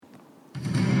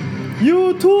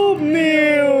YouTube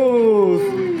News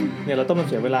เนี่ยเราต้องมา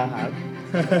เสียเวลาหา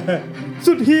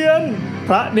สุดเฮียนพ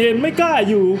ระเนนไม่กล้า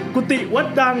อยู่กุฏิวัด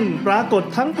ดังปรากฏ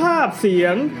ทั้งภาพเสีย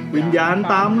งวิญญาณ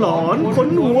ตามหลอนขน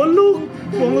หัวลุก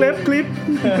วงเล็บคลิป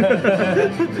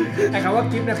ไอ้คำว่า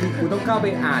คลิปเนี่ยคือกูต้องเข้าไป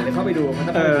อ่านหรือเข้าไปดูมัน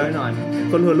ต้องไปดูแน่นอน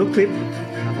คนหัวลุกคลิป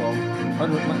ครับผมคน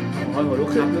หัวลุก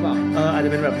คลิปหรือเปล่าอาจจ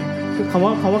ะเป็นแบบคำว่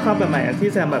าครับแบบใหม่ที่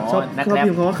แซมแบบชอบพิ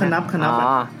มพ์คำว่าคณับ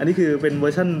อันนี้คือเป็นเวอ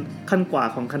ร์ชั่นขั้นกว่า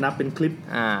ของคณับเป็นคลิป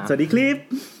สวัสดีคลิป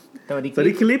สวัสดี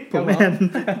คลิปผมแมน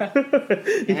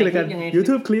นี่คือรายการ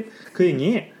YouTube คลิปคืออย่าง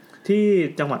นี้ที่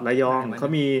จังหวัดระยองเขา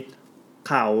มี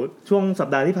ข่าวช่วงสัป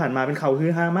ดาห์ที่ผ่านมาเป็นข่าวฮื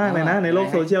อฮามากเลยนะในโลก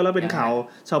โซเชียลแล้วเป็นข่าว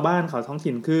ชาวบ้านข่าวท้อง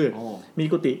ถิ่นคือมี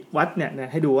กุฏิวัดเนี่ย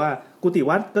ให้ดูว่ากุฏิ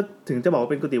วัดก็ถึงจะบอกว่า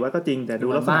เป็นกุฏิวัดก็จริงแต่ดู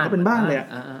แล้วก็เป็นบ้านเลย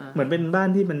เหมือนเป็นบ้าน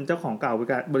ที่เป็นเจ้าของเก่า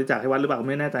บริจาคให้วัดหรือเปล่า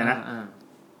ไม่แน่ใจนะ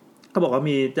เขาบอกว่า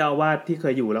มีเจ้าอาวาสที่เค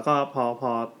ยอยู่แล้วก็พ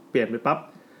อเปลี่ยนไปปั๊บ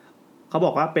เขาบ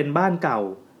อกว่าเป็นบ้านเก่า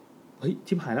เฮ้ย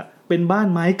ชิบหายแล้วเป็นบ้าน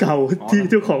ไม้เก่าที่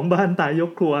เจ้าของบ้านตายย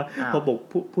กครัวพอบอก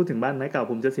พูดถึงบ้านไม้เก่า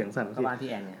ผมจะเสียงสั่นบ้าน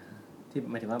พี่แอนเนี่ยที่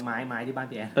หมายถึงว่าไม้ที่บ้าน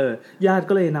พี่แอนญาติ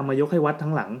ก็เลยนำมายกให้วัดทั้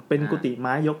งหลังเป็นกุฏิไ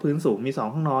ม้ยกพื้นสูงมี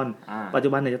2ห้องนอนปัจจุ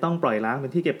บันเนี่ยจะต้องปล่อยล้างเป็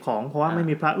นที่เก็บของเพราะว่าไม่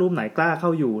มีพระรูปไหนกล้าเข้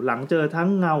าอยู่หลังเจอทั้ง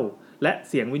เงาและ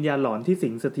เสียงวิญญาณหลอนที่สิ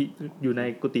งสถิตอยู่ใน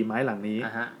กุฏิไม้หลังนี้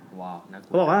ว้าว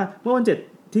เขาบอกว่าเมื่อวัน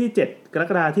ที่7 กร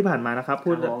กฎาคมที่ผ่านมานะครับ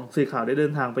ผู้สื่อข่าวได้เดิ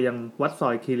นทางไปยังวัดซอ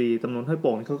ยคีรีตำบลห้วยโ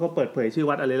ป่งเขาก็เปิดเผยชื่อ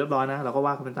วัดอะไรเรียบร้อยนะเราก็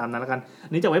ว่ากันเป็นตามนั้นแล้วกัน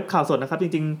อันนี้จากเว็บข่าวสดนะครับจ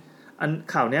ริงๆอัน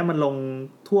ข่าวนี้มันลง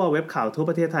ทั่วเว็บข่าวทั่ว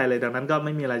ประเทศไทยเลยดังนั้นก็ไ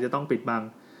ม่มีอะไรจะต้องปิดบัง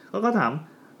ก็ถาม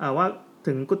ว่า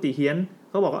ถึงกุฏิเฮียน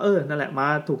เขาบอกว่านั่นแหละมา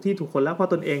ถูกที่ถูกคนแล้วเพรา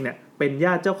ะตนเองเนี่ยเป็นญ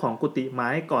าติเจ้าของกุฏิไม้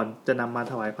ก่อนจะนำมา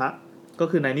ถวายพระก็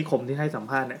คือนายนิคมที่ให้สัม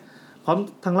ภาษณ์เนี่ยพร้อม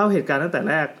ทั้งเล่าเหตุการณ์ตั้งแต่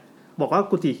แรกบอกว่า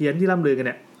กุฏิเฮียนที่ล่ำลือกันเ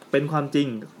นี่ยเป็นความจริง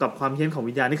กับความเฮี้ยนของ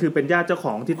วิญญาณนี่คือเป็นญาติเจ้าข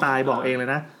องที่ตายบอกเองเลย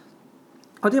นะ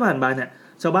เพราะที่ผ่านมาเนี่ย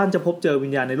ชาวบ้านจะพบเจอวิ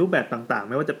ญญาณในรูปแบบต่างๆ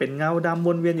ไม่ว่าจะเป็นเงาดำว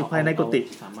นเวียนอยู่ภายในกุฏิ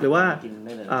หรือว่า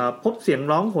พบเสียง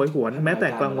ร้องโหยหวนแม้แต่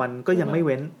กลางวันก็ยังไม่เ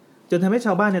ว้นจนทำให้ช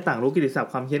าวบ้านในต่างรู้กิตติศัพ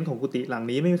ท์ความเฮี้ยนของกุฏิหลัง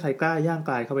นี้ไม่มีใครกล้าย่าง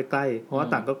กายเข้าไปใกล้เพราะว่า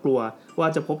ต่างก็กลัวว่า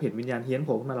จะพบเห็นวิญญาณเฮี้ยนโผ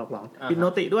ล่ขึ้นมาหลอกหลอนปิดโน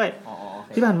ติด้วย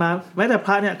ที่ผ่านมาแม้แต่พ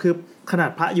ระเนี่ยคือขนาด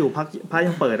พระอยู่พระ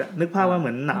ยังเปิดอะนึกภาพว่าเหมื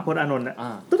อนหนังพจน์อานนท์อะ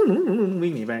ตึ้ง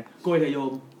วิ่งหนีไปโกยโย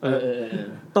ม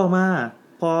ต่อมา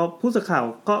พอผู้สื่อข่าว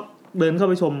ก็เดินเข้า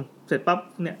ไปชมเสร็จปั๊บ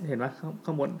เนี่ยเห็นไหม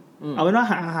ข้างบนเอาเป็นว่า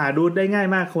หาดูได้ง่าย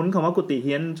มากค้นคำว่ากุฏิเ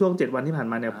ฮี้ยนช่วง7วันที่ผ่าน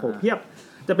มาเนี่ยโผล่เพียบ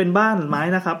จะเป็นบ้านไม้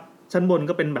นะครับชั้นบน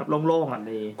ก็เป็นแบบโล่งๆอ่ะ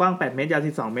กว้าง8เมตรยาว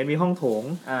12เมตรมีห้องโถง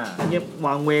เงียบว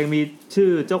างเวงมีชื่อ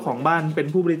เจ้าของบ้านเป็น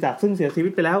ผู้บริจาคซึ่งเสียชีวิ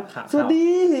ตไปแล้วสวัสดี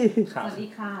ค่ะ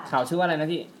ข่าวชื่อว่าอะไรนะ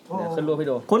พี่เดี๋ยวขึ้นรูปให้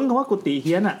ดูค้นคำว่ากุฏิเ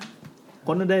ฮี้ยนอ่ะ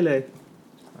ค้นได้เลย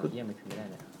เยี่ยมไปถือได้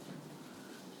เลย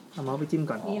เอามาไปจิ้ม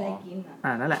ก่อนมีอะไรกิน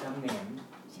นั่นแหละ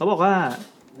เขาบอกว่า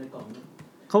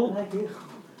เขา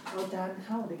เอาจานเ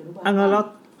ข้าเด็กอนุบาลแล้ว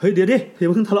เฮ้ยเดี๋ยวดิ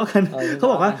เพิ่งทะเลาะกันเขา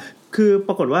บอกว่าคือป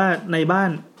รากฏว่าในบ้า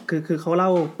นคือเขาเล่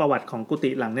าประวัติของกุฏิ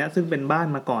หลังเนี้ยซึ่งเป็นบ้าน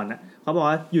มาก่อนน่ะเขาบอก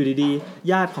ว่าอยู่ดี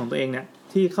ๆญาติของตัวเองเนี่ย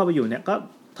ที่เข้าไปอยู่เนี่ยก็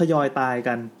ทยอยตาย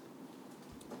กัน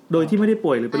โดยที่ไม่ได้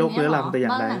ป่วยหรือเป็นโรคเรื้อรังแต่อย่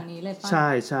างใดใ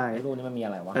ช่รูปนี้มันมีอ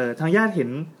ะไรวะทางญาติเห็น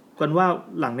กันว่า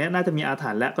หลังเนี้ยน่าจะมีอาถ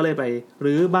รรพ์แล้วก็เลยไป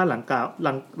รื้อบ้านหลังเก่า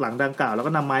หลังดังกล่าวแล้ว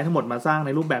ก็นำไม้ทั้งหมดมาสร้างใน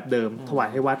รูปแบบเดิมถวาย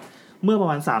ให้วัดเมื่อประ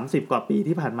มาณ30กว่าปี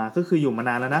ที่ผ่านมาก็คืออยู่มา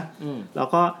นานแล้วนะแล้ว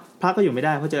ก็พระก็อยู่ไม่ไ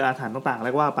ด้เพราะเจออาถรรพ์ต่างๆแล้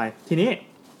วก็ว่าไปทีนี้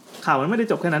ข่าวมันไม่ได้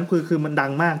จบแค่นั้นคือมันดั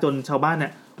งมากจนชาวบ้านเนี่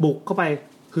ยบุกเข้าไป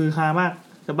คือฮามาก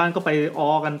ชาวบ้านก็ไปออ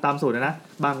กันตามสูตรนะ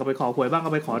บางก็ไปขอหวยบ้าง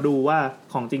ก็ไปขอดูว่า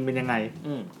ของจริงเป็นยังไง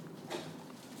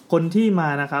คนที่มา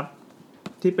นะครับ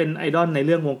ที่เป็นไอดอลในเ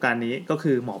รื่องวงการนี้ก็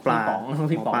คือหมอปลาห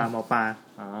มอ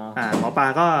ปลา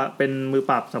ก็เป็นมือ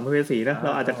ปราบสัมภเวสีนะเร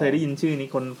าอาจจะเคยได้ยินชื่อนี้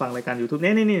คนฟังรายการ YouTube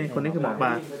นี่คนนี้คือหมอปล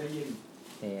า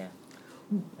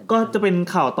ก็จะเป็น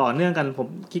ข่าวต่อเนื่องกันผม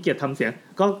ขี้เกียจทำเสียง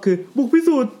ก็คือบุกพิ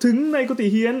สูจน์ถึงในกุฏิ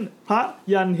เฮียนพระ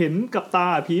ยันเห็นกับตา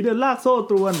ผีเดินลากโซ่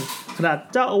ตรวนขนาด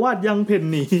เจ้าอาวาสยังเพ่น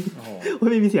หนี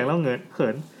ไม่มีเสียงแล้วเขิ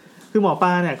นคือหมอปล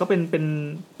าเนี่ยก็เ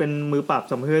ป็นมือปราบ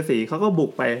สัมภเวสีเขาก็บุ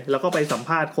กไปแล้วก็ไปสัมภ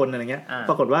าษณ์คนอะไรเงี้ย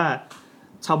ปรากฏว่า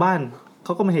ชาวบ้านเข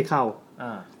าก็ไม่ให้เข้า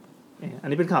อัน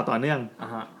นี้เป็นข่าวต่อเนื่อง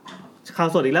ข่าว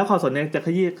สดอีกแล้วข่าวสดเนี่ยจะข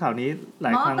ยี้ข่าวนี้หล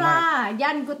ายครั้งมากหมอปลา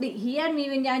ยันกุฏิเฮียนมี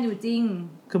วิญญาณอยู่จริง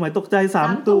คือหมายตกใจ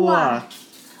3ตัว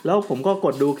แล้วผมก็ก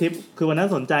ดดูคลิปคือวันนั้น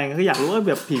สนใจก็อยากรู้ว่าแ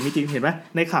บบผีมีจริงเห็นไหม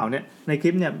ในข่าวเนี่ยในคลิ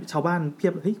ปเนี่ยชาวบ้านเพีย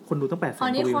บเฮ้ยคนดูตั้ง80 ค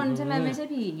นนี้คนใช่ไหมไม่ใช่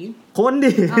ผีคน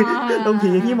ดิตรงผี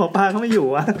ที่หมอปลาเขาไม่อยู่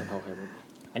อ่ะ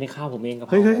อันนี้ข้าวผมเองกับ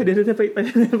เฮ้ยเดี๋ยวจะไ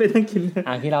ปนั่งกิน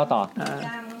ที่เราต่อ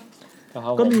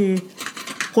ก็มี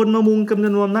คนมามุงกันจ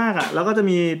ำนวนมากอ่ะแล้วก็จะ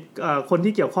มีคน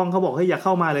ที่เกี่ยวข้องเขาบอกให้อย่าเข้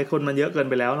ามาเลยคนมันเยอะเกิน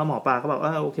ไปแล้วหมอปลาเขาบอก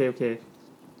โอเค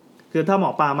คือถ้าหมอ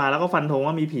ปลามาแล้วก็ฟันธง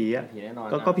ว่ามีผีอ่ะ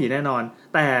ก็ผีแน่นอน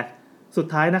แต่ สุด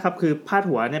ท้ายนะครับคือพาด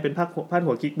หัวเนี่ยเป็นพาด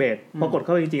หัวคลิกเบสพอกดเข้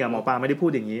าไปจริงๆหมอปลาไม่ได้พู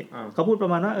ดอย่างนี้เขาพูดปร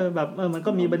ะมาณว่าแบบมัน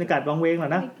ก็มีบรรยากาศวังเวงแหล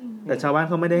ะนะแต่ชาวบ้าน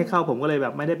เขาไม่ได้ให้เข้าผมก็เลยแบ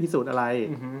บไม่ได้พิสูจน์อะไร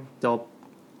จบ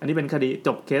อันนี้เป็นคดีจ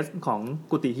บเคสของ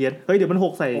กุฏิเฮียนเฮ้ยเดี๋ยวมันห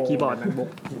กใส่คีย์บอร์ดนะบุก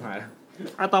หาย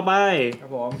ต่อไปครั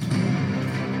บผม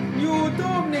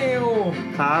YouTube New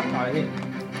ครับต่อเลย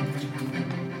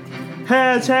แห่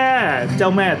แช่เจ้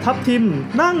าแม่ทับทิม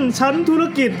นั่งชั้นธุร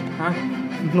กิจฮะ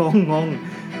งง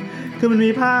คือมัน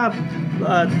มีภาพ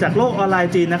จากโลกออนไล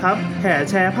น์จีนนะครับแห่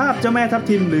แชร์ภาพเจ้าแม่ทับ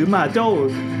ทิมหรือหม่าโจ้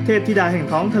เทพธิดาแห่ง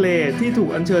ท้องทะเลที่ถูก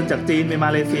อัญเชิญจากจีนไปมา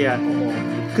เลเซีย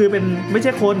คือเป็นไม่ใ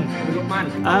ช่คนเป็นลูกมั่น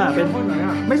เป็นคนไหน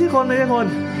ไม่ใช่คนเ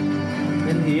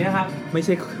ป็นผีนะครับไม่ใ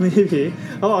ช่ผี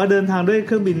เขาบอกว่าเดินทางด้วยเ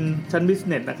ครื่องบินชั้นบิส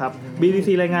เนสนะครับ BBC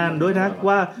รายงานด้วยนะ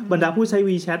ว่าบรรดาผู้ใช้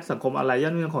WeChat สังคมออนไลน์ยอ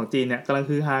ดนิยมของจีนเนี่ยกำลัง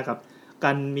ฮือฮากับก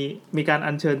ารมีการ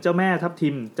อัญเชิญเจ้าแม่ทับทิ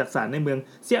มจากศาลในเมือง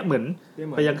เซี่ยเหมิน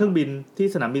ไปยังเครื่องบินที่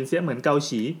สนามบินเซี่ยเหมินเกา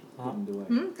ฉี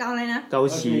เกาอะไรนะเกา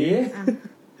ฉี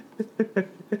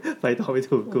ไปต่อไป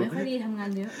ถูกกูไม่ค่อยดีทำงาน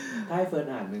เยอะให้เฟิร์น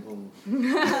อ่านเป็นคง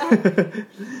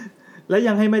แล้ว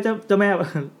ยังให้แม่เจ้าแ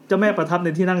ม่ประทับใน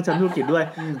ที่นั่งชั้นธุรกิจด้วย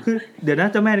คือเดี๋ยวนะ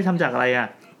เจ้าแม่นี่ทำจากอะไรอ่ะ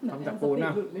ทำจากปูนน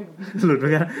ะหลุดเหมือ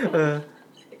นกัน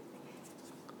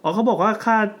เขาบอกว่า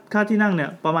ค่าที่นั่งเนี่ย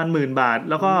ประมาณ10,000 บาท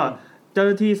แล้วก็เจ้าห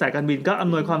น้าที่สายการบินก็อ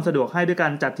ำนวยความสะดวกให้ด้วยกา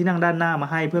รจัดที่นั่งด้านหน้ามา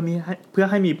ให้เพื่อ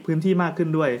ให้มีพื้นที่มากขึ้น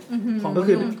ด้วยก็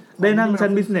คือได้นั่งชั้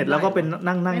นบิสเนสแล้วก็เป็น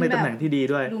นั่งในตำแหน่งที่ดี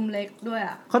ด้วยรูมเล็กด้วย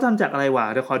อ่ะเขาทำจากอะไรวะ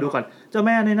เดี๋ยวขอดูก่อนเจ้าแ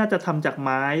ม่นี่น่าจะทำจากไ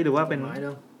ม้หรือว่าเป็น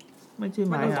ไม่ใช่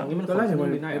ไม้ครับตอนแรก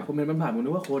ผมเห็นมันผ่านผมนึ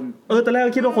กว่าคนตอนแรก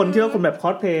คิดว่าคนแบบคอ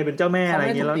สเพลย์เป็นเจ้าแม่อะไรอ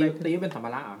ย่างเงี้ยแล้วตีเป็นสัมภ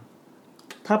าระ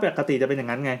ถ้าปกติจะเป็นอย่า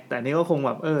งนั้นไงแต่อันนี้ก็คงแ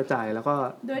บบจ่ายแล้วก็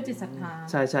ด้วยจิตศรัทธา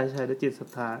ใช่ด้วยจิตศรั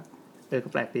ทธา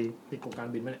ก็แปลกดีผิดกฎการ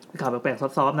บินมั้ยเนี่ยข่าวแปลกๆ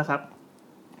ซอฟๆนะครับ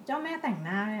เจ้าแม่แต่งห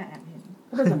น้าเนี่ยแอบเห็น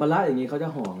ถ้าเป็นสัมภาระอย่างงี้เขาจะ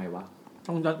ห่อไงวะ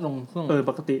ต้องยัดลงเครื่อง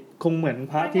ปกติคงเหมือน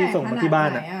พระที่ส่งมาที่บ้าน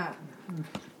น่ะ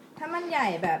ถ้ามันใหญ่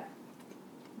แบบ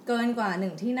เกินกว่า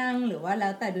1ที่นั่งหรือว่าแล้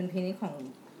วแต่ดุลพินิจของ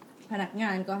พนักง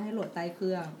านก็ให้โหลดใต้เค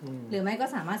รื่องหรือไม่ก็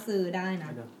สามารถซื้อได้น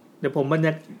ะเดี๋ยวผม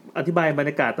อธิบายบรร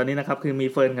ยากาศตอนนี้นะครับคือมี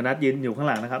เฟิร์นกับนัทยืนอยู่ข้าง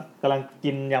หลังนะครับกำลัง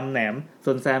กินยำแหนม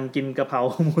ส่วนแซมกินกะเพรา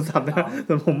หมูสับนะ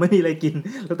ส่วนผมไม่มีอะไรกิน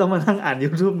แล้วต้องมานั่งอ่าน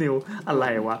YouTube News อะไร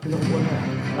วะ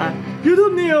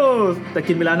YouTube News แต่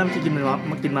กินไปแล้วน้ำกิน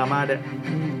มากินมาม่าด้วย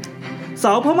ส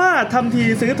าวพม่าทำที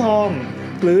ซื้อทอง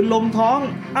หรือลงท้อง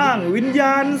อ้างวิญญ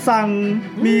าณสั่ง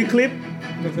มีคลิป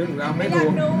ไม่ซื้อถึงแล้วไม่ดู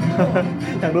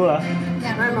อยากดูเหรออย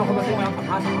ากได้มาคนมาซื้อมาสัม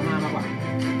ภาษณ์สาวพม่ามากกว่า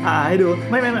ให้ดู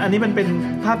ไม่อันนี้มันเป็น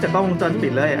ภาพจากกล้องวงจรปิ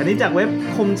ดเลยอันนี้จากเว็บ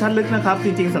คมชัดลึกนะครับจ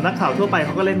ริงๆสำนักข่าวทั่วไปเข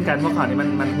าก็เล่นกันเพราะข่าวนี้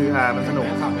มันคือฮามันสนุก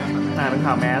เป็น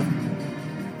ข่าวแมส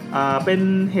เป็น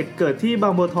เหตุเกิดที่บา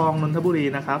งบัวทองนนทบุรี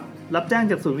นะครับรับแจ้ง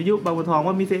จากศูนย์วิทยุบางบัวทอง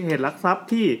ว่ามีเหตุลักทรัพย์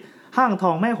ที่ห้างท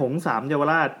องแม่หงส์3เยาว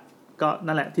ราชก็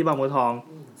นั่นแหละที่บางบัวทอง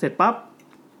เสร็จปั๊บ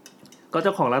ก็เจ้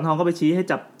าของร้านทองก็ไปชี้ให้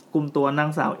จับกุมตัวนาง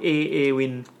สาวเอวิ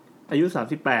นอายุ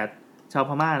38ชาว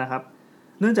พม่านะครับ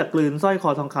เนื่องจากกลืนสร้อยคอ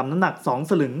ทองคำน้ำหนัก2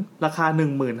สลึงราคา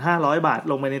 1,500 บาท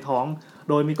ลงไปในท้อง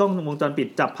โดยมีกล้องวงจรปิด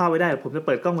จับภาพไว้ได้ผมจะเ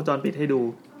ปิดกล้องวงจรปิดให้ดู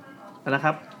นะค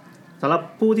รับสำหรับ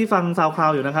ผู้ที่ฟังซาวคลา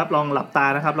วอยู่นะครับลองหลับตา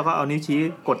นะครับแล้วก็เอานิ้วชี้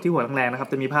กดที่หัวแรงๆนะครับ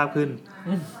จะมีภาพขึ้น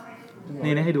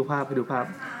นี่ให้ดูภาพ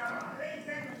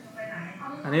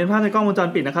อันนี้เป็นภาพในกล้องวงจร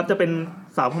ปิดนะครับจะเป็น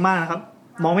สาวพม่านะครับ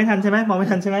มองไม่ทันใช่ไหม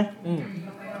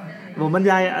ผมบรร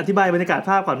ยายอธิบายบรรยากาศ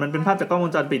ภาพก่อนมันเป็นภาพจากกล้องว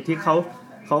งจรปิดที่เข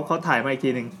าถ่ายมาอีก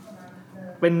ทีนึง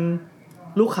เป็น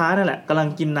ลูกค้านั่นแหละกำลัง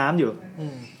กินน้ำอยู่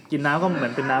กินน้ำก็เหมือ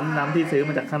นเป็นน้ำที่ซื้อม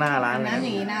าจากข้างหน้าร้านน้ำอ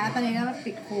ย่างนี้นะตอนนี้ก็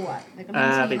ปิดขวดแล้วก็มี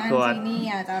ชีนี่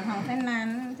จะทองเส้นนั้น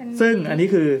ซึ่งอันนี้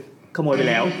คือขโมยไป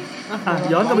แล้ว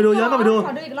ย้อนกลับไปดูขอ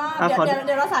ดูอีกรอบเ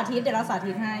ดี๋ยวเราสา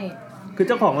ธิตให้คือเ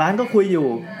จ้าของร้านก็คุยอยู่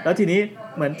แล้วทีนี้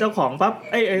เหมือนเจ้าของปั๊บ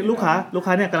ลูกค้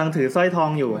าเนี่ยกำลังถือสร้อยทอง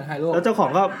อยู่แล้วเจ้าของ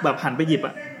ก็แบบหันไปหยิบ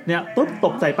เนี่ยตุ๊บต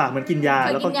บใส่ปากเหมือนกินยา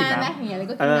แล้วก็กินน้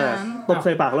ำตบใ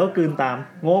ส่ปากแล้วก็กลืนตาม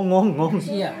งง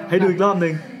ให้ดูอีกรอบนึ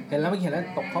งเห็นแล้วไม่เห็นแล้ว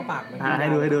ตบเข้าปากให้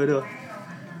ดู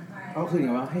ก็คืออย่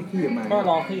างว่าให้ขี้ออกมาก็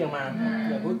รอขี้ออกมาเ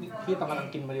ดี๋ยวพูดขี้ตอนกำลัง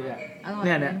กินมาเลยเ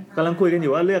นี่ยกำลังคุยกันอ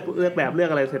ยู่ว่าเลือกแบบเลือก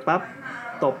อะไรเสร็จปั๊บ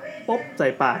ตบปุ๊บใส่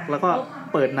ปากแล้วก็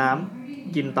เปิดน้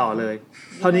ำกินต่อเลย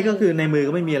เท่านี้ก็คือในมือ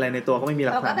ก็ไม่มีอะไรในตัวก็ไม่มีห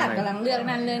ลักฐานอะไรเราก็แบบกำลังเลือก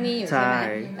นั่นเลือกนี่อยู่ใช่ไหม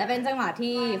แล้วเป็นจังหวะ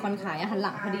ที่คนขายหันห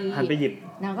ลังพอดีหันไปหยิบ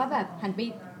นางก็แบบหันไป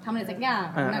ทำอะไรสักอย่าง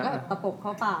นางก็แบบตบเข้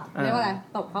าปากเรียกว่าอะไร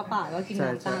ตบเข้าปากแล้วกินน้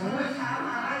ำตาม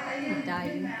หัวใจ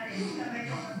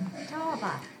ชอบ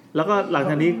แล้วก็หลัง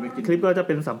จากนี้คลิปก็จะเ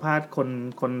ป็นสัมภาษณ์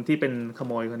คนที่เป็นขโ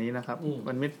มยคนนี้นะครับ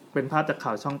มันไม่เป็นภาพจากข่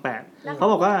าวช่อง8เขา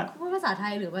บอกว่าพูดภาษาไท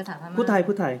ยหรือภาษาพม่าพูด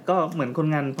ไทยก็เหมือนคน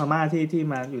งานพม่าที่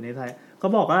มาอยู่ในไทยเขา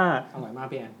บอกว่าอร่อยมาก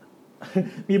พี่แอน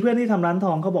มีเพื่อนที่ทำร้านท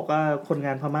องเขาบอกว่าคนง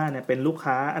านพม่าเนี่ยเป็นลูก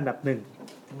ค้าอันดับ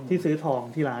1 ที่ซื้อทอง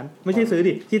ที่ร้านไม่ใช่ซื้อ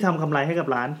ดิที่ทำกำไรให้กับ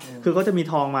ร้านคือเขาจะมี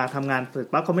ทองมาทำงานเสร็จ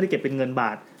ปั๊บเขาไม่ได้เก็บเป็นเงินบ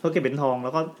าทเขาเก็บเป็นทองแล้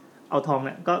วก็เอาทองเ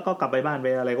นี่ยก็กลับไปบ้านไป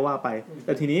อะไรก็ว่าไปแ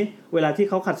ต่ทีนี้เวลาที่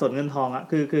เขาขัดสนเงินทองอ่ะ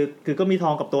คือก็มีท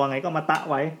องกับตัวไงก็มาตะ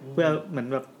ไว้เพื่อเหมือน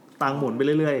แบบตังหมุนไปเ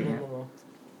รื่อยๆอย่างเงี้ย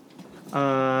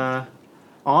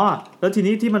แล้วที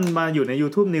นี้ที่มันมาอยู่ใน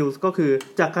YouTube News ก็คือ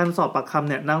จากการสอบปากคำ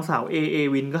เนี่ยนางสาว A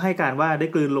วินก็ให้การว่าได้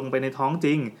กลืนลงไปในท้องจ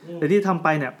ริงแต่ที่ทำไป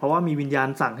เนี่ยเพราะว่ามีวิญญาณ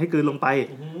สั่งให้กลืนลงไป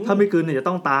ถ้าไม่กลืนเนี่ยจะ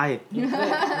ต้องตาย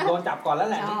โดนจับก่อนแล้ว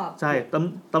แหละใช่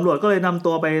ตำรวจก็เลยนำ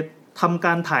ตัวไปทำก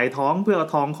ารถ่ายท้องเพื่อเอา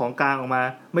ทองของกลางออกมา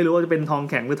ไม่รู้ว่าจะเป็นทอง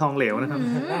แข็งหรือทองเหลวนะครับ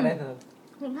ได้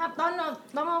คุณภาพต้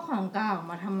องเอาของกลางออก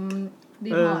มาทำดี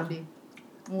พอร์ตดิ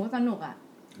โอ้สนุกอ่ะ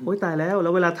โอ้ยตายแล้ว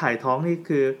เวลาถ่ายท้องนี่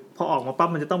คือพอออกมาปั๊บ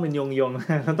มันจะต้องเป็นยง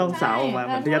มันต้องสาวออกมาเ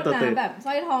หมือนที่ยัดตัวตื่นแบบส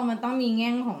ร้อยทองมันต้องมีแ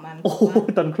ง่งของมันโอ้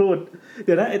ตอนครูดเ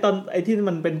ดี๋ยวนะไอ้ที่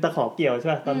มันเป็นตะขอเกี่ยวใช่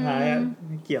ป่ะตอนท้าย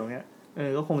เกี่ยวเนี้ย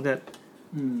ก็คงจะ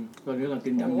ตอนนี้เรา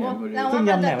กินยำแหนมแล้วว่า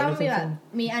มันจะต้องมีแบบ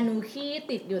มีอนูขี้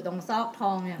ติดอยู่ตรงซอกท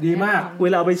องอย่างดีมากเว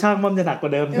ลาเอาไปชั่งมันจะหนักกว่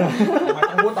าเดิมใช่ไหม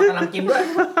ต้องพูดตอนกำลังกินด้วย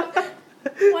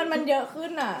มันเยอะขึ้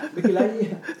นอ่ะไม่กินแล้ว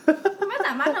ไม่ส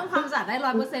ามารถทำความสะอาดได้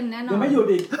 100% แน่นอนยังไม่หยุด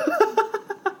อีก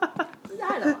ไ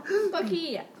ด้เหรอก็ขี้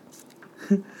อ่ะ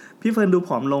พี่เฟิร์นดูผ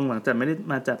อมลงหลังจากไม่ได้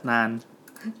มาจัดนาน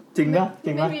จริงป่ะ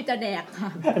ไม่มีจะแดกค่ะ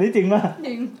อันนี้จริงป่ะจ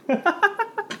ริง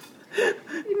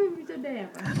ไม่มีจะแดก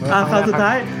ข่าวสุดท้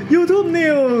าย YouTube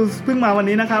News เพิ่งมาวัน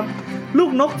นี้นะครับลู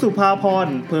กนกสุภาพร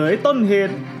เผยต้นเห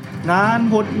ตุงาน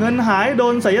หดเงินหายโด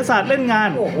นไสยศาสตร์เล่นงาน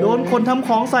โดนคนทำข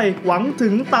องใส่หวังถึ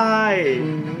งตาย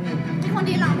ที่คน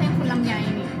ที่ร้องเพลงคุณลำไย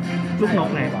นี่ลูกนก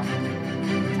ไงวะ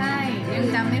ใช่ยัง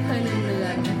จำไม่เคยลืมเรือ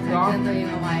นตัวเอง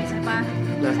เอาไว้ใช่ป่ะ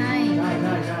ใช่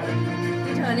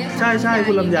ที่เธอเรียกใช่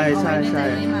คุณลำไยใช่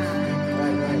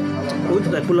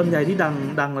แต่คุณลำไยที่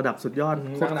ดังระดับสุดยอด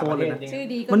โคตรเลยนะ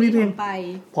มันมีเพลง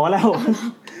พอแล้ว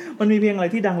มันมีเพลงอะไร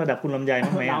ที่ดังระดับคุณลำไยบ้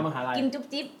างไหมดาวมหาลัยกินจุ๊บ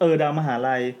จิ๊บดาวมหา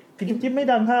ลัยกินจุ๊บจิ๊บไม่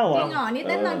ดังเท่าอ่ะจริงเหรอนี่เ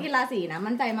ต้นตอนกีฬาสีนะ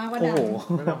มั่นใจมากว่าดัง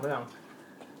ไม่ดัง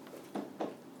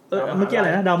เมื่อกี้อะไร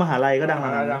นะดาวมหาลัยก็ดัง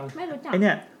ไม่รู้จักไอเนี่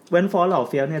ยเว้นฟอร์เหล่า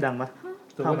เฟี้ยวเนี่ยดังปะ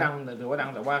ถือว่าดัง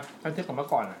แต่ว่าถ้าเทียบกับเมื่อ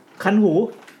ก่อนอ่ะคันหู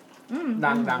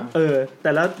ดังแ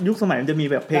ต่แล้วยุคสมัยมันจะมี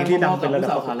แบบเพลงที่ดังเป็นระดับ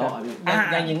คาร์ล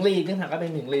อย่างหญิงลีก็ก็เป็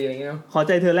นหญิงลีอะไรเงี้ยขอใ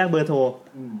จเธอแลกเบอร์โทร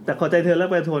แต่ขอใจเธอแลก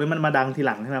เบอร์โทรนี่มันมาดังทีห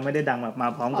ลังใช่ไหมไม่ได้ดังแบบมา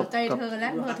พร้อมกับขอใจเธอแล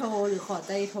กเบอร์โทรหรือขอใ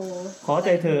จโทรขอใจ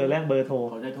เธอแลกเบอร์โทร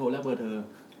ขอใจโทรแลกเบอร์เธอ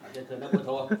ขอใจเธอแลกเบอร์โ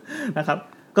ทรนะครับ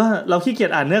ก็เราขี้เกีย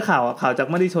จอ่านเนื้อข่าวจาก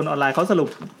มติชนออนไลน์เขาสรุป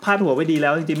พาดหัวไว้ดีแล้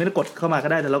วจริงๆไม่ได้กดเข้ามาก็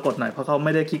ได้แต่เรากดหน่อยเพราะเขาไ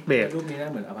ม่ได้คลิกเบรกรูปนี้น่า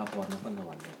เหมือนอภาพรนครสว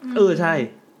รรค์ใช่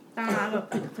ตาแบบ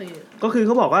ก็คือเข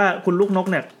าบอกว่าคุณลูกนก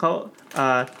เนี่ยเขา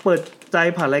เปิดใจ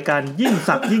ผ่านรายการยิ่ง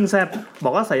สักยิ่งแซ่บบ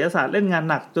อกว่าไสยศาสตร์เล่นงาน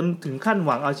หนักจนถึงขั้นห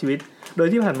วังเอาชีวิตโดย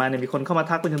ที่ผ่านมาเนี่ยมีคนเข้ามา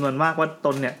ทักเป็นจำนวนมากว่าต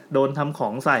นเนี่ยโดนทำขอ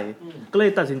งใส่ก็เลย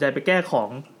ตัดสินใจไปแก้ของ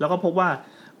แล้วก็พบว่า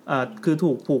คือ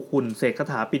ถูกผูกหุ่นเสกคา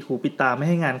ถาปิดหูปิดตาไม่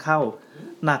ให้งานเข้า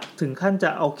หนักถึงขั้นจะ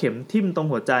เอาเข็มทิ่มตรง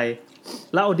หัวใจ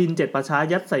แล้วเอาดิน7 ป่าช้า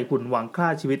ยัดใส่หุ่นหวังฆ่า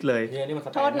ชีวิตเลย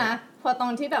โทษนะพอตอ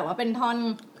นที่แบบว่าเป็นท่อน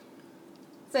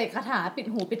เสกคาถาปิด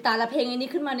หูปิดตาแล้วเพลงนี้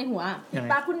ขึ้นมาในหัวปิด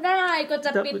ตาคุณได้ก็จ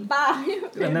ะปิดตา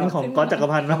อันนั้นของก๊อตจักร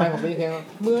พันธ์ทำไมผมไม่เพลง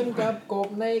เหมือนกับกบ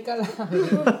ในกะลา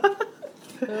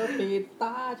เธอปิดต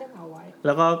าฉันเอาไว้แ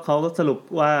ล้วก็เขาก็สรุป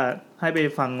ว่าให้ไป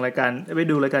ฟังรายการไป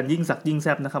ดูรายการยิ่งสักยิ่งแ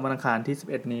ซ่บนะครับวันอังคารที่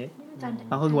11นี้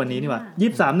เอาเข้าวันนี้นี่หว่า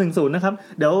2310นะครับ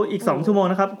เดี๋ยวอีก2ชั่วโมง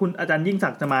นะครับคุณอาจารย์ยิ่งศั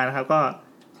กดิ์จะมานะครับก็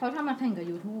เขาทำมาแข่งกับ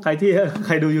YouTube ใค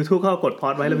รดู YouTube ก็กดพอ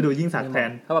ดไว้แล้วไปดูยิ่งสักแทน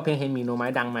เขาบอกเพลงเห็นหมีหนูไม้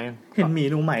ดังไหมเห็นหมี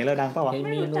หนูไหมแล้วดังป่าววะเห็น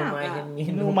หมีหนูไม้เห็นหมี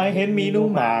หนูไม้เห็นหมีหนู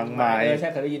หมางไหมใช่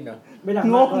เคยได้ยินเหรอไม่ดัง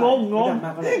ง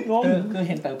งคือเ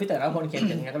ห็นพี่เต๋อแล้วคนเขียน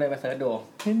อย่างเงี้ยก็เลยไปเสิร์ชดู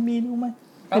เห็นหมีหนูไหม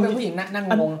ก็เป็นผู้หญิงนั่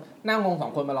งงง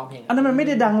2คนมาร้องเพลงอันนั้นมันไม่ไ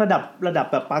ด้ดังระดับ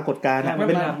แบบปรากฏการณ์นะไ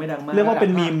ม่ดังมากเรียกว่าเป็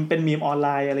นมีมออนไล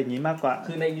น์อะไรอย่างงี้มากกว่า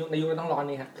คือในยุคต้องร้อน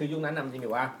นี่ครับคือยุคนั้นนำจริงอ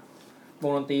ยู่ว่าว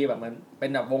งดนตรีแบบมันเป็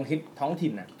นแบบวงฮิตท้อง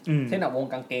ถิ่นน่ะเช่นแบบวง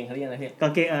กางเกงเขาเรียกอะไรพี่กา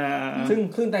งเกงซึ่ง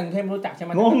ในกรุงเทพไม่รู้จักใช่ไห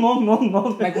มงง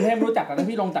ในกรุงเทพไม่รู้จักแต่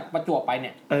พี่ลงจากประจวบไปเ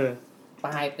นี่ยต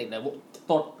ายติดเลยว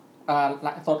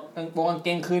งกางเก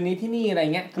งคืนนี้ที่นี่อะไร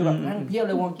เงี้ยคือแบบนั่งเพียบเ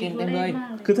ลยวงกางเกงเต็มเลย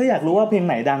คือถ้าอยากรู้ว่าเพลง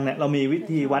ไหนดังเนี่ยเรามีวิ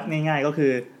ธีวัดง่ายๆก็คื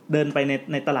อเดินไป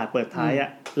ในตลาดเปิดท้ายอ่ะ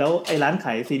แล้วไอ้ร้านข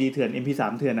ายซีดีเถื่อน MP3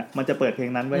 เถื่อนอ่ะมันจะเปิดเพลง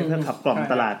นั้นไว้เพื่อขับกล่อม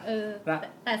ตลาด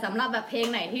แต่สำหรับแบบเพลง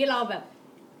ไหนที่เราแบบ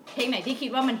เพลงไหนที่คิด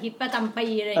ว่ามันฮิตประจำปี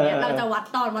อะไรเงี้ยเราจะวัด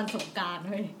ตอนวันสงกรานต์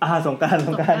เว้ยสงกรานต์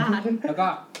แล้ว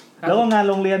ก็งาน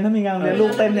โรงเรียนถ้ามีงานโรงเรียนลู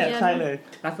กเต้นเนี่ยใช่เลย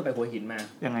ล่าสุดไปหัวหินมา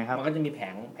ยังไงครับมันก็จะมีแ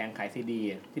ผงขายซีดี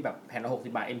ที่แบบแผ่นละ60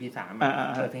 บาท MP3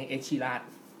 เปิดเพลงเอ็กซ์ชีราด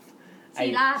เอ็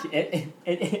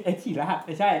กซ์ชีราดไ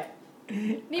ม่ใช่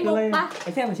นี่มุกปะไ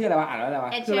ม่ใช่มันชื่ออะไรวะอ่านว่าอะไรว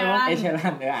ะเอ็กซ์ชีราดอ่านเอ็กซ์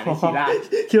ชีราด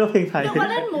คิดว่าเพลงไทยนึกว่า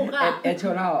เล่นมุกอ่ะเอ็กซ์ชี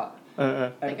รา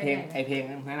ดเพลง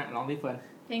นั่นน่ะร้องพี่เฟิร์น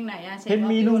เพลงไหนอะเห็น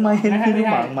มีนุ่มไหมเห็นมีนุ่ม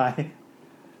หมางไหม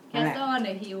Castle on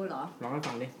the Hill เหรอร้องให้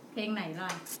ฟังดิเพลงไหนล่ะ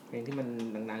เพลงที่มัน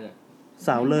ดังๆอ่ะส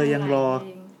าวเลยยังรอ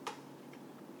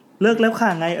เลิกแล้วค่ะ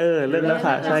ไงเลิกแล้ว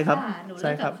ค่ะใช่ครับใ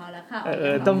ช่ครับ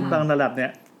ต้องระดับเนี้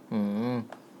ย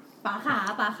ป๋าขา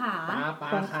ป๋า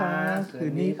คื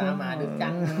นนี้ตามมาดึกจั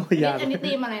งอันนี้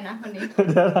ธีมอะไรนะวันนี้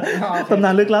ตำน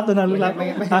านลึกลับ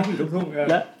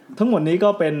และทั้งหมดนี้ก็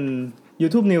เป็น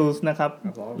YouTube News นะครับ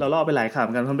เราล่อไปหลายค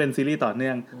ำกันเพราะเป็นซีรีส์ต่อเนื่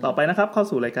องต่อไปนะครับเข้า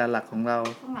สู่รายการหลักของเรา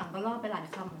ข้างหลังก็ล่อไปหลาย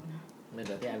คำไม่เห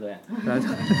ลือพี่แอนเลย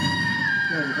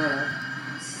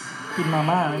กินมา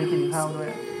ม่าไม่ได้กินข้าวด้วย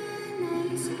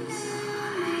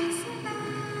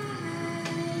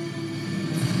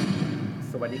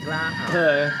สวัสดีครับ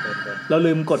เรา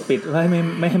ลืมกดปิดไว้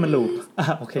ไม่ให้มันลูป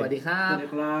โอเคสวัสดีครับ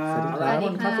สวัสดีครับ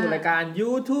เข้าสู่รายการ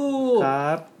YouTube ค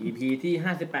รับ EP ที่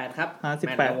58ครับ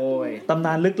58ตำน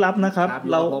านลึกลับนะครับ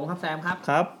เราผมครับแซมครับ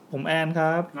ครับผมแอนค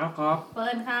รับนะครับเฟิ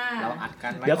ร์นค่ะเราอัดกั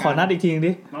นเดี๋ยวขอนัดอีกทีนึง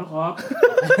ดินะครับ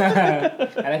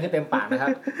อะไรคือเต็มปากนะครับ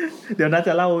เดี๋ยวนัดจ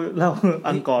ะเล่า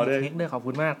อังกอร์ด้วยขอบ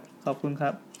คุณมากขอบคุณครั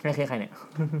บให้ใครเนี่ย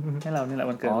ให้เรานี่แหละ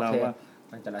วันเกิดเราว่า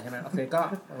มันจะแล้วใช่ไหมโอเคก็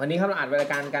วันนี้ครับเราอัดรา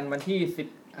ยการกันวันที่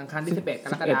10อังคารที่11ก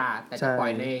รกฎาคมแต่จะปล่อ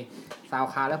ยในซาว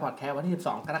ด์คลาวด์และพอดแคสต์วันที่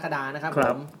12กรกฎาคมนะครับผ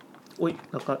มอุ๊ย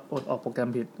แล้วก็ออกโปรแกรม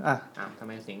ผิดทำไ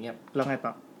มเสียงเงียบแล้วไงต่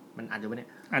อมันอัดอยู่ปะเนี่ย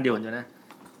เดี๋ยวนะ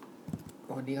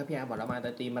วันนี้ครับพี่แอร์บอกเรามาจ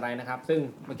ะตีมอะไรนะครับซึ่ง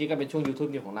เมื่อกี้ก็เป็นช่วง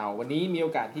YouTube ของเราวันนี้มีโอ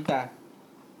กาสที่จะ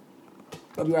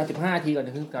เรามีเวลา15นาทีก่อนจ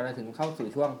ะถึงเข้าสู่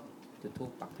ช่วงจุดธูป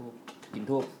ปักธูปกิน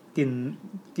ธูปกิ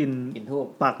นธูป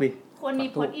ปักดิคนมี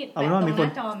โพสต์อิทเอาเป็นว่ามีคน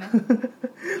จอไหม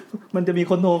มันจะมี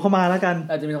คนโทรเข้ามาแล้วกัน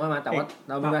จะมีคนเข้ามาแต่ว่า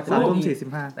เรามีเวลา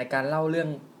3:45ในการเล่าเรื่อง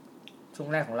ช่วง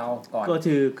แรกของเราก่อนก็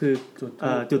คือ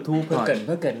จุดธูปเพื่อเ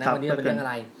กิดนะวันนี้เป็นเรื่องอะ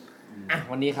ไร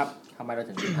วันนี้ครับทำไมเรา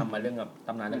ถึงทำมาเรื่องกับต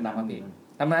ำนานเรื่องราวครับพี่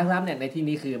ตำนานครับเนี่ยในที่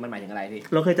นี้คือมันหมายถึงอะไรพี่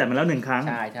เราเคยจัดมาแล้ว1ครั้ง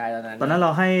ใช่ตอนนั้นเรา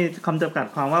ให้คำจำกัด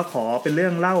ความว่าขอเป็นเรื่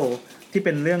องเล่าที่เ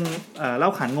ป็นเรื่องเล่า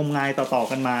ขานงมงายต่อ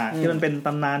ๆกันมาที่มันเป็นต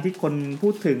ำนานที่คนพู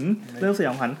ดถึงเรื่องสย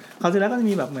องขวัญคราวที่แล้วก็จะ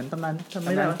มีแบบเหมือนตำนาน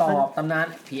ตอบตำนาน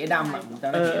ผีไอ้ดำผมจำ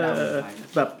ได้ผีไอ้ด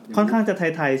ำแบบค่อนข้างจะไ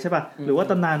ทยๆใช่ป่ะหรือว่า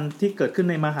ตำนานที่เกิดขึ้น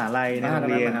ในมหาลัยในโรง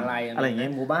เรียนอะไรอย่างเงี้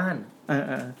ยหมู่บ้าน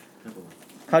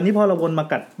คราวนี้พอเราวนม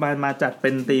าจัดเป็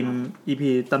นธีม EP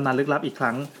ตำนานลึกลับอีกค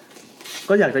รั้ง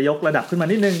ก็อยากจะยกระดับขึ้นมา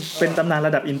นิดนึงเป็นตำนานร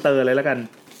ะดับอินเตอร์เลยแล้วกัน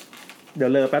เดี๋ยว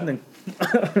แป๊บนึง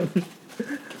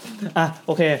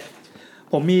โอเค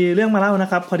ผมมีเรื่องมาเล่านะ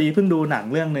ครับพอดีเพิ่งดูหนัง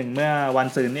เรื่องนึงเมื่อวัน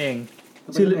ศุกร์นี่เอง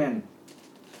ชื่อ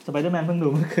สไปเดอร์แมนเพิ่งดู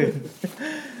เมื่อคืน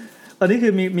ตอนนี้คื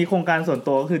อมีโครงการส่วน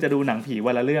ตัวก็คือจะดูหนังผี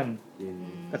วันละเรื่อง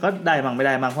แต่ก็ได้มั่งไม่ไ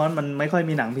ด้มั่งเพราะมันไม่ค่อย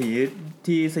มีหนังผี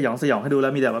ที่สยองให้ดูแล้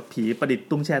วมีแต่ว่าผีประดิษฐ์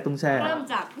ตุ้งแช่เริ่ม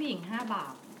จากผู้หญิง5 บา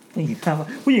ป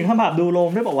ผู้หญิง5 บาปดูโรง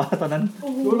ได้บอกว่าตอนนั้น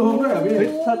ดูโรงด้วยเหรอพี่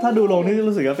ถ้าดูโรงนี่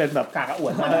รู้สึกว่าเป็นแบบกากระอว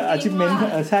ดachievement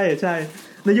ใช่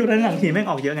ในยุคนั้นหนังผีแม่ง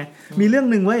ออกเยอะไงมีเรื่อง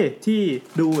นึงเว้ยที่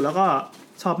ดูแล้วก็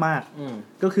ชอบมาก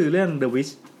ก็คือเรื่อง The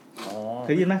Witch เค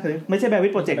ยยินไหมไม่ใช่ Blair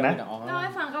Witch Project นะเล่าให้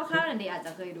ฟังคร่าวๆหน่อยดิอาจจ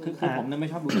ะเคยดูคือผมเนี่ยไม่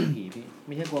ชอบดูผีพี่ไ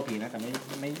ม่ใช่กลัวผีนะแต่ไม่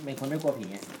คนไม่กลัวผี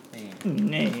ไง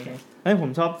นี่ผม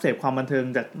ชอบเสพความบันเทิง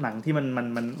จากหนังที่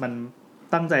มัน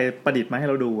ตั้งใจประดิษฐ์มาให้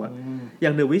เราดูอ่ะอย่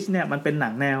าง The Witch เนี่ยมันเป็นหนั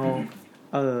งแนว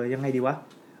ยังไงดีวะ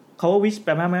เขาว่า Witch แป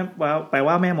ล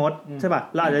ว่าแม่มดใช่ป่ะ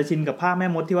เราอาจจะชินกับภาพแม่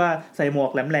มดที่ว่าใส่หมว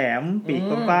กแหลมๆปีก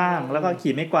กว้างๆแล้วก็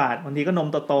ขี่ไม้กวาดบางทีก็นม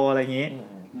โตๆอะไรอย่างงี้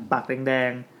ปากแด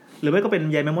งๆหรือไม่ก็เป็น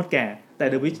ยายแม่มดแก่แต่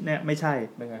The Witch เนี่ยไม่ใช่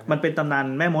มันเป็นตำนาน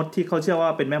แม่มดที่เขาเชื่อว่า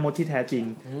เป็นแม่มดที่แท้จริง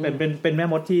เป็นแม่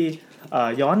มดที่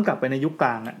ย้อนกลับไปในยุคกล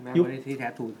างอ่ะยุคที่แท้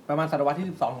ถูกประมาณศตวรรษที่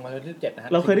12ถึงศตวรรษที่17นะฮะ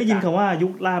เราเคยได้ยินคำว่ายุ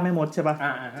คล่าแม่มดใช่ป่ะ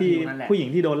ที่ผู้หญิง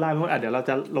ที่โดนล่าแม่มดเดี๋ยวเรา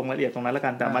จะลงรายละเอียดตรงนั้นแล้วกั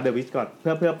นแต่มา The Witch ก่อนเ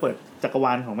พื่อเปิดจักรว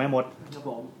าลของแม่มดครับ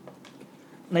ผม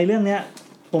ในเรื่องเนี้ย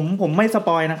ผมไม่สป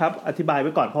อยนะครับอธิบายไ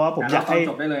ว้ก่อนเพราะว่าผมอยากให้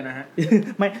จบได้เลยนะฮะ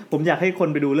ไม่ผมอยากให้คน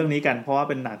ไปดูเรื่องนี้กันเพราะว่า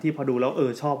เป็นหนังที่พอดูแล้ว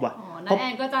ชอบว่ะน้าแอ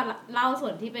นก็จะเล่าส่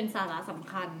วนที่เป็นสาระส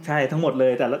ำคัญใช่ทั้งหมดเล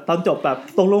ยแต่ตอนจบแบบ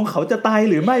ตกลงเขาจะตาย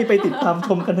หรือไม่ไปติดตามช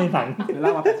มกันในหนังเล่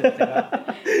ามาเป็นเสร็จแล้ว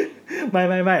ไ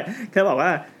ม่แค่บอกว่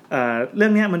าเรื่อ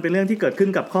งนี้มันเป็นเรื่องที่เกิดขึ้น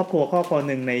กับครอบครัว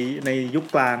นึงในยุค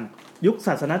กลางยุคศ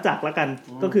าสนาจักรละกัน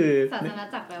ก็คือศาสนา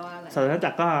จักรแปลว่าอะไรศาสนาจั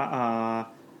กรก็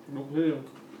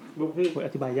ยุคที่อ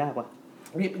ธิบายยากว่ะ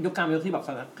นี่ยุคกลางเป็นยุคที่แบบ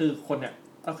คือคนเนี่ย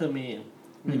ก็คือ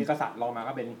มีกษัตริย์รองมา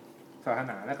ก็เป็นศาส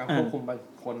นาและการควบคุม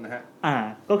คนนะฮะ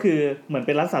ก็คือเหมือนเ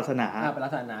ป็นรัฐศาสนาเป็นรั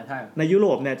ฐศาสนาใช่ในยุโร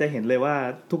ปเนี่ยจะเห็นเลยว่า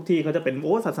ทุกที่เขาจะเป็น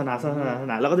ศาสน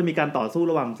าแล้วก็จะมีการต่อสู้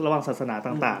ระหว่างศาสนา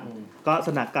ต่างๆก็ศาส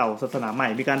นาเก่าศาสนาใหม่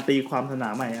มีการตีความศาสนา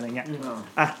ใหม่อะไรเงี้ย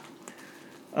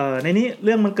ในนี้เ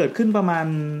รื่องมันเกิดขึ้นประมาณ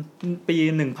ปี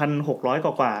1600ก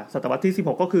ว่าศตวรรษที่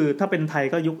16ก็คือถ้าเป็นไทย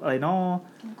ก็ยุคอะไรเนาะ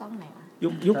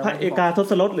ยุคพระเอกาท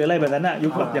ศรถหรืออะไรแบบนั้นน่ะยุ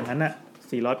คแบบอย่างนั้นน่ะ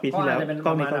400 ปีที่แล้ว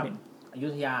ก็มีอยุ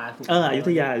ธยาอยุ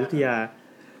ธยา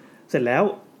เสร็จแล้ว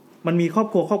มันมีครอบ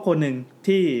ครัวหนึ่ง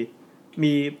ที่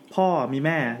มีพ่อมีแ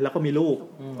ม่แล้วก็มีลูก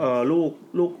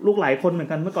ลูกหลายคนเหมือน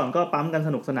กันเมื่อก่อนก็ปั๊มกันส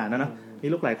นุกสนานนะมี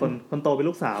ลูกหลายคนโตเป็น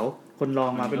ลูกสาวคนรอ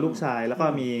งมาเป็นลูกชายแล้วก็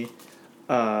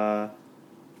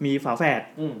มีฝาแฝด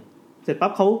เสร็จปั๊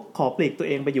บเขาขอปลีกตัว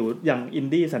เองไปอยู่อย่างอิน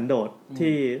ดี้สันโดษ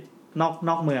ที่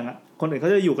นอกเมืองอ่ะคนอื่นเข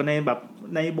าจะอยู่กันในแบบ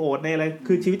ในโบสถ์ในอะไร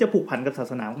คือชีวิตจะผูกพันกับศา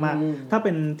สนามากถ้าเ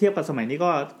ป็นเทียบกับสมัยนี้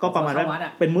ก็ประมาณว่า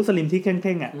เป็นมุสลิมที่เค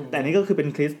ร่งๆอ่ะแต่อันนี้ก็คือเป็น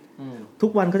คริสต์ทุ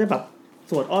กวันเขาจะแบบ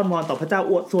สวดอ้อนวอนต่อพระเจ้า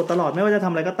สวดตลอดไม่ว่าจะท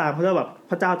ำอะไรก็ตามเขาจะแบบ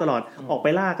พระเจ้าตลอดออกไป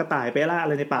ล่ากระต่ายไปล่าอะ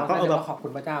ไรในป่าก็เอาแบบขอบคุ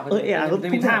ณพระเจ้า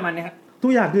ทุกท่ามันนะครับทุ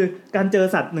กอย่างคือการเจอ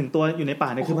สัตว์1ตัวอยู่ในป่า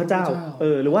เนี่ยคือพระเจ้า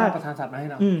หรือว่าประทานสัตว์มาให้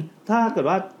เราถ้าเกิด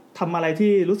ว่าทำอะไร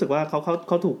ที่รู้สึกว่าเ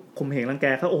ขาถูกข่มเหงรังแก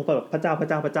เขาแบบพระเ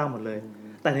จ้าหมดเลย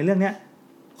แต่ในเรื่องเนี้ย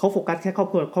เขาโฟกัสแค่ครอบ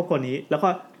ครัวนี้แล้วก็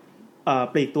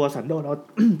ปลีกตัวสันโดษ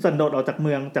ออกจากเ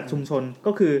มืองจากชุมชน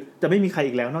ก็คือจะไม่มีใคร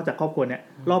อีกแล้วนอกจากครอบครัวเนี้ย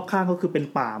รอบข้างก็คือเป็น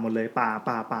ป่าหมดเลยป่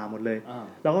าหมดเลย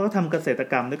แล้วก็ทำเกษตร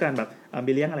กรรมด้วยกันแบบ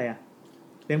มีเลี้ยงอะไร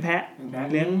เลี้ยงแพะ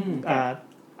เลี้ยง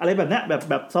อะไรแบบเนี้ย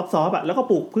แบบซอฟต์ๆแล้วก็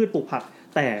ปลูกพืชปลูกผัก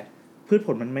แต่พืชผ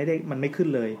ลมันไม่ขึ้น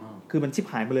เลยคือมันชิบ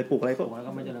หายไปเลยปลูกอะไรก็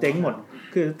เจ๊งหมด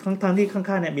คือทั้งที่ข้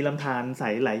างๆเนี่ยมีลำธารใส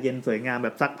ไหลเย็นสวยงามแบ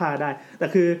บซักผ้าได้แต่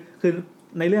คือ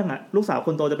ในเรื่องอ่ะลูกสาวค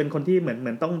นโตจะเป็นคนที่เห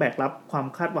มือนต้องแบกรับความ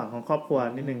คาดหวังของครอบครัว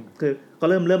นิดนึงคือก็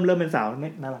เริ่มเป็นสาว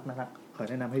นี่น่ารักขอ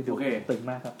แนะนำให้ดูตึง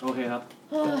มากครับโอเคครับ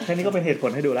แค่นี้ก็เป็นเหตุผ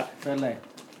ลให้ดูละเริ่มเลย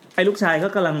ไอ้ลูกชายก็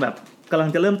กำลัง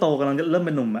จะเริ่มโตกำลังจะเริ่มเ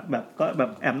ป็นหนุ่มอ่ะแบบก็แบบ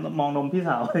แอบมองนมพี่ส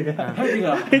าวอะไรกันจริงเหร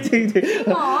อจริง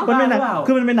มันเป็นหนัง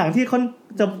คือมันเป็นหนังที่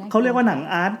เขาเรียกว่าหนัง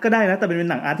อาร์ตก็ได้นะแต่เป็น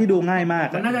หนังอาร์ตที่ดูง่ายมาก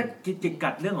มันน่าจะจิกกั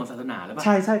ดเรื่องของศาสนาหรือเปล่า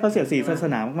ใช่ก็เสียดสีศาส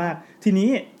นามากๆทีนี้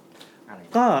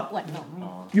ก็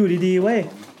อยู่ดีๆเว้ย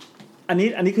อัน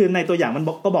นี้คือในตัวอย่างมัน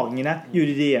ก็บอกอย่างนี้นะอยู่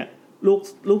ดีๆอ่ะ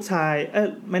ลูกชาย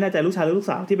ไม่แน่ใจลูกชายหรือลูก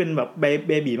สาวที่เป็นแบบเ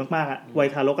บบีมากๆอ่ะวัย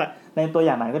ทารกอ่ะในตัวอ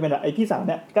ย่างหนังจะเป็นแบบไอ้พี่สาวเ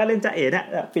นี่ยก็เล่นจ่าเอ๋เนี่ย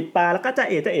ปิดตาแล้วก็จ่า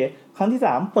เอ๋ครั้งที่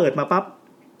3เปิดมาปั๊บ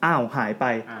อ้าวหายไป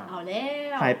เอาแล้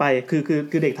วหายไป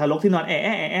คือเด็กทารกที่นอนเ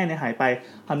นี่ยหายไป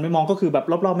หันไปมองก็คือแบบ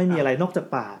รอบๆไม่มีอะไรนอกจาก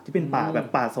ป่าที่เป็นป่าแบบ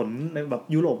ป่าสนแบบ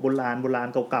ยุโรปโบราณ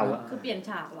เก่าๆอ่ะคือเปลี่ยน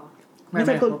ฉากหรอไม่ใ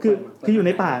ช่คืออยู่ใ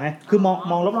นป่าไงคือ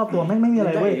มองรอบๆตัวไม่มีอะไ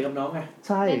รเว้ยกับน้องไงใ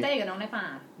ช่เต้กับน้องในป่า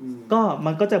ก็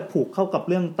มันก็จะผูกเข้ากับ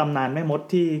เรื่องตำนานแม่มด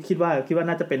ที่คิดว่า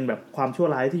น่าจะเป็นแบบความชั่ว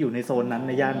ร้ายที่อยู่ในโซนนั้นใ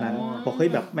นย่านนั้นบอกเฮ้ย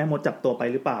แบบแม่มดจับตัวไป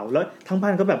หรือเปล่าแล้วทั้งบ้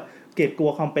านก็แบบเกลียดกลัว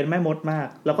ความเป็นแม่มดมาก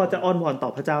แล้วก็จะอ้อนวอนต่อ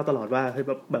พระเจ้าตลอดว่าเฮ้ย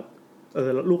แบบ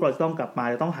ลูกเราจะต้องกลับมา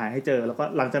จะต้องหาให้เจอแล้วก็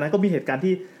หลังจากนั้นก็มีเหตุการณ์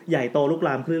ที่ใหญ่โตลุกล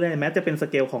ามขึ้นเรื่อยๆแม้จะเป็นส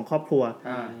เกลของครอบครัว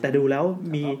แต่ดูแล้ว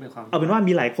เอาเป็นว่า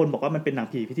มีหลายคนบอกว่ามันเป็นหนัง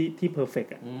ผีที่เพอร์เฟค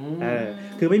อ่ะ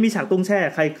คือไม่มีฉากตุ้งแช่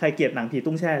ใครเกลียดหนังผี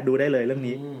ตุ้งแช่ดูได้เลยเรื่อง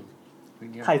นี้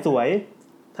ถ่ายส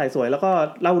วยแล้วก็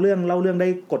เล่าเรื่องได้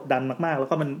กดดันมากๆแล้ว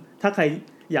ก็มันถ้าใคร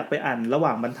อยากไปอ่านระหว่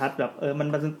างบรรทัดแบบมัน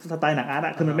สไตล์หนังอาร์ตอ่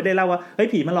ะคือมันไม่ได้เล่าว่าเฮ้ย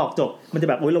ผีมันหลอกจบมันจะ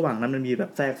แบบโอ๊ยระหว่างนั้นมันมีแบบ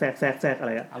แทรกอะไ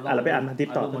รอ่ะแล้วไปอ่านพันทิป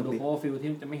ต่อมันดูโฟฟิลที่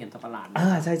จะไม่เห็นสัตว์ประหลาด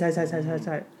ใช่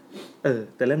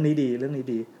แต่เรื่องนี้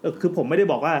ดีคือผมไม่ได้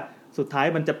บอกว่าสุดท้าย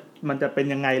มันจะเป็น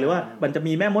ยังไงหรือว่ามันจะ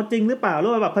มีแม่มดจริงหรือเปล่าหรื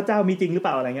อว่าแบบพระเจ้ามีจริงหรือเป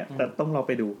ล่าอะไรเงี้ยแต่ต้องเราไ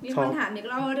ปดูมีคนถามอีก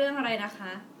เล่าเรื่องอะไรนะค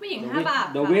ะผู้หญิง5 บาท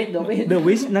The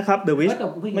Witch นะครับ The Witch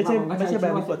ไม่ใช่แบ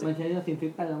บมันใช้ซินซิ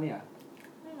สเตอร์ไม่เหรอ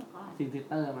ซินซิส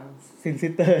เตอร์มั้งซินซิ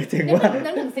สเตอร์จริงว่านึ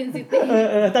กถึงซินซิตี้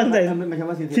ตั้งใจมันใช่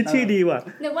ว่าซินซิสเตอร์คิดชื่อดีว่ะ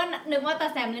นึกว่าตา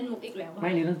แซมเล่นมุกอีกแล้วไม่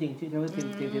นี่เรื่องจริงชื่อว่าซิน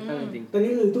ซิสเตอร์จริงตอน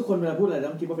นี้คือทุกคนเวลาพูดอะไร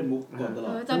ต้องคิดว่าเป็นมุกก่อนตลอ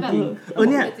ดจะแบบ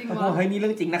เนี่ยเฮ้ยนี่เรื่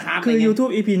องจริงนะครับคือ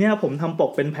YouTube EP เนี่ยผมทำป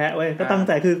กเป็นแพะไว้ก็ตั้งใ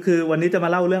จคือวันนี้จะมา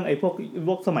เล่าเรื่องไอ้พ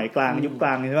วกสมัยกลางยุคกล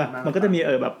างใช่ป่ะมันก็จะมี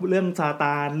แบบเรื่องซาต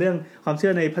านเรื่องความเชื่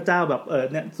อในพระเจ้าแบบ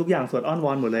เนี่ยทุกอย่างสวดอ้อนว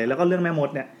อนหมดเลยแล้วก็เรื่องแม่ม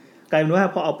ดเนี่ยกลายเป็นว่า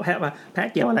พอเอาแพะมาแพะ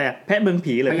เกี่ยวอะไรอ่ะแพะเมือง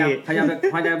ผีเลยพี่พยาย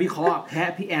ามวิเคราะห์แพะ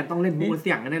พี่แอนต้องเล่นมุกเ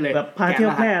สี่ยงกันได้เลยแบบพาเที่ย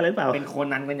วแพะหรือเปล่าเป็นคน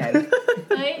นั้นกันใหญ่เลย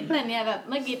เฮ้ยแต่เนี่ยแบบ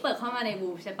เมื่อกี้เปิดเข้ามาในบู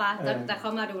ใช่ป่ะจะเข้า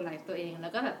มาดูไลฟ์ตัวเองแล้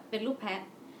วก็แบบเป็นรูปแพะ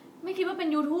ไม่คิดว่าเป็น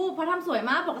YouTube เพราะทำสวย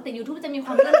มากปกติ YouTube จะมีคว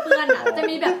ามเปื้อนๆอ่ะจะ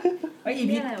มีแบบไอ้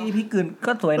EP กลืน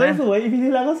ก็สวยนะสวย EP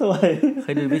ที่แล้วก็สวยเค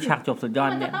ยดูวิฉากจบสุดยอด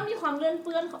เนี่ยมันจะต้องมีความเ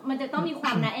ปื้อนมันจะต้องมีคว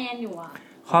ามน้าแอนอยู่อ่ะ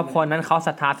ครอบครัวนั้นเขาศ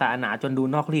รัทธาศาสนาจนดู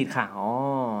นอกรีดค่ะ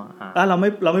เราไ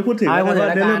ม่พูดถึงว่า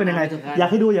เรื่องเป็นยังไงอยาก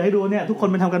ให้ดูเนี่ยทุกคน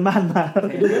ไปทำกันบ้านมา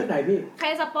ดูเรื่องไหนพี่ใคร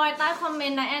สปอยใต้คอมเม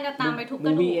นต์นะแอนจะตามไปทุกกร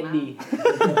ะดูก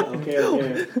โอเค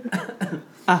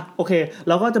โอเคเ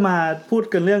ราก็จะมาพูด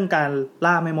กันเรื่องการ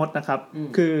ล่าแม่มดนะครับ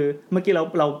คือเมื่อกี้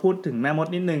เราพูดถึงแม่มด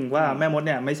นิดนึงว่าแม่มดเ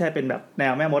นี่ยไม่ใช่เป็นแบบแน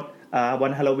วแม่มดวั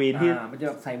นฮาโลวีนที่มันจะ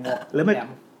ใส่หมวกหรือไ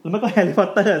ม่ก็แฮร์รี่พอต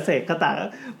เตอร์เสกกระต่าย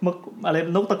อะไร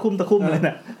นกตะคุ่มอะไรเ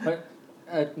นี่ย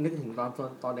นึกถึง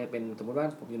ตอนเป็นสมมติว่า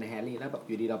ผมอยู่ในแฮร์รี่แล้วแบบอ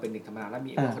ยู่ดีเราเป็นเด็กธรรมดาแล้ว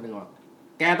มีคนหนึ่งบอก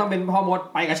แกต้องเป็นพ่อมด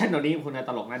ไปกับฉันเดี๋ยวนี้คุณนายต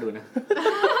ลกน่าดูนะ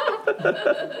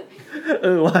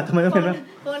ว่าทำไมต้องเป็นวะ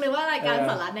นึกว่ารายการ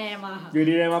สารแนมาอยู่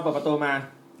ดีเลยมาเปิดประตูมา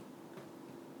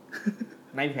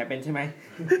นายแผลเป็นใช่ไหม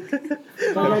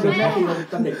ก็ได้โดนแม่ตี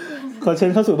ตอนเด็กขอเชิ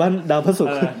ญเข้าสู่บ้านดาวพระศุก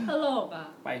ร์ตลกอ่ะ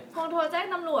ไปคงโทรแจ้ง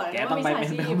ตำรวจ แกต้องไปเป็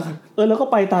นแล้วก็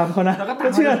ไปตามเขานะก็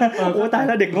เชื่อนะโอ้ตายแ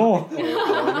ล้วเด็กโง่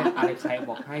อะไรใคร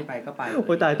บอกให้ไปก็ไปโ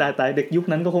อ้ตายเด็กยุค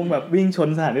นั้นก็คงแบบวิ่งชน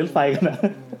สถานีรถไฟกันนะ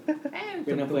เ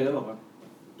ป็นน้ำเฟยแล้วบอกว่า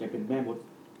แกเป็นแม่มด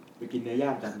ไปกินเนื้อย่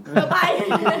างกันไป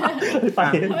ไ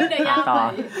ม่เนื้อย่างต่อ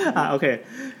โอเค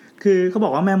คือเขาบอ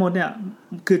กว่าแม่มดเนี่ย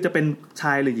คือจะเป็นช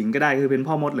ายหรือหญิงก็ได้คือเป็น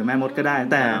พ่อมดหรือแม่มดก็ได้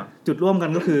แต่จุดร่วมกั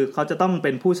นก็คือเขาจะต้องเ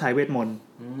ป็นผู้ใช้เวทมนต์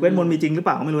มีจริงหรือเป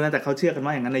ล่าก็ไม่รู้นะแต่เขาเชื่อกัน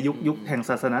ว่าอย่างนั้นในยุคแห่ง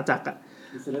ศาสนาจักรอ่ะ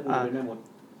แม่มด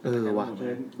ว่ะ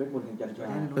เวทมนต์แห่งจันทรา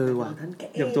ว่ะ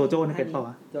อย่างโจโจ้นี่เก็ตป่าว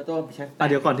ะโจโจ้ใช่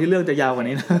เดี๋ยวก่อนที่เรื่องจะยาวกว่า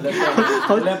นี้นะเ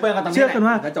ขาเชื่อกัน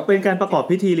ว่าเป็นการประกอบ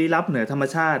พิธีลี้ลับเหนือธรรม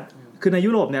ชาติคือใน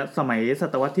ยุโรปเนี่ยสมัยศ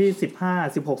ตวรรษที่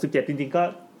15 16 17จริงๆก็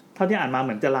เท่าที่อ่านมาเห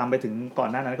มือนจะลามไปถึงก่อน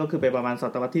หน้านั้นก็คือไปประมาณศ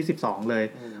ตวรรษที่12เลย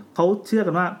เขาเชื่อ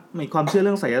กันว่ามีความเชื่อเ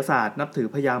รื่องไสยศาสตร์นับถือ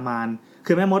พญามาร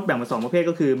คือแม่มดแบ่งเป็น2ประเภท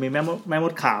ก็คือมีแม่ม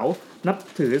ดขาวนับ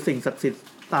ถือสิ่งศักดิ์สิทธิ์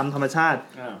ตามธรรมชาติ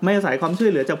ไม่อาศัยความช่ว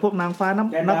ยเหลือจากพวกนางฟ้า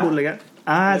นักบุญอะไรเงี้ย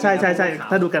ใช่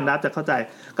ถ้าดูกันดับจะเข้าใจ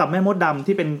กับแม่มดดำ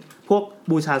ที่เป็นพวก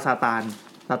บูชาซาตา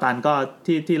นก็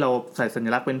ที่เราใส่สัญ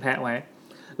ลักษณ์เป็นแพะไว้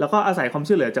แล้วก็อาศัยความ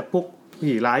ช่วยเหลือจากพวก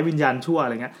ผีร้ายวิญญาณชั่วอะ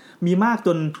ไรเงี้ยมีมากจ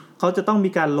นเขาจะต้องมี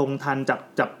การลงทัน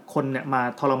จับคนเนี่ยมา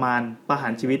ทรมานประหา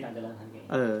รชีวิต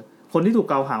คนที่ถูก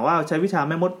กล่าวหาว่าใช้วิชา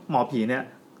แม่มดหมอผีเนี่ย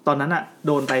ตอนนั้นอ่ะโ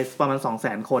ดนไปประมาณ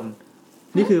 200,000 คน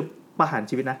นี่คือประหาร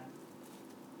ชีวิตนะ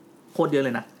โคตรเยอะเล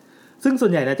ยนะซึ่งส่ว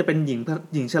นใหญ่เนี่ยจะเป็นห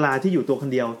ญิงชราที่อยู่ตัวคน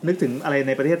เดียวนึกถึงอะไรใ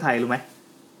นประเทศไทยรู้ไหม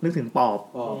นึกถึงปอบ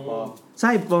ใ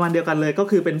ช่ประมาณเดียวกันเลยก็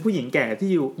คือเป็นผู้หญิงแก่ที่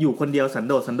อยู่คนเดียวสัน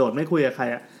โดษไม่คุยกับใคร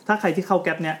อ่ะถ้าใครที่เข้าแ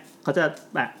ก๊ปเนี่ยเขาจะ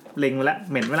แบบเล็งไว้แล้ว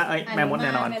เหม็นไว้แล้วแม่มดแ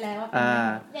น่นอน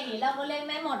อย่างนี้เราก็เรียก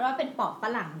แม่มดว่าเป็นปอบฝ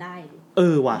รั่งได้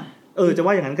ว่ะจะ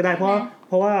ว่าอย่างนั้นก็ได้เพร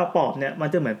าะว่าปอบเนี่ยมัน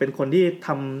จะเหมือนเป็นคนที่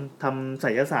ทำไส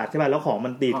ยศาสตร์ใช่ป่ะแล้วของมั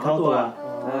นดีดเข้าตัว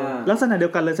ลักษณะเดีย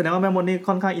วกันเลยแสดงว่าแม่มดนี่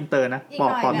ค่อนข้างอินเตอร์นะป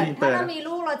อบนี่อินเตอร์ถ้าเรามี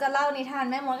ลูกเราจะเล่านิทาน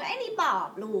แม่มดก็ไอ้นี่ปอบ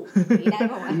ลูกได้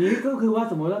ป่าวอันนี้ก็คือว่า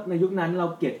สมมติว่าในยุคนั้นเรา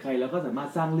เกลียดใครเราก็สามารถ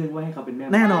สร้างเรื่องไว้ให้เขาเป็นแม่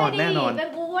แน่นอนเป็น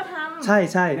กูก็ทำใ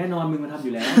ช่แน่นอนมึงมาทำอ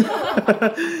ยู่แล้ว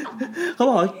เขา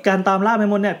บอกการตามล่าแม่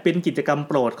มดเนี่ยเป็นกิจกรรม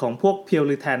โปรดของพวกเพียว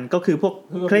ริแทนก็คือพวก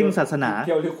เคร่งศาสนาเ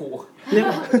พียวหรือขู่เรียก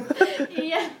นี่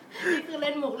คือเ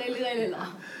ล่นมุกเรื่อยๆเลยเหรอ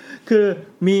คือ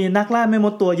มีนักล่าแม่ม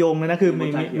ดตัวยงเลยนะคือ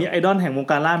มีไอดอลแห่งวง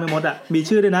การล่าแม่มดอ่ะมี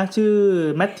ชื่อด้วยนะชื่อ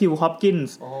แมทธิวฮอปกิน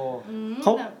ส์เข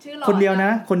าคนเดียวน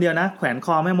ะแขวนค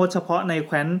อแม่มดเฉพาะในแ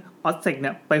คว้นออสเซ็กเ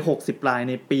นี่ยไป60ราย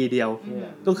ในปีเดียว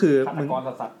ก็คือมึง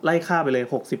ไล่ฆ่าไปเลย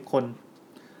60คน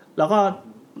แล้วก็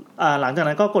หลังจาก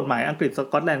นั้นก็กฎหมายอังกฤษส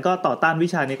กอตแลนด์ก็ต่อต้านวิ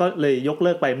ชานี้ก็เลยยกเ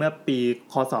ลิกไปเมื่อปี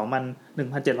คศมัน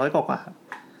1700กว่า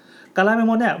การล่าแม่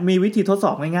มดเนี่ยมีวิธีทดส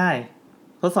อบง่าย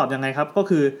ๆทดสอบยังไงครับก็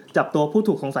คือจับตัวผู้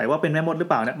ถูกสงสัยว่าเป็นแม่มดหรือ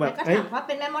เปล่าเนี่ยแบบถามว่าเ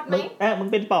ป็นแม่มดไหมมึง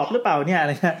เป็นปอบหรือเปล่าเนี่ยอะไ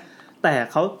รเงี้ยแต่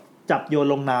เขาจับโยน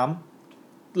ลงน้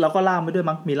ำแล้วก็ล่ามไปด้วย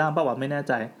มั้งมีล่ามเปล่าวะไม่แน่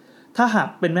ใจถ้าหาก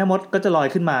เป็นแม่มดก็จะลอย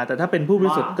ขึ้นมาแต่ถ้าเป็นผู้บ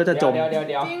ริสุทธิ์ก็จะจมจ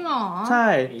ริงเหรอใช่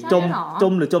จ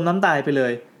มหรือจมน้ำตายไปเล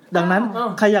ยดังนั้น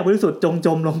ใครอยากบริสุทธิ์จ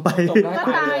มลงไป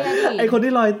ไอคน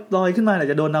ที่ลอยขึ้นมาเนี่ย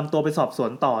จะโดนนำตัวไปสอบสว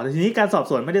นต่อทีนี้การสอบ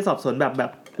สวนไม่ได้สอบสวนแบ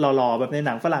บหล่อๆแบบในห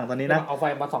นังฝรั่งตอนนี้นะเอาไฟ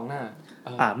มาส่องหน้า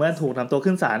เมื่อถูกนำตัว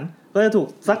ขึ้นศาลก็จะถูก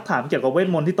ซักถามเกี่ยวกับเวท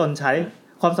มนต์ที่ตนใช้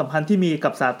ความสัมพันธ์ที่มี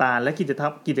กับซาตานและ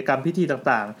กิจกรรมพิธี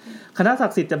ต่างๆคณะศั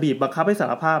กดิ์สิทธิ์จะบีบบังคับให้สา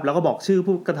รภาพแล้วก็บอกชื่อ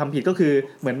ผู้กระทำผิดก็คือ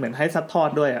เหมือนให้ซัดทอด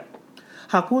ด้วย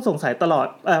หากผู้สงสัย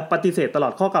ปฏิเสธตลอ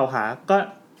ดข้อกล่าวหาก็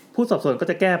ผู้สอบสวนก็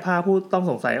จะแก้ผ้าผู้ต้อง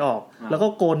สงสัยออกแล้วก็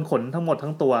โกนขนทั้งหมด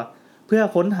ทั้งตัวเพื่อ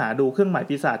ค้นหาดูเครื่องหมาย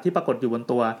ปีศาจที่ปรากฏอยู่บน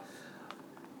ตัว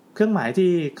เครื่องหมายที่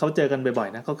เขาเจอกันบ่อย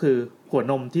ๆนะก็คือหัว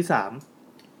นมที่3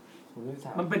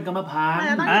มันเป็นกรรมพัน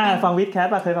ธุ์ฟังวิดแคท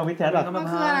ป่ะเคยฟังวิดแคทป่ะมัน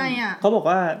คืออะไรเขาบอก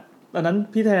ว่าตอนนั้น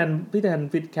พี่แทน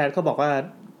วิดแคทเขาบอกว่า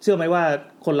เชื่อไหมว่า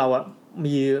คนเรา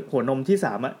มีหัวนมที่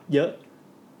3เยอ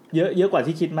ะกว่า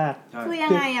ที่คิดมากคือยัง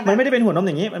ไงมันไม่ได้เป็นหัวนมอ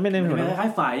ย่างนี้มันไม่ได้เป็นหัวนมคล้า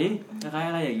ยๆไฝคล้ายๆ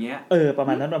อะไรอย่างเงี้ยประม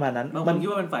าณนั้นมันคิด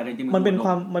ว่าเป็นไฝแต่จริงมันเป็นคว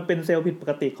ามมันเป็นเซลล์ผิดป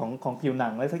กติของผิวหนั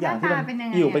งอะไรสักอย่างที่มั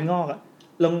นอยู่ไปงอก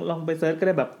ลองไปเซิร์ชก็ไ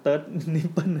ด้แบบเติร์ดนิป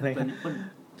เปิลอะไร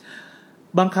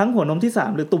บางครั้งหัวนมที่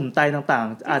3หรือตุ่มไตต่าง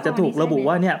ๆอาจจะถูกระบุ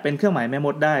ว่าเนี่ยเป็นเครื่องหมายแม่ม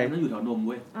ดได้มันอยู่แถวนมเ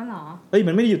ว้ยอ๋อเหรอ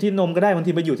มันไม่ได้อยู่ที่นมก็ได้บาง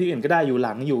ทีไปอยู่ที่อื่นก็ได้อยู่ห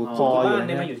ลังอยู่คออยู่อะไ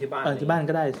รเงี้ยที่บ้าน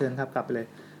ก็ได้เชิญครับกลับไปเลย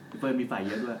เฟิร์นมีไฝเ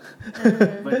ยอะด้วย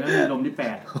เฟิร์นมีนมที่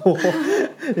8โอ้โห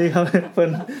นี่ครับเฟิร์น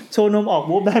โชว์นมออก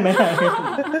วูบได้ไหม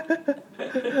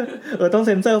ต้องเ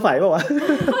ซ็นเซอร์ไฝป่าววะ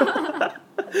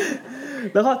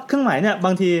แล้วก็เครื่องหมายเนี่ยบ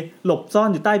างทีหลบซ่อน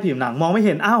อยู่ใต้ผิวหนังมองไม่เ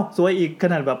ห็นซวยอีกข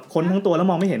นาดแบบค้นทั้งตัวแล้ว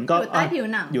มองไม่เห็นก็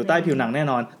อยู่ใต้ผิวหนังแน่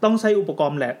นอนต้องใช้อุปก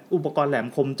รณ์แหลม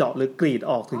คมเจาะหรือกรีด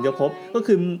ออกถึงจะพบก็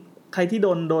คือใครที่โ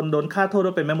ดนฆ่าโทษ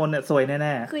ว่าเป็นแม่มดเนี่ยซวยแ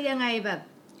น่ๆคือยังไงแบบ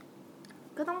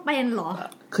ก็ต้องเป็นเหรอ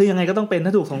คือยังไงก็ต้องเป็นถ้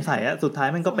าถูกสงสัยอะสุดท้าย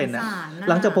มันก็เป็นนะ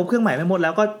หลังจากพบเครื่องหมายแม่มดแล้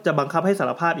วก็จะบังคับให้สา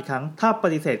รภาพอีกครั้งถ้าป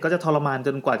ฏิเสธก็จะทรมานจ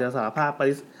นกว่าจะสารภาพ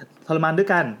ทรมานด้วย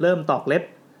กันเริ่มตอกเล็บ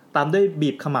ตามด้วยบี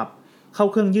บขมับเข้า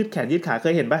เครื่องยืดแขนยืดขาเค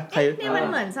ยเห็นป่ะใครนี่มัน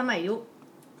เหมือนสมัยยุ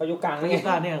คกลางยุคก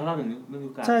ลางเนี่ยเขาเล่าถึงยุ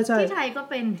คกลางใช่ที่ไทยก็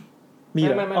เป็นมีเห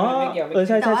รออ๋อ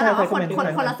ใช่ๆๆแต่ว่า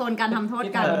คนละโซนการทำโทษ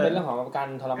กันเป็นเรื่องของการ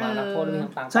ทรมานนักโทษเรื่อ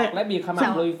งต่างๆและบีบขมั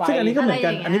บลุยไฟซึ่งอันนี้ก็เหมือนกั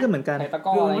นอันนี้ก็เหมือนกัน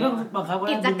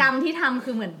กิจกรรมที่ทำ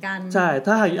คือเหมือนกันใช่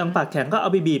ถ้าหากยังปากแข็งก็เอา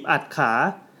ไปบีบอัดขา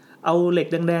เอาเหล็ก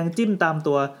แดงๆจิ้มตาม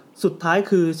ตัวสุดท้าย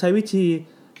คือใช้วิธี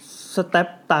สเตป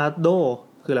ตาโด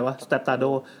คืออะไรวะสเตปตาโด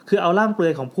คือเอาร่างเปลื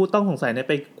อยของผู้ต้องสงสัยเนี่ย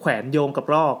ไปแขวนโยงกับ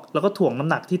รอกแล้วก็ถ่วงน้ำ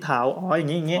หนักที่เท้าอย่า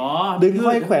งงี้ดึง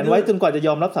ค่อยแขวนไว้จนกว่าจะย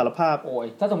อมรับสารภาพโอ้ย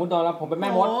ถ้าสมมุติตอนแล้วผมเป็นแม่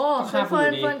มดก็ฆ่าผู้อ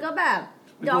ยู่ดีก็แบบ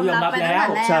ยอมรับไปตั้งแต่แรก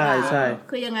ใช่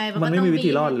คือยังไงมันไม่มีวิธี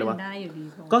รอดเลยวะ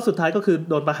ก็สุดท้ายก็คือ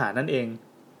โดนประหารนั่นเอง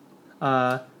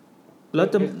แล้ว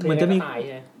จะเหมือนจะมี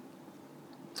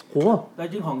โหแต่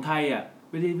จริงของไทยอ่ะ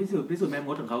วิธีพิสูจน์แม่ม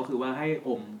ดของเขาคือว่าให้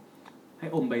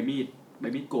อมใบมี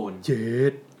ดโกนเจ็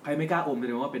ดใครไม่กล้าอมแส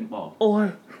ดงว่าเป็นปอบโอ้ย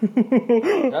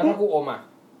แล้วถ้ากูอมอ่ะ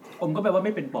อมก็แปลว่าไ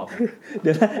ม่เป็นปอบเ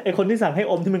ดี๋ยวนะไอคนที่สั่งให้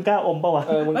อมที่มึงกล้าอมป่าววะ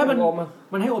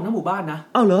มันให้อมทั้งหมู่บ้านนะ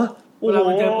อ้าวเหรอเวลา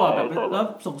มันเจอปอบแบบแล้ว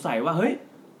สงสัยว่าเฮ้ย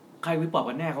ใครเป็นปอบ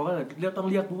กันแน่เขาก็เลยต้อง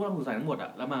เรียกผู้ต้องสงสัยทั้งหมดอ่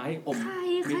ะแล้วมาให้อม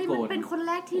ใครมันเป็นคนแ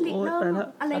รกที่ริเริ่ม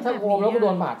อะไรแบบนี้ถ้าอมแล้วก็โด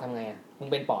นบาดทำไงมึง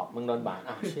เป็นปอบมึงโดนบาด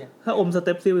เชี่ยถ้าอมสเ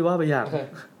ต็ปซิลว่าไปอย่าง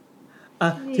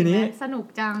ทีนี้สนุก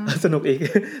จังสนุกอีก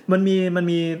มัน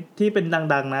มีที่เป็น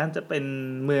ดังๆนะจะเป็น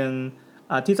เมือง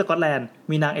ที่สกอตแลนด์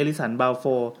มีนางเอลิสันบาลโฟ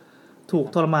ถูก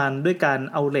ทรมานด้วยการ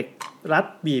เอาเหล็กรัด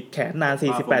บีบแขนนาน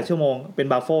48ชั่วโมงเป็น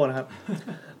บาลโฟนะครับ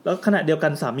แล้วขณะเดียวกั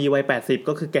นสามีวัย80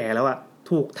ก็คือแก่แล้วอ่ะ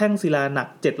ถูกแท่งศิลาหนัก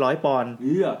700ปอนด์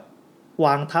ว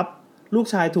างทับลูก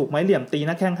ชายถูกไม้เหลี่ยมตีห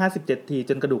น้าแข้ง57ที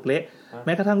จนกระดูกเละแ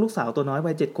ม้กระทั่งลูกสาวตัวน้อย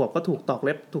วัย7ขวบก็ถูกตอกเ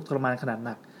ล็บถูกทรมานขนาดห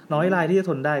นักน้อยรายที่จะ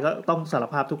ทนได้ก็ต้องสาร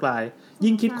ภาพทุกราย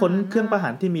ยิ่งคิดค้นเครื่องประหา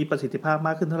รที่มีประสิทธิภาพม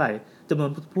ากขึ้นเท่าไหร่จำนวน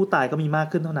ผู้ตายก็มีมาก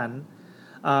ขึ้นเท่านั้น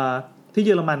ที่เย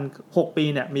อรมัน6ปี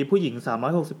เนี่ยมีผู้หญิง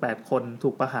368คนถู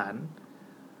กประหาร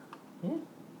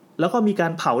แล้วก็มีกา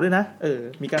รเผาด้วยนะ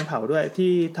มีการเผาด้วย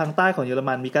ที่ทางใต้ของเยอร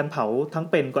มันมีการเผาทั้ง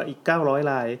เป็นกว่าอีก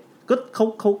900รายก็เ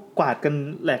ขากวาดกัน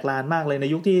แหลกลานมากเลยใน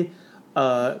ยุคที่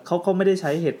เขาไม่ได้ใ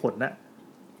ช้เหตุผลนะ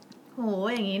โห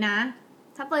อย่างนี้นะ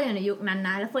ถ้าเฟิร์นอยู่ในยุคนั้นน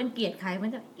ะแล้วเฟิร์นเกลียดใครมัน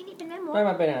จะนี่เป็นแม่มดไม่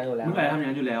มันเป็นอย่างนั้นอยู่แล้วมึงอาจจะทำอย่าง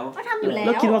นั้นอยู่แล้วก็ทำอยู่แล้วแ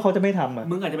ล้วคิดว่าเขาจะไม่ทำอ่ะ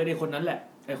มึงอาจจะเป็นไอ้คนนั้นแหละ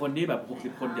ไอ้คนที่แบบ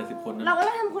60คน70คนเราก็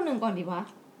ต้องทำคนหนึ่งก่อนดีวะ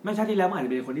ไม่ใช่ที่แล้วมันอาจจ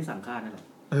ะเป็นคนที่สั่งฆ่านั่นแหละ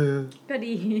ก็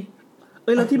ดี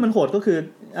แล้วที่มันโหดก็คือ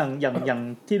อย่าง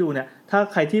ที่ดูเนี่ยถ้า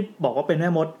ใครที่บอกว่าเป็นแม่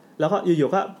มดแล้วก็อยู่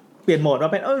ๆก็เปลี่ยนโหมดมา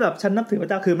เป็นแบบฉันนับถือพระ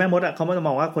เจ้าคือแม่มดอ่ะเขาไม่จะม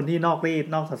องว่าคนที่นอกรีด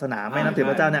นอกศาสนาไม่นับถือ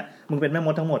พระเจ้าเนี่ยมึงเป็นแม่ม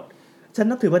ดทั้งหมดฉัน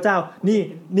นับถือพระเจ้า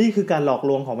นี่คือการหลอก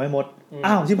ลวงของแม่มด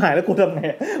ชิบหายแล้วกูทำไง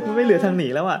มันไม่เหลือทางหนี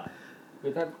แล้วอ่ะคื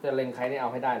อถ้าจะเล็งใครเนี่ยเอา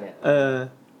ให้ได้เลย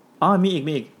มี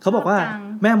อีกเขาบอกว่า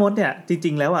แม่มดเนี่ยจ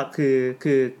ริงๆแล้วอ่ะ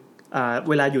คือ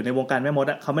เวลาอยู่ในวงการแม่มด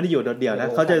อ่ะเขาไม่ได้อยู่โดดเดี่ยวนะ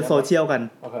เขาจะโซเชียลกัน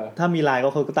ถ้ามีไลน์ก็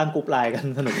เขาก็ตั้งกลุ่มไลน์กัน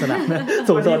สนุกสนาน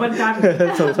ส่ง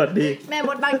สดดีแม่ม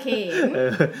ดบางเขน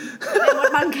แม่มด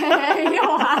บางแค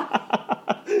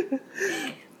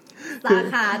สา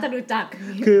ขาจะดูจัก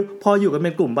คือพออยู่กันเป็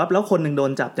นกลุ่มปั๊บแล้วคนนึงโด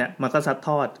นจับเนี่ยมันก็ซัดท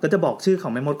อดก็จะบอกชื่อขอ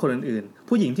งแม่มดคนอื่นๆ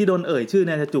ผู้หญิงที่โดนชื่อเ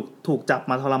นี่ยจะถูกจับ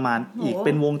มาทรมานอีกเ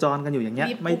ป็นวงจรกันอยู่อย่างเงี้ย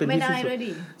ไม่เป็นที่สิ้นสุด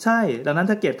ใช่ดังนั้น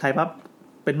ถ้าเกลียดใครปั๊บ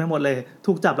เป็นไม่หมดเลย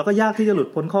ถูกจับแล้วก็ยากที่จะหลุด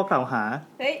พ้นข้อกล่าวหา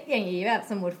อย่างนี้แบบ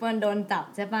สมมติเฟิร์นโดนจับ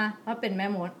ใช่ป่ะว่าเป็นแม่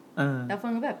มดแล้วเฟิ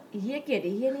ร์นก็แบบอีเหี้ยเกลียด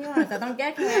อีเหี้ยนี่ว่ะจะต้องแก้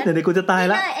แค้นเดี๋ยวกูจะตายแ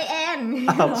ล้วไอแอน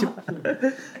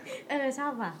ชอ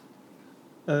บว่ะ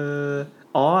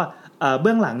เ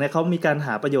บื้องหลังเนี่ยเขามีการห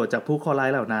าประโยชน์จากผู้เคราะห์ร้าย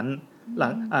เหล่านั้นหลั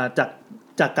ง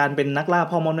จากการเป็นนักล่า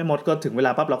พ่อมดแม่มดก็ถึงเวล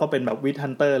าปั๊บเราก็เป็นแบบวิทฮั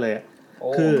นเตอร์เลย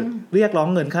คือเรียกร้อง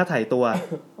เงินค่าไถ่ตัว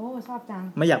ชอบจัง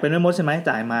ไม่อยากเป็นแม่มดใช่ไหม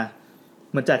จ่ายมา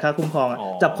เหมือนจ่ายค่าคุ้มครอง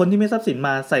จับคนที่ไม่ทรัพย์สินม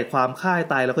าใส่ความฆ่าให้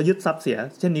ตายแล้วก็ยึดทรัพย์เสีย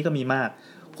เช่นนี้ก็มีมาก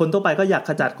คนทั่วไปก็อยาก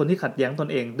ขจัดคนที่ขัดแย้งตน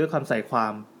เองด้วยความใส่ควา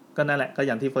มก็นั่นแหละก็อ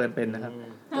ย่างที่เฟิร์นเป็นนะครับ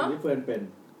อย่างที่เฟิร์นเป็น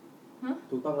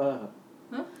ถูกต้องแล้วครับ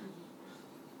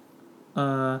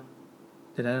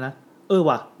เดี๋ยวนะ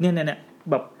ว่ะเนี่ย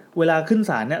แบบเวลาขึ้น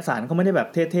ศาลเนี่ยศาลเขาไม่ได้แบบ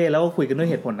เท่ๆแล้วก็คุยกันด้วย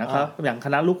เหตุผลนะครับอย่างค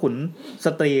ณะลูกขุนส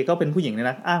ตรีก็เป็นผู้หญิงเนี่ย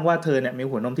นะอ้างว่าเธอเนี่ยมี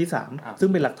หัวนมที่3ซึ่ง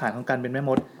เป็นหลักฐานของการเป็นแม่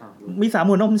มดมี3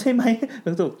หัวนมใช่ไหมถึ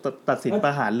งถูกตัดสินปร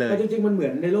ะหารเลยแต่จริงๆมันเหมือ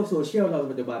นในโลกโซเชียลเรา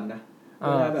ปัจจุบันนะ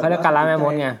เขาเรียกการล้างแม่ม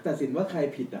ดไงตัดสินว่าใคร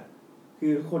ผิดอ่ะคื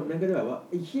อคนนั้นก็จะแบบว่า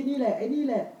ไอ้ขี้นี่แหละไอ้นี่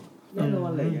แหละแน่นอน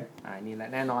อะไรอย่างเงี้ยนี่แหละ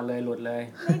แน่นอนเลยหลุดเลย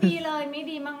ไม่ดีเลยไม่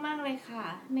ดีมากๆเลยค่ะ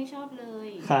ไม่ชอบเลย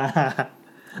ค่ะ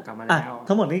กลับมาแล้ว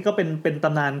ทั้งหมดนี้ก็เป็นต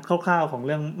ำนานคร่าวๆของเ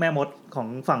รื่องแม่มดของ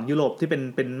ฝั่งยุโรปที่เ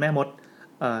ป็นแม่มด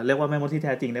เรียกว่าแม่มดที่แ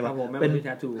ท้จริงได้ป่ะเป็นแม่มดที่แ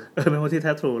ท้ทรูแม่มดที่แ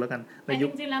ท้ทรูแล้วกันแต่จ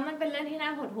ริงๆแล้วมันเป็นเรื่องที่น่า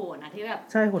หดหู่นะที่แบบ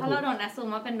ถ้าเราโดนแอสซูม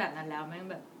ว่าเป็นแบบนั้นแล้วแม่ง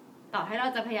แบบต่อให้เรา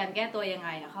จะพยายามแก้ตัวยังไง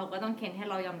อ่ะเขาก็ต้องเค้นให้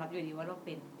เรายอมรับอยู่ดีว่าเราเ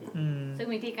ป็นซึ่ง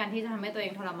วิธีการที่จะทำให้ตัวเอ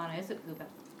งทรมานน้อยที่สุดคือแบ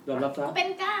บยอมรับซะกูเป็น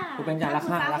จ้ารา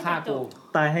คากู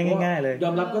ตายให้ง่ายๆเลยย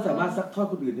อมรับก็สามารถซักทอด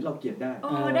คนอื่นที่เราเกลียดได้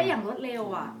ได้อย่างรวดเร็ว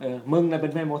อ่ะมึงน่ะเป็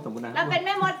นแม่มดสมมุตินะเราเป็นแ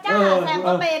ม่มดจ้าแซม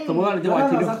ก็เป็นสมมุติว่าเราจะว่า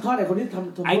ที่ซักทอดไอ้คนที่ท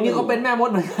ำไอ้นี่เขาเป็นแม่มด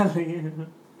เหมือนกันอะไรเงี้ย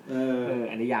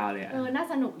อันนี้ยาวเลยน่า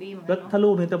สนุกดีเหมือนกันถ้าลู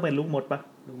กนึงจะเป็นลูกมดปะ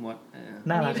ลูกมด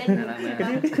น่ารัก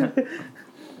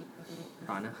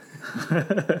ต่อนะ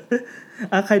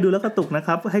ใครดูแล้วกระตุกนะค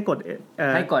รับให้ก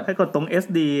ดตรง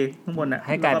SD ข้างบนน่ะใ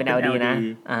ห้กลายเป็น LD นะ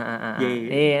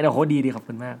โอ้โหดีขอบ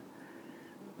คุณมาก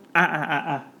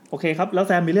โอเคครับแล้วแ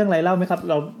ซมมีเรื่องอะไรเล่าไหมครับ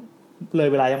เราเลย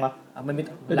เวลายังวะมันมี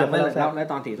เราไม่เล่าใน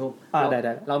ตอน 4 ทุ่มได้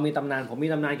เรามีตำนานผมมี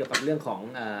ตำนานเกี่ยวกับเรื่องของ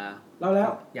เล่าแล้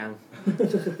วยัง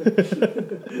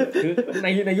คือใ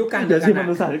นยุคการเดี๋ยวที่ม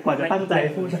นุษย์ศาสตร์กว่าจะตั้งใจ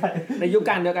พูดได้ในยุค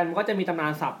การเดียวกันมันก็จะมีตำนา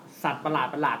นสัตว์ประห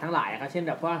ลาดทั้งหลายครับเช่น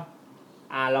แบบว่า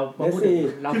เราพูดถึง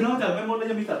คือนอกจากแม่มดแล้ว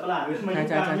ยังมีสัตว์ประหลาดด้วยทำไมยุค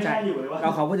การไม่ได้อยู่เลยวะเรา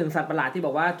ขอพูดถึงสัตว์ประหลาดที่บ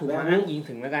อกว่าถูกมาอ้างอิง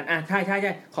ถึงแล้วกันใช่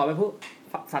ขอไปพูด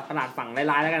สัตว์ประหลาดฝั่ง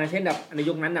ลายๆแล้วกันนะเช่นแบบใน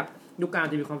ยุคนั้นแบบยุคการ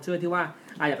จะมีความเชื่อที่ว่า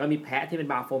อย่างเรามีแพะที่เป็น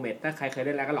บาโฟเมตถ้าใครเคยเ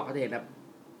ล่นแล้วก็หลอกก็จะเห็นแบบ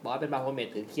บอกว่าเป็นบาโฟเมต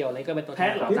ถือเคี้ยวอะไรก็เป็นตัวแท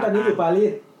นที่ตอนนี้อยู่ปารี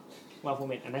สบาโฟเ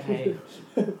มตอันนั้นใคร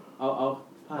เอา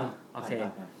โอ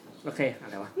เคอะ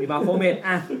ไรวะมีบาโฟเมต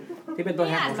ที่เป็นตัวแ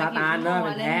ทนของซาตานเนอะเ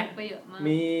ป็นแพะ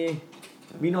มี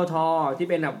มิโนทอร์ที่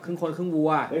เป็นแบบครึ่งคนครึ่งวั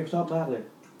วชอบมากเลย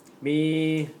มี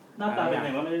หน้าตาเป็นไง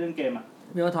วะไม่ได้เล่นเกม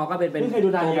มิโนทอร์ก็เป็น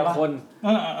ตัวคน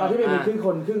ที่เป็นครึ่งค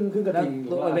นครึ่งกระทิง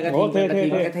เป็นกระทิง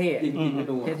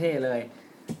เท่เลย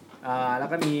แล้ว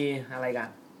ก็มีอะไรกัน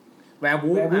แวร์วู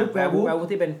ฟ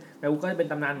ที่เป็นแวร์วูฟก็เป็น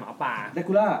ตำนานหมอป่าเด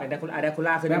คูล่าเป็นเดคู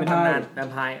ล่าคือเป็นตำนานแวม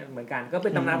ไพร์เหมือนกันก็เป็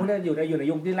นตำนานพวกนี้อยู่ใน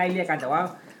ยุคที่ไล่เรียกกันแต่ว่า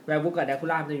แวร์วูฟกับเดคู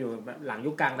ล่าจะอยู่หลัง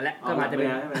ยุคกลางไปแล้วก็มาจะเป็น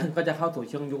ก็จะเข้าสู่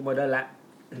ช่วงยุคโมเดิร์นแล้ว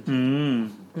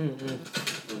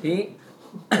ทีนี้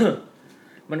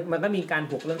มันก็มีการ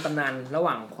ผูกเรื่องตำนานระห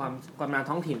ว่างความตำนาน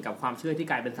ท้องถิ่นกับความเชื่อที่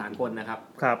กลายเป็นสากลนะครับ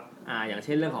อย่างเ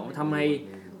ช่นเรื่องของทำไม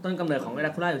ต้นกำเนิดของเด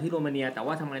คูล่าอยู่ที่โรมาเนียแต่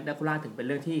ว่าทำไมเดคูล่าถึงเป็นเ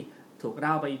รื่องที่ถูกเ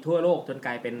ล่าไปทั่วโลกจนก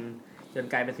ลายเป็น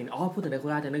สิ่งพูดถึงเดคู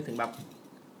ล่าจะนึกถึงแบบ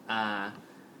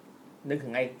นึกถึ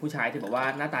งไอ้ผู้ชายที่บอกว่า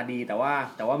หน้าตาดีแต่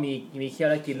ว่ามีเขี้ยว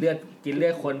และกินเลื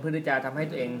อดคนเพื่อที่จะทำให้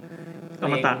ตัวเองอ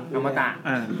มตะ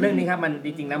เรื่องนี้ครับมันจ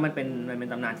ริงๆแล้วมันเป็น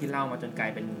ตำนานที่เล่ามาจนกลาย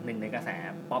เป็นหนึ่งในกระแส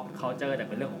pop culture แต่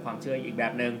เป็นเรื่องของความเชื่ออีกแบ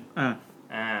บนึง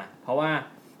เพราะว่า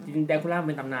จริงๆเดคูล่าเ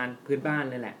ป็นตำนานพื้นบ้าน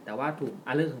เลยแหละแต่ว่าถูก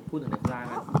เรื่องของพูดถึงเดคูล่า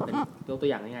เป็นตัว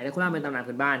อย่างง่ายๆเดคูล่าเป็นตำนาน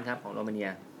พื้นบ้านครับของโรมาเนีย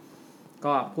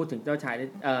ก็พูดถึงเจ้าช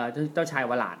าย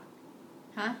วลาด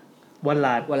วล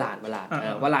า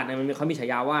ดเนี่ยเขามีฉา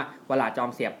ยาว่าวลาดจอ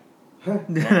มเสียบ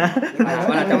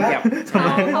วลาดจอมเสียบ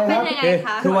เขาเป็นยังไงค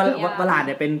ะคือวลาดเ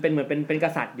นี่ยเป็นเหมือนเป็นก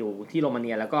ษัตริย์อยู่ที่โรมาเ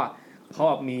นียแล้วก็เขา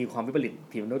มีความวิปริต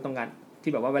ผิวมนุษย์ตรงกัน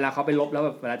ที่แบบว่าเวลาเขาไปรบแล้วแบ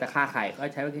บเวลาจะฆ่าใครก็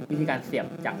ใช้วิธีการเสียบ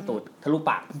จากตูดทะลุ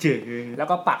ปากแล้ว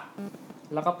ก็ปั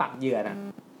กเหยื่อน่ะ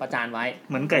ประจานไว้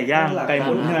เหมือนไก่ย่างไก่ห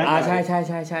มุนใช่ไหม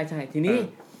ใช่ทีนี้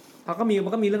เขาก็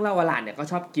มีเรื่องเล่าวลาดเนี่ยก็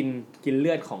ชอบกินเ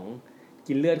ลือดขอ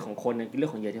งคนกินเลือ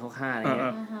ดของเหยื่อที่เขาฆ่าอะไรเงี้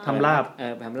ยทำลาบ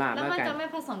แล้วมันจะไม่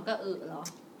ผสมกับเหรอ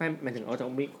ไม่หมายถึงอ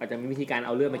าจจะมีวิธีการเอ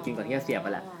าเลือดมากินก่อนที่จะเสียบไป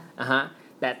แหละ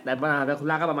แต่ว่าเดคู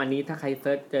ล่าก็ประมาณนี้ถ้าใครเ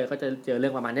ซิร์ชเจอก็จะเจอเรื่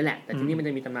องประมาณนี้แหละแต่ที่นี่มันจ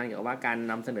ะมีตำนานเกี่ยวกับว่าการ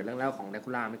นำเสนอเรื่องเล่าของเดคู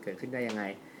ล่ามันเกิดขึ้นได้ยังไง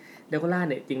เดคูล่า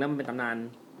เนี่ยจริงแล้วมันเป็นตำนาน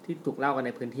ที่ถูกเล่ากันใน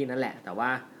พื้นที่นั่นแหละแต่ว่า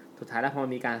สุดท้ายแล้วพอมั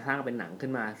นมีการสร้างเป็นหนังขึ้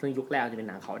นมาซึ่งยุคแรกจะเป็น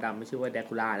หนังขาวดำไม่ชื่อว่าเด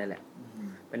คูล่าเลยแหละ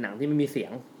เป็นหนังที่ไม่มีเสีย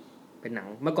งเป็นหนัง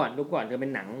เมื่อก่อนยุคก่อนจะเป็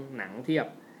นหนังที่แบ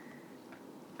บ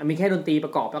มีแค่ดนตรีป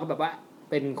ระกอบแล้วก็แบบว่า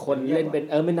เป็นคนเล่นเป็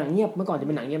นหนังเงียบเมื่อก่อนจะเ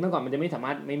ป็นหนังเงียบเมื่อก่อนมันจะไม่สาม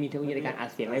ารถไม่มีเทคโนโลยีในการอัด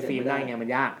เสียงในฟิล์มได้ไงมัน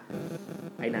ยาก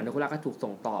ไอ้หนังเดคูล่าก็ถูก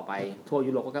ส่งต่อไปทั่ว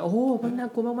ยุโรปก็โอ้โหมันน่า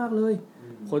กลัวมากๆเลย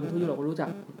คนทั่วยุโรปก็รู้จัก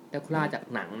เดคูล่าจาก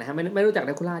หนังนะฮะไม่รู้จักเ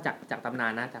ดคูล่าจากตำนา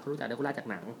นนะแต่รู้จักเดคูล่าจาก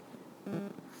หนัง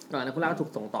ก่อนเดคูล่าก็ถู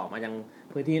กส่งต่อมายัง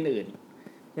พื้นที่อื่น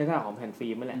ในลักษณะของแผ่นฟิ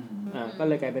ล์มนั่นแหละก็เ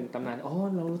ลยกลายเป็นตำนาน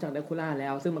เรารู้จักเดคูล่าแล้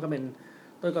วซึ่งมันก็เป็น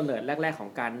ต้นกำเนิดแรกๆของ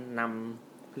การ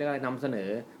เรียกอะไรนำเสนอ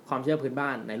ความเชื่อพื้นบ้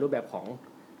านในรูปแบบของ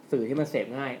สื่อที่มันเสพ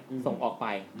ง่ายส่งออกไป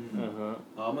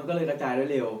มันก็เลยกระจายได้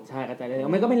เร็วใช่กระจายได้เร็ว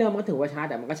มันก็ไม่เร็วมันก็ถือว่าช้า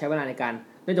แต่มันก็ใช้เวลาในการ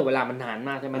เนื่องจากเวลามันนานม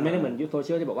ากใช่มันไม่ได้เหมือนยุคโซเ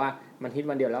ชียลที่บอกว่ามันฮิต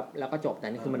วันเดียวแล้วก็จบแต่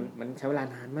นี่คือมันใช้เวลา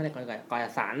นานมากเลยกว่า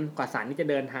สารที่จะ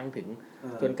เดินทางถึง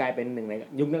จนกลายเป็นหนึ่งใน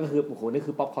ยุคนั้นก็คือโอ้โหนี่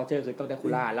คือ pop culture คือต้องเดคู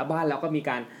ล่าแล้วบ้านเราก็มี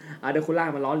การเดคูล่า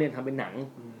มาล้อเลียนทำเป็นหนัง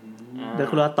เด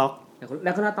คูล่าต็อกแ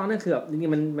ล้วก็ต้องนั่นคือแบบจริ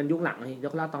งๆมันยุคหลังนี่แล้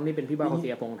วก็ต้องนี่เป็นพี่บ้าเขาเ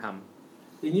สียพงษ์ทำ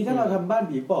อย่างนี้ถ้าเราทำบ้าน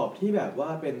ผีปอบที่แบบว่า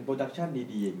เป็นโปรดักชัน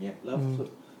ดีๆอย่างเงี้ยแล้ว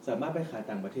สามารถไปขาย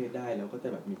ต่างประเทศได้แล้วก็จะ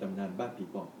แบบมีตำนานบ้านผี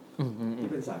ปอบ ที่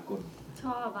เป็นสากลช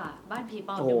อบอ่ะบ้านผีป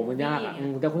อบโอ้โหมันยากอ่ะ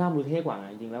แต่คุณล่ามดูเท่กว่า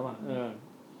จริงๆแล้วอ่ะ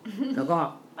แล้วก็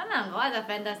บ้านหนังเขาอาจจะแ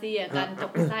ฟนตาซีกันจ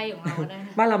กไส้ของเราได้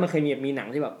บ้านเรามันเคยมีหนัง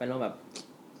ที่แบบเป็นแบบ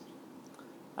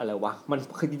อะไรวะมัน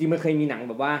คือจริงๆมันเคยมีหนัง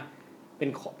แบบว่าเป็น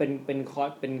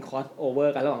คอสโอเวอ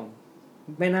ร์กันระหว่าง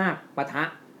แม่นาคปะทะ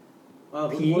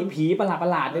ผีประ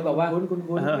หลาดด้วยแบบว่า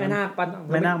แม่นาค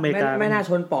แม่นาคอเมริกาแม่นาค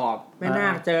ชนปอบแม่นา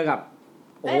คเจอกับ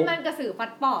มันกระสือฟั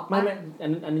ดปอบไม่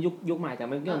อันนี้ยุคใหม่แต่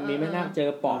มันก็มีแม่นาคเจอ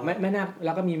ปอบแม่นาคแ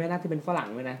ล้วก็มีแม่นาคที่เป็นฝรั่ง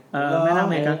ด้วยนะแม่นาคอ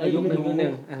เมริกายุคนึ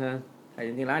งแต่จ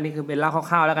ริงๆแล้วอันนี้คือเป็นเล่าค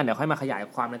ร่าวๆแล้วกันเดี๋ยวค่อยมาขยาย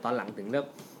ความในตอนหลังถึงเรื่อง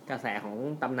กระแสของ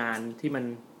ตำนาน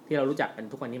ที่เรารู้จักกัน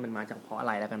ทุกวันนี้มันมาจากเพราะอะไ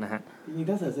รแล้วกันนะฮะจริงๆ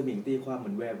ถ้าเสือสมิงตีความเหมื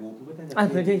อนแวร์วูฟก็น่าจะ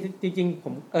จริงๆผ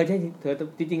มใช่เธอ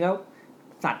จริงๆแล้ว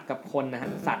สัตว์กับคนนะฮะ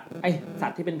สั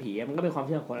ตว์ที่เป็นผีมันก็เป็นความเ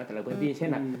ชื่อของคนแต่ละพื้นที่เช่น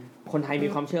คนไทยมี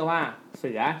ความเชื่อว่าเ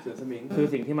สือสมิงคือ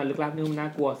สิ่งที่มันลึกลับน่า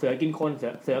กลัวเสือกินคน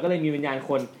เสือก็เลยมีวิญญาณ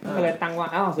คนก็เลยตั้งว่า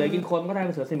เสือกินคนก็ได้เ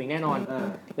ป็นเสือสมิงแน่นอน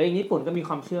แล้วอย่างญี่ปุ่นก็มีค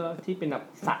วามเชื่อที่เป็นแบบ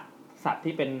สัตว์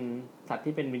ที่เ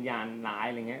ป็นวิญญาณร้าย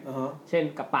อะไรเงี้ยเช่น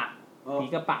กระปะผี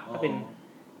กระปะก็เ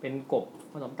ป็นกบ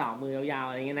ผสมเต่ามือยาวๆ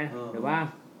อะไรเงี้ยนะหรือว่า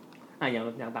อ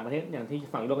ย่างต่างประเทศอย่างที่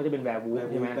ฝั่งโลกก็จะเป็นแวร์วูฟ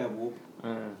ใช่ไหมแวร์วูฟ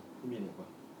ที่มีอะไรวะ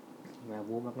แวร์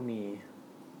วูฟแล้วก็มี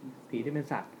ผีที่เป็น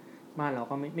สัตว์บ้านเรา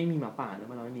ก็ไม่มีหมาป่านะ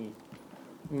บ้านเราไม่มี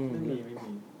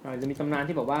เราจะมีตำนาน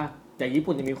ที่บอกว่าอย่างญี่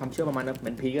ปุ่นจะมีความเชื่อประมาณเหมื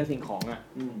อนผีกับสิ่งของอ่ะ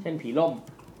เช่นผีล่ม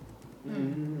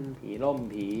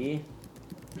ผี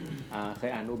เค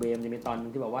ยอ่านนูเบมจะมีตอน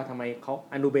ที่บอกว่าทำไมเขา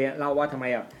อนูเบเล่าว่าทำไ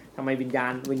มวิญญา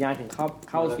ณถึง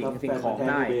เข้าสิ่งของ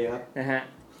ได้นะฮะ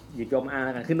หยิบยมแ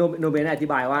ล้วกันคือนูเบได้อธิ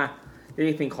บายว่า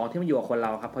สิ่งของที่มันอยู่กับคนเร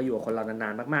าครับพออยู่กับคนเรานา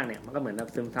นๆมากๆเนี่ยมันก็เหมือน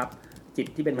ซึมซับจิต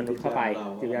ที่เป็นมนุษย์เข้าไป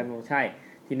จิตวิญญาณใช่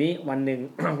ทีนี้วันหนึ่ง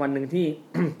ที่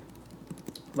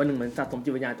วันหนึ่งเหมือนสะสมจิ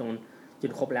ตวิญญาณจ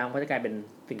นครบแล้วก็จะกลายเป็น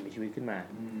สิ่งมีชีวิตขึ้นมา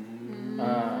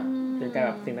จนกลายแ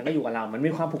บบสิ่งนั้นก็อยู่กับเรามันมี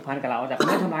ความผูกพันกับเราแต่ไ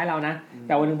ม่ทำร้ายเรานะแ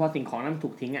ต่วันนึงพอสิ่งของนั้นถู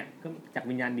กทิ้งอ่ะก็จาก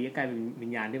วิญญาณดีก็กลายเป็นวิ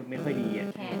ญญาณที่ไม่ค่อยดีอ่ะ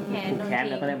ถูกแค้น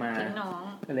แล้วก็เ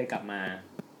ลยกลับมา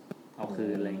เอาคื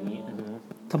นอะไรอย่างนี้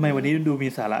ทำไมวันนี้ดูมี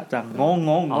สาระจังง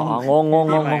ง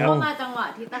มาจังหวะ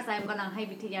ที่ตาแซมกำลังให้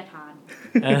วิทยาทาน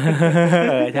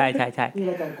ใช่นี่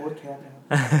รายการโค้ดแคสนะครั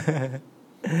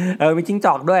บมีจิ้งจ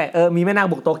อกด้วยมีแม่นาค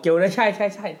บุกโตเกียวด้วยใช่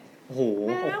โอ้โห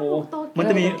มัน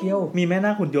จะมีแม่น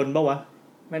าคหุ่นยนต์ป่ะวะ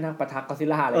แม่นาคปะทะก็อดซิล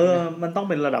ล่าอะไรมันต้อง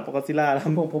เป็นระดับก็อดซิลล่าแล้ว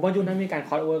ผมว่ายุคนั้นมีการค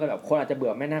อสโอเวอร์กันแบบคนอาจจะเบื่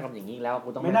อแม่นาคกับอย่างนี้แล้วกู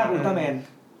ต้องแม่นาคอุลตร้าแมน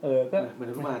ก็เหมือน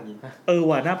ประมาณนี้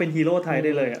ว่ะน่าเป็นฮีโร่ไทยไ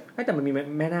ด้เลยอ่ะแต่มันมี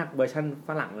แม่นาคเวอร์ชั่นฝ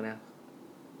รั่งเลยนะ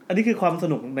อันนี้คือความส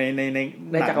นุก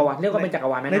ในจักรวาลเรียกว่าเป็นจักร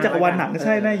วาลในจักรวาลหนังใ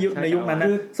ช่ในยุคนั้นนะ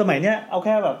สมัยเนี้ยเอาแ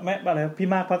ค่แบบแม่อะไรพี่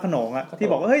มากพระโขนงอ่ะที่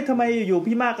บอกว่าเฮ้ยทำไมอยู่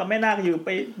พี่มากกับแม่นาคอยู่ไป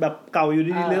แบบเก่าอยู่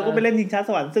ดีๆแล้วก็ไปเล่นชิงช้าส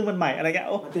วรรค์ซึ่งมันใหม่อะไรเงี้ย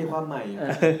มันตีความใหม่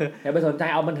อย่าไปสนใจ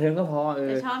เอาบันเทิงก็พอ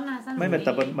ชอบนะสนุกไม่แ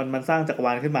ต่มันสร้างจักรว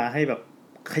าลขึ้นมาให้แบบ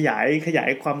ขยาย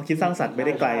ความคิดสร้างสรรค์ไม่ไ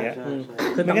ด้ไกลอ่ะ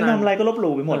คือมันก็ทำอะไรก็ลบห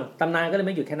ลู่ไปหมดตำนานก็เลยไ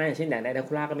ม่หยุดแค่นั้นอย่างเช่นอย่างในดา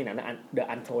คูล่าก็มีหนังเดอะ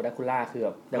อันโทดาคูล่าคือแบ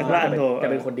บจะ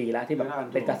เป็นคนดีแล้วที่แบบ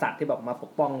เป็นกษัตริย์ที่แบบมาป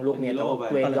กป้องลูกเมียตัว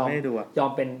เอง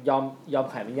ยอม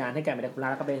ขายวิญญาณให้แกเป็นดาคูล่า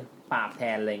แล้วก็ไปปราบแท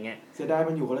นอะไรเงี้ยเสียดาย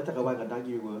มันอยู่คนละจักรวาลกับดาร์ค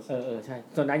ยูนิเวิร์สใช่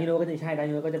ส่วนดาร์คยูนิเวิร์สก็จะใช่ดาร์ค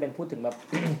ยูนิเวิร์สก็จะเป็นพูดถึงแบบ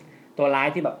ตัวร้าย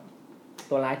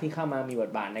ที่เข้ามามีบท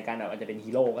บาทในการแบบอาจจะเป็นฮี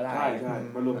โร่ก็ได้ใช่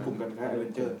มารวมกลุ่มกันแค่อเว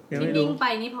นเจอร์นิ่งๆไป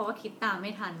นี่เพราะว่าคิดตามไ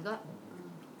ม่ทันก็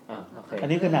อัน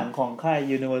นี้คือหนังของค่าย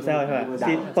Universal ใช่ป่ะ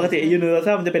ที่ปกติ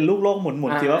Universal มันจะเป็นลูกโลกหมุ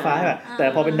นสีฟ้าใช่ป่ะแต่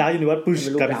พอเป็น Dark Universe ปุ๊บ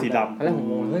กลายเป็นสีดำตอนแรกผม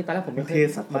งงเฮ้ยตอนแรกผม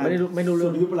ไม่ดูเรื่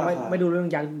อง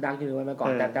Dark Universe มาก่อน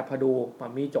แต่พอดูมั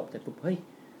นมีจบแต่ปุ๊บเฮ้ย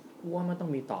กูว่ามันต้อง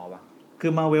มีต่อว่ะคื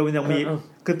อ Marvel มันยังมี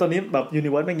คือตอนนี้แบบ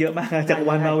Universe มันเยอะมากจักรว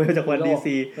าล Marvel จักรวาล DC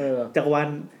จักรวาล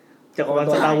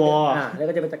Star Wars แล้ว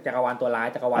ก็จะเป็นจักรวาลตัวร้าย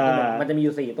จักรวาลที่มันจะมีอ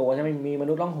ยู่4ตัวใช่มั้ยมีม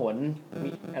นุษย์ล่องหนมี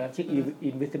อะไรชื่อ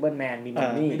Invisible Man มีมัม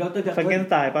มี่มีด็อกเตอร์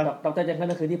Frankenstein ป่ะด็อกเตอร์จัง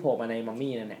ก็คือที่โผล่มาในมัม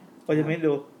มี่นั่นแหละก็จะไม่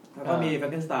ดูแล้วก็มี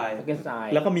Frankenstein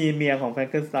แล้วก็มีเมียของ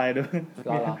Frankenstein ด้วย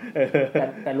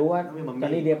แต่รู้ว่าจอ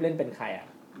ห์นนี่เดฟเล่นเป็นใครอ่ะ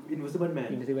Invisible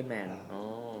Man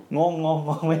งง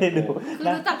ไม่ได้ดูคือ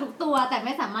รู้จักทุกตัวแต่ไ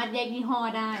ม่สามารถแยกยี่ห้อ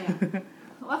ได้อะ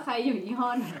ว่าใครอยู่ยี่ห้อ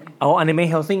ไหนอนิเมะ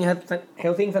เฮลซิงครับเฮ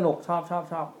ลซิงสนุกชอ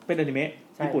บเป็นอนิเมะ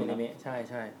ญี่ปุ่นอนิเมะใ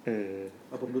ช่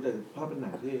ผมดูแต่ภาพเป็นหนั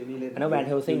งที่นี่เล่นอันนั้นแวน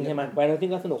เฮลซิงใช่มั้ยแวนเฮลซิง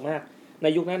ก็สนุกมากใน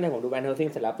ยุคนั้นเนี่ยผมดูแวนเฮลซิง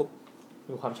เสร็จแล้วปุ๊บ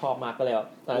มีความชอบมากก็เลย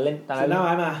ตอนนั้นเล่นกา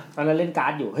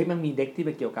ร์ดอยู่เฮ้ยมันมีเด็กที่ไป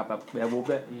เกี่ยวกับแบบแวร์วูฟ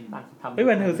ด้วยทำแ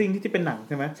วนเฮลซิงที่เป็นหนังใ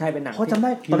ช่มั้ยใช่เป็นหนังเขาจำได้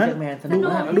ตอนนั้น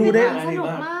ดูไ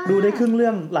ด้ครึ่งเรื่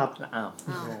องหลับ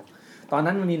ตอน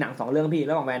นั้นมันมีหนัง2เรื่องพี่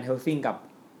ระหว่างแวนเฮลซิงกับ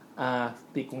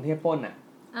ปีกกรุงเทพปล้นน่ะ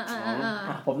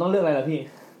ผมต้องเลือกอะไรล่ะพี่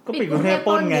ก็ปีกกรุงเทพป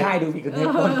ล้นไงใช่ดูปีกกรุงเทพ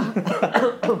ปล้น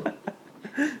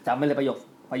จำไม่เลยประโ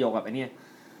ยคแบบไอ้นี่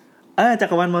จั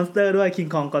กรวาลมอนสเตอร์ด้วยคิง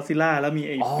คองก็อดซิลล่าแล้วมีไ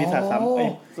อ้ปีศาจ3ไอ้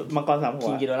มังกร3หัว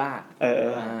คิงกิโดล่า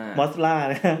ม อสล่า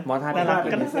นะมอสท่าน่ารัก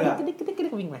กันเสื้อ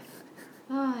วิ่งมา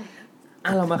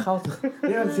เรามาเข้า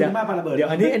นี่มันซีนีมาปาระเบิดเดี๋ยว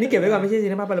อันนี้เก็บไว้ก่อนไม่ใช่ซี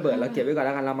นีมาปาระเบิดเราเก็บไว้ก่อนแ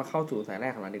ล้วกันเรามาเข้าสู่สายแร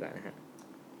กของเราดีกว่านะฮะ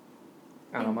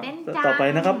เรามาต่อไป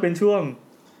นะครับเป็นช่วง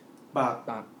ปา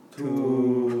กทู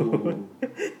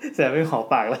แสบไม่ขอ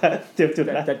ปากแล้วเจ็บจุดแ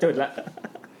ล้วจะจุดแล้ว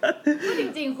จ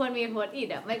ริงๆควรมีโพสต์อิท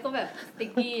อ่ะไม่ก็แบบสติ๊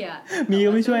กกี้อ่ะมีก็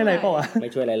ไม่ช่วยอะไรเปล่าอ่ะไม่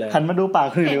ช่วยอะไรเลยหันมาดูปาก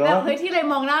คือหรือว่าเฮ้ยที่เลย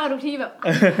มองหน้ากันทุกที่แบบ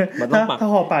ถ้า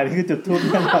หอปากนี่คือจุดทูบ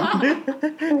นะครับ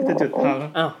จะจุดทาง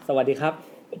อ้าวสวัสดีครับ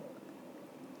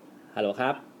ฮัลโหลค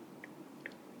รับ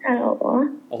ฮัลโหล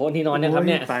โอ้โหนี่นอนนะครับเ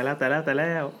นี่ยตายแล้ว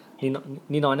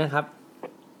นี่นอนนะครับ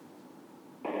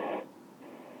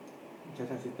ใช้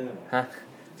ทรานซิสเตอร์ฮะ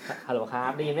ฮัลโหลครั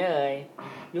บได้ยินไหมเอ่ย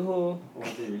ยูฮูปก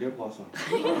ติเรียกพอสอน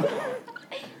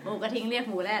หมูกระทิงเรียก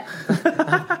หมูแรก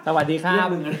สวัสดีครับ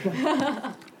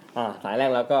สายแร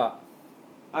กแล้วก็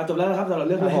จบแล้วนะครับสำหรับ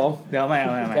เรื่องเลยเดี๋ยวใหม่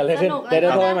เกิดอะไรขึ้นเดี๋ยว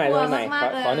โทรใหม่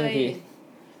ขอ1ที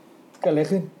เกิดอะไร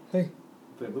ขึ้นเฮ้ย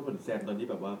เพื่อนเหมือนแซมตอนที่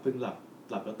แบบว่าเพิ่งหลั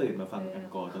บแล้วตื่นมาฟังกัน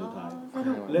กอตอนสุดท้าย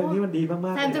เรื่องนี้มันดีมา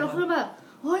กๆแซมจะลุกขึ้นแบบ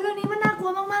โอ้ยเรื่องนี้มันน่ากลัว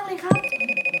มากๆเลยครับ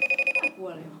น่ากลัว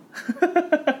เลย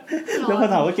แล้วพอ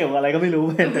ถามว่าเกี่ยวกับอะไรก็ไม่รู้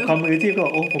แต่ความมือที่ก็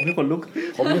โอ้ผมมีคน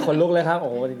ลุกเลยครับโอ้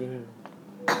โหจริง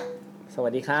ๆสวั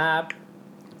สดีครับ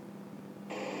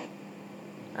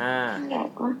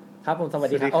ครับผมสวัส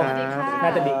ดีครับน่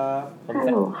าจะดีผมแซ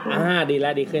มดีแล้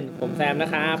วดีขึ้นผมแซมนะ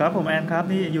ครับครับผมแอนครับ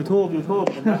นี่ YouTube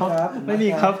ครับไม่มี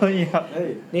ครับ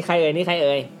นี่ใครเ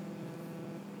อ่ย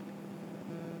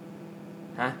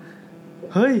ฮะ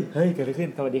เฮ้ยเกิดอะไรขึ้น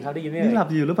สวัสดีครับได้ยินไหมนี่หลับ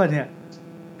อยู่หรือเปล่าเนี่ย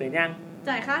ตื่นยัง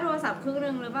จ่ายค่าโทรศัพท์ครึ่งนึ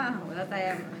งหรือเปล่าเวลาแซ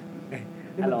ม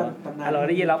ฮัลโหล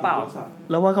ได้ยินแล้วเปล่า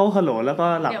แล้วว่าเขาฮัลโหลแล้วก็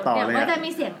หลับต่อเลยเดี๋ยวก็จะมี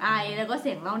เสียงไอแล้วก็เ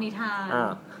สียงเล่านิทาน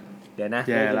เดี๋ยวนะเ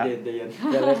ย็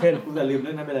นเลยขึ้นแต่ลืมเ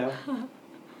รื่องนั้นไปแล้ว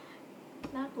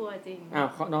น่ากลัวจริง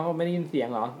น้องไม่ได้ยินเสียง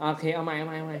เหรอโอเคเอาใหม่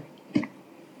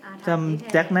จ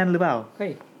ำแจ็คแน่นหรือเปล่าเฮ้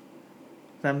ย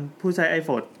จำผู้ใช้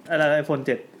iPhone อะไร iPhone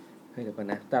 7เฮ้ยเดี๋ยวก่อน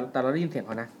นะแต่เราได้ยินเสียงเข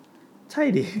านะใช่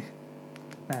ดิ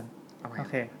นั่นโอ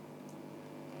เค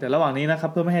เดี๋ยวระหว่างนี้นะครับ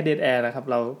เพื่อไม่ให้เดดแอร์นะครับ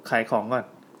เราขายของก่อน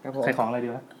ขายของอะไรดี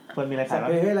วะเพิ่นมีอะไรขายบ้าง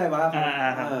ให้อะไรวะ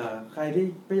ใครที่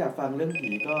ไม่อยากฟังเรื่องผี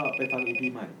ก็ไปฟัง EP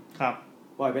ใหม่ครับ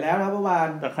ปล่อยไปแล้วนะเมื่อวาน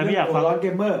แต่ใครไม่อยากฟังร้อนเก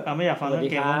มเมอร์ไม่อยากฟังเรื่อง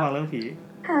เกมก็ฟังเรื่องผี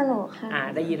ฮัลโหลค่ะ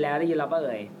ได้ยินแล้วป่ะเ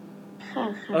อ่ยค่ะ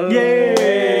เย้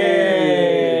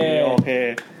โอเค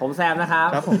ผมแซมนะครับ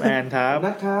ครับผมแอนครับ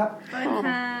นัทครับ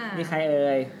ค่ะนี่ใครเอ่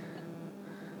ย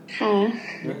ค่ะ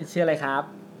ชื่ออะไรครับ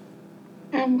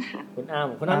อ้ำค่ะคุณ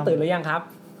อ้ำตื่นหรือยังครับ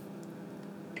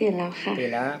ตื่นแล้วค่ะตื่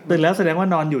นแล้วแสดงว่า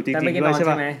นอนอยู่จริงๆด้วยใช่ไห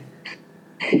ม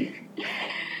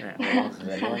เ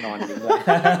ขินว่านอนจริงด้วย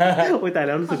โอ้ยตายแ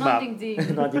ล้วรู้สึกบาป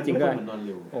นอนจริงๆด้วย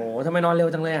โอ้ทำไมนอนเร็ว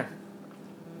จังเลยอ่ะ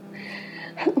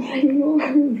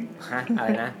ฮะอะไร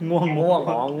นะง่วง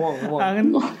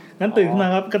งั้นตื่นขึ้นมา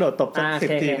ครับกระโดดตบสัก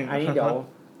10 ทีนึงอันนี้เดี๋ยว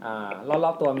ร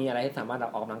อบๆตัวมีอะไรที่สามารถอ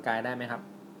อกกำลังกายได้ไหมครับ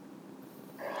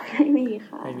ไม่มี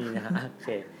ค่ะไม่มีนะฮะโอเค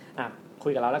คุ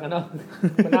ยกับเราแล้วกันเนาะ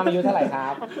คุณน้าอายุเท่าไหร่ครั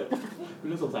บไม่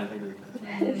รู้สงสารใครเลย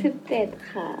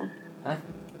17ค่ะฮะ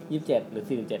27หรือ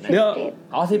47นะเดี๋ยว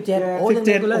17โอ้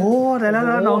โอ้ได้แล้ว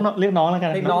น้องเรียกน้องแล้วกั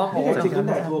นเรียกน้องโอ้จริงๆแ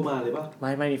ต่โทรมาเลยป่ะ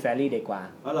ไม่มีแฟรี่เด็กกว่า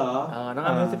อ๋อเหรอน้อง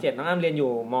อ้ำอายุ17น้องอ้ำเรียนอ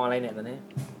ยู่ม.อะไรเนี่ยตอนนี้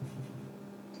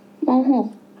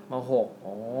ม.6 อ๋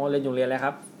อเรียนอยู่โรงเรียนอะไรค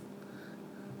รับ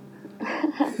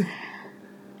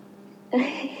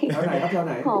แถวไหนครับแถวไห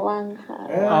นหอวังค่ะ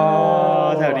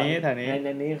แถวนี้ใน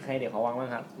นี้ใครเด็กหอวังบ้าง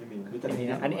ครับ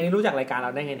อันนี้รู้จักรายการเร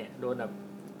าได้ไงเนี่ยโดนแบบ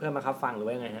เพื่อนมาคับฟังหรือ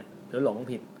ว่ายังไงฮะหรือหลง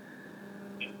ผิด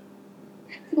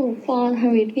หนูฟอลท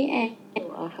วิตพี่แอน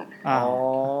ค่ะ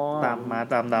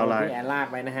ตามดาวไลน์พี่แอนลาก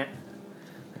ไปนะฮะ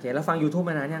โอเคแล้วฟัง YouTube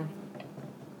มานานยัง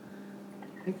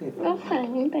ก็ฟัง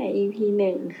ตั้งแต่ EP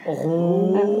 1โอ้โห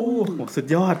สุด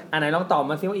ยอดไหนลองตอบ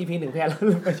มาซิว่า EP 1พี่แอนแล้ว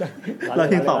ไม่ใช่เรา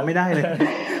ยังตอบไม่ได้เลย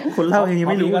คนเล่ายัง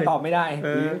ไม่รู้เลยตอบไม่ได้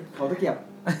เขาตะเกียบ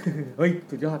เฮ้ย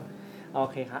สุดยอดโอ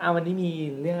เคครับวันนี้มี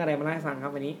เรื่องอะไรมาเล่าให้ฟังครั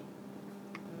บวันนี้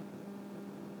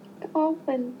ก็เ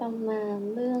ป็นตำนาน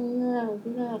เรื่องเงือ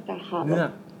กอะค่ะ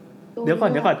เดี๋ยว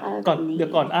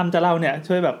ก่อนอ้ำจะเล่าเนี่ย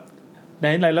ช่วยแบบไ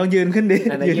หนลองยืนขึ้นดิ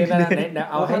ยืน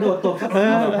เอาให้โดดตบ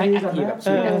ให้ทีแบบ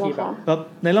แบบ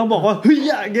ไหนลองบอกว่าเฮ้ย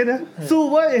อย่างเงี้ยนะสู้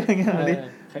ไว้อะไรเงี้ยดิ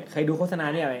เคยดูโฆษณา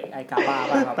เนี่ยไอ้กาบ้า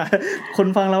ป่ะครับคน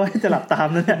ฟังเราจะหลับตาม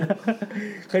นะเนี่ย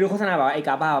เคยดูโฆษณาแบบไอ้ก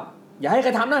าบ้าอย่าให้ใคร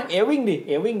ทำนะเอวิ่งดิ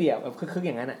แบบคึกอ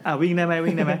ย่างนั้นวิ่งได้ไ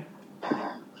หม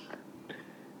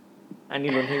อันนี้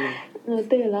ลุ้นให้วิ่ง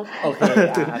ตื่นแล้วค่ะโอเค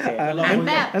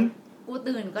แบบกู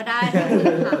ตื่นก็ได้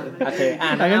โอเค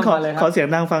งั้นขอเสียง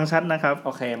ดังฟังชัดนะครับโ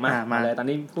อเคมาเลยตอน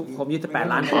นี้ครบ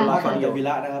28 ล้านคนรอฟังอยู่วีร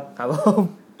ะนะครับครับผม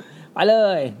ไปเล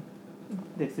ย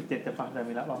เด็ก17จะฟังแต่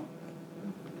มีแล้วหรอ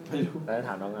ไม่รู้แล้วถ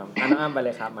ามน้องอ้ำน้องอ้ำไปเล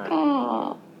ยครับมาก็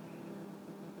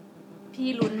พี่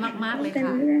ลุ้นมากๆเลยค่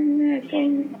ะ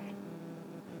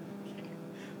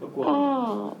ก็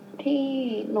ที่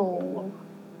หนู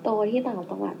โตที่ต่าง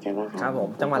จังหวัดใช่ป่ะคะครับผม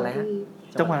จังหวัดอะไรฮะ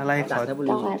จังหวัดอะไรจังหวัด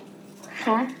จังหวัดค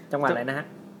ะจังหวัดอะไรนะฮะ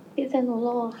พิษณุโล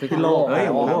กพิษณุโลกเฮ้ย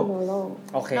โอ้โห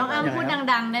โอเคน้องอ้ำพูด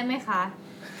ดังๆได้ไหมคะ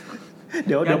เ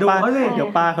ดี๋ยว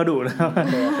ป้าเขาดูนะ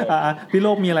พี่โล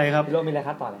กมีอะไรครับพี่โลกมีอะไรค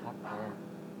รับต่อเลยครับ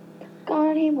ก็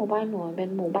ที่หมู่บ้านหนูเป็น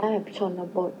หมู่บ้านแบบชน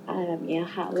บทอะไรแบบนี้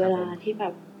ค่ะเวลาที่แบ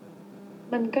บ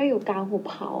มันก็อยู่กลางหุบ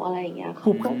เขาอะไรอย่างเงี้ย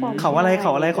เขาอะไ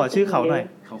รขอชื่อเขาหน่อย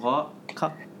เขา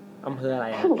อำเภออะไร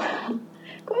อ่ะ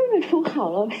ก็ไม่เป็นภูเขา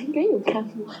แล้วก็อยู่กลาง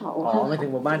ภูเขาอ๋อไม่ถึ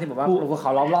งหมู่บ้านที่แบบว่าภูเข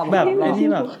าล้อมรอบแบบไอ้ที่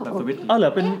แบบสวิตเหร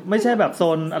อเป็นไม่ใช่แบบโซ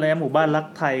นอะไรหมู่บ้านรัก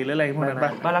ไทยหรืออะไรพวกนั้นป่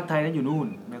ะบ้านรักไทยนั้นอยู่นู่น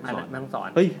แม่งสอน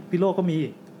เฮ้ยพี่โลกก็มี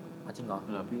จริงเหรอ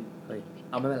พี่เฮ้ย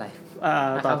เอาไม่เป็นไร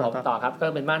ต่อครับก็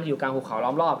เป็นบ้านที่อยู่กลางภูเขาล้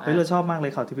อมรอบเฮ้ยเราชอบมากเล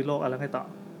ยเขาที่พี่โลกแล้วไงต่อ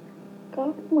ก็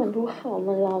เหมือนภูเขา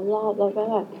มันล้อมรอบแล้วก็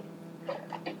แบบ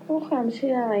พวกความเ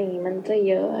ชื่ออะไรมันจะ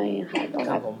เยอะอะไรค่ะก็แ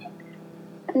บบ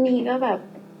อันนี้ก็แบบ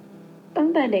ตั้ง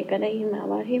แต่เด็กก็ได้ยินมา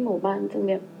ว่าที่หมู่บ้านจะแ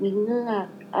บบมีเงือก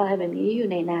อะไรแบบนี้อยู่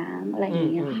ในน้ำอะไรอย่า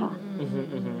งเงี้ยค่ะ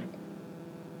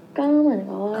ก็เหมือน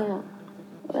กับว่า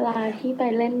เวลาที่ไป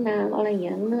เล่นน้ำอะไรอย่างเ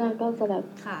งี้ยเงือกก็จะแบบ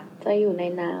จะอยู่ใน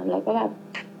น้ำแล้วก็แบบ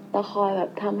จะคอยแบบ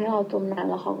ทำให้เราจมน้ำ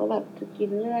แล้วเขาก็แบบจะกิน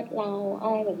เลือดเราอะ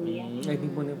ไรแบบนี้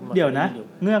เดี๋ยวนะ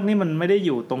เงือกนี่มันไม่ได้อ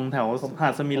ยู่ตรงแถวหา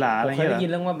ดสมิลาอะไรเงี้ยเคยได้ยิน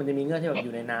เรื่องว่ามันจะมีเงือกที่แบบอ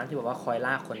ยู่ในน้ำที่แบบว่าคอยล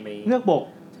ากคนไปเงือกบก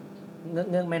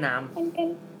เงือกแม่น้ำ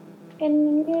เป็น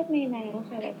เลือดในน้ำ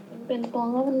ค่ะแบบเป็นตัว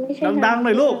แล้วมันไม่ใช่ดังๆห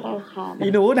น่อยลูกอี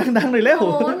หนูดังๆหน่อยเร็วโอ้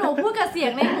หนูพูดกับเสีย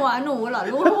งในหัวหนูเหรอ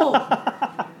ลูก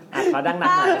ขอดังๆหน่อย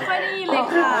ไม่ค่อยได้ยินเลย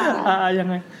ค่ะยัง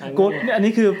ไงกูอัน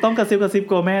นี้คือต้องกระซิบ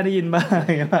กลัวแม่ได้ยินบ้างอะไร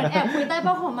เงี้ยแอบคุยใต้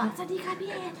ผ้าห่มอ่ะสวัสดีค่ะพี่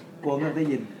เอ็ดกลัวแม่ได้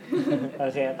ยินโอ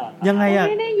เคต่อยังไงอ่ะ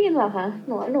ไม่ได้ยินเหรอคะห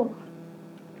นู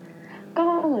ก็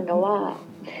เหมือนกับว่า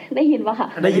ได้ยินป่ะคะ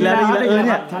ได้ยินแล้วเ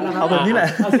นี่ยเอาแบบนี้แหละ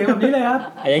เอาเสียงแบบนี้เลยครับ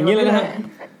อย่างนี้เลยนะฮะ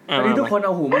ตอนนี้ทุกคนเอ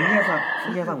าหูมันเงียบ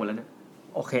ฟังหมดแล้วเนี่ย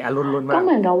โอเคลุ้นมากก็เห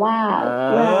มือนกับว่า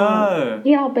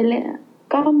ที่เราไปเล่น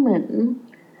ก็เหมือน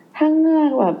ถ้าเงือ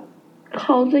กแบบเข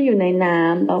าจะอยู่ในน้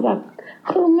ำแล้วแบบ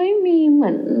คือไม่มีเหมื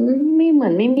อนไ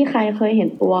ม่มีใครเคยเห็น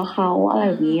ตัวเขาอะไร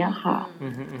แบบนี้อะค่ะ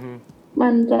มั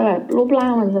นจะแบบรูปร่า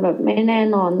งมันจะแบบไม่แน่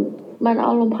นอนมันอ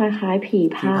ารมณ์คล้ายๆผี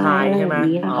พายอะไรแบบ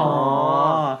นี้ค่ะ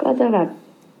ก็จะแบบ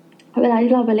เวลา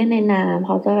ที่เราไปเล่นในน้ำเ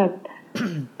ขาจะแบบ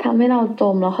ทำให้เราจ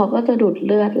มแล้วเขาก็จะดูดเ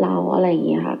ลือดเราอะไรอย่างเ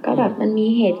งี้ยค่ะก็แบบมันมี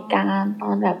เหตุการณ์ต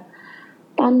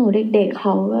อนหนูเด็กๆเข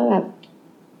าก็แบบ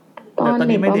ตอน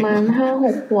เด็กประมาณ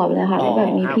 5-6 ขวบเลยค่ะที่แบ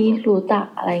บมีพี่รู้จัก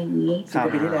อะไรอย่างงี้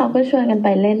เขาก็ชวนกันไป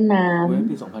เล่นน้ำ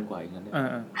ปี 2000 กว่าอีกนั่น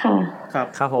ค่ะ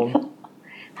ครับผม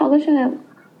เขาก็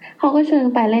ชวน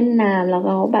ไปเล่นน้ำแล้ว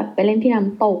ก็แบบไปเล่นที่น้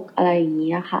ำตกอะไรอย่าง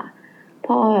งี้อะค่ะพ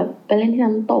อแบบไปเล่นที่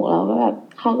น้ำตกแล้วก็แบบ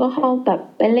เขาก็เข้าแบบ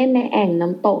ไปเล่นในแอ่งน้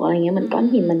ำตกอะไรเงี้ยเหมือนก้อน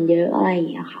หินมันเยอะอะไรอย่า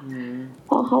งเงี้ยค่ะพ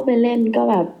อเข้าไปเล่นก็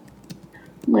แบบ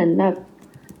เหมือนแบบ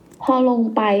พอลง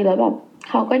ไปแล้วแบบ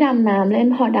เขาก็ดำน้ำเล่น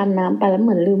พอดำน้ำไปแล้วเห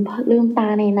มือนลืมตา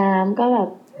ในน้ำก็แบบ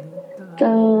เจ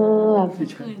อแบบ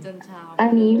อัน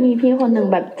นี้มีพี่คนหนึ่ง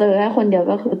แบบเจอแค่คนเดียว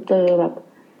ก็คือเจอแบบ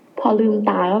พอลืม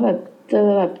ตาก็แบบเจอ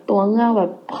แบบตัวเงือกแบ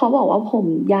บเขาบอกว่าผม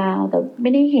ยาวแต่ไม่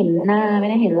ได้เห็นหน้าไม่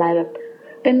ได้เห็นอะไรแบบ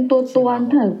เป็นตัว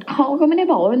ถึงเขาก็ไม่ได้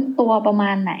บอกว่าเป็นตัวประมา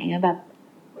ณไหนแบบ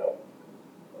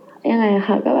ยังไง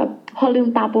ค่ะก็แบบพอลืม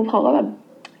ตาปุ๊บเขาก็แบบ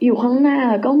อยู่ข้างหน้า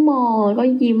แล้วก็มองแล้วก็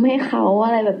ยิ้มให้เขาอ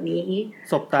ะไรแบบนี้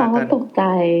เขาก็ตกใจ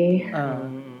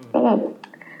ก็แบบ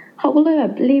เขาก็เลยแบ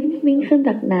บรีบวิ่งขึ้นจ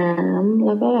ากน้ำแ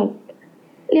ล้วก็แบบ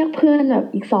เรียกเพื่อนแบบ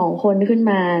อีก2 คนขึ้น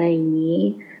มาอะไรอย่างนี้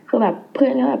คือแบบเพื่อ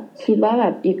นก็แบบคิดว่าแบ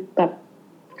บอีกแบบ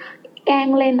แกล้ง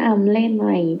เล่นเล่นอะ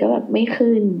ไรอย่างงี้ก็แบบไม่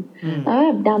ขึ้นแล้วแบ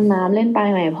บดำน้ำเล่นไป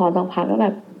ใหม่พอสักพักก็แบ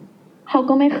บเขา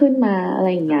ก็ไม่ขึ้นมาอะไร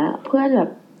อย่างเงี้ยเพื่อน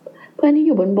ที่อ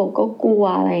ยู่บนบกก็กลัว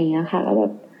อะไรอย่างเงี้ยค่ะก็แบ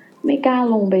บไม่กล้า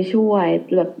ลงไปช่วย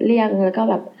แบบเรียกแล้วก็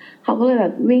แบบเขาก็เลยแบ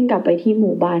บวิ่งกลับไปที่ห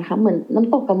มู่บ้านค่ะเหมือนน้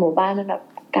ำตกกับหมู่บ้านมันแบบ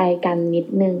ไกลกันนิด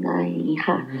นึงอะไรอย่างงี้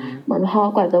ค่ะเหมือนพอ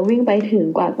กว่าจะวิ่งไปถึง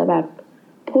กว่าจะแบบ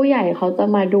ผู้ใหญ่เขาจะ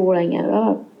มาดูอะไรเงี้ยก็แ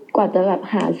บบกว่าจะแบบ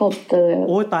หาศพเจอ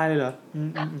โอ้ยตายเลยเหรอ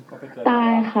ตา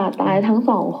ยค่ะตายทั้ง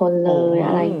2 คนเลยอ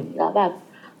ะไรแล้วแบบ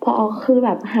พอคือแบ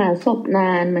บหาศพน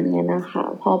านเหมือนกันนะคะ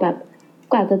พอแบบ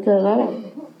กว่าจะเจอก็แบบ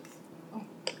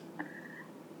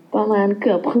ประมาณเ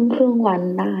กือบครึ่งวัน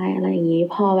ได้อะไรอย่างงี้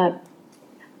พอแบบ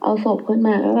เอาศพขึ้นม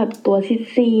าก็แบบตัว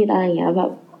ซีดๆอะไรอย่างเงี้ยแบ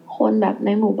บคนแบบใน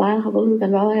หมู่บ้านเขาก็รู้กั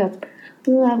นว่าแบบเ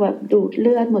มื่อแบบดูดเ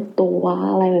ลือดหมดตัว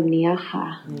อะไรแบบนี้ค่ะ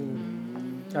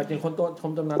จริงคนตัวช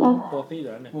มจำนวนตัวซีดเหร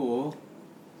อเนี่ยโอ้โห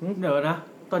เดี๋ยวนะ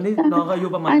ตอนนี้น้องอายุ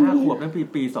ประมาณ5 ขวบนั่น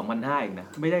ปี 2005เองนะ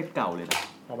ไม่ได้เก่าเลยนะ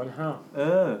2005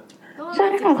 ใช่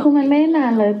ค่ะคือมันไม่นา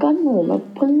นเลยก็หนูแบบ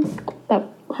เพิ่งแบบ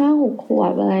 5-6 ขว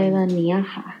บอะไรแบบนี้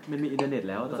ค่ะมันมีอินเทอร์เน็ต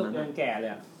แล้วตอนนั้น แก่เล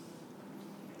ย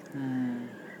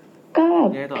ก็แบบ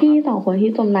พี่2 คน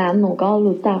ที่จมน้ำหนูก็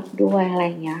รู้จักด้วยอะไร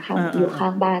อย่างเงี้ยค่ะอยู่ข้า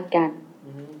งบ้านกัน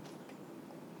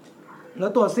แล้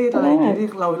วตัวซีดอะไรที่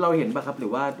เราเห็นป่ะครับหรื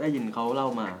อว่าได้ยินเขาเล่า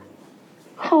มา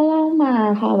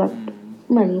ค่ะแบบ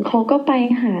เหมือนเขาก็ไป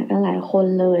หากันหลายคน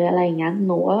เลยอะไรอย่างเงี้ยห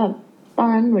นูว่าแบบตอน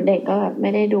นั้นหนูเด็กก็แบบไม่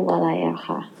ได้ดูอะไรอะ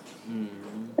ค่ะ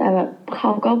แต่แบบเข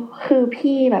าก็คือ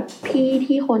พี่แบบพี่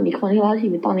ที่คนอีกคนที่รอดชี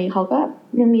วิตตอนนี้เขาก็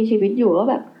ยังมีชีวิตอยู่ก็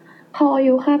แบบเขาอา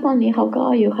ยุค่าตอนนี้เขาก็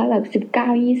อายุค่าแบบ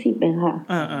19-20เองค่ะ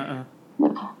เหมื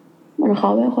อนเขา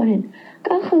เป็นคนเห็น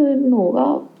ก็คือหนูก็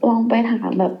ลองไปถา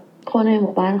มแบบคนในห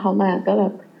มู่บ้านเขามาก็แบ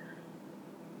บ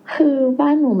คือบ้า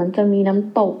นหนูมันจะมีน้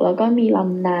ำตกแล้วก็มีล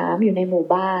ำน้ำอยู่ในหมู่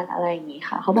บ้านอะไรอย่างนี้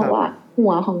ค่ะเขาบอกว่าหั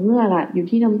วของเงือกอะอยู่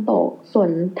ที่น้ำตกส่วน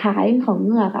ท้ายของเ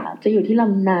งือกอะจะอยู่ที่ล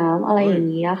ำน้ำอะไรอย่าง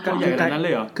นี้ค่ะใหญ่ขนาดนั้นเล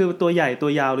ยเหรอคือตัวใหญ่ตัว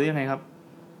ยาวหรือยังไงครับ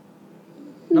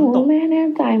หนูไม่แน่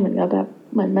ใจเหมือนกับแบบ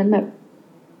เหมือนมันแบบ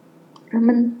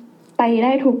มันไปไ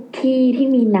ด้ทุกที่ที่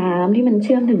มีน้ำที่มันเ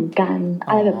ชื่อมถึงกันอ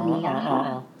ะไรแบบนี้ค่ะ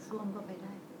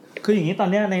คืออย่างนี้ตอน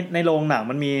เนี้ยในโรงหนัง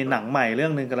มันมีหนังใหม่เรื่อ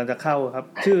งนึงกำลังจะเข้าครับ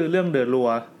ชื่อเรื่อง The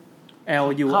Lure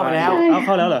LUI เข้าแล้วเ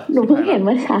ข้าแล้วเหรอหนูเพิ่งเห็นเ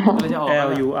มื่อเช้า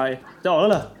LUI จะออกแล้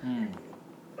วเหรอ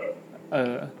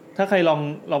ถ้าใคร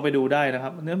ลองไปดูได้นะครั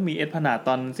บเนี่ยมีพนาดต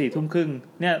อน 22:30 น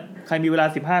เนี่ยใครมีเวลา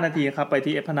15นาทีครับไป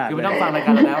ที่พนาดคือไม่ต้องฟังรายก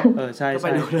ารแล้วใช่ๆไป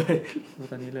ดูเลยดู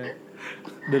ตอนนี้เลย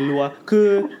The Lure คือ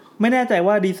ไม่แน่ใจ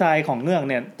ว่าดีไซน์ของเงือก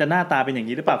เนี่ยจะหน้าตาเป็นอย่าง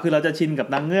นี้หรือเปล่าคือเราจะชินกับ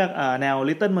นางเงือกแนว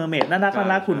Little Mermaid น่า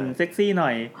รักหุ่นเซ็กซี่หน่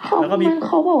อยแล้วก็มีเ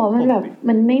ขาบอกว่ามันแบบ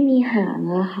มันไม่มีหาง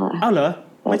อะค่ะอ้าวเหรอ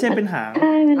ไม่ใช่เป็นหางใ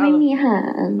ช่มันไม่มีหา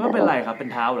งก็เป็นไรครับเป็น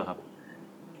เท้าเหรอครับ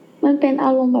มันเป็นอ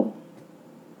ารมณ์แบบ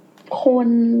คน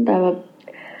แต่แบบ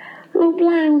รูป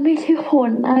ร่างมันไม่ใช่ค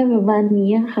นอะไรแบบ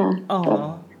นี้อะค่ะ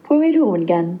พูดไม่ถูกเหมือน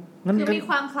กันคือมี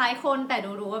ความคล้ายคนแต่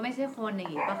ดูว่าไม่ใช่คนอย่า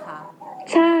งงี้ป่ะคะ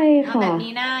ใช่ค่ะแบบมี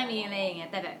หน้ามีอะไรอย่างเงี้ย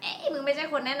แต่แบบมึงไม่ใช่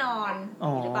คนแน่นอน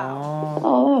หรือเปล่า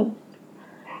แบบ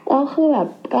แล้วคือแบบ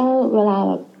ก็เวลาแ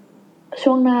บบ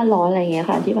ช่วงหน้าร้อนอะไรอย่างเงี้ย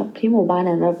ค่ะที่แบบที่หมู่บ้าน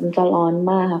นั้นแบบมันจะร้อน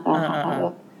มากค่ะแบ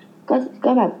บ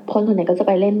ก็แบบคนส่วนใหญ่ก็จะไ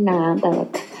ปเล่นน้ำแต่แบบ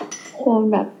คน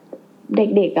แบบเ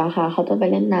ด็กๆอะค่ะเขาจะไป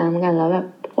เล่นน้ำกันแล้วแบบ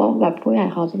พวกแบบผู้ใหญ่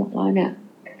เขาจะบอกว่าเนี่ย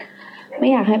ไม่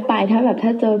อยากให้ไปถ้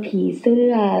าเจอผีเสื้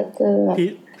อเจอ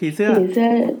ผีเสื้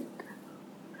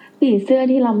อ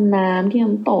ที่ลำน้ำที่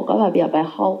น้ำตกก็แบบอย่าไป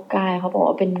เข้าใกล้เขาบอก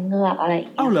ว่าเป็นเงือกอะไรอย่างเ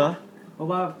งี้ยอ้าวเหรอเพราะ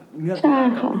ว่าเงือก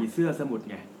กับผีเสื้อสมุทร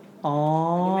ไงอ๋อ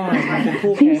เป็น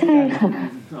คู่แข่งกัน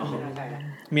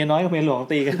เมียน้อยกับเมียหลวง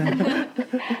ตีกัน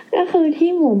ก็คือที่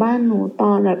หมู่บ้านหนูต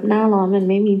อนแบบหน้าร้อนมัน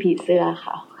ไม่มีผีเสื้อ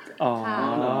ค่ะ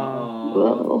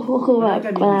คือแบบ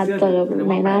เวลาเจอ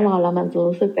ในหน้าร้อนแล้วมันจะ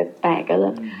รู้สึกแปลกๆก็เล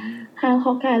ยห้ามเข้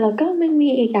าใกล้แล้วก็มันมี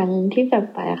อีกอย่างนึงที่แป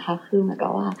ลกๆค่ะคือเหมือนกั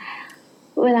บว่า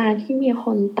เวลาที่มีค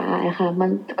นตายค่ะมัน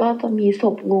ก็จะมีศ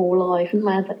พงูลอยขึ้น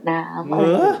มาจากน้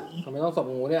ำทำไมต้องศพ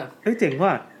งูเนี่ยเจ๋ง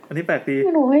ว่ะอันนี้แปลกดี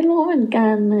หนูไม่รู้เหมือนกั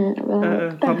นนะ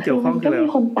แต่คือมันก็มี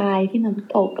คนตายที่น้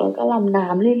ำตกแล้วก็ลำน้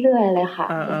ำเรื่อยๆเลยค่ะ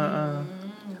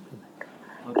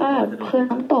ก็คือ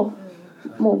น้ำตก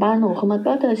หมู่บ้านหนูเขามัน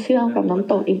ก็จะเชื่อมกับน้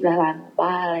ำตกอีกหลายๆหมู่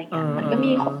บ้านอะไรอย่างเงี้ยมันก็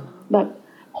มีแบบ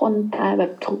คนตายแบ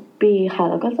บทุกปีค่ะ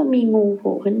แล้วก็จะมีงูโผ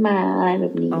ล่ขึ้นมาอะไรแบ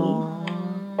บนี้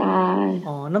ตาย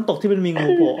น้ำตกที่มันมีงู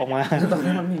โผล่ออกมาตอน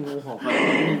นี้มันมีงูหอกมา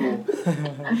มีงู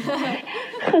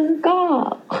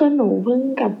คือหนูเพิ่ง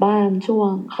กลับบ้านช่ว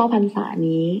งเข้าพรรษา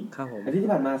นี้ครับผมอาทิตย์ที่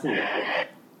ผ่านมาสิ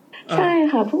ใช่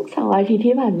ค่ะพวก2 อาทิตย์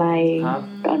ที่ผ่านมา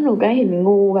ก็หนูก็เห็น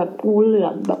งูแบบงูเหลือ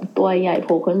มแบบตัวใหญ่โผ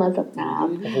ล่ขึ้นมาจากน้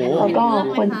ำแล้วก็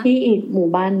คนที่อีกหมู่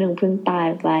บ้านนึงเพิ่งตาย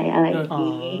ไปอะไรอย่าง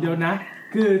นี้เดี๋ยวนะ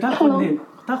คือถ้าคน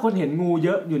เห็นงูเย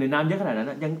อะอยู่ในน้ำเยอะขนาดนั้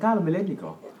นยังกล้าลงไปเล่นอีกเหร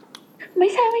อไม่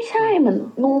ใช่เหมือน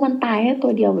งูมันตายแค่ตั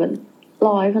วเดียวแบบล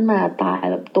อยขึ้นมาตาย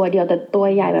แบบตัวเดียวแต่ตัว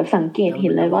ใหญ่แบบสังเกตเห็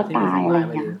นเลยว่าตายอะไรอย่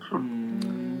างเงี้ยค่ะ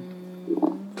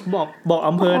บอก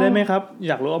อำเภอได้ไหมครับ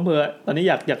อยากรู้อำเภอตอนนี้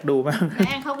อยากดูมากแ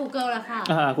อนเข้า Google แล้วค่ะ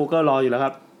Google รออยู่แล้วค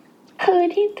รับคือ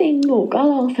ที่จริงหนูก็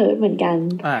ลองเสิร์ชเหมือนกัน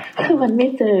คือมันไม่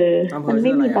เจอมันไ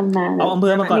ม่มีตำนานเอาอำเภ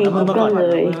อมาก่อนเล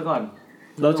ย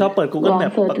เราชอบเปิด Google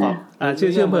Map ประกอบชื่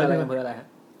ออำเภออะไรฮะ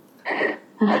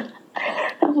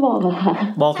ต้องบอกเหรอคะ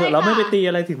บอกเถอะเราไม่ไปตี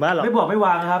อะไรถึงบ้านหรอกไม่บอกไม่ว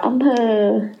างครับอำเภอ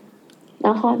น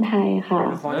ครไทยค่ะ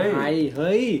นครไทยเ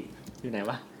ฮ้ยอยู่ไหน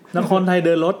วะนครไทยเ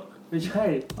ดินรถไม่ใช่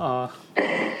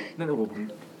นั่นโอ้โห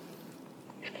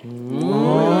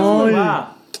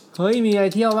เฮ้ยมีอะไร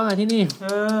เที่ยวบ้างที่นี่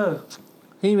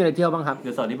ที่นี่มีอะไรเที่ยวบ้างครับเ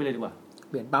ดี๋ยวสอนนี้ไปเลยดีกว่า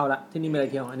เปลี่ยนเป้าละที่นี่มีอะไร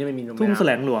เที่ยวอันนี้ไม่มีทุ่งแส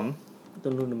ลงหลวง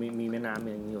ต้นทุนมีแม่น้ำ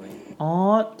อย่างนี้อยู่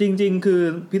จริงๆคือ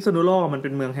พิษณุโลกมันเป็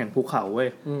นเมืองแห่งภูเขาเว้ย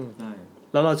ใช่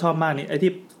แล้วเราชอบมากนี่ไอ้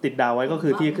ที่ติดดาวไว้ก็คื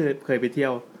อที่เคยไปเที่ย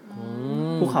ว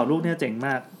ภูเขาลูกเนี่ยเจ๋งม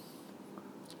าก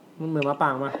มันเหมือนมะปรา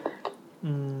งมั้ย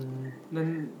นั่น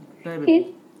ได้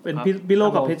เป็นพิโล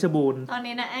กับเพชรบูรณ์ตอน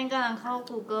นี้นะแอนกำลังเข้า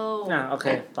Google โอเค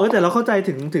แต่เราเข้าใจ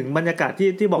ถึงบรรยากาศ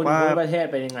ที่บอกว่าประเทศ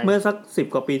เป็นยังไงเมื่อสัก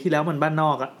10กว่าปีที่แล้วมันบ้านน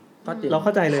อกอ่ะเราเข้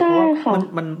าใจเลยเพราะว่า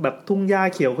มันแบบทุ่งหญ้า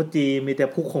เขียวขจีมีแต่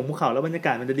ภูเขาแล้วบรรยาก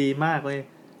าศมันจะดีมากเลย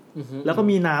แล้วก็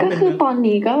มีน้ำก็คือตอน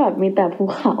นี้ก็แบบมีแต่ภู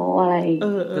เขาอะไร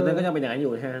แต่ก็ยังเป็นอย่างนั้นอ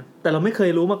ยู่ใช่ไหมแต่เราไม่เคย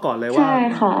รู้มาก่อนเลยว่า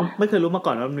ไม่เคยรู้มาก่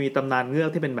อนว่ามันมีตำนานเงือก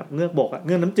ที่เป็นแบบเงือกบกอ่ะเ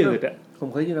งือกน้ำจืดอ่ะผม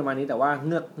เคยได้ยินประมาณนี้แต่ว่าเ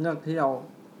งือกที่เรา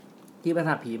ที่ประส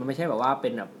าทผีมันไม่ใช่แบบว่าเป็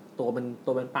นแบบตัวเ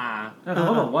ป็นปลาเ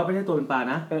ขาบอกว่าไม่ใช่ตัวเป็นปลา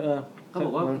นะเขาบ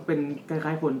อกว่าเป็นคล้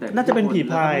ายๆคนแต่น่าจะเป็นผี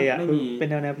พายอ่ะเป็น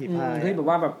แนวผีพายที่แบบ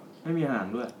ว่าแบบไม่มีหาง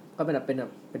ด้วยก็เป็น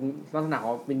ลักษณะข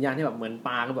องวิญญาณที่แบบเหมือนป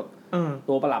ลาก็แบบ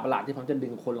ตัวประหลาดที่พร้อมจะดึ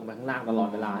งคนลงไปข้างล่างตลอด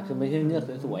เวลาคือไม่ใช่เงือก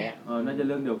สวยๆอ่ะน่าจะเ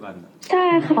รื่องเดียวกันใช่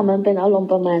ค่ะมันเป็นอารมณ์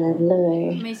ประมาณนั้นเลย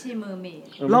ไม่ใช่เมอร์เมด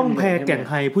ล่องแพแก่ง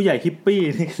ไฮผู้ใหญ่ฮิปปี้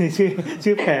นี่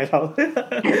ชื่อแพเขา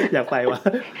อยากไปวะ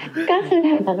ก็คือแถ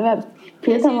วนั้นแบบ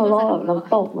พิษณุโลกแบบน้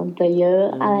ำตกมันจะเยอะ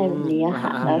อะไรแบบนี้ค่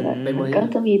ะแล้วแบบก็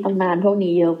จะมีตำนานพวก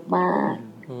นี้เยอะมาก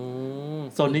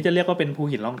โซนนี้จะเรียกว่าเป็นภู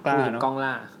หินล่องกล้าเนาะ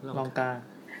ล่องกล้า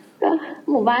ก็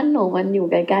หมู่บ้านหนูมันอยู่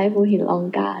ใกล้ๆภูหินล่อง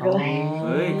กล้าด้วยเ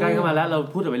ฮ้ยใกล้เข้ามาแล้วเรา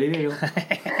พูดไปเรื่อยๆ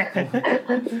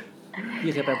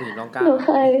พี่เคยไปภูหินล่องกล้าหนูเ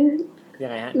คยยั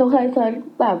งไงฮะหนูเคยเซิร์ช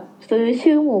แบบซื้อ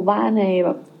ชื่อหมู่บ้านในแบ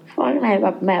บฟังในแบ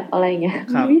บแมปอะไรเงี้ย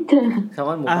ไม่เจอคำ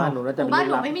ว่าหมู่บ้านหนูน่าจะหมู่บ้านห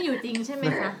นูไม่มีอยู่จริงใช่ไหม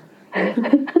คะ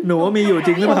หนูว่ามีอยู่จ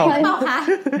ริงหรือเปล่าคะ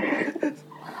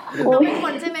หนูเป็นค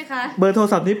นใช่ไหมคะเบอร์โทร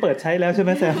ศัพท์นี้เปิดใช้แล้วใช่ไห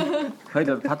มแซมเฮ้ยเ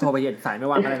ดี๋ยวถ้าโทรไปเย็นสายไม่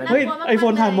ว่างอะไรนะเฮ้ยไอโฟ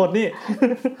นทานหมดนี่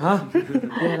ฮะ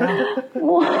เล่นแล้ว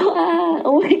ว้า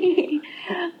อุ้ย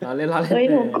เราเล่นเฮ้ย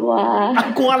หนูก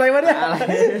ลัวอะไรวะเนี่ย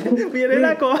มีอะไร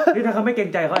น่ากลัวนี่ถ้าเขาไม่เกรง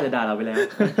ใจเขาอาจจะด่าเราไปแล้ว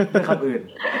เป็นคำอื่น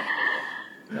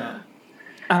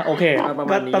โอเค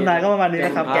ตำนานก็ประมาณนี้น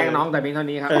ะครับแกล้งน้องแต่เพียงเท่า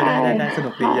นี้ครับได้สนุ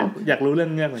กดีอยากรู้เรื่อ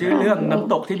งเงื่อนชื่อเรื่องน้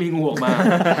ำตกที่มีงูออกมา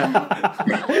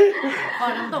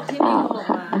น้ำตกที่มีงูออก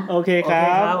มาโอเคครั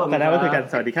บกันได้ไว้คุยกัน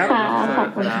สวัสดีครับขอบ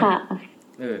คุณค่ะ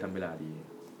ทำเวลาดี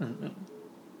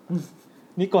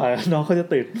นี่กว่าน้องเขาจะ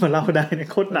ตื่นมาเล่าได้เนี่ย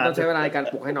โคตรนานต้องใช้เวลาในการ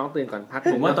ปลุกให้น้องตื่นก่อนพัก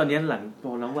ผมว่าตอนนี้หลังพอ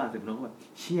น้องว่าเสร็จน้องแบบ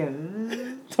เชี่ย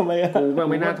ทำไมอ่ะกู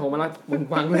ไม่น่าโทรมาแล้วมึง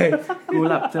ฟังเลยกู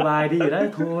หลับสบายดีอยู่แล้ว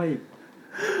โทร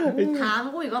ถาม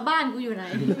กูอีกว่าบ้านกูอยู่ไหน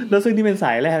แล้วซึ่งนี่เป็นส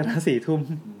ายแรกนะ 4 ทุ่ม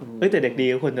แต่เด็กดี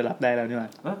ก็ควรจะหลับได้แล้วนี่หว่า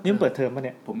นี่มันเปิดเทอมป่ะเ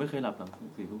นี่ยผมไม่เคยหลับหลัง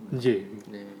 4 ทุ่มจริง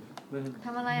ท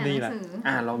ำอะไรอ่ะหนังสือ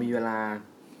เรามีเวลา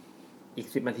อีก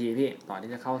10 นาทีพี่ต่อ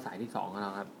ที่จะเข้าสายที่2ของเรา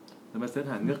ครับเรามาเสิร์ช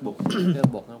หาเงือกบกเงือก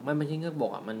บกไม่ใช่เงือกบ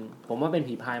กอ่ะมันผมว่าเป็น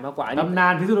ผีพายมากกว่าตำนา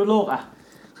นพิษณุโลกอ่ะ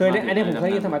เคยอันนี้ผมเค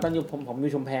ยสมัยตอนอยู่ผมอ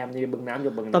ยู่ชุมแพในบึงน้ำอ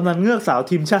ยู่บึงตำนานเงือกสาว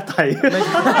ทีมชาติไทย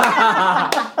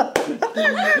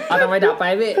ทำไมดับไป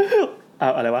พี่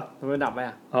อะไรวะทำไมดับไป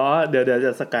เดี๋ยวจ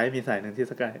ะสกายมีสายหนึ่งที่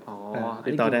สกาย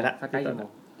ติดต่อได้ละสกายกี่โมง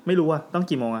ไม่รู้ตอน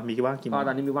มีว่างกี่โมงต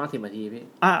อนนี้มีว่าง10 นาทีพี่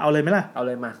เอาเลยไหมล่ะเอาเ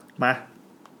ลยมา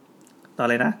ต่อ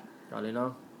เลยนะต่อเลยเนาะ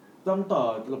ต้องต่อ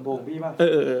ลำโพงพี่ป่ะ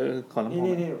ขอลำโพง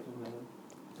นี่ดื้อ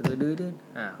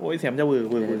โอ้ยเสียงจะวือ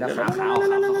ขาว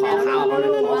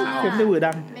เสียงจะวือ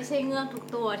ดังไม่ใช่เงือกทุก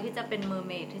ตัวที่จะเป็นเมอร์เ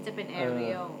มดที่จะเป็นแอเรี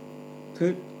ยลคือ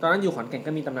ตอนนั้นอยู่ขอนแก่น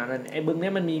ก็มีตำนานนั้นไอ้บึงเนี่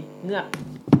ยมันมีเงือก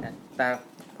แต่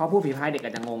พอพูดผีพายเด็กอ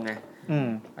าจจะงงไง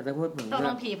อาจจะพูดเหมือนตอ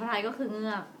นผีพายก็คือเงื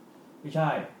อกไม่ใช่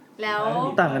แล้ว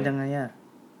ต่างกันยังไงอ่ะ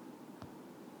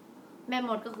แม่ม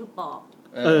ดก็คือปอบ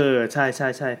ใช่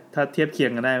ถ้าเทียบเคีย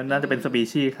งกันได้น่าจะเป็นสปี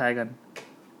ชีส์คล้ายกัน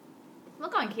เมื่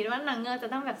อก่อนคิดว่านางเงือกจะ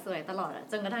ต้องแบบสวยตลอด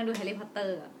จนกระทั่งดูแฮร์รี่พอตเตอ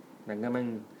ร์นางเงือกมัน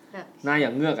หน้าอย่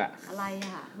างเงือกอะไร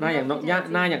หน้าอย่างนก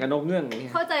หน้าอย่างกับนกเงือกนี่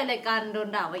เข้าใจเลยการโดน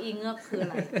ด่าว่าอีเงือกคืออะ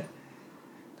ไร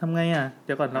ทำไงเ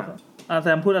ดี๋ยวก่อนเราแซ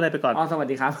มพูดอะไรไปก่อนสวัส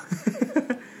ดีครับ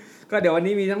ก็เดี๋ยววัน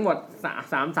นี้มีทั้งหมด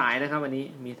3 สายนะครับวันนี้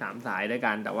มี3 สายด้วย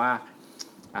กันแต่ว่า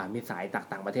มีสาย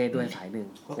ต่างประเทศด้วยสายหนึ่ง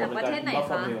จากประเทศไหน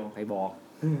คะใครบอก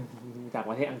จาก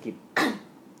ประเทศอังกฤษ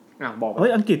บอก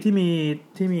อังกฤษที่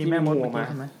มีแม่มดมาใ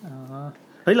ช่ไหม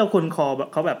เราควรคอ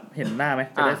เขาแบบเห็นหน้าไหม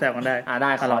จะได้แซวกันได้ได้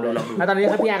ลองดูแล้วตอนนี้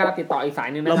ครับพี่แอร์กำลังติดต่ออีกสาย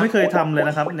นึงเราไม่เคยทำเลย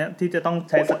นะครับเนี่ยที่จะต้อง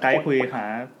ใช้สกายคุยหา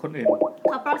คนอื่น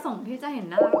เขาประสงค์ที่จะเห็น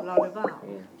หน้าเราหรือเปล่า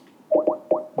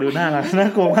ดูหน้าเราน่า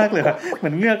กลัวมากเลยเหมื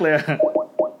อนเงือกเลย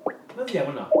นั่นเสียง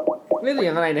มันเหรอนี่เสี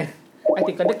ยงอะไรเนี่ยไอ้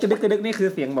ติดกระดึกนี่คือ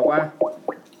เสียงบอกว่า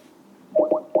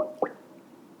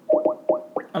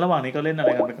ระหว่างนี้ก็เล่นอะไร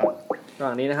กันไปก่อนระหว่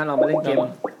างนี้นะครับเรามาเล่นเกม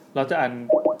เราจะอ่าน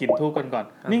กลิ่นทูบกันก่อน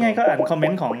นี่ไงก็อ่านคอมเม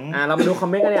นต์ของเราไปดูคอม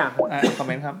เมนต์กันเนี่ยคอมเ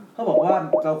มนต์ครับเขาบอกว่า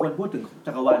เราควรพูดถึง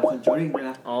จักรวาลคอนจูริงด้วย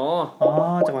นะ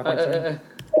จักรวาลคอนจูริง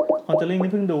Conjuring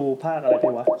นี่เพิ่งดูภาคอะไรไป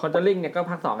วะ Conjuring เนี่ยก็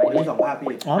ภาค2ไงมี2ภาค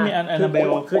พี่อ๋อมีอันนาเบล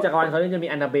คือจักรวาล Conjuring จะมี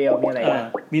อันนาเบลมีอะไร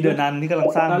มีเดอะนันที่กำลัง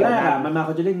สร้างตอนแรกมันมา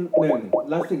Conjuring 1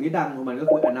แล้วสิ่งที่ดังของมันก็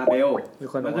คืออันนาเบล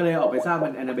มันก็เลยออกไปสร้างมั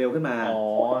นอันนาเบลขึ้นมา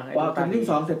พอ Conjuring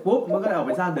 2เสร็จปุ๊บมันก็เลยออกไ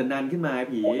ปสร้างเดอะนันขึ้นมา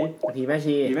ผีแม่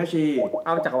ชีเอ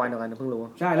าจักรวาลเดียวกันเพิ่งรู้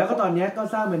ใช่แล้วก็ตอนนี้ก็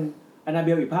สร้างเป็น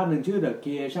Annabelle อีกภาคหนึ่งชื่อ The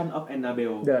Creation of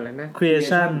Annabelle เดี๋ยวอะไรนะ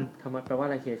Creation ทำไมแปลว่าอ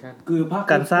ะไร Creation คือภาค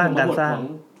การสร้างของ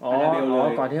Annabelle เล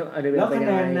ยก่อนที่ Annabelle แล้วคะแ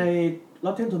นนใน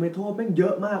Rotten Tomato แม่งเยอ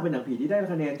ะมากเป็นหนังผีที่ได้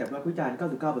คะแนนจากนักวิจารณ์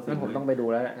 99% งั้นผมต้องไปดู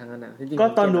แล้วแหละทั้งนั้นนะก็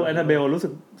ตอนดู Annabelle รู้สึ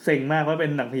กเซ็งมากว่าเป็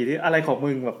นหนังผีที่อะไรของ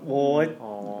มึงแบบโอ้ย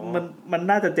มัน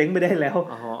น่าจะเจ๊งไปได้แล้ว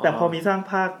แต่พอมีสร้าง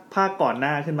ภาคก่อนหน้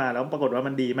าขึ้นมาแล้วปรากฏว่า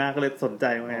มันดีมากก็เลยสนใจ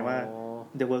ไงว่า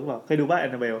จะเวิร์กเปล่าเคยดูป่ะ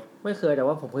Annabelle ไม่เคยแต่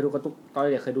ว่าผมเคยดูการ์ตูนตอน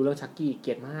เด็กเคยดูเรื่องชักกี้เก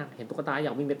ลียดมากเห็นตุ๊กตาอย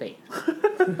ากวิ่งไปเตะ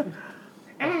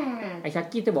ไอ้ชัก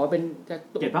กี้จะบอกว่าเป็น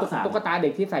ตุ๊กตาเด็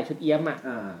กที่ใส่ชุดเอี้ยมอ่ะ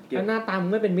แล้วหน้าตามั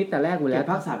นไม่เป็นมิตรแต่แรกอยู่แล้ว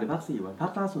ภาค3หรือภาค4วะภา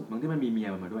คล่าสุดมันที่มันมีเมีย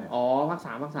มันมาด้วยอ๋อภาค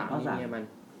3มีเมียมัน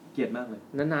เกลียดมากเลย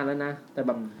นานๆแล้วนะแต่แ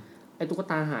บบไอ้ตุ๊ก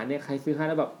ตาหาเนี่ยใครซื้อให้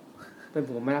แล้วแบบเป็น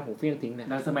ผมไม่รับผมเฟี้ยงทิ้งเนี่ย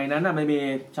ในสมัยนั้นน่ะมันมี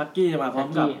ชักกี้มาพร้อม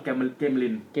กับเกมลิ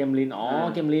นเกมลิน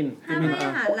ห้ามให้อ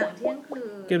าหารหลังเที่ยงคื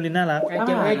นเกมลินน่ารักเ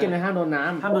กมในห้ามโดน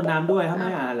น้ำด้วยห้ามใ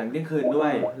ห้อาหารหลังเที่ยงคืนด้ว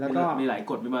ยแล้วก็มีหลาย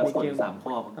กฎมีมาเกม3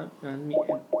ข้อนั้น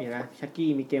มีนะชักกี้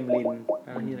มีเกมลินแ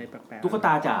ล้วมีอะไรแปลกๆตุ๊กต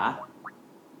าจ๋า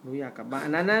รู้อยากกลับบ้านอั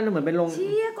นนั้นเหมือนเป็นลงเ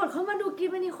ชี่ยกดเข้ามาดูกิน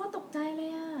วันนี้โคตรตกใจเลย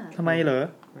อ่ะทำไมเหรอ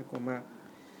น่ากลัวมาก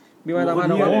มีบางตำนาน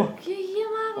เหี้ย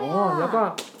มากเลยแล้ว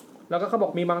ก็เขาบอ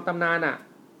กมีบางตำนานอ่ะ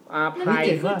พาย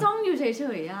คือจ้องอยู่เฉ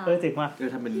ยๆอ่ะเจ๋งมาก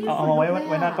ทำเป็นเอาไ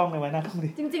ว้หน้ากล้องเลยไว้หน้ากล้องดิ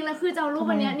จริงๆแล้วคือจะเอารูป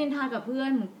วันนี้นินทากับเพื่อ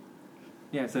น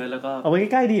เนี่ยเซิร์ชแล้วก็เอาไว้ใ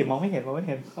กล้ๆดิมองไม่เห็นเ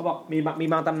ขาบอกมี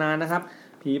บางตำนานนะครับ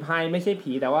ผีพายไม่ใช่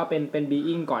ผีแต่ว่าเป็นบี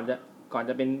อิงก่อน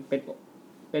จะเ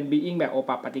ป็นบีอิงแบบโอ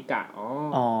ปปฏิกะ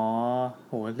อ๋อ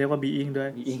โหเรียกว่าบีอิงด้วย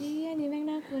เชี่ยนี่แม่ง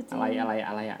น่ากลัวจริงอะไ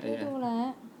รอ่ะดูแล้ว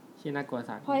ที่น่ากลัว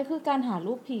สัตว์พอยคือการหา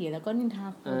รูปผีแล้วก็นินทา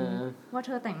คนว่าเ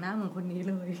ธอแต่งหน้าเหมือนคนนี้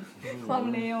เลยความ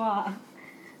เลวอ่ะ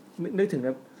นึกถึงแบ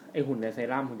บไอหุ่นในไซ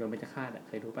รั่มหุ่นยนต์เบญจฆาตเ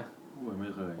คยดูป่ะไม่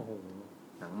เคยโอ้โห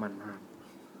หนังมันมาก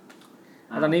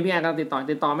ตอนนี้พี่แอนติด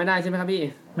ต่อไม่ได้ใช่ไหมครับพี่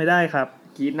ไม่ได้ครับ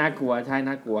กรี๊ดน่ากลัวใช่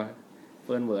น่ากลัวเ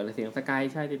ฟิร์นเวิร์ดเสียงสกาย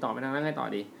ใช่ติดต่อไม่ได้แล้วไงต่อ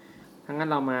ดีทั้งนั้น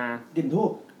เรามากิน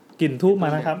ทูบมา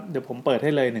นะครับเดี๋ยวผมเปิดใ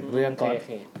ห้เลย1เรื่องก่อน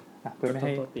เพื่อไม่ใ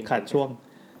ห้ขาดช่วง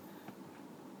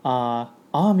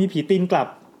มีผีตีนกลับ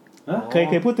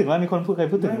เคยพูดถึงว่ามีคนเคย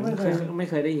พูดถึงไม่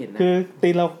เคยได้เห็นนะคือตี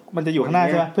นเรามันจะอยู่ข้างหน้า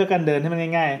ใช่ไหมเพื่อการเดินให้มัน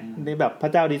ง่ายๆนี่แบบพร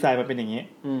ะเจ้าดีไซน์มาเป็นอย่างนี้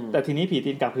แต่ทีนี้ผี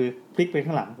ตีนกลับคือพลิกไปข้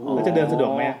างหลังแล้วจะเดินสะดว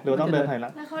กไหมหรือต้องเดินถอยหลั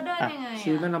งแล้วเขาเดินยังไงชี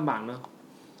วิตมันลำบากเนอะ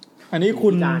อันนี้คุ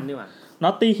ณ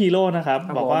Naughty Hero นะครับ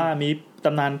บอกว่ามีต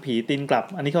ำนานผีตีนกลับ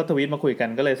อันนี้เขาทวีตมาคุยกัน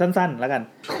ก็เลยสั้นๆแล้วกัน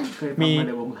มี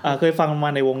เคยฟังมา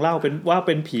ในวงเล่าเ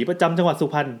ป็นผีประจำจังหวัดสุ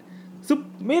พรรณ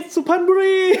สุพรรณบุ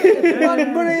รี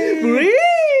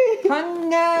พัง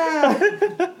งา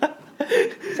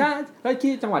ใช่แล้ว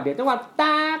ที่จังหวัดเดียวจังหวัดต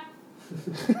าก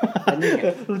อันนี้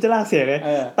รู้จะลากเสียงเลย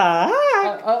ตาก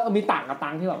มีตากกับตั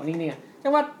งที่แบบนี่จั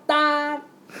งหวัดตาก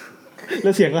แล้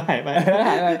วเสียงก็หายไป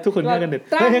ทุกคนก็กันเด็ด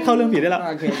ให้เข้าเรื่องผีได้แล้ว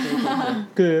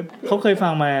คือเขาเคยฟั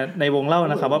งมาในวงเล่า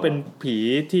นะครับว่าเป็นผี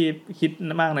ที่ฮิต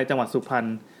มากในจังหวัดสุพรรณ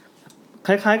ค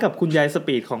ล้ายๆกับคุณยายส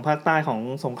ปีดของภาคใต้ของ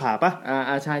สงขลาป่ะ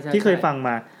ใช่ที่เคยฟังม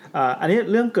าอันนี้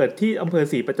เรื่องเกิดที่อำเภอ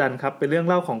ศรีประจันครับเป็นเรื่อง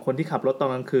เล่าของคนที่ขับรถตอน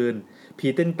กลางคืนผี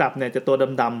เต้นกลับเนี่ยจะตัว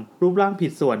ดำๆรูปร่างผิ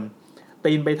ดส่วน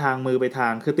ตีนไปทางมือไปทา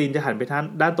งคือตีนจะหันไปทาง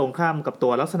ด้านตรงข้ามกับตั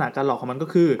วลักษณะการหลอกของมันก็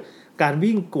คือการ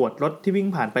วิ่งกวดรถที่วิ่ง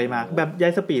ผ่านไปมาแบบยา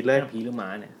ยสปีดเลยผีหรือหมา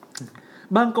เนี่ย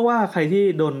บ้างก็ว่าใครที่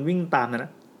โดนวิ่งตามน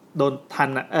ะโดนทัน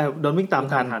โดนวิ่งตาม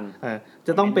ทันจ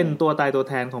ะต้องเป็นตัวตายตัว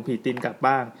แทนของผีตีนกลับ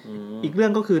บ้างอีกเรื่อ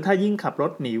งก็คือถ้ายิ่งขับร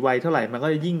ถหนีไวเท่าไหร่มันก็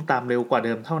จะยิ่งตามเร็วกว่าเ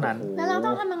ดิมเท่านั้นแล้วเราต้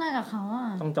องทำยังไงกับเขา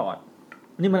ต้องจอด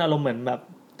นี่มันอารมณ์เหมือนแบบ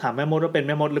ถามแม่มดว่าเป็นแ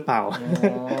ม่มดหรือเปล่า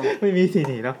ไม่มีที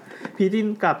หนีเนาะผีตีน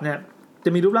กลับเนี่ยจะ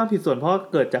มีรูปร่างผิดส่วนเพราะ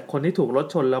เกิดจากคนที่ถูกรถ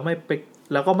ชนแ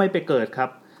ล้วก็ไม่ไปเกิดครับ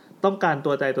ต้องการ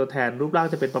ตัวตายตัวแทนรูปร่าง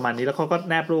จะเป็นประมาณนี้แล้วเขาก็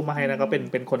แนบรูปมาให้นะก็เ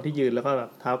ป็นคนที่ยืนแล้วก็แบบ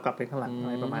เท้ากลับไปข้างหลังอะ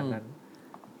ไรประมาณนั้น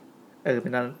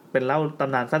เป็นเล่าต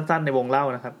ำนานสั้นๆในวงเล่า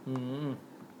นะครับ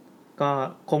ก็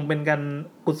คงเป็นการ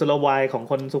กุศโลบายของ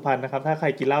คนสุพรรณนะครับถ้าใคร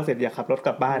กินเหล้าเสร็จอยากขับรถก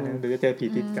ลับบ้านหรือจะเจอผี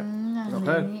ติดกับ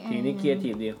ผีนี่เครียดที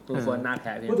เดียวตัวคนหน้าแผล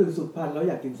พูดถึงสุพรรณแล้ว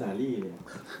อยากกินสาลี่เลย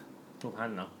สุพรรณ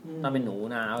เนาะต้องเป็นหนู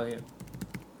นา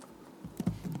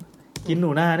กินหนู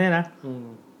นาเนี่ยนะ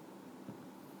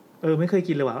ไม่เคย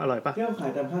กินเลยว่ะอร่อยปะแก้วขา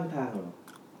ยตามข้างทางเหรอ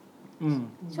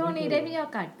ช่วงนี้ได้มีโอ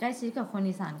กาสใกล้ชิดกับคน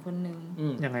อีสานคนนึง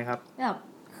ยังไงครับแบบ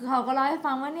คือเขาก็เล่าให้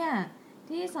ฟังว่าเนี่ย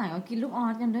ที่อีสานเขากินลูกออ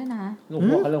สกันด้วยนะลูก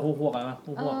พวกเขาเรียกพวกอะไรพ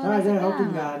วกใช่เขากิน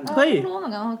กันรู้เหมือ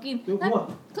นกันเขากิน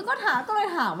คือก็เลย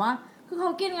ถามว่าคือเข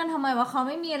ากินกันทำไมวะเขาไ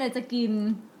ม่มีอะไรจะกิน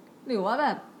หรือว่าแบ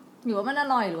บ หรือว่ามันอ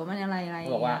ร่อยหรือว่ามันอะไร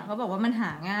เขาบอกว่ามันห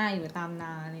าง่ายอยู่ตามน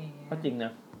าอะไรอย่างเงี้ยก็จริงน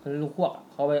ะลูกพวก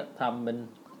เขาไปทำเป็น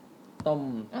ต้ม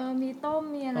มีต้ม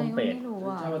มีอะไรก็ไม่รู้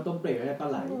อ่ะใช่ว่าต้มเปรตให้ปลา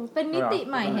ไหลเป็นมิติ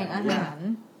ใหม่แห่งอาหาร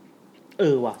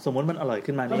ว่ะสมมติมันอร่อย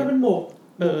ขึ้นมานี่แล้วมันหมก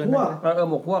พวก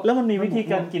หมกพวกแล้วมันมีวิธี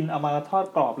การกินเอามาทอด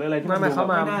กรอบหรืออะไรที่มันเข้า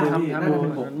มาดู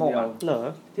หมกเหรอ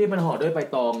ที่มันห่อด้วยใบ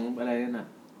ตองอะไรนั่นน่ะ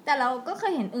แต่เราก็เค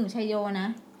ยเห็นอึ่งชัยโยนะ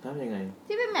ทำยังไง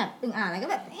ที่เป็นแบบอึ่งอ่างอะไรก็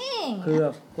แบบคือ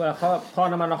เวลาเขาทอด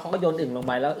น้ำมันแล้วเขาก็โยนอึ่งลงไ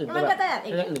ปแล้วอึ่งก็แบบ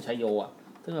อึ่งชัยโยอ่ะ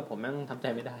ซึ่งแบบผมแม่งทำใจ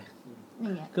ไม่ได้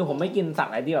คือผมไม่กินสัต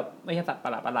ว์อะไรที่แบบไม่ใช่สัตว์ปร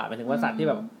ะหลาดหมายถึงว่าสัตว์ที่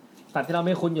แบบสัตว์ที่เราไ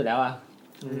ม่คุ้นอยู่แล้วอ่ะ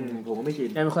ผมก็ไม่กิน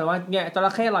เป็นคนว่าเนี่ยจร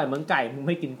ะเข้อร่อยเหมือนไก่มึงไ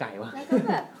ม่กินไก่วะแล้วก็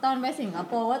แบบตอนไปสิงคโ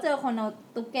ปร์ก็เจอคนเอา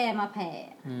ตุ๊กแกมาแผ่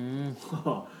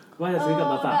ว่าจะซื้อกลับ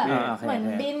มาฝากเหมือน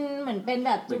บินเหมือนเป็นแ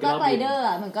บบตุ๊กไรเดอร์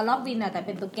อ่ะเหมือนกับรอบบินอ่ะแต่เ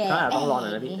ป็นตุ๊กแกต้องรอหน่อ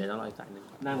ยนะพี่เดี๋ยวต้องรออีกสายนึง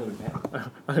หน้าเหมือนแพะ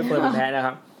เปิดเป็นแพะนะค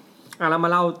รับเรามา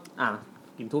เล่า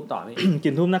กินทูบต่อนี่ กิ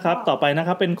นทูบนะครับต่อไปนะค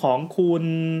รับเป็นของ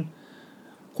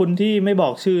คุณที่ไม่บอ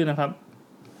กชื่อนะครับ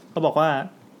เขาบอกว่า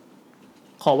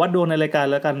ขอวัดดวงในรายการ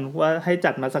แล้วกันว่าให้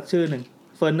จัดมาสักชื่อหนึ่ง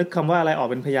เฟิร์นนึกคำว่าอะไรออก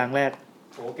เป็นพยางค์แรก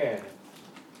โอ้แก่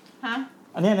ฮะ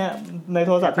อันนี้เนี่ยในโ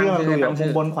ทรศัพท์ที่กำลังดูอยู่มุ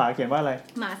มบนขวาเขียนว่าอะไร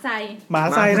หมาไ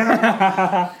ซนะครับ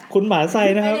คุณหมาไซ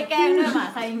นะครับไม่ได้แกล้งด้วยหมา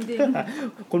ไซจริง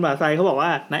ๆคุณหมาไซเขาบอกว่า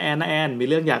น้าแอนมี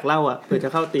เรื่องอยากเล่าอ่ะเผื่อจะ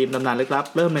เข้าธีมตำนานลึกลับ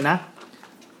เริ่มเลยนะ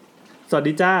สวัส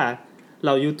ดีจ้าเห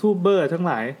ล่ายูทูบเบอร์ทั้ง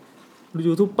หลาย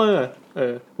ยูทูบเบอร์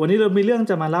วันนี้เรามีเรื่อง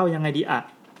จะมาเล่ายังไงดีอ่ะ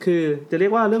คือจะเรีย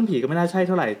กว่าเรื่องผีก็ไม่น่าใช่เ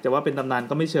ท่าไหร่แต่ว่าเป็นตำนาน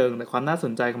ก็ไม่เชิงแต่ความน่าส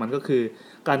นใจของมันก็คือ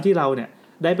การที่เราเนี่ย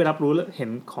ได้ไปรับรู้เห็น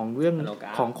ของเรื่อง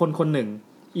ของคนหนึ่ง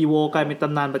อีโวกลายเป็นต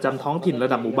ำนานประจำท้องถิ่นระ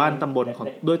ดับหมู่บ้านตำบลของ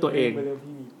ด้วยตัวเอง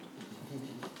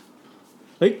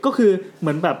ก็คือเห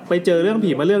มือนแบบไปเจอเรื่อง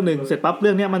ผีมาเรื่องนึงเสร็จปั๊บเ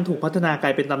รื่องนี้มันถูกพัฒนากล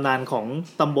ายเป็นตำนานของ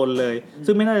ตำบลเลย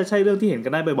ซึ่งไม่น่าจะใช่เรื่องที่เห็นกั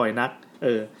นได้บ่อยๆนัก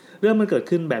เรื่องมันเกิด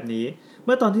ขึ้นแบบนี้เ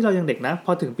มื่อตอนที่เรายังเด็กนะพ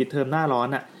อถึงปิดเทอมหน้าร้อน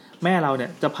อ่ะแม่เราเนี่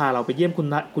ยจะพาเราไปเยี่ยม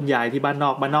คุณยายที่บ้านน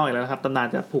อกอีกแล้วนะครับตำนาน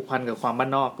จะผูกพันกับความบ้าน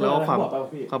นอกแล้วก็คว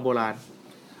ามโบราณ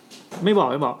ไม่บอก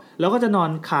แล้วก็จะนอ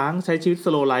นค้างใช้ชีวิต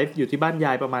slow life อยู่ที่บ้านย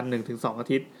ายประมาณ 1-2 อา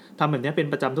ทิตย์ทำแบบนี้เป็น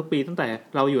ประจำทุกปีตั้งแต่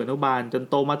เราอยู่อนุบาลจน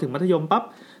โตมาถึงมัธยมปั๊บ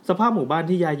สภาพหมู่บ้าน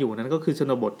ที่ยายอยู่นั้นก็คือช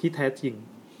นบทที่แท้จริง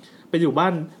ไปอยู่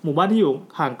หมู่บ้านที่อยู่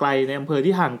ห่างไกลในอำเภอ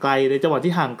ที่ห่างไกลในจังหวัด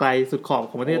ที่ห่างไกลสุดขอบ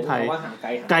ของประเทศไทย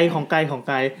ไกลของไก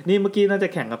ลนี่เมื่อกี้น่าจะ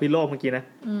แข่งกับพี่โลกเมื่อกี้นะ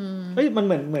มันเ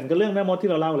หมือนกับเรื่องแม่มดที่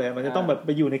เราเล่าเลยมันจะต้องแบบไป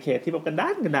อยู่ในเขตที่แบบกันดา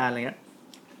นอะไรเงี้ย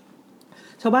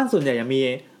ชาวบ้านส่วนใหญ่ยังมี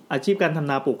อาชีพการทำ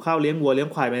นาปลูกข้าวเลี้ยงวัวเลี้ยง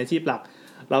ควายเป็นอาชีพหลัก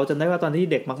เราจำได้ว่าตอนที่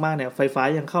เด็กมากๆเนี่ยไฟฟ้า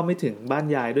ยังเข้าไม่ถึงบ้าน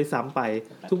ยายด้วยซ้ำไป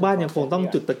ทุกบ้านยังคงต้อง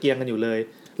จุดตะเกียงกันอยู่เลย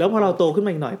แล้วพอเราโตขึ้นม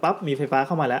าอีกหน่อยปั๊บมีไฟฟ้าเ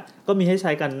ข้ามาแล้วก็มีให้ใ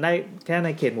ช้กันได้แค่ใน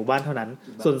เขตหมู่บ้านเท่านั้น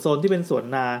ส่วนโซนที่เป็นสวน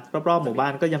นารอบๆหมู่บ้า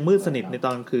นก็ยังมืดสนิทในตอ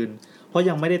นกลางคืนเพราะ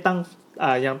ยังไม่ได้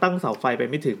ยังตั้งเสาไฟไป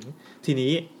ไม่ถึงที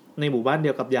นี้ในหมู่บ้านเดี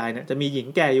ยวกับยายเนี่ยจะมีหญิง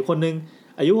แก่อยู่คนนึง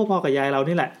อายุพอๆกับยายเรา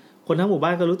นี่แหละคนทั้งหมู่บ้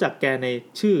านก็รู้จักแกใน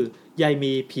ชื่อยาย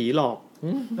มีผีหลอก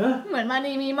เหมือนมา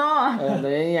นีมีหม้อเล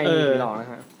ยยายมีผีหลอกนะ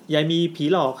ฮะยายมีผี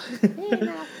หลอก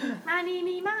มานี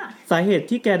มีหม้อสาเหตุ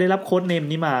ที่แกได้รับโค้ดเนม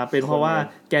นี้มาเป็นเพราะว่า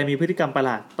แกมีพฤติกรรมประหล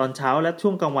าดตอนเช้าและช่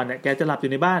วงกลางวันเนี่ยแกจะหลับอ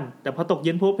ยู่ในบ้านแต่พอตกเ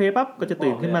ย็นโพเพปั๊บก็จะ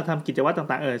ตื่นขึ้นมาทำกิจวัตร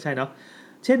ต่างๆใช่เนาะ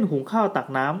เช่นหุงข้าวตัก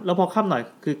น้ำแล้วพอค่ำหน่อย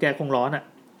คือแกคงร้อนอ่ะ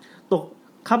ตก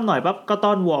ค่ำหน่อยปั๊บก็ต้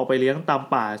อนวัวออกไปเลี้ยงตาม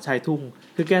ป่าชายทุ่ง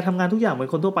คือแกทำงานทุกอย่างเหมือน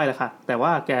คนทั่วไปแหละค่ะแต่ว่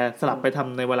าแกสลับไปท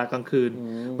ำในเวลากลางคืน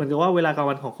เหมือนกับว่าเวลากลาง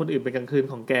วันของคนอื่นเป็นกลางคืน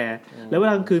ของแกแล้วเว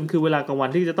ลากลางคืนคือเวลากลางวัน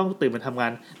ที่จะต้องตื่นมาทำงา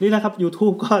นนี่นะครับ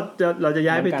YouTube ก็เราจะ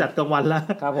ย้ายไปจัดกลางวันแล้ว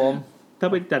ครับผมถ้า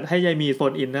ไปจัดให้ยายมีโฟ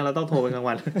นอินนะเราต้องโทรเป็นกลาง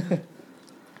วัน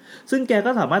ซึ่งแก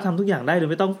ก็สามารถทำทุกอย่างได้โดย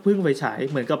ไม่ต้องพึ่งไฟฉาย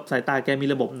เหมือนกับสายตาแกมี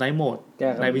ระบบ Night Mode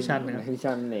Night Vision นะครับ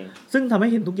ซึ่งทำให้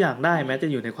เห็นทุกอย่างได้แม้จะ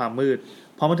อยู่ในความมืด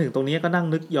พอมาถึงตรงนี้ก็นั่ง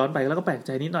นึกย้อนไปแล้วก็แปลกใจ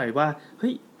นิดหน่อยว่าเฮ้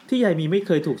ยที่ยายมีไม่เ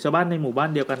คยถูกชาวบ้านในหมู่บ้าน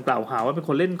เดียวกันกล่าวหาว่าเป็นค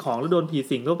นเล่นของแล้วโดนผี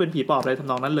สิงก็เป็นผีปอบอะไรทำ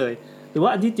นองนั้นเลยหรือว่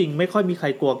าอันที่จริงไม่ค่อยมีใคร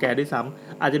กลัวแกด้วยซ้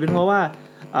ำอาจจะเป็นเพราะว่า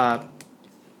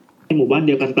ในหมู่บ้านเ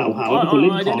ดียวกันกล่าวหาว่าเป็นคนเ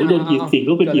ล่นของแล้วโดนผีสิง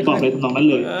ก็เป็นผีปอบอะไรทำนองนั้น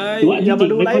เลยหรือว่าอันที่จริง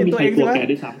ไม่ค่อยมีใครกลัวแก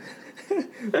ด้วยซ้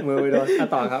ำมือไปโดน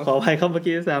ต่อครับขออภัยครับเมื่อ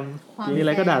กี้แซมมีอะไ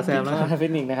รก็ด่าแซมนะครับเท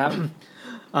คนิคนะครับ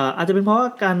อาจจะเป็นเพราะ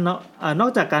การนอ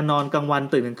กจากการนอนกลางวัน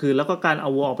ตื่นกลางคืนแล้วก็การเอา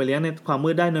วัวออกไปเลี้ยงในความมื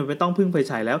ดได้โดยไม่ต้องพึ่งไฟ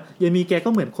ฉายแล้วยังมีแกก็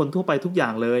เหมือนคนทั่วไปทุกอย่า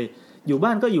งเลยอยู่บ้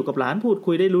านก็อยู่กับหลานพูด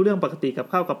คุยได้รู้เรื่องปกติกับ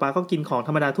ข้าวกับปลาก็กินของธ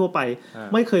รรมดาทั่วไป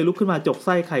ไม่เคยลุกขึ้นมาจกไ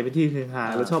ส้ใครเป็นที่ฮือฮา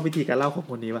แล้วชอบวิธีการเล่าของ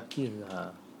คนนี้ป่ะ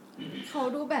เขา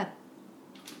ดูแบบ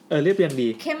เรียบเรียงดี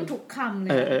เข้มทุกคำเลย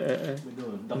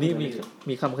นี่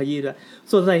มีคำขยี้ด้วย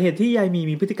ส่วนสาเหตุที่ยาย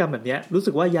มีพฤติกรรมแบบนี้รู้สึ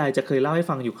กว่ายายจะเคยเล่าให้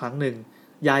ฟังอยู่ครั้งนึง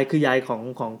ยายคือยาย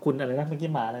ของคุณอะไรนะเมื่อกี้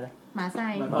หมาอะไรนะหมาไซ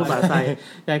คุณหมาไซ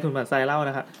ยายคุณหมาไซเล่า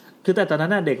นะครับคือแต่ตอนนั้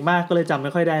นน่ะเด็กมากก็เลยจำไ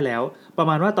ม่ค่อยได้แล้วประ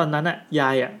มาณว่าตอนนั้นน่ะยา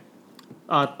ย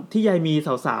ที่ยายมี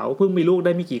สาวๆเพิ่งมีลูก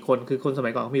ได้ไม่กี่คนคือคน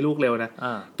สมัยก่อนเขามีลูกเร็วนะ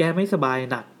แกไม่สบา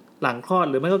ยหนักหลังคลอ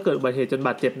ดหรือไม่ก็เกิดอุบัติเหตุจน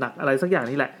บาดเจ็บหนักอะไรสักอย่า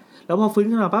งนี่แหละแล้วพอฟื้น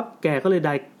ขึ้นมาปั๊บแกก็เล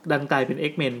ยดันกลายเป็น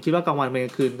X-Men คิดว่ากลางวันเป็นก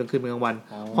ลางคืนกลางคืนเป็นกลางวัน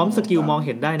พร้อมสกิลมอง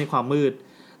เห็นได้ในความมืด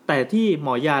แต่ที่หม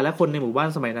อยาและคนในหมู่บ้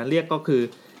านสมัยนั้นเรียกก็คือ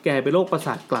แกเป็นโรคประ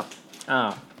สาทกลั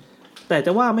บแต่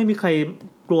จะว่าไม่มีใค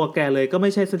รกลัวแกเลยก็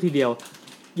ไม่ใช่ซะทีเดีย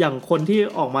วอย่างคน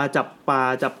ที่ออกมาจับป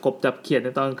ลาจับกบจับเขีย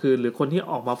ดในตอนกลางคืนหรือคนที่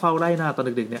ออกมาเฝ้าไร่นาตอ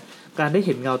นดึกๆเนี่ยการได้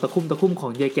เห็นเงาตะคุ่มข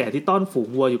องยายแก่ที่ต้อ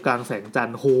นฝูงวัวอยู่กลางแสงจั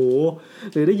นทร์โห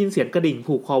หรือได้ยินเสียงกระดิ่ง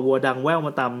ผูกคอวัวดังแว่วม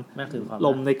าตาม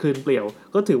ลมในคืนเปลี่ยว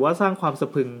ก็ถือว่าสร้างความส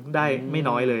ะพรึงได้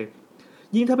ไม่น้อยเลย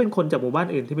ยิ่งถ้าเป็นคนจากหมู่บ้าน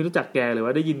อื่นที่ไม่รู้จักแกหรือว่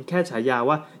าได้ยินแค่ฉายา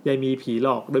ว่ายายมีผีหล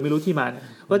อกโดยไม่รู้ที่มา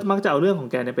ก็มักจะเอาเรื่องขอ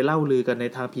งแกเนี่ยไปเล่าลือกันใน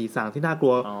ทางผีสางที่น่า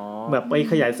กลัวแบบไ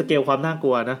ปขยายสเกลความน่า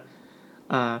กลัวนะ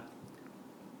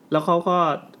แล้วเข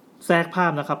าก็แทรกภ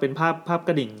าพนะครับเป็นภาพก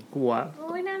ระดิ่งกลัว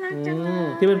โอ้ยน่ารักจังเ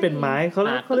ลยที่มันเป็นไม้เขา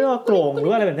เรียกว่าโกรงหรือ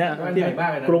ว่าอะไรแบบเนี้ยที่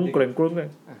กร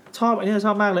งชอบอันนี้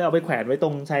ชอบมากเลยเอาไปแขวนไว้ต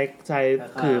รงชา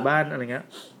ยขื่อบ้านอะไรเงี้ย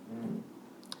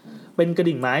เป็นกร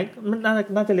ะดิ่งไม้มั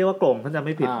นน่าจะเรียกว่าโกรงถ้าจำไ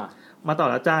ม่ผิดมาต่อ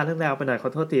แล้วจ้าเรื่องแนวไปหน่อยข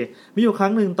อโทษทีมีอยู่ครั้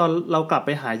งนึงตอนเรากลับ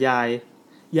ไปหา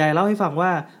ยายเล่าให้ฟั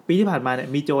งว่าปีที่ผ่านมาเนี่ย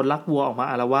มีโจรลักวัวออกมา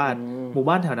อาละวาดห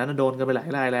มู่บ้านแถวนั้นโดนกันไปหลาย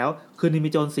รายแล้วคืน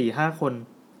นี้มีโจร 4-5 คน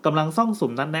กำลังซ่อ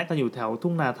งสุมนัดแนะกันอยู่แถว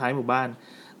ทุ่งนาท้ายหมู่บ้าน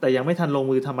แต่ยังไม่ทันลง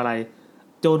มือทำอะไ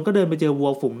รโจรก็เดินไปเจ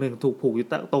อวัวฝูงหนึ่งถูกผูกอยู่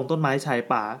ตรงต้นไม้ชาย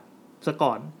ป่าซ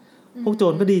ะก่อนพวก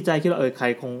โจรก็ดีใจคิดว่าใ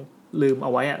ครคงลืมเ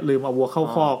อาไว้ลืมเอาวัวเข้า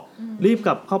คอกรีบ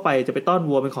กลับเข้าไปจะไปต้อน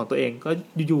วัวเป็นของตัวเองก็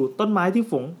อยู่ๆต้นไม้ที่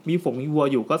มีวั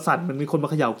วอยู่ก็สั่นมันมีคนมา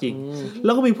เขย่ากิ่งแ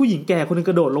ล้วก็มีผู้หญิงแก่คนนึง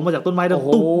กระโดดลงมาจากต้น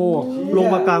ไม้ดังตุ๊บ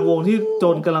ลงมากลางวงที่โ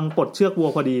จรกำลังปลดเชือ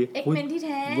กวัวพอดีเป็นที่แ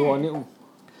ท้วัวนี่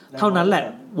เท่านั้นแห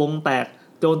ละวงแต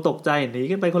กโจรตกใจ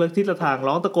หนีกันไปคนละทิศละทาง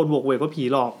ร้องตะโกนโวกเวกว่าผี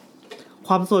หลอกคว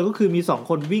ามซวยก็คือมี2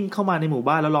คนวิ่งเข้ามาในหมู่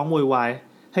บ้านแล้วร้องโวยวาย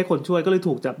ให้คนช่วยก็เลย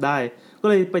ถูกจับ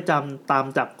ได้ก็เลยไป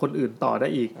ตามจับคนอื่นต่อได้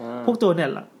อีกพวกโจรเนี่ย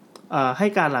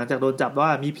ให้การหลังจากโดนจั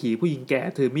บว่ามีผีผู้หญิงแ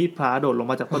ก่ถือมีดพระโดดลง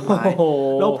มาจากต้น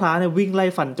ไม้แล้วพระเนี่ยวิ่งไ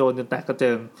ล่ฟันโจรจนแตกกระ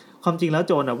เจิงความจริงแล้ว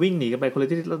โจรวิ่งหนีกันไปคนล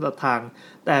ะทิศละทา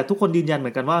งแต่ทุกคนยืนยันเหมือ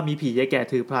นกันว่ามีผียาย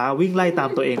แก่ถือพระวิ่งไล่ตา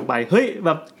มตัวเองไปเฮ้ยแ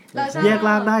บบแย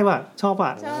กล่างได้ว่ะชอบอ่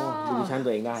ะดิชั่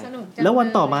นตัวเองได้แล้ว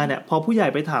วันต่อมาเนี่ยพอผู้ให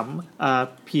ญ่ไปถา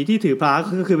มผีที่ถือพระ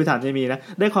ก็คือไปถามยายมีน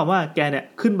ะได้ความว่าแกเนี่ย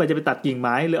ขึ้นไปจะไปตัดกิ่งไ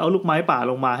ม้หรือเอาลูกไม้ป่า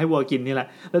ลงมาให้วัวกินนี่แหละ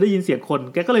แล้วได้ยินเสียงค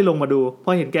นแกก็เลยลงมาดู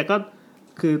พอเห็นแกก็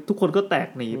คือทุกคนก็แต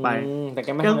กหนีไปแต่แ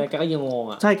กไม่ทำอะไรแกก็ยังง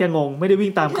งอ่ะใช่แกงงไม่ได้วิ่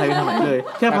งตามใครไปทางไหนเลย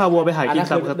แค่พาวัวไปหากิ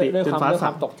นตามปกติจนฟ้าส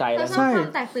างตกใจแล้วใช่ค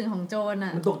วามแตกตื่นของโจรอ่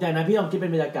ะมันตกใจนะพี่ลองคิดเป็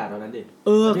นบรรยากาศตอนนั้นดิ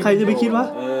ใครจะไปคิดว่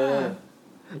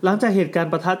าหลังจากเหตุกา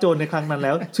รณ์ปะทะโจรในครั้งนั้นแ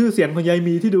ล้วชื่อเสียงของยาย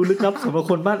มีที่ดูลึกลับสำหรั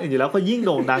บคนบ้านอื่นอยู่แล้วก็ยิ่งโ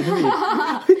ด่งดังขึ้นอี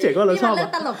กพี่เจ๋ก็เราชอ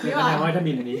บอ่ะตลกดีว่ะว่าถ้า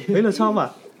มีอันนี้เฮ้ยเราชอบอ่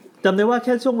ะจำได้ว่าแ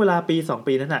ค่ช่วงเวลาปี2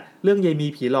ปีนั้นน่ะเรื่องยาย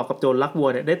มีผีหลอกกับโจรลั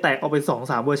กวัวเนี่ยได้แตกออกเป็น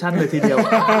 2-3 เวอร์ชันเลยทีเดียว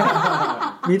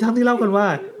มีทั้งที่เล่ากันว่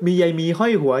ามียายมีห้อย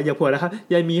หัวอย่าผัวนะครับ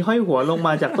ยายมีห้อยหัวลง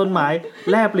มาจากต้น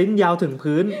ไม้แลบลิ้นยาวถึง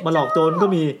พื้นมาหลอกโจ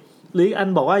รก็มีหรื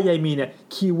ออันบอกว่ายายมีเนี่ย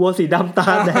ขี่วัวสีดำ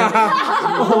ตาแด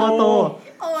งโอ้โหโต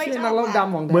นักรบด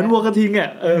ำของเหมือนวัวกระทิงอ่ะ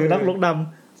นักรบด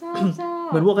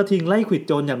ำเหมือนวัวกระทิงไล่ขวิดโ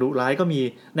จรอย่างดุร้า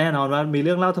ยก็มีแน่นอนว่ามี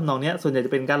เรื่องเล่าทำนองนี้ส่วนใหญ่จะ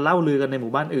เป็นการเล่าลือกันในห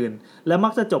มู่บ้านอื่นและ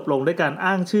มักจะจบลงด้วยการ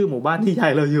อ้างชื่อหมู่บ้านที่ย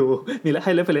ายเราอยู่มีใ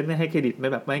ห้เรฟเฟอเรนซ์ให้เครดิต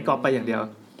ไม่แบบไม่ก๊อปไปอย่างเดีย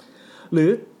วห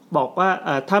รือบอกว่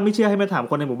าถ้าไม่เชื่อให้มาถาม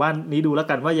คนในหมู่บ้านนี้ดูแล้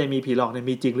วกันว่ายายมีผีหลอกเนี่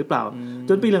ยมีจริงหรือเปล่า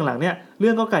จนปีหลังๆเนี่ยเรื่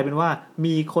องก็กลายเป็นว่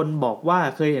ามีคนบอกว่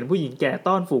าเคยเห็นผู้หญิงแก่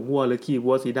ต้อนฝูงวัวหรือ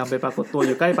ขี่วัวสีดำไปปรากฏตัว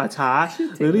อยู่ใกล้ป่าช้า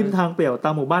หรือริมทางเปลี่ยวต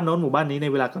ามหมู่บ้านโน้นหมู่บ้านนี้ใ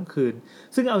นเวลากลางคืน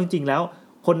ซึ่งเอาจริงๆแล้ว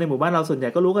คนในหมู่บ้านเราส่วนใ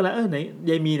หญ่ก็รู้กันแล้วไหน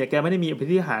ยายมีเนี่ยแกไม่ได้มี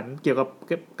อภิธิหารเกี่ยวกั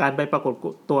บการไปปราก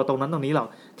ฏตัวตรงนั้นตรงนี้หรอ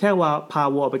กแค่ว่าพ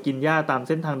าวัวไปกินหญ้าตาม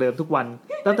เส้นทางเดิมทุกวั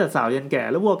นตั้งแต่สาวยัน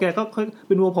แก่แล้ววัวแกก็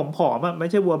เป็นวัวผอมๆไม่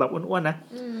ใช่วัวแบบอ้วนๆนะ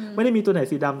ไม่ได้มีตัวไหน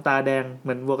สีดำตาแดงเ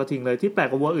หมือนวัวกระทิงเลยที่แปลก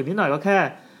กว่าวัวอื่นนิดหน่อยก็แ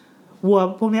ค่วั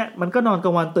วพวกเนี้ยมันก็นอนก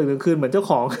ลางวันตื่นกลางคืนเหมือนเจ้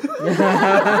าของ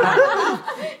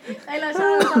เราช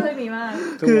อบเรื่องนี้มาก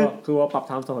คือว่าปรับ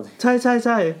ไทม์โซนใ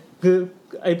ช่คื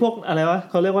อไอ้พวกอะไรว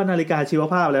ะเขาเรียกว่านาฬิกาชี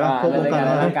วภาพอะไรวะพวกวงการ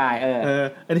ร่างกา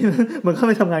ยอันนี้มันเข้า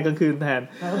ไปทำงานกลางคืนแท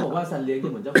นเขาบอกว่าสัตว์เลี้ยงที่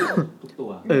เหมือนเจ้าของทุกตั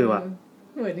วว่ะ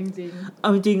เหมือนจริงๆเ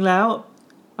อาจริงๆแล้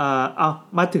วเอา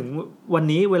มาถึงวัน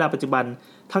นี้เวลาปัจจุบั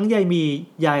นทั้งยายมี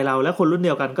ยายเราและคนรุ่นเ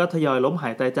ดียวกันก็ทยอยล้ม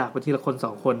หายตายจากไปทีละคน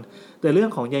2คนแต่เรื่อ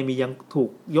งของยายมียังถู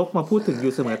กยกมาพูดถึงอ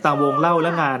ยู่เสมอตามวงเล่าแล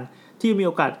ะงานที่มีโ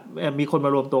อกาสมีคนมา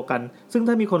รวมตัวกันซึ่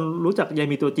งถ้ามีคนรู้จักยา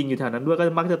ยมีตัวจริงอยู่แถวนั้นด้ว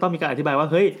ยก็มักจะต้องมีการอธิบายว่า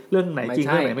เฮ้ยเรื่องไหนจริ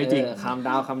งเรื่องไหนไม่จริงคำด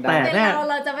าวแต่แน่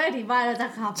เราจะไม่อธิบายเราจ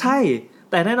ะขับ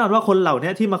ใช่แต่แน่นอนว่าคนเหล่า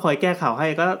นี้ที่มาคอยแก้ข่าว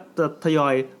ให้ก็จะทยอ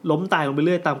ยล้มตายลงไปเ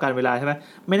รื่อยตามกาลเวลาใช่ไห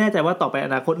มไม่แน่ใจว่าต่อไปอ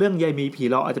นาคตเรื่องยายมีผีห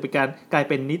ลอกอาจจะเป็นการกลา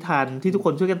ยเป็นนิทานที่ทุก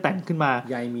คนช่วยกันแต่งขึ้นมาย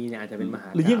ายมีเนี่ยอาจจะเป็นมห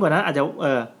าหรือยิ่งกว่านั้นอาจจะ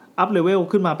อัพเลเวล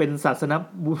ขึ้นมาเป็นศาสนา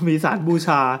มีศาลบูช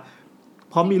า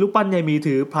พร้อมมีรูปปั้นยายมี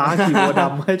ถือพระขี่วัวด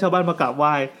ำให้ชาวบ้านมากราบไห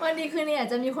ว้วันนี้คือเนี่ยอาจ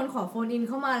จะมีคนขอโฟนอินเ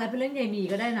ข้ามาแล้วไปเล่นยายมี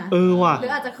ก็ได้นะว่ะหรื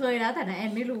ออาจจะเคยแล้วแต่นะแอ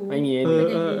นไม่รู้ไม่มี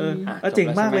เจ๋ง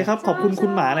มากเลยครับขอบคุณคุ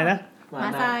ณหมาเลยนะหมา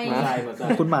ไซ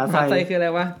คุณหมาไซคืออะไร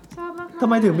วะชอบมากทำ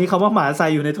ไมถึงมีคำว่าหมาไซ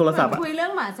อยู่ในโทรศัพท์คุยเรื่อ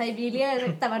งหมาไซบีเรีย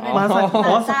แต่มันเป็นหมาไซ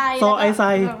ซอไอไซ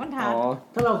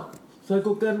ถ้าเราเซิร์ช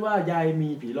Google ว่ายายมี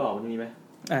ผีหลอกมันมีไหม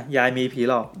ยายมีผี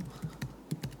หลอก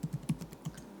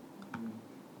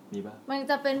มีป่ะมัน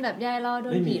จะเป็นแบบยายรอโด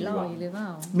นผีหลอกหรือเปล่า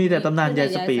มีแต่ตำนานยาย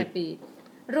สปีด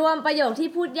รวมประโยคที่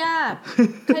พูดยาก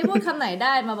ใครพูดคำไหนไ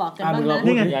ด้มาบอกกันบ้างนะ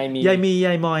นี่ไงยายมีย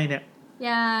ายมอยเนี่ย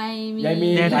ยายมียายมี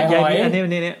อันนี้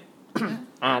นี่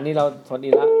นี่เราทนดี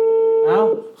แล้ว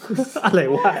อะไร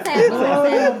วะ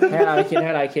ให้เรา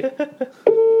คิด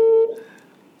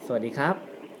สวัสดีครับ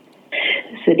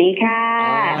สวัสดีค่ะ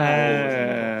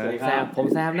แซมผม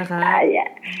แซมนะคะ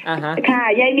ค่ะ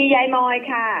ยายมียายมอย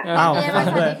ค่ะสวั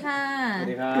สดีค่ะสวัส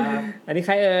ดีครับอันนี้ใค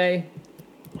รเอ่ย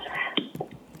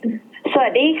สวั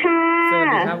สดีค่ะสวัส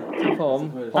ดีครับผม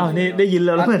นี่ได้ยินแ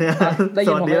ล้วเนี่ยได้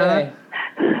ยินผมเลย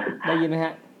ได้ยินไหมฮ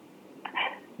ะ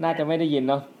น่าจะไม่ได้ยิน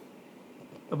เนาะ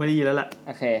ไม่ได้ยินแล้วล่ะโ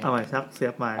อเคเอาใหม่ชักเสี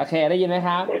ยบมาโอเคได้ยินไหมค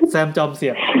รับแซมจอมเสี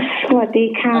ยบสวัสดี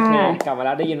ค่ะโอเคกลับมาแ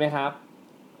ล้วได้ยินไหมครับ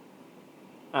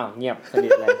เงียบสนิ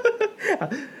ทเลย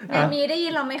ยายมีได้ยิ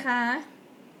นเราไหมคะ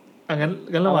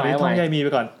งั้นระหว่างนี้ท่องยายมีไป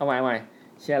ก่อนเอาใหม่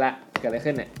เชื่อละเกิดอะไร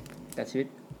ขึ้นเนี่ยกับชีวิต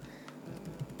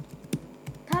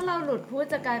ถ้าเราหลุดพูด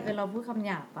จะกลายเป็นเราพูดคำห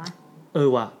ยาบปะ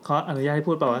ว่ะเขาอนุญาตให้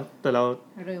พูดเปล่าวะแต่เรา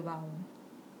เรือเบา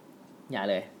อย่า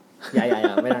เลยอย่า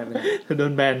ไม่ได้โด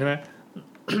นแบนใช่ไหม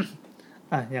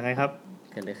ยังไงครับ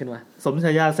เกิดอะไรขึ้นวะสมฉ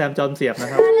ายาแซมจอมเสียบนะ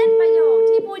ครับถ้าเล่นประโยค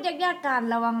ที่พูดยากๆกัน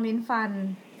ระวังลิ้นฟัน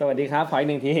สวัสดีครับขออีก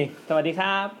หนึ่งทีสวัสดีค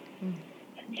รับ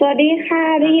สวัสดีค่ะ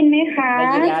ได้ยินไหมคะ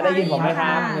ได้ยินผมไหมค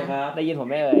รับได้ยินผม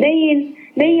ไหมเอ่ยได้ยิ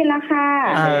นแล้วค่ะ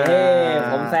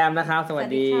ผมแซมนะครับสวัส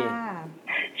ดี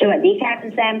สวัสดีค่ะคุ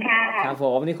ณแซมค่ะครับผ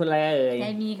มนี่คุณอะไรเอ่ยย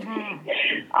ายมีค่ะ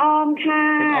ออมค่ะ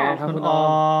คุณออ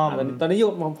มตอนนี้อยู่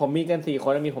ผมมีกัน4ค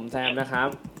นมีผมแซมนะครับ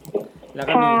แล้ว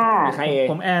ก็มีใครเอ่ย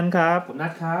ผมแอนครับผมนั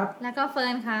ทครับแล้วก็เฟิ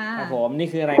ร์นค่ะครับผมนี่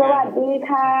คือรายการสวัสดี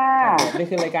ค่ะนี่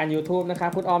คือรายการ YouTube นะครั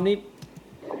บคุณออมนี่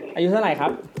อายุเท่าไหร่ครั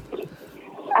บ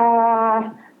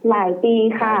หลายปี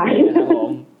ค่ะครับผ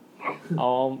ม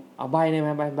เอาใบได้ไหม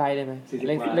ใบได้ไหมเ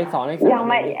ลข2เลข3ยัง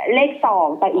ไม่เลข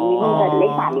2แต่อีกนิดนึงจะเล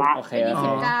ข3ละโอเค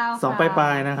2ปลา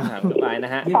ยๆนะครับปลายน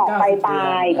ะฮะ2ปลาย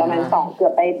ประมาณ2เกื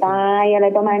อบปลายอะไร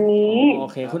ประมาณนี้โอ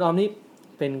เคคุณออมนี่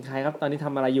เป็นใครครับตอนนี้ท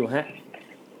ำอะไรอยู่ฮะ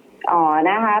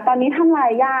นะคะตอนนี้ทำหลา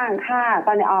ยอย่างค่ะต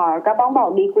อนนี้ก็ต้องบอก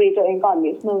ดีกรีตัวเองก่อน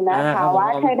นิดนึงนะคะว่า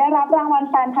เคยได้รับรางวัล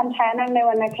แฟนพันธุ์แท้นางใน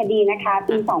วรรณคดีนะคะ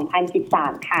ปี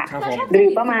2013ค่ะหรือ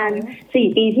ประมาณ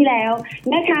4ปีที่แล้ว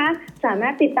นะคะสามา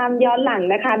รถติดตามย้อนหลัง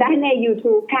นะคะได้ใน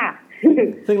YouTube ค่ะ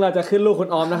ซึ่งเราจะขึ้นรูปคุณ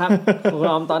ออมนะครับคุณ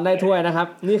ออมตอนได้ถ้วยนะครับ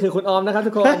นี่คือคุณออมนะครับ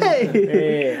ทุกคน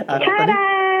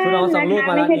คุณออมส่งรูป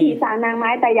มาแล้วไม่ใช่ผีสางนางไม้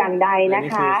แต่อย่างใดนะ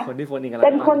คะเ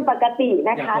ป็นคนปกติ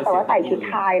นะคะแต่ว่าใส่ชุด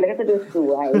ไทยแล้วก็จะดูส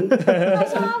วยเรา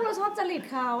ชอบจริต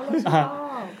เขาเราชอบ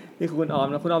นี่คือคุณออม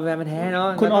นะคุณออมแฟนมาแท้เนาะ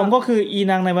คุณออมก็คืออี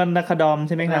นางในวรรณคดีใ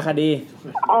ช่ไหมครับคดี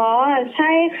ใ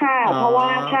ช่ค่ะเพราะว่า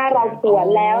ถ้าเราสวน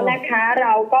แล้วนะคะเร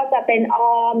าก็จะเป็นอ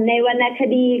อมในวรรณค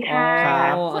ดีค่ะ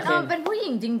คุณออมเป็นผู้หญิ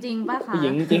งจริงๆป่ะคะผู้หญิ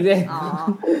งจริงๆด้วย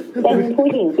เป็นผู้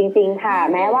หญิงจริงๆค่ะ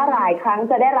แม้ว่าหลายครั้ง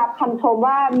จะได้รับคำชม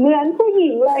ว่าเหมือนผู้หญิ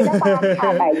งเลยก็ตามค่ะ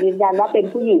แต่ยืนยันว่าเป็น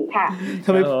ผู้หญิงค่ะ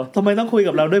ทำไมต้องคุย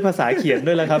กับเราด้วยภาษาเขียน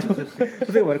ด้วยล่ะครับ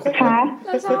ค่ะ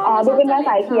ดูเป็นภาษ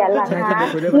าเขียนเหรอคะ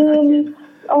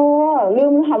ลื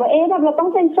มค่ะว่าแบบเราต้อง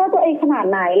เซ็นเซอร์ตัวเองขนาด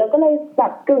ไหนแล้วก็เลยแบ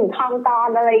บกึ่งทางการ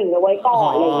อะไรอย่างเงี้ยไว้ก่อ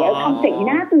นอะไรอย่างเงี้ยทำเสียงที่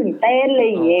น่าตื่นเต้นอะไร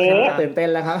อย่างเงี้ยตื่นเต้น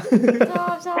แล้วครับ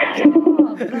ชอ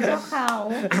บเขา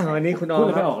วันนี้คุณออม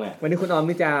วันนี้คุณออม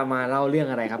นี่จะมาเล่าเรื่อง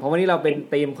อะไรครับเพราะวันนี้เราเป็น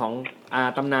ธีมของ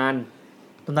ตำนาน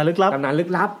ลึกลับวัน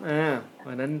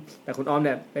นั้นแต่คุณออมเ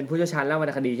นี่ยเป็นผู้เชี่ยวชาญเรื่องวรร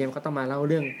ณคดีใช่ไหมเขาต้องมาเล่า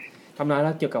เรื่องตำนานแล้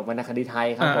วเกี่ยวกับวรรณคดีไทย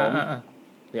ครับผม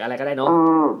หรืออะไรก็ได้เนาะ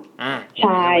ใ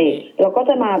ช่แล้วก็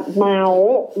จะมาเม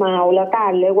าแล้วกั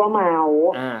นเรียกว่าเมา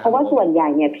เพราะว่าส่วนใหญ่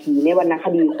เนี่ยผีในวรรณค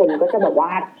ดีคนก็จะแบบว่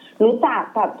ารู้จัก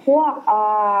กับพวก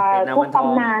ต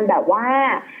ำนานแบบว่า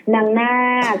นางนา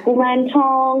คกุมารท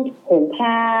องหงส์พล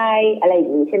ายอะไรอย่า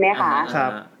งนี้ใช่ไหมคะครั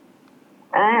บ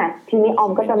ทีนี้ออ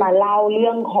มก็จะมาเล่าเรื่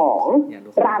องของ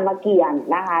รามเกียรติ์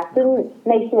นะคะซึ่ง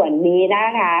ในส่วนนี้นะ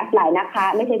คะหลายนะคะ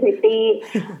ไม่ใช่พริตตี้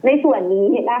ในส่วนนี้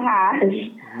นะคะ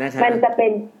มันจะเป็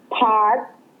นพาร์ท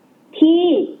ที่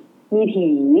มีผี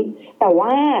แต่ว่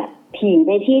าผี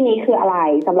ในที่นี้คืออะไร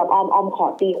สำหรับออมขอ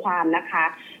ตีความนะคะ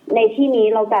ในที่นี้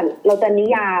เราจะนิ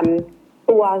ยาม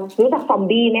ตัวรู้จักซอม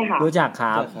บี้ไหมคะรู้จักค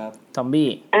รับซอมบี้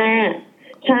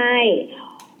ใช่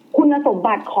คุณสม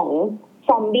บัติของ ซ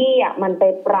อมบี้อ่ะมันไป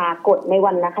ปรากฏในว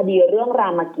รรณคดีเรื่องรา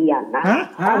มเกียรติ์นะ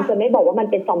ออมจะไม่บอกว่ามัน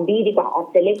เป็นซอมบี้ดีกว่าออม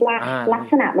จะเรียกว่าลัก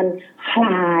ษณะมันค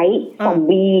ล้ายซอม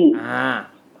บี้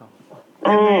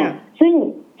ซึ่ง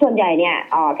ส่วนใหญ่เนี่ย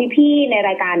พี่ๆในร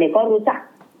ายการเนี่ยก็รู้จัก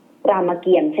รามเ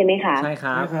กียรติ์ใช่ไหมคะใช่ค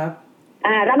รับ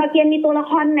รามเกียรติ์มีตัวละ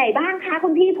ครไหนบ้างคะคุ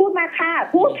ณพี่พูดมาค่ะ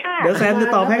พูดค่ะเดี๋ยวแซมจะ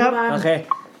ตอบให้ครับโอเค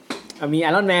มีไอ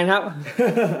รอนแมนครับ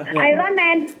ไอรอนแม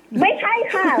นไม่ใช่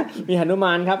ค่ะมีหนุม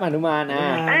านครับหนุมาน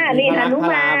มีหนุ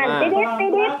มานติ๊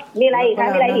ดมีอะไรอีกคะ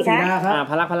มีอะไรอีกคะ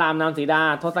พระรามนามสีดา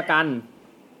ทศกัณฐ์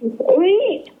อุ้ย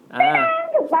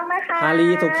ถูกต้องนะคะฮารี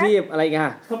ถูกคีบอะไรกั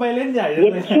นทำไมเล่นใหญ่เลย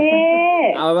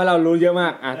เอาว่าเรารู้เยอะมา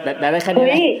กแต่ได้แค่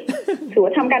นี้ถือว่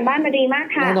าทำการบ้านมาดีมาก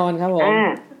ค่ะแน่นอนครับผม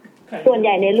ส่วนให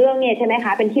ญ่ในเรื่องเนี่ยใช่ไหมค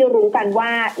ะเป็นที่รู้กันว่า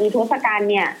อีทศกัณฐ์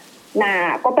เนี่ย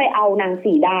ก็ไปเอานาง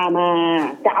สีดามา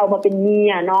จะเอามาเป็นเมี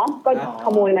ยเนาะก็ข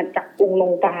โมยมาจากกรุงล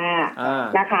งกา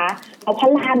นะคะเอาพระ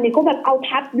รามเนี่ยก็แบบเอา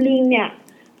ทัพลิงเนี่ย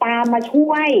ตามมาช่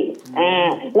วย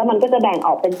แล้วมันก็จะแบ่งอ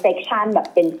อกเป็นเซกชันแบบ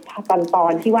เป็นตอ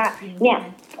นที่ว่าเนี่ย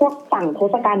พวกฝั่งท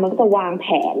ศกัณฐ์มันก็จะวางแผ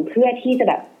นเพื่อที่จะ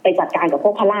แบบไปจัดการกับพ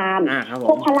วกพระรามพ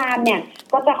วกพระรามเนี่ย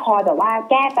ก็จะคอยแบบว่า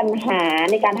แก้ปัญหา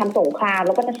ในการทำสงครามแ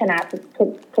ล้วก็จะชนะ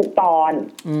ทุกตอน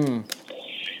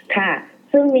ค่ะ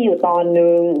ซึ่งมีอยู่ตอนนึ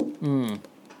ง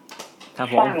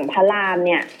ฝั่งพระรามเ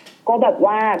นี่ยก็แบบ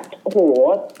ว่าโอ้โห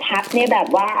ทัพเนี่ยแบบ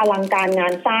ว่าอลังการงา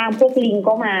นสร้างพวกลิง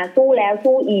ก็มาสู้แล้ว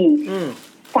สู้อีก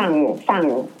ฝั่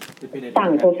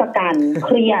งทศกัณฐ์เค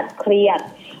รียด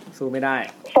สู้ไม่ได้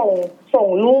ส่ง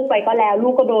ลูกไปก็แล้วลู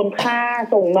กก็โดนฆ่า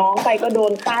ส่งน้องไปก็โด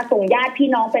นฆ่าส่งญาติพี่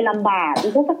น้องไปลำบาก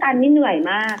ทศกัณฐ์นี่เหนื่อย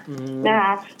มากนะค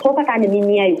ะทศกัณฐ์เนี่ยมีเ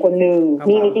มียอยู่คนนึง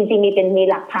มีจริงๆมี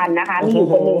หลักพันนะคะมีอยู่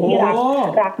คนนึงที่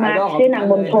รักมากชื่อนาง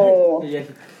มณโฑ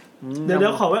เดี๋ย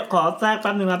วขอแทรกแ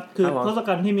ป๊บนึงครับคือทศ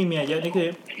กัณฐ์ที่มีเมียเยอะนี่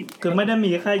คือไม่ได้มี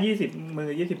แค่20 มือ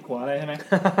20 หัวอะไรใช่ไหม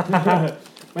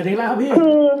หมายถึงอะไรครับพี่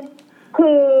คื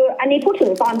ออันนี้พูดถึ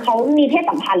งตอนเขามีเพศ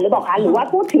สัมพันธ์หรือเปล่าคะหรือว่า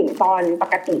พูดถึงตอนป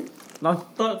กติ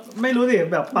ก็ไม่รู้สิ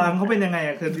แบบปางเขาเป็นยังไง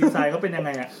อ่ะคือดีไซน์เขาเป็นยังไง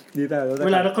อ่ะดีแต่เว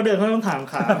ลาเขาเดินเขาต้องถาง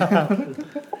ขา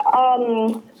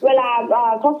เวลา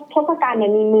ทศกัณฐ์เนี่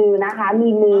ยมีมือนะคะมี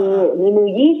มือ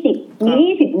20มี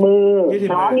20มือ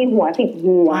เนาะมีหัว10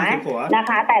หัวนะค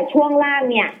ะแต่ช่วงล่าง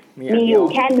เนี่ยมีอยู่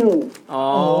แค่1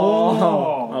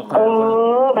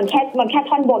มันแค่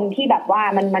ท่อนบนที่แบบว่า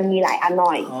มันมีหลายอันห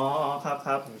น่อยค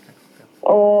รับ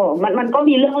มันก็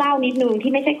มีเรื่องเล่านิดนึง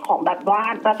ที่ไม่ใช่ของแบบว่า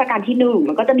รัชกาลที่1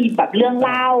มันก็จะมีแบบเรื่องเ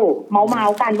ล่าเมา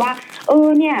ๆกันว่า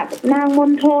เนี่ยนางม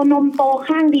ณโฑนมโต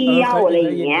ข้างเดียวอะไรอ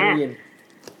ย่างเงี้ย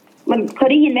มันเคย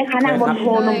ได้ยินไหมคะนางมณโฑ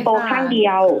นมโตข้างเดี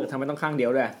ยวทำไมต้องข้างเดียว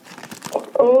ด้วย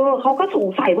เขาก็สง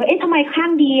สัยว่าทำไมข้า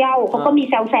งเดียวเขาก็มี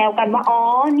แซวๆกันว่า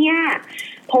เนี่ย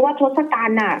เพราะว่าทศกั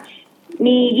ณฐ์น่ะ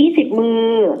มี20มือ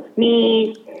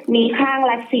มีข้าง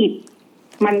ละ10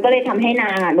มันก็เลยทำให้นา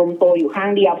งนมโตอยู่ข้าง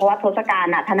เดียวเพราะว่าทศกัณ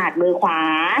ฐ์ถนัดมือขวา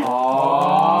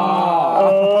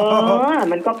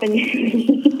มันก็เป็น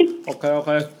โอเค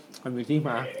มันมีที่ม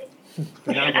า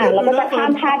แล้วก็จะข้า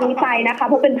มพาร์ทนี้ไปนะคะ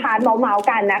เพราะเป็นพาร์ทเมาๆ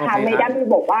กันนะคะไม่ได้มี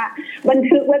บอกว่าบัน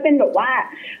ทึกไว้เป็นแบบว่า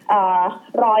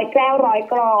ร้อยแก้วร้อย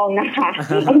กรองนะคะ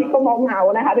อันนี้ก็เมา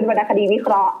ๆนะคะเป็นวรรณคดีวิเค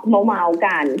ราะห์เมาๆ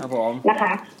กันนะค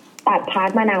ะตัดพาร์ท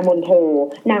มานางมณโฑ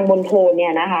เนี่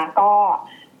ยนะคะก็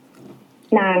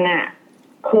นาง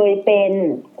เคยเป็น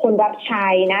คนรับใช้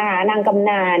นะคะนางกำ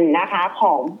นันนะคะข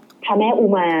องพระแม่อุ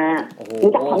มา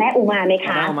รู้จักพระแม่อุมาไหมค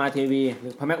ะพระแม่อุมาเทวีหรื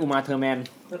อพระแม่อุมาเทอร์แมน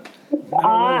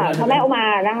พระแม่อุมา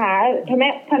นะคะพระแ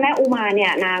ม่อุมาเนี่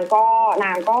ยนาง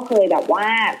ก็เคยแบบว่า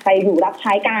ไปอยู่รับใ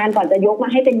ช้การก่อนจะยกมา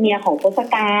ให้เป็นเมียของทศ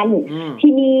กัณฐ์ที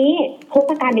นี้ท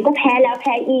ศกัณฐ์นี่ก็แพ้แล้วแ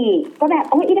พ้อีกก็แบบ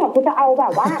อีดอกกูจะเอาแบ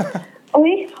บว่า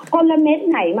กลเม็ด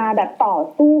ไหนมาแบบต่อ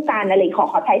สู้กันอะไรขอ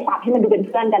ใช้ศัพท์ให้มันดูเป็นเ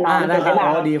พื่อนกันเนาะได้ครั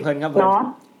บดีเพื่อนครับเนาะ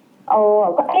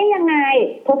ก็ยังไง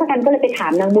ทศกัณฐ์ก็เลยไปถา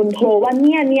มนางมณโฑว่าเ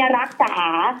นี่ยรักจ๋า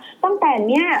ตั้งแต่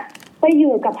เนี่ยไปอ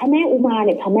ยู่กับพระแม่อุมาเ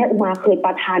นี่ยพระแม่อุมาเคยป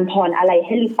ระทานพรอะไรใ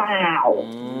ห้หรือเปล่า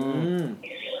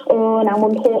นางม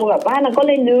ณโฑแบบว่านางก็เ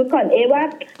ลยนึกก่อนว่า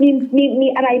มี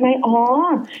อะไรไหม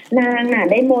นาง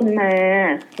ได้มนต์มา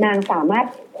นางสามารถ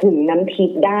หุงน้ำทิ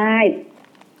พย์ได้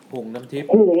หุงน้ำทิพ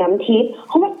ย์เ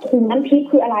พราะว่าหุงน้ำทิพย์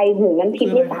คืออะไรหุงน้ำทิพ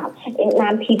ย์นี่น้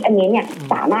ำทิพย์อันนี้เนี่ย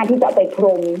สามารถที่จะไปพร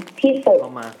มที่ศพ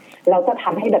เราจะท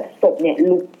ำให้แบบศพเนี่ย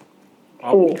ลุก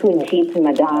ฟื้นคืนชีพขึ้นม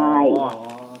าได้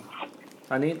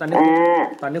ตอน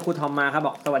นี้ครูทอมมาครับบ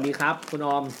อกสวัสดีครับคุณอ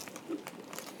อม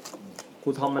ครู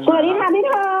ทอมมันสวัสดีค่ะพี่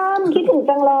ทอมคิดถึง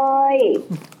จังเลย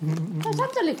ชอบ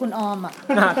จริตคุณออม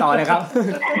ต่อเลยครับ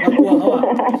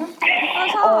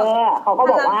เขาก็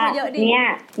บอกว่าเนี่ย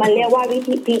มันเรียกว่า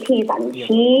พิธีสัญ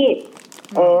ชีพ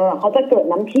เขาจะเกิด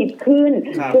น้ำทิพย์ขึ้น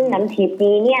ซึ่งน้ำทิพย์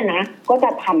นี้เนี่ยนะก็จะ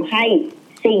ทำให้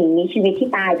สิ่งมีชีวิตที่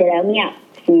ตายไปแล้วเนี่ย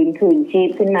ฟื้นคืนชีพ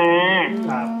ขึ้นมา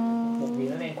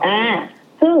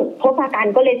ซึ่งทศกัณ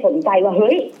ฐ์ก็เลยสนใจว่าเ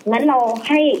ฮ้ยงั้นเรา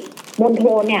ให้มณฑ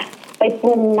ลเนี่ยไปป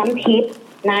รุงน้ำทิพย์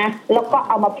นะแล้วก็เ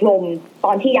อามาพรมต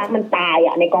อนที่ยักษ์มันตาย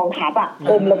ในกองทัพพ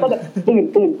รมแล้วก็แบบ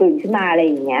ตื่นขึ้นมาอะไรอ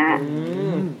ย่างเงี้ย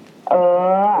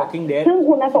ซึ่ง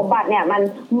คุณสมบัติเนี่ย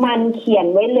มันเขียน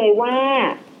ไว้เลยว่า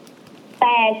แ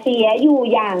ต่เสียอยู่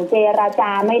อย่างเจรจ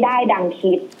าไม่ได้ดัง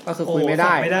คิดก็คือคุยไม่ไ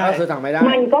ด้ก็คือสั่งไม่ได้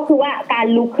มันก็คือว่าการ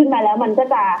ลุกขึ้นมาแล้วมันก็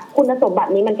จะคุณสมบั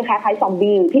ตินี้มันจะคล้ายๆซอม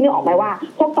บี้พี่นึกออกไหมว่า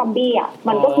พวกซอมบี้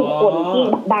มันก็คือคนที่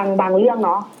บางเรื่องเ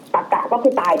นาะตรรกะก็คื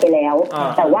อตายไปแล้ว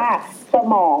แต่ว่าส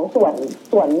มองส่วน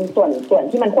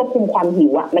ที่มันควบคุมความหิ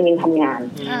วมันยังทำงาน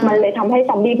มันเลยทำให้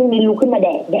ซอมบี้พวกนี้ลุกขึ้นมาแด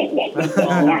กอย่างเ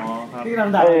งี้ยที่กำลัง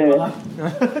ด่าอยู่ครับ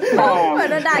เหมือ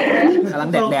นด่าอยู่เลยกำลัง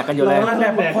แดกกันอยู่เลยกำลังแด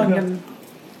กคนกัน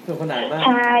ส่วนขนาดมากใ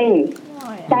ช่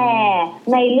แต่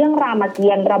ในเรื่องรามเกี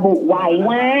ยรติ์ระบุไว้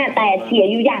ว่าแต่เสีย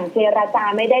อยู่อย่างเจรจา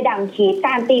ไม่ได้ดังคิดก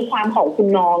ารตีความของคุณ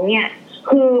น้องเนี่ย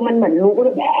คือมันเหมือนลุก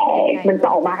มันจะ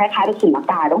ออกมาคล้ายๆเป็นสุล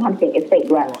กายต้องทำเสียงเอฟเฟกต์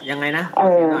ด้วยยังไงนะ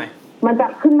มันจะ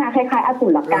ขึ้นมาคล้ายๆอสุ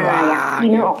รกายพี่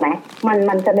นึกออกไหม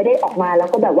มันจะไม่ได้ออกมาแล้ว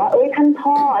ก็แบบว่าท่าน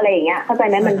พ่ออะไรอย่างเงี้ยเข้าใจ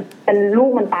ไหมมันเป็นลู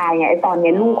กมันตายไงไอ้ตอน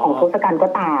นี้ลูกของทศกัณฐ์ก็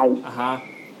ตาย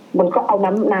มันก็เอา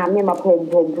น้ำเนี่ยมาพรม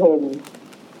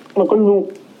มันก็ลุก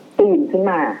ตื่นขึ้น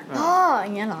มาอ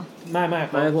ย่างเงี้ยเหรอไม่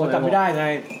จำไม่ได้ไง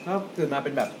ก็ตื่นมาเป็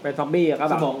นแบบเป็นซอมบี้ก็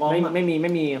แบบไม่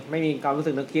มีความรู้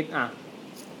สึกนึกคิด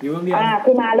อยู่คนเดียว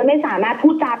คือมาแล้วไม่สามารถพู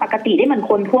ดจาปกติได้เหมือน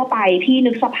คนทั่วไปพี่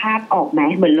นึกสภาพออกไหม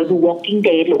เหมือนเราดู Walking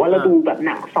Dead หรือว่าเราดูแบบห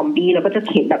นังซอมบี้แล้วก็จะ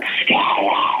เห็นแบบ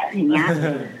อย่างเงี้ย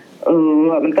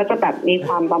มันก็จะแบบมีค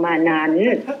วามประมาณนั้น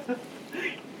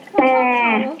แต่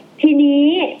ทีนี้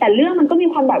แต่เรื่องมันก็มี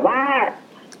ความแบบว่า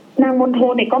นางมณฑ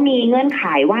ลเนี่ยก็มีเงื่อนไข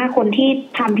ว่าคนที่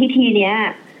ทำพิธีเนี้ย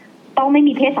ต้องไม่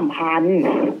มีเพศสัมพันธ์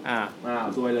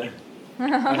สวยเลย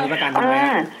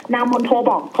นางมณฑล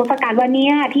บอกทศกัณฐ์ว่าเนี่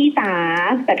ยพี่จ๋า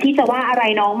แต่พี่จะว่าอะไร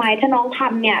น้องไหมถ้าน้องท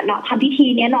ำเนี่ยทำพิธี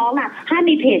เนี้ยน้องห้าม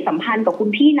มีเพศสัมพันธ์กับคุณ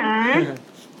พี่นะ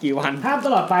กี่วันห้ามต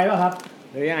ลอดไปป่ะครับ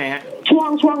หรือยังไงฮะช่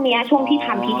วงเนี้ยช่วงที่ท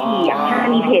ำพิธีห้าม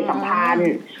มีเพศสัมพัน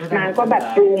ธ์นางก็แบบ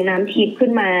ปรุงน้ำทิพย์ขึ้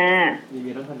นมา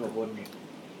มีทั้งพันกว่าคน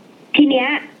ทีเนี้ย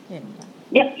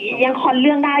ยังคอนเ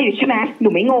รื่องได้อยู่ใช่ไหมหนู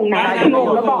ไม่งงนะที่งง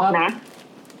แล้วบอกนะ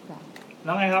แ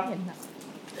ล้วไงครับ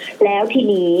แล้วที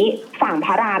นี้ฝั่งพ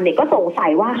ระรามเนี่ยก็สงสั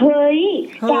ยว่าเฮ้ย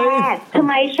แกทำ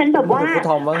ไมฉันแบบว่า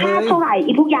ค่าเท่าไหร่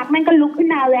อีพวกยักษ์มันก็ลุกขึ้น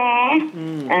มาแล้ว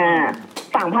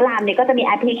ฝั่งพระรามเนี่ยก็จะมีแ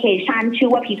อปพลิเคชันชื่อ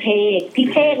ว่าพิเ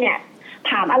ภกเนี่ย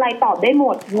ถามอะไรตอบได้หม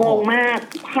ดงงมาก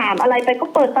ถามอะไรไปก็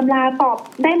เปิดตำราตอบ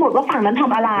ได้หมดว่าฝั่งนั้นท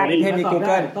ำอะไรพิเภกมี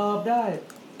Google ตอบได้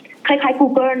คล้ายๆ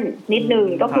Google นิดนึง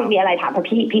ก็คือมีอะไรถาม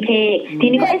พี่เพกที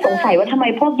นี้ก็สงสัยว่าทำไม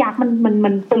พวกยักษ์มั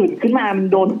นตื่นขึ้นมามัน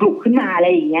โดนปลุกขึ้นมาอะไร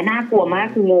อย่างเงี้ยน่ากลัวมาก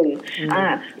คืองง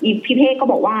อีพี่เพกก็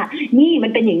บอกว่านี่มั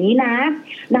นเป็นอย่างนี้นะ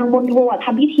นางมณฑลท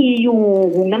ำพิธีอยู่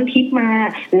หุงน้ำทิพย์มา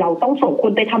เราต้องส่งค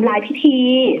นไปทำลายพิธี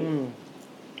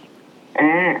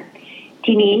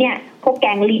ทีนี้เนี่ยพวกแก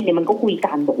งลิงเนี่ยมันก็คุย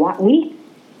กันบอกว่าอุ้ย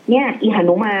เนี่ยอีห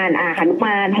นุมานหนุ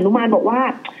มานบอกว่า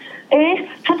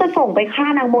ถ้าจะส่งไปฆ่า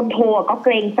นางมณฑลก็เก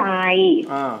รงใจ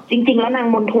จริงๆแล้วนาง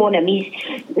มณฑลเนี่ย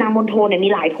มี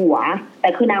หลายผัวแต่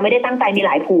คือนางไม่ได้ตั้งใจมีห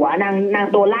ลายผัวนาง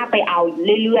โดนลากไปเอา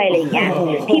เรื่อยๆอะไรอย่างเงี้ย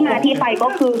ที่มาที่ไปก็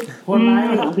คือ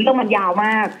เรื่องมันยาวม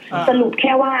ากสรุปแ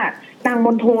ค่ว่านางม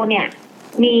ณฑลเนี่ย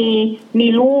มี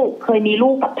ลูกเคยมีลู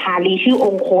กกับพาลีชื่ออ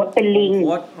งคตเป็นลิง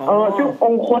ซึ่งอ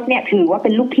งคตเนี่ยถือว่าเป็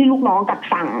นลูกพี่ลูกน้องกับ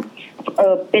ฝั่ง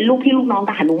เป็นลูกพี่ลูกน้อง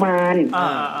กับหนุมาน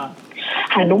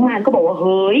หนุมานก็บอกว่าเ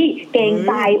ฮ้ยเกรงใ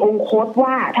จองคต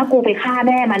ว่าถ้ากูไปฆ่าแ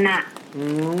ม่มัน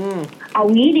เอา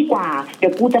งี้ดีกว่าเดี๋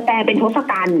ยวกูจะแปลงเป็นทศ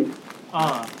กัณฐ์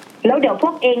แล้วเดี๋ยวพ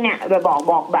วกเองเนี่ยบ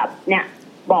อกแบบเนี่ย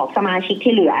บอกสมาชิก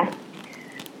ที่เหลือ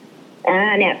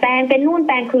เนี่ยแปลงเป็นนู่นแ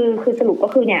ปลงคือสรุปก็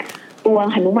คือเนี่ยตัว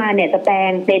หนุมานเนี่ยจะแปล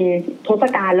งเป็นทศ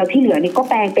กัณฐ์แล้วที่เหลือนี่ก็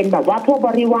แปลงเป็นแบบว่าพวกบ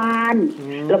ริวาร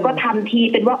แล้วก็ทำที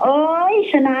เป็นว่า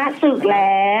ชนะศึกแ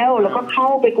ล้วก็เข้า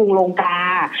ไปกรุงลงกา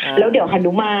แล้วเดี๋ยวห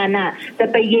นุมานจะ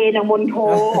ไปเยนมณฑ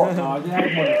ล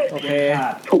โอเค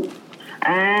ถูก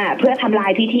เพื่อทำลา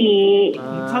ยพิธี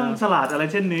ช่างฉลาดอะไร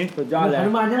เช่นนี้สุดยอดเลยห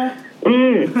นุมานใช่ไหม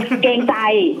เกรงใ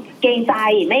จ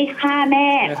ไม่ฆ่าแม่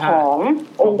ของ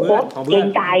องคตเกรง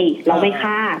ใจเราไม่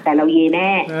ฆ่าแต่เราเยแม่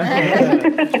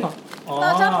เร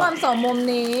าชอบความสมมุม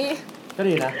นี้ก็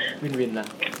ดีนะวินนะ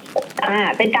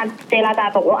เป็นการเจรจา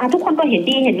ตกลงทุกคนก็เห็น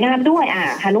ดีเห็นงามด้วย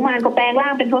หนุมานก็แปลงร่า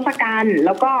งเป็นทศกัณฐ์แ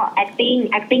ล้วก็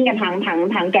acting กัน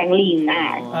ทั้งแกงลิง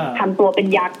ทำตัวเป็น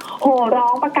ยักษ์โห่ร้อ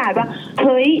งประกาศว่าเ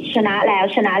ฮ้ยชนะแล้ว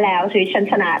ฉัน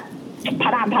ชนะ พร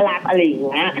ะรามพลักษ์อะไรอย่างเ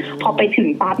งี้ยพอไปถึง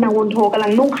ปั๊บนางมณโฑกำลั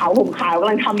งนุ่งขาวห่มขาวกำ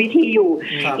ลังทำพิธีอยู่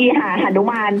อีหนุ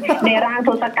มานในร่างท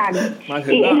ศกัณฐ์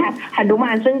อีหนุม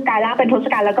านซึ่งกลายร่างเป็นทศ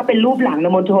กัณฐ์แล้วก็เป็นรูปหลังน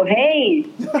างมณโฑเฮ้ย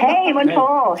มณโฑ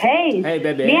เฮ้ย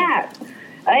เนี่ย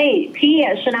พี่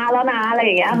ชนะแล้วนะอะไรอ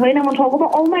ย่างเงี้ยเฮ้ยนางมณโฑก็บอ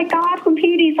กโอ้ my god คุณ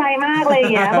พี่ดีใจมากอะไรอย่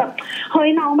างเงี้ยแบบเฮ้ย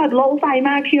น้องแบบโล่งใจม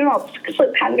ากที่แบบศึ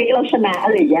กครั้งนี้เราชนะอะ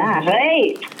ไรอย่างเงี้ยเฮ้ย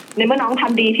ในเมื่อน้องท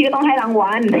ำดีพี่ก็ต้องให้ราง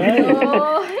วัล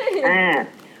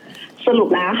สรุป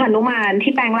แล้วหนุมาน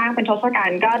ที่แปลงร่างเป็นทศกั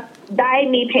ณฐ์ก็ได้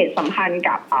มีเพศสัมพันธ์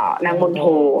กับนางมณโฑ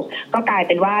ก็กลายเ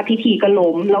ป็นว่าพิธีก็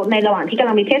ล้มแล้วในระหว่างที่กำ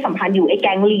ลังมีเพศสัมพันธ์อยู่ไอ้แ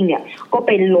ก๊งลิงเนี่ยก็เ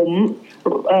ป็นล้ม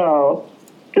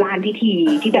ลานพิธี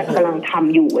ที่แบบกำลังท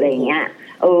ำอยู่อะไรอย่างเงี้ย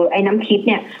ไอ้น้ำทิพย์เ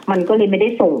นี่ยมันก็เลยไม่ได้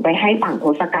ส่งไปให้ฝั่งท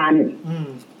ศกัณฐ์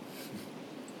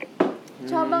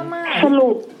ชอบมากๆสรุ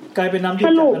ปกลายเป็นน้ำทิพย์จ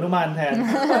ากหนุมานแทน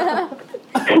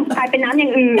กลายเป็นน้ำอย่า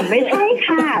งอื่นไม่ใช่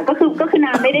ค่ะก็คือ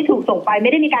น้ำไม่ได้ถูกส่งไปไ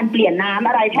ม่ได้มีการเปลี่ยนน้ำ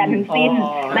อะไรแทนทั้งสิ้น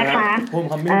นะคะผม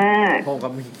คำมิ่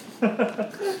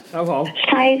ครับผมใ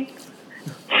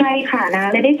ช่ค่ะนะ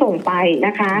ไม่ได้ส่งไปน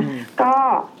ะคะก็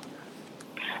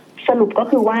สรุปก็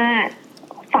คือว่า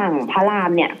ฝั่งพระรา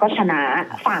มเนี่ยก็ชนะ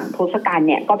ฝั่งทศกัณฐ์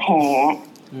เนี่ยก็แพ้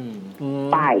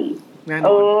ไป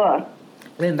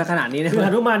เล่นซะขนาดนี้นะคือ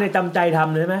หนุมานในจำใจท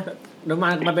ำเลยไหมหนุมา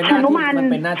นมันเป็นหน้าที่มั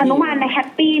นเป็นหน้าที่หนุมานแฮป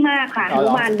ปี้มากค่ะหนุ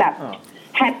มานแบบ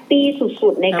แฮปปี้สุ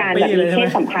ดๆในการแบบมีเพศ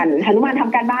สัมพันธ์หนุมานท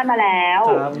ำการบ้านมาแล้ว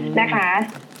นะคะ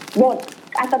บท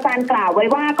อัศจรรย์กล่าวไว้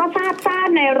ว่าก็ทราบซ่าน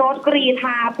ในรถกรีธ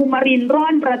าภูมิรินร่อ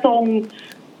นประจง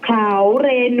เขาเร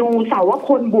นูเสาวพ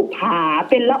ลบุภา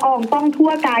เป็นละอองต้องทั่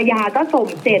วกายาก็สม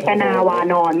เจตนาวา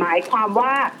นอนหมายความว่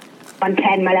ามันแพล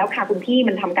นมาแล้วค่ะคุณพี่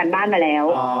มันทำการบ้านมาแล้ว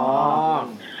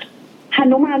ห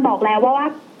นุมานบอกแล้วว่า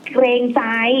เกรงใจ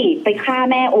ไปฆ่า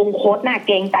แม่องคตน่ะเ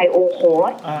กรงใจองค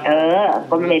ต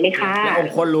ก็เลยไม่ฆ่าอง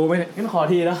คตรู้ไหมงั้นขอ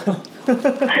ทีแล้ว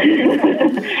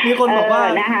มีคนบอกว่า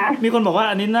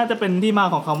อันนี้น่าจะเป็นที่มา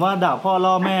ของคำว่าด่าพ่อ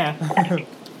ล่อแม่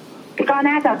ก็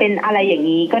น่าจะเป็นอะไรอย่าง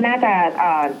นี้ก็น่าจะ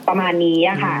ประมาณนี้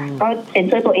อะค่ะก็เซ็น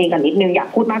เซอร์ตัวเองก่อนนิดนึงอยาก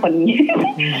พูดมากกว่านี้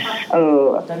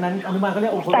จากนั้นหนุมานก็เรีย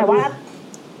กองคตแต่ว่า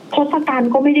ทศกัณ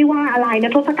ฐ์ก็ไม่ได้ว่าอะไรน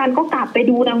ะทศกัณฐ์ก็กลับไป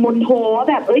ดูนางมณโฑ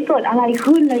แบบเกิดอะไร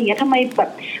ขึ้นอะไรอย่างเงี้ยทำไมแบบ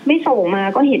ไม่ส่งมา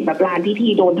ก็เห็นแบบลานพิธี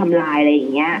โดนทำลายอะไรอย่า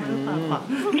งเงี้ย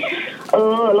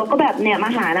แล้วก็แบบเนี่ยมา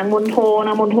หานางมณโฑ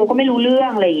ก็ไม่รู้เรื่อ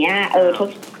งอะไรอย่างเงี้ย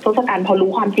ทศกัณฐ์พอรู้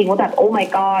ความจริงว่าแบบโอ้ my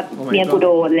god เมียกูโด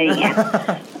นอะไรอย่างเงี้ย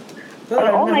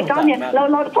โอ้ my god เนี่ยเร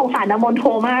าสงสารนางมณโฑ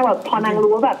มากแบบพอนาง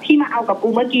รู้ว่าแบบที่มาเอากับกู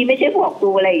เมื่อกี้ไม่ใช่พวกกู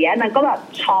อะไรอย่างเงี้ยนางก็แบบ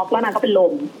ช็อกแล้วนางก็เป็นล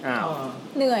ม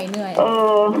เหนื่อย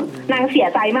นางเสีย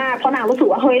ใจมากเพราะนางรู้สึก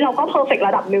ว่าเฮ้ยเราก็เพอร์เฟกต์ร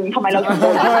ะดับนึงทำไมเราถึง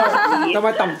ทำไม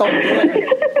ต่ำตรงด้วย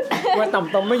ทำไมต่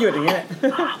ำตรงไม่หยุดอย่างนี้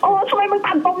ทำไมมัน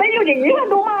ต่ำตรงไม่หยุดอย่างนี้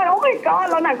ดูมาโอ้ my god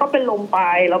แล้วนางก็เป็นลมไป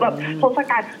แล้วแบบทศ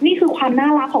กัณฐ์นี่คือความน่า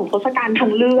รักของทศกัณฐ์ทั้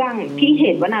งเรื่องที่เ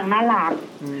ห็นว่านางน่ารัก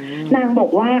นางบอ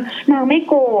กว่านางไม่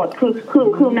โกรธ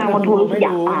คือนางมณโฑรู้สึกอย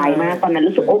ากตายมากตอนนั้น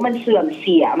รู้สึกมันเสื่อมเ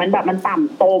สียมันแบบมันต่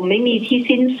ำตมไม่มีที่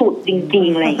สิ้นสุดจริง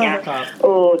ๆอะไรเงี้ย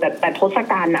แต่ทศ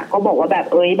กัณฐ์อ่ะก็บอกว่าแบบ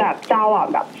แบบเจ้าอ่ะ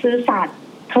แบบซื่อสัตย์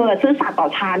เธอซื่อสัตย์ต่อ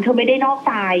ฉันเธอไม่ได้นอกใ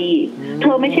จเธ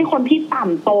อไม่ใช่คนที่ต่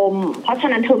ำตมเพราะฉะ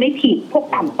นั้นเธอไม่ผิดพวก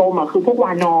ต่ำตมอ่ะคือพวกว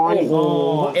านอน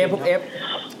พวกเอฟ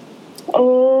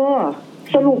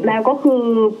สรุปแล้วก็คือ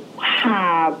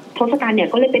ทศกัณฐ์เนี่ย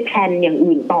ก็เลยไปแพลนอย่าง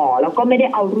อื่นต่อแล้วก็ไม่ได้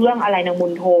เอาเรื่องอะไรนางม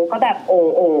ณโฑก็แบบโ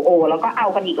อแล้วก็เอา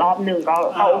กันอีกรอบนึงก็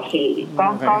โอเค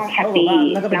ก็แฮปปี้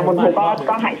นางมณโฑ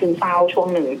ก็หายซึมเศร้าช่วง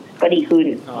หนึ่งก็ดีขึ้น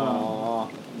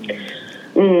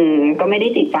ก็ไม่ได้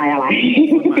ติดใจอะไร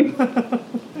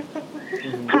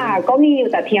ค่ะก็มีอยู่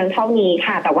แต่เพียงเท่านี้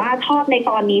ค่ะแต่ว่าชอบใน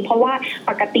ตอนนี้เพราะว่า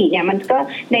ปกติเนี่ยมันก็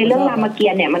ในเรื่องรามเกีย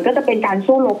รติ์เนี่ยมันก็จะเป็นการ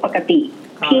สู้รบปกติ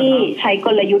ที่ใช้ก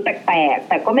ลยุทธ์แปลกๆ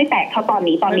แต่ก็ไม่แปลกเท่าตอน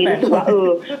นี้รู้สึกว่า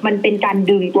มันเป็นการ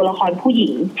ดึงตัวละครผู้หญิ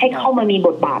งให้เข้ามามีบ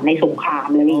ทบาทในสงคราม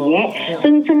อะไรอย่างเงี้ย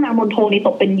ซึ่งนางมณโฑนี่ต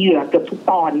กเป็นเหยื่อเกือบทุก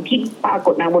ตอนที่ปราก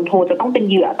ฏนางมณโฑจะต้องเป็น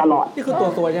เหยื่อตลอดนี่คือ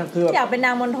ตัวยังคืออยากเป็นน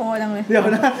างมณโฑจังเลยเดี๋ยว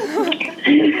นะ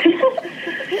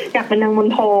อยากเป็นนางมณ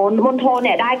โฑเ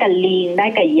นี่ยได้กับลิงได้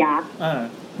กับยักษ์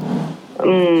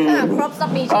ครบส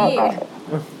ปีชีส์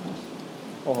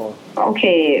โอเค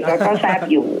ก็แซ่บ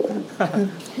อยู่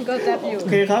โอ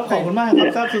เคครับขอบคุณมากครับ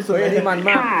แซ่บสุดๆที่มันม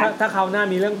ากถ้าคราวหน้า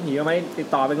มีเรื่องผีไหมติด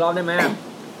ต่อไปรอบได้ไหม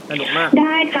สนุกมากไ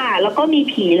ด้ค่ะแล้วก็มี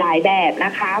ผีหลายแบบน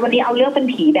ะคะวันนี้เอาเรื่องเป็น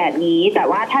ผีแบบนี้แต่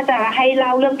ว่าถ้าจะให้เล่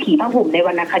าเรื่องผีผ้าห่มในว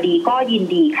รรณคดีก็ยิน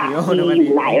ดีค่ะมีอ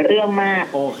ยู่หลายเรื่องมาก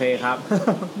โอเคครับ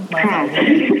ค่ะ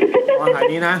มาหา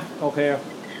นี้นะโอเค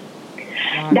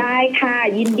ได้ค่ะ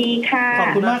ยินดีค่ะขอ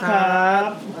บคุณมากครับ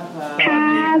ค่ะ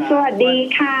สวัสดี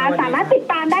ค่ะสามารถติด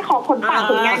ตามได้ขอผลฝาก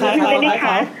ผลงานนี้ได้ไหมค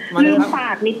ะลืมฝา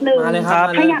กนิดนึง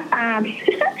ถ้าอยากตาม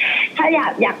ถ้า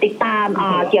อยากติดตาม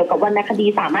เกี่ยวกับวรรณคดี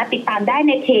สามารถติดตามได้ใ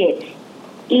นเพจ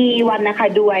อีวันนะคะ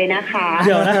ด้วยนะคะเ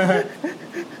ดี๋ยวนะ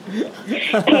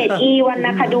เพจอีวันน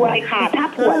ะคะด้วยค่ะถ้า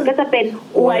ผวนก็จะเป็น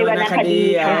อวยวรรณคดี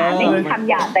ค่ะไม่มีคำ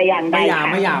หยาบแต่อย่างใดค่ะ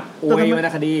ไม่หยาบอวยวรรณ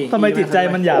คดีทำไมจิตใจ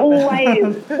มันหยาบอว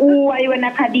ยวรรณ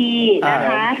คดีนะ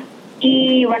คะอี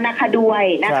วรรณคด้วย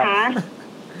นะคะ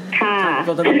ค่ะ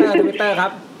ตัวทวิตเตอร์ครั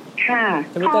บค่ะ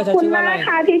ขอบคุณมาก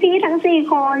ค่ะพี่ๆทั้ง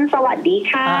4คนสวัสดี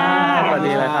ค่ะสวัส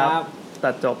ดีเลยครับ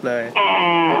ตัดจบเลย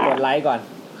กดไลค์ก่อน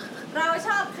เราช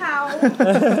อบเขา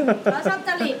เราชอบจ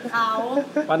ริตเขา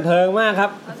บันเทิงมากครับ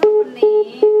เราชอบคนนี้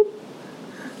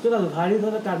ก็ตอนสุดท้ายที่ท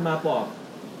ศกัณฐ์มาปอบ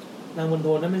นางมณฑ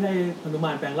ลนั้นไม่ใช่หนุม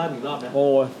านแปลงร่างอีกรอบนะโอ้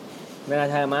ไม่น่า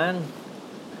ใช่มั้ง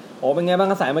โอ้เป็นไงบ้าง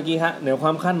กระแสเมื่อกี้ฮะเหนือคว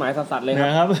ามคาดหมายสัสๆเลย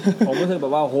ครับผมรู้สึกแบ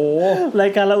บว่าโหรา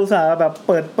ยการเราอุตส่าห์แบบ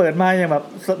เปิดมาอย่างแบบ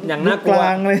อย่างน่ากลัว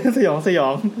เลยสยอ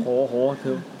งโห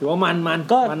ถือว่ามัน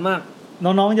ก็มันมาก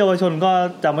น้องๆเยาวชนก็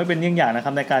จำไว้เป็นเยี่ยงอย่างนะค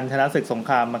รับในการชนะศึกสงค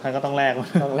รามบางครั้งก็ต้องแลก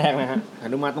นะฮะห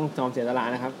นุมานต้องยอมเสียสละ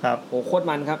นะครับโอ้โคตร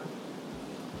มันครับ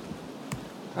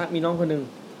มีน้องคนนึง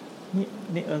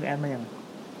นี่แอดมายัง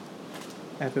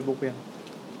แอด Facebook ยัง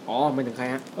อ๋อไม่ถึงใคร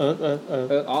ฮะ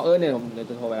เนี่ยผมเดี๋ยว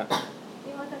จะโทรไปแล้ว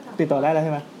ติดต่อได้แล้วใ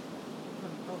ช่ไหม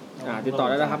ติดต่อ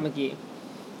ได้แล้วครับเมื่อกี้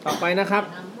ต่อไปนะครับ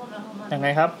ยังไง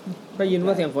ครับได้ยิน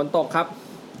ว่าเสียงฝนตกครับ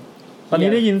ตอนนี้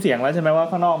ได้ยินเสียงแล้วใช่ไหมว่า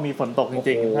ข้างนอกมีฝนตกจ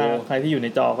ริงๆถ้าใครที่อยู่ใน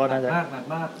จอก็น่าจะหนัก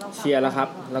มากเชียร์แล้วครับ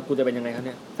แล้วกูจะเป็นยังไงครับเ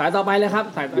นี่ยสายต่อไปเลยครับ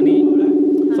สายตอนนี้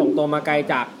ส่งตัวมาไกล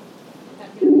จาก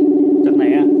ไหน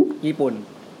อ่ะญี่ปุ่น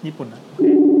นะ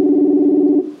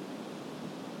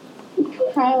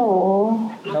ฮัลโหล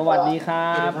สวัสดีค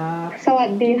รับสวัส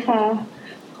ดีค่ะ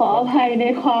ขออภัยใน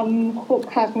ความขุก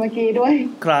ขักเมื่อกี้ด้วย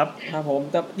ครับผม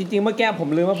แต่จริงๆเมื่อกี้ผม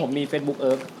ลืมว่าผมมี Facebook เ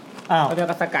อิร์กเขาเรียก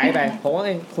ว่าสกายไปผมว่าเ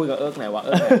องคุยกับเอิร์กไหนวะ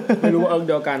ไม่รู้ว่าเอิร์ก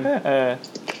เดียวกัน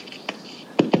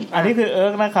อันนี้คือเอิ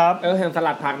ร์กนะครับเอิร์กแห่งส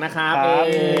ลัดผักนะครับ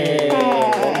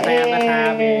แต้มนะครั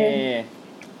บ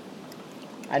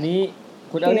อันนี้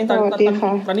คุณเอิร์กนี่ต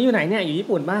อนนี้อยู่ไหนเนี่ยอยู่ญี่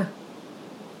ปุ่นป่ะ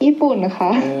ญี่ปุ่นนะคะ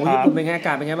โอ้ญี่ปุ่นเป็นไงอาก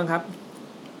าศเป็นไงบ้างครับ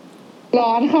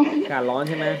ร้อนค่ะอากาศร้อน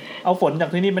ใช่ไหมเอาฝนจาก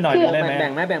ที่นี่ไปหน่อยได้ไหมแบ่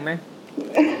งไหม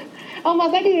เอามา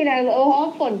ก็ดีนะเพราะว่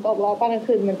าฝนตกแล้วตอนกลาง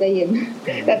คืนมันจะเย็น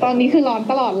แต่ตอนนี้คือร้อน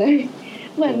ตลอดเลย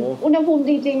เหมือนอุณหภูมิ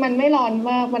จริงๆมันไม่ร้อน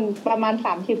มากมันประมาณ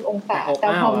30องศาแต่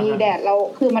พอมีแดดแล้ว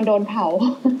คือมันโดนเผา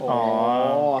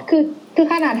คือ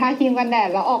ขนาดทาครีมกันแดด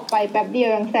แล้วออกไปแป๊บเดียว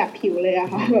ยังแสบผิวเลยอะ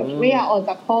ค่ะแบบไม่อยากออกจ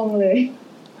ากห้องเลย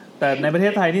แต่ในประเท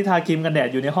ศไทยที่ทาครีมกันแดด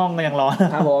อยู่ในห้องก็ยังร้อน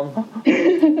ครับผม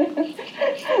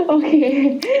โอ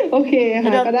เคค่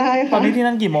ะก็ได้ค่ะตอนนี้ที่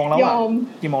นั่นกี่โมงแล้วอ่ะ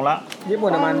กี่โมงละญี่ปุ่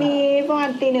นประมาณ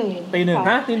ตีหนึ่ง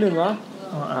ฮะตีหนึ่งเหรอ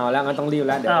เอาแล้วงั้นต้องรีบ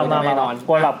แล้วเดี๋ยวไม่นอนก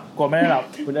ลัวไม่ได้หลับ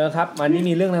คุณครับวันนี้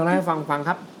มีเรื่องอะไรให้ฟังค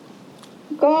รับ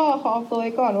ก็ขอตัวไ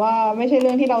ว้ก่อนว่าไม่ใช่เ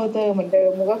รื่องที่เราเจอเหมือนเดิ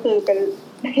มมันก็คือเป็น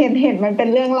เห็นมันเป็น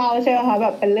เรื่องเล่าใช่ไหมคะแบ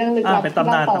บเป็นเรื่องลึกลับเป็นต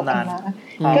ำนาน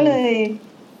ก็เลย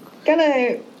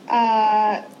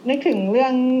นึกถึงเรื่อ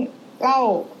งเล่า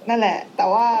นั่นแหละแต่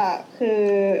ว่าคือ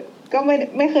ก็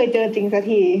ไม่เคยเจอจริงสัก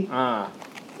ที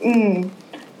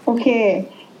โอเค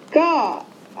ก็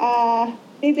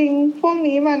จริงๆพวก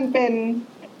นี้มันเป็น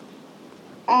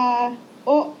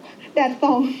แดด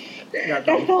ส่อ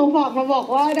งฝากมาบอก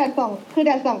ว่าแดดส่องคือแด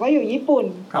ดส่องก็อยู่ญี่ปุ่น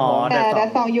แต่แดด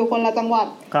ส่องอยู่คนละจังหวัด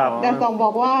แดดส่องบ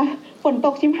อกว่าฝนต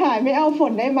กชิบหายไม่เอาฝ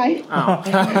นได้ไหม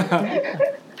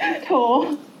โถ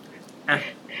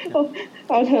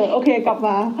เอาเถอะโอเคกลับม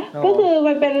าก็คือ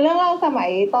มันเป็นเรื่องเล่าสมัย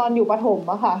ตอนอยู่ประถม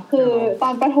อะค่ะคือตอ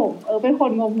นประถมเป็นค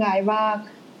นงมงายมาก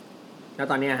แล้ว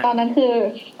ตอนนี้ตอนนั้นคือ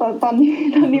ตอน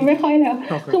นี้ไม่ค่อยแล้ว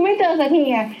คือไม่เจอสักที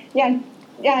ไงอ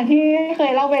ย่างที่เค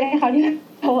ยเล่าไปให้เขาที่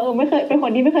ไม่เคยเป็นค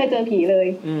นที่ไม่เคยเจอผีเลย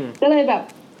ก็เลยแบบ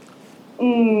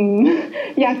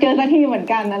อยากเจอสักทีเหมือน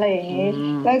กันอะไรอย่างนี้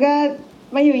แล้วก็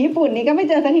มาอยู่ญี่ปุ่นนี่ก็ไม่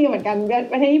เจอสักทีเหมือนกัน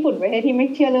ประเทศญี่ปุ่นประเทศที่ไม่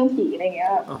เชื่อเรื่องผีอะไรเงี้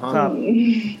ยครับ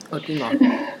จริงเหรอ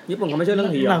ญี่ปุ่นเขาไม่เชื่อเรื่อ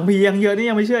งผีหนังผียังเยอะนี่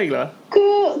ยังไม่เชื่ออีกเหรอ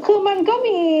คือมันก็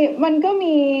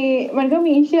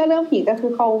มีเชื่อเรื่องผีแต่คื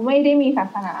อเขาไม่ได้มีศา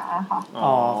สนาค่ะ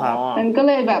ครับมันก็เ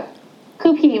ลยแบบคื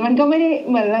อผีมันก็ไม่ได้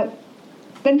เหมือนแบบ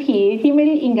เป็นผีที่ไม่ไ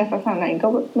ด้อิงกับศาสนาไหนก็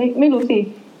ไม่รู้สิ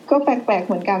ก็แปลกๆ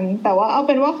เหมือนกันแต่ว่าเอาเ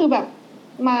ป็นว่าคือแบบ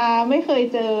มาไม่เคย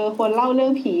เจอคนเล่าเรื่อ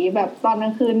งผีแบบตอนกล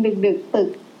างคืนดึกๆตึก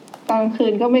ตอนกลางคื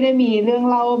นก็ไม่ได้มีเรื่อง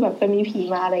เล่าแบบจะมีผี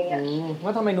มาอะไรเงี้ยว่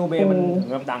าทำไมนูเบมันถึ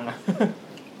งดังอะ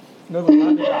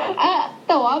แ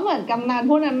ต่ว่าเหมือนกำนาน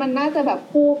พวกนั้นมันน่าจะแบบ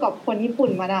คู่กับคนญี่ปุ่น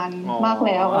มานานมากแ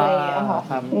ล้วอะไรอย่างเงี้ยค่ะ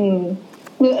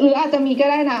หรืออาจจะมีก็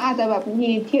ได้นะอาจจะแบบมี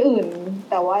ที่อื่น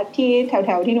แต่ว่าที่แถ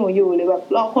วๆที่หนูอยู่หรือแบบ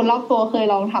คนรอบตัวเคย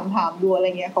ลองถามดูอะไร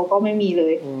เงี้ยเขาก็ไม่มีเล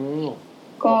ย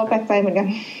ก็แปลกใจเหมือนกัน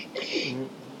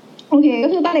โอเคก็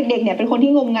คือตอนเด็กๆเนี่ยเป็นคน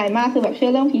ที่งมงายมากคือแบบเชื่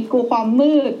อเรื่องผีกลัวความ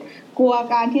มืดกลัว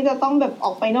การที่จะต้องแบบอ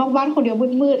อกไปนอกบ้านคนเดียว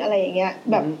มืดๆอะไรอย่างเงี้ย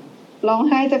แบบ ร้อง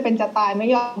ไห้จะเป็นจะตายไม่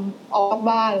ยอมออก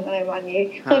บ้านอะไรประมาณนี้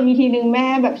เคยมีทีนึงแม่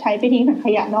แบบใช้ไปทิ้งถังข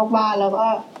ยะนอกบ้านแล้วก็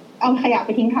เอาขยะไป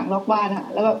ทิ้งถังนอกบ้านค่ะ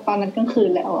แล้วแบบตอนนั้นกลางคืน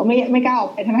แล้วไม่กล้าออ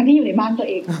กไปทั้งที่อยู่ในบ้านตัว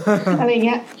เอง อะไรเ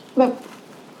งี้ยแบบ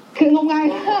คืองมงาย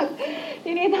มาก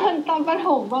ทีนี้ตอนประถ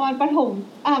มประมาณประถม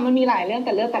มันมีหลายเรื่องแ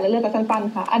ต่เรื่องแต่สั้น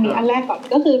ๆค่ะอันนี้อันแรกก่อน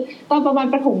ก็คือตอนประมาณ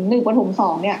ประถม1ประถม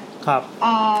2เนี่ยครับ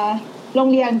โรง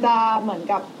เรียนจะเหมือน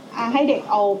กับให้เด็ก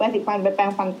เอาแปรงสีฟันไปแปรง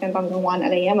ฟันกันตอนกลางวันอะ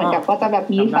ไรเงี้ยเหมือนกับก็จะแบบ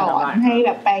มีสอนให้แบ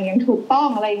บแปรงอย่างถูกต้อง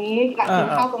อะไรอย่างนี้หลังกิน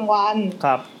ข้าวกลางวันค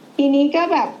รับทีนี้ก็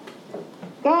แบบ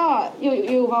ก็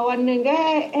อยู่มาวันนึงก็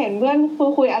เห็นเพื่อน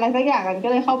คุยอะไรสักอย่างกันก็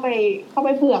เลยเข้าไป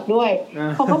เผือกด้วย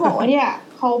เขาก็บอกว่าเนี่ย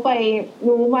เขาไป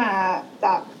รู้มาจ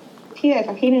ากที่ไหน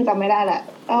สักที่นึงจำไม่ได้แหละ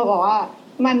เขาบอกว่า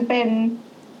มันเป็น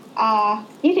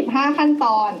25ขั้นต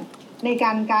อนในก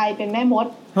ารกลายเป็นแม่มด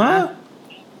ฮะ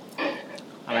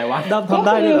อะไรวะทำไ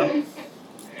ด้ด้วยเหรอ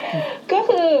ก็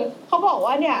คือเขาบอก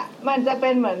ว่าเนี่ยมันจะเป็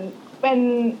นเหมือนเป็น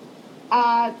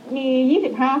มี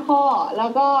25ข้อแล้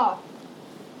วก็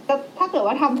ถ้าเกิด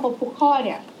ว่าทำครบทุกข้อเ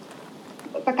นี่ย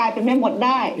จะกลายเป็นแม่มดไ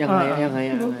ด้ยังไง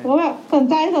เพราะแบบสน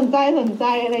ใจ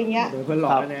อะไรเงี้ยเพื่อนหลอ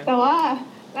กแต่ว่า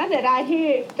น่าเสียดายที่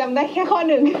จำได้แค่ข้อ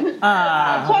หนึ่ง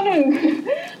ข้อหนึ่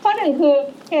งคือ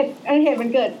เหตุมัน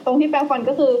เกิดตรงที่แปรงฟัน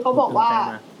ก็คือเขาบอกว่า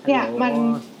เนี่ยมัน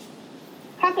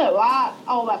ถ้าเกิดว่าเ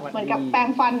อาแบบเหมือนกับแปรง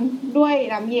ฟันด้วย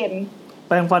น้ำเย็น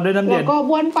แปรงฟันด้วยน้ำเย็นแล้วก็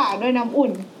บ้วนปากด้วยน้ำอุ่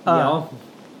นเดี๋ยว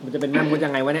มันจะเป็นแม่มดยั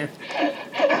งไงวะเนี่ย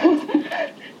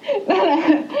นั่นแหละ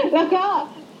แล้วก็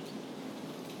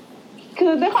คื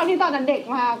อด้วยความที่ตอนนั้นเด็ก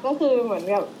มากก็คือเหมือน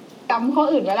แบบจำข้อ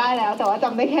อื่นไม่ได้แล้วแต่ว่าจ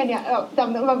ำได้แค่เนี้ยแบบจ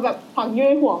ำแบบฝังอยู่ใ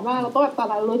นหัวมากแล้วก็แบบตอน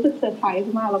นั้นรู้สึกเซอร์ไพร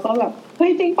ส์มากแล้วก็แบบเฮ้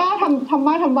ยจริงป้าทำ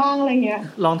บ้างอะไรเงี้ย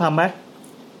ลองทำไหม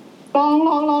ลอ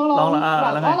งแบ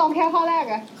บว่าลองแค่ข้อแรก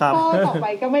อะข้อต่อไป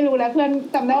ก็ไม่รู้แล้วเพื่อน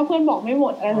จำได้ว่าเพื่อนบอกไม่หม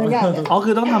ดอะไรสักอย่างอ๋อ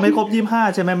คือต้องทำให้ครบ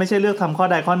25ใช่ไหมไม่ใช่เลือกทำข้อ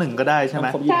ใดข้อหนึ่งก็ได้ใช่ไหม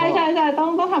ใช่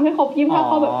ต้องทำให้ครบ25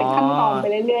ข้อแบบเป็นขั้นตอนไป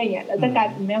เรื่อยๆอย่างเงี้ยแล้วจะกลาย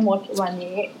เป็นแม่มดวัน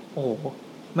นี้โอ้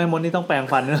แม่มดนี่ต้องแปรง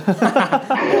ฟันเนอะ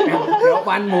เดี๋ยว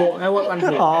ฟันหมูไอ้ว่าฟัน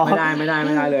ผุไม่ไ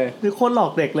ด้เลยนี่โคตรหลอ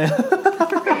กเด็กเลย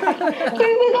คื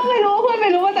อก็ไม่รู้เพื่อนไม่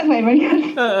รู้ว่าจากไหนเหมือนกัน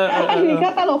อันนี้ก็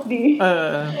ตลกดี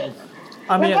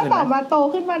แล้วก็ต่อมาโต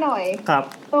ขึ้นมาหน่อย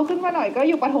โตขึ้นมาหน่อยก็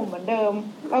อยู่ประถมเหมือนเดิม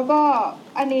แล้วก็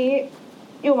อันนี้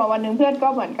อยู่มาวันนึงเพื่อนก็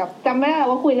เหมือนกับจำไม่ได้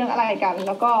ว่าคุยเรื่องอะไรกันแ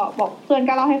ล้วก็บอกเพื่อน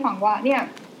ก็เล่าให้ฟังว่าเนี่ย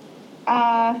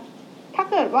ถ้า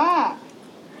เกิดว่า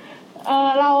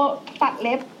เราตัดเ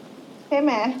ล็บใช่ไ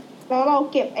หมแล้วเรา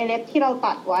เก็บไอ้เล็บที่เรา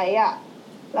ตัดไว้อะ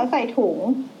แล้วใส่ถุง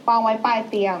วางไว้ปลาย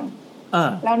เตียง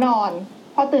แล้วนอน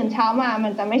พอตื่นเช้ามามั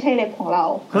นจะไม่ใช่เล็บของเรา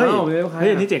เฮ้ย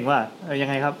อันนี้เจ๋งว่ะยั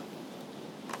งไงครับ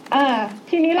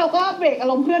ทีนี้เราก็เบรกอา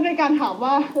รมณ์เพื่อนด้วยการถาม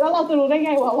ว่าแล้วเราจะรู้ได้ไ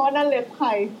งว่านั่นเล็บใคร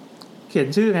เขียน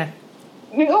ชื่อไง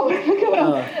นึกออกคือแบบ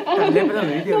เล็บเป็นอะไ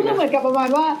รนิดเดียวก็เหมือนกับประมาณ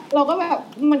ว่าเราก็แบบ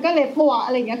มันก็เล็บปัวอ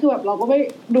ะไรเงี้ยคือแบบเราก็ไม่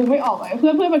ดูไม่ออกเพื่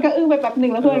อนมันก็อึ้งไปแป๊บนึ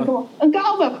งแล้วเพื่อนก็บอกก็เอ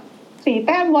าแบบสีแ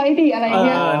ต้มไว้ดีอะไรเ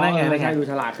งี้ยนั่นไงดู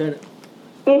ฉลาดขึ้น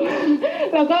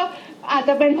แล้วก็อาจจ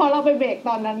ะเป็นพอเราไปเบรกต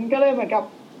อนนั้นก็เลยเหมือนกับ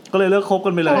ก็เลยเลิกคบกั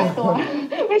นไปเลย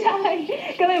ไม่ใช่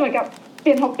ก็เลยเหมือนกับเป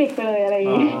ลี่ยนท็อปิกไปเลยอะไรอย่า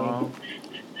งงี้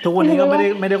ทุกวันนี้ก็ไม่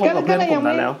ได้คบกับเพื่อนกลุ่ม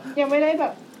นั้นแล้วยังไม่ได้แบ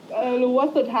บรู้ว่า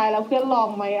สุดท้ายแล้วเพื่อนลอง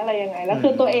ไหมอะไรยังไงแล้วคื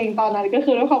อตัวเองตอนนั้นก็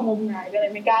คือด้วยความงมงายก็เล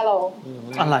ยไม่กล้าลอง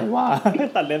อะไรวะ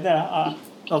ตัดเล็บเนี่ยนะ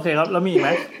โอเคครับแล้วมีอีกไหม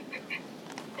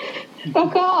แล้ว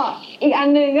ก็อีกอัน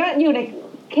นึงก็อยู่ใน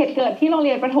เขตเกิดที่โรงเ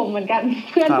รียนประถมเหมือนกัน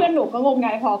เพื่อนหนูก็งมง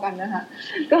ายพอกันนะคะ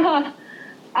ก็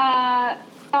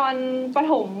ตอนประ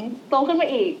ถมโตขึ้นมา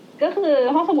อีกก็คือ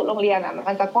ห้องสมุดโรงเรียนอ่ะ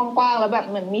มันจะกว้างๆแล้วแบบ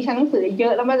เหมือนมีชั้นหนังสือเยอ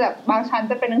ะแล้วมันแบบบางชั้น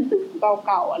จะเป็นหนังสือเ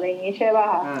ก่าๆอะไรอย่างงี้ใช่ป่ะ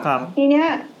คะทีเนี้ย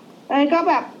ก็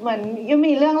แบบเหมือนยัง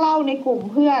มีเรื่องเล่าในกลุ่ม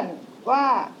เพื่อนว่า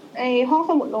ในห้อง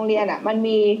สมุดโรงเรียนอ่ะมัน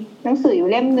มีหนังสืออยู่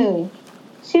เล่มหนึ่ง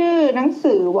ชื่อหนัง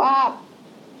สือว่า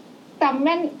จำ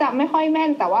ไม่ค่อยแม่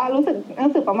นแต่ว่ารู้สึกหนัง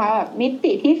สือประมาณแบบมิ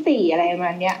ติที่4อะไรประม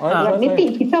าณเนี้ยแบบมิติ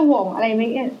พิศวงอะไรไม่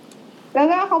เนี่ยแล้ว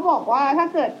ก็เขาบอกว่าถ้า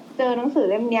เกิดเจอหนังสือ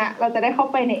เล่มเนี้ยเราจะได้เข้า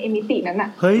ไปในมิตินั้นน่ะ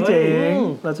เฮ้ยเจ๋ง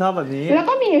เราชอบแบบนี้แล้ว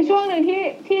ก็มีช่วงนึง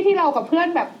ที่เรากับเพื่อน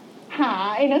แบบหา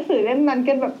ไอ้หนังสือเล่มนั้น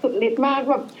กันแบบสุดฤทธิ์มาก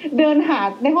แบบเดินหา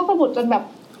ในห้องสมุดจนแบบ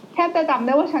แทบจะจำไ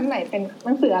ด้ว่าชั้นไหนเป็นห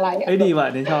นังสืออะไรไอ้ดีว่ะ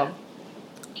นี่ชอบ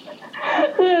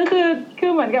คื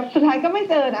อเหมือนกับสุดท้ายก็ไม่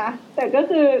เจอนะแต่ก็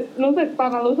คือรู้สึกตอน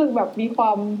นั้นรู้สึกแบบมีคว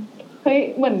ามเฮ้ย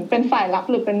เหมือนเป็นฝ่ายลับ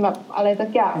หรือเป็นแบบอะไรสัก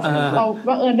อย่างเรา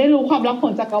บังเอิญได้รู้ความลับข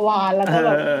องจักรวาลแล้วก็แ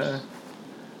บบ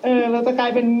เราจะกลา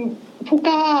ยเป็นผู้ก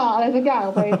ล้าอะไรสักอย่าง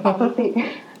ไปตามมิติ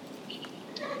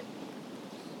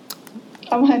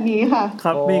ประมาณนี้ค่ะค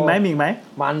รับมีอีกไหม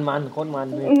มันโคตรมัน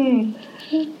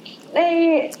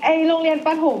ไอโรงเรียนป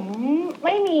ระถมไ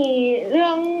ม่มีเรื่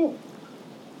อง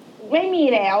ไม่มี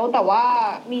แล้วแต่ว่า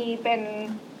มีเป็น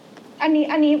อัน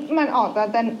นี้มันออกจะ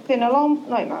เจเนอรัล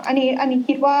หน่อยมั้งอันนี้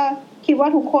คิดว่า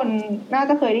ทุกคนน่า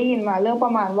จะเคยได้ยินมาเรื่องปร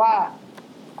ะมาณว่า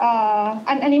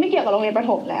อันนี้ไม่เกี่ยวกับโรงเรียนประ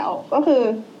ถมแล้วก็คือ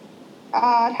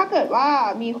ถ้าเกิดว่า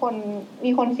มี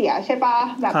คนเสียใช่ปะ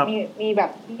แบบมีแบ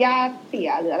บญาติเสีย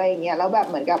หรืออะไรอย่างเงี้ยแล้วแบบ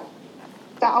เหมือนกับ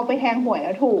จะเอาไปแทงหวยแ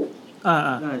ล้วถูก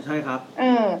ใช่ครับ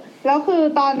แล้วคือ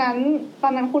ตอนนั้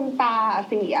นคุณตา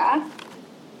เสีย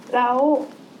แล้ว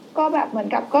ก็แบบเหมือน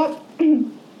กับก็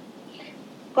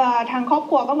ทางครอบ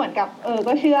ครัวก็เหมือนกับ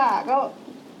ก็เชื่อก็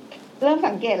เริ่ม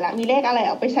สังเกตแล้วมีเลขอะไรเ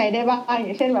อาไปใช้ได้บ้างอ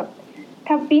ย่างเช่นแบบท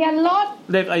ะเบียนรถ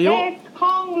เลขอายุเลข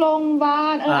ห้องโรงพยาบา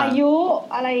ลอายุ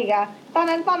อะไรอีกอะตอน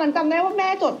นั้นจำได้ว่าแม่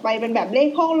จดไปเป็นแบบเลข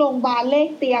ห้องโรงพยาบาลเลข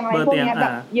เตียงอะไรพวกนี้แบ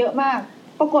บเยอะมาก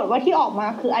ปรากฏว่าที่ออกมา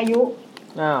คืออายุ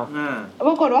ป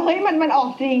รากฏว่าเฮ้ยมันออก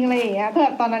จริงอะไรอย่างเงี้ยคือแบ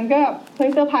บตอนนั้นก็เฮ้ย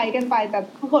เซอร์ไพรส์กันไปแต่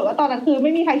ปรากฏว่าตอนนั้นคือไ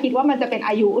ม่มีใครคิดว่ามันจะเป็น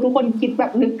อายุทุกคนคิดแบ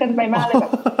บลึกกันไปมากเลยแบ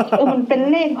บมันเป็น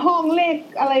เลขห้องเลข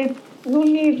อะไรนู่น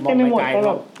นี่เต็มไปหมดแต่แ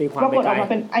บบปรากฏออกมา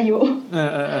เป็นอายุ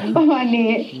ประมาณ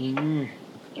นี้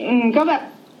ก็แบบ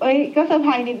ก็เซอร์ไพ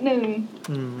รส์นิดนึง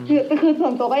คือส่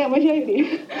วนตัวก็ยังไม่เชื่ออยู่ดี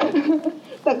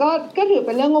แต่ก็ถือเ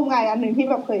ป็นเรื่องงมงายอันหนึ่งที่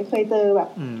แบบเคยเจอแบบ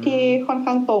ที่ค่อน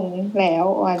ข้างตรงแล้ว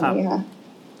อันนี้ค่ะ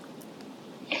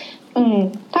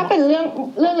ถ้าเป็นเรื่อง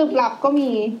ลึกลับก็มี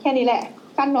แค่นี้แหละ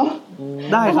สั้นเนาะ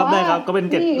ได้ครับก็เป็น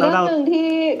เก็บแล้วเราเรื่องนึงที่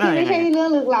ไม่ใช่เรื่อง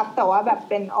ลึกลับแต่ว่าแบบ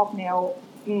เป็นออกแนว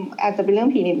อาจจะเป็นเรื่อง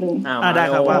ผีนิดนึงได้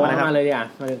ครับว่ามาเลยอ่ะ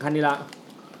มาถึงขั้นนี้ละ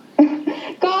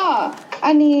ก็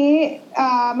อันนี้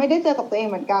ไม่ได้เจอกับตัวเอง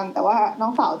เหมือนกันแต่ว่าน้อ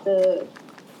งสาวเจอ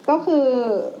ก็คือ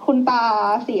คุณตา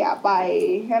เสียไป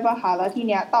ใช่ป่ะคะแล้วทีเ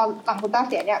นี้ยตอนหลังคุณตา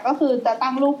เสียเนี่ยก็คือจะ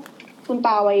ตั้งรูปคุณต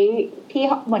าไว้ที่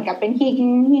เหมือนกับเป็น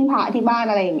หิ้งพระที่บ้าน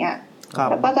อะไรอย่างเงี้ย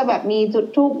แล้วก็จะแบบมีจุด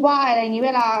ธูปไหว้อะไรอย่างนี้เ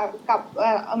วลากลับ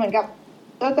เหมือนกับ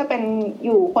ก็จะเป็นอ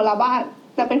ยู่คนละบ้าน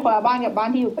จะเป็นคนละบ้านกับบ้าน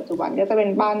ที่อยู่ปัจจุบันก็จะเป็น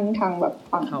บ้านทางแบบ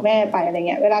ฝั่งแม่ไปอะไรเ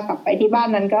งี้ยเวลากลับไปที่บ้าน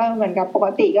นั้นก็เหมือนกับปก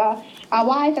ติก็ไห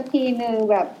ว้สักทีนึง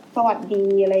แบบสวัสดี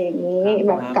อะไรอย่างนี้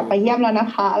แบบกลับไปเยี่ยมแล้วนะ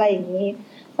คะอะไรอย่างนี้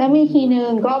แล้วมีทีนึ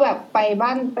งก็แบบไปบ้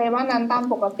านนั้นตาม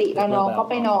ปกติแล้วน้องก็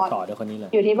ไปนอน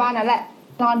อยู่ที่บ้านนั้นแหละ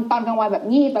นอนตอนกลางวันแบบ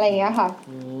งีบอะไรอย่างเงี้ยค่ะ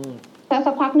แล้ว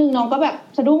สักพักนึงน้องก็แบบ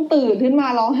สะดุ้งตื่นขึ้นมา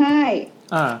ร้องไห้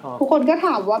ทุกคนก็ถ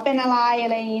ามว่าเป็นอะไรอะ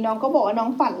ไรอย่างนี้น้องก็บอกว่าน้อง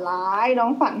ฝันร้ายน้อ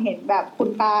งฝันเห็นแบบคุณ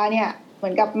ตาเนี่ยเหมื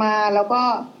อนกับมาแล้วก็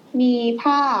มี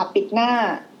ผ้าปิดหน้า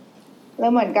แล้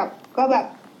วเหมือนกับก็แบบ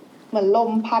เหมือนลม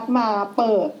พัดมาเ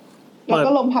ปิดแล้วก็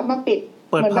ลมพัดมาปิด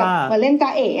เหมือนแบบเหมือนเล่นจ้า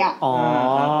เอ๋อะ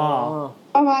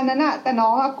ประมาณนั้นอะแต่น้อ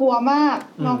งกลัวมาก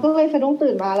น้องก็เลยสะดุ้ง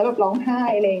ตื่นมาแล้วแบบร้องไห้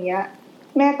อะไรอย่างเงี้ย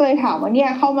แม่ก็เลยถามว่าเนี่ย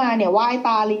เข้ามาเนี่ยไหว้ต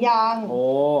าหรือยัง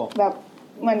แบบ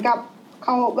เหมือนกับเข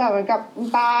าแบบเหมือนกับ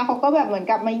ตาเขาก็แบบเหมือน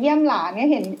กับมาเยี่ยมหลานเนี่ย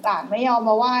เห็นหลานไม่ยอม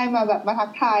มาไหว้มาแบบมาทั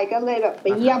กทายก็เลยแบบไป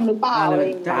เยี่ยมหรือเปล่าอะไรอ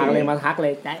ย่างเงี้ยเลยมาทักเล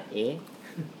ยจ้าเอ๋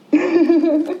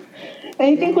แต่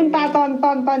จริงๆคุณตาต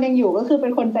อนยังอยู่ก็คือเป็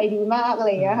นคนใจดีมากอะไร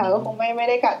อย่างเงี้ยค่ะก็คงไม่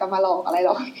ได้กะจะมาหลอกอะไรหร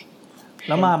อกแ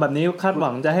ล้วมาแบบนี้คาดหวั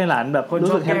งจะให้หลานแบบรู้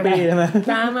สึกแฮปปี้ใช่ไหม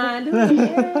ตามาด้วย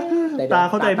ตา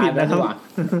เข้าใจผิดนะครับ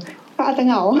อาจจะเ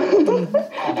หงา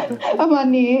ประมาณ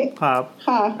นี้ครับ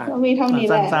ค่ะมีเท่านี้แ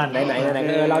หละไหน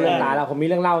เราเรื่องตาเราผมมี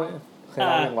เรื่องเล่าเคยเ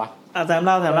ล่ายังวะแซมเ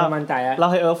ล่ามั่นใจเล่า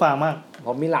ให้ฟังมากผ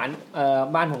มมีหลาน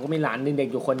บ้านผมก็มีหลานเด็ก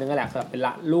อยู่คนนึงนั่นแหละเป็น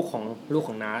ลูกข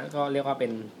องน้าก็เรียกว่าเป็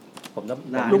นผม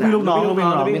ลูกพี่ลูกน้อง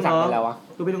ไม่สั่งไปแล้ววะ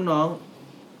ลูกพี่ลูกน้อง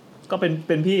ก็เ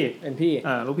ป็นพี่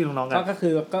ลูกพี่ลูกน้องกันก็คื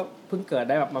อก็เพิ่งเกิด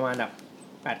ได้แบบประมาณแบบ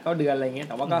 8-9 เดือนอะไรเงี้ย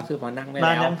แต่ว่าก็คือพอนั่งได้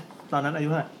แล้วตอนนั้นอายุ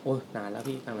เท่าไหร่โอ้นานแล้ว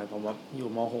พี่ตั้งแต่ผมว่าอยู่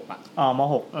ม.6 อ่ะม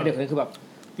.6 เด็กคนนี้คือแบบ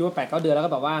อยู่ว่า 8-9 เดือนแล้ว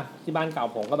ก็แบบว่าที่บ้านเก่า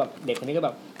ผมก็แบบเด็กคนนี้ก็แบ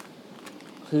บ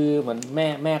คือเหมือน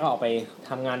แม่ก็ออกไป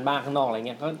ทำงานบ้านข้างนอกอะไรเ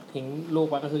งี้ยก็ทิ้งลูก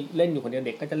ไว้ก็คือเล่นอยู่คนเดียวเ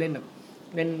ด็กก็จะเล่นแบบ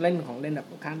เล่นของเล่นแบบ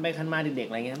คันไปคันมาเด็กๆ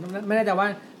อะไรเงี้ยไม่แน่ใจว่า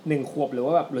1 ขวบหรือ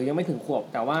ว่าแบบหรือยังไม่ถึงขวบ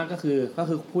แต่ว่าก็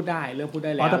คือพูดได้เริ่มพูดไ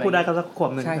ด้แล้วถ้าพูดได้ก็สักขว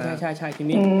บนึงใช่ที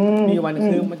นี้มีวัน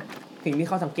คือมันสิ่งที่เ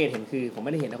ขาสังเกตเห็นคือผมไ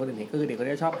ม่ได้เห็นนะคนอื่นเห็นก็คือเด็กคน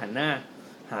นี้ชอบหันหน้า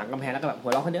หากำแพงแล้วก็แบบหั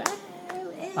วเราะคนเดียว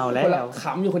เอาแล้วข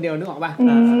ำอยู่คนเดียวนึกออกป่ะ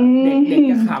เด็ก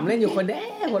จะขำเล่นอยู่คนเดียว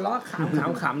หัวเราะ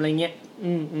ขำอะไรเงี้ย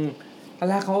ตอน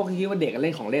แรกเขาคิดว่าเด็กเ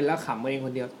ล่นของเล่นแล้วขำเองค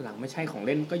นเดียวหลังไม่ใช่ของเ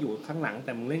ล่นก็อยู่ข้างหลังแ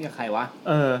ต่มึงเล่นกับใครวะ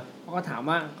เขาก็ถา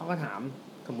ม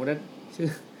สมมติว่าชื่อ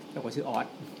เจ้าของชื่อออส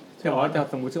จะ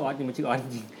สมมติชื่อออสจริงมันชื่อออสจ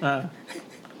ริง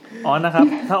ออสนะครับ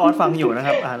ถ้าออสฟังอยู่นะค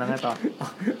รับแล้วไงต่อ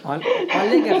ออส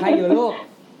เล่นกับใครอยู่ลูก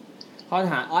เขา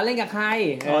ถามออสเล่นกับใคร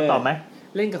ตอบไหม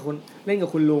เล่นกับ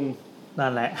คุณลุงนั่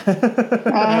นแหละ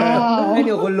เล่น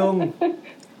กับคุณลุง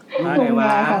ไหนว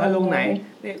ะลุงไหน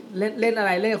เล่นอะไ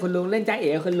รเล่นกับคุณลุงเล่นจ้าเอ๋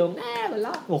คุณลุงมัน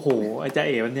ล้อโอ้โหไอ้จ้าเ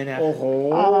อ๋มันเนี่ยโอ้โห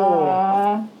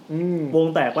วง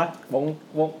แตกปะวง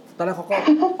ตอนแ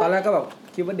รกก็แบบ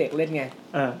คิดว่าเด็กเล่นไง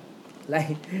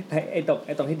ไ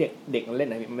อ้ตรงที่เด็กมันเล่น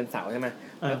น่ะมันเป็นเสาใช่มั้ย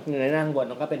ในนั่งบน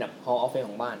มันก็เป็นแบบ Hall of Fame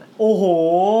ของบ้านน่ะโอ้โห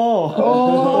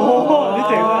นี่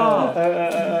เจ๋งอ่ะ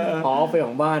Hall of Fame ข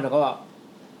องบ้านแล้วก็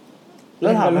แล้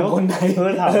วถามลุงคนไหน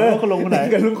ถามว่าเขาลงคนไหน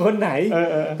กับลุงคนไหน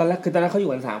ตอนแรกเขาอ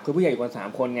ยู่กัน3คือผู้ใหญ่อยู่กัน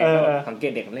3คนไงสังเก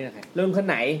ตเด็กมันเล่นกับใครลุงคน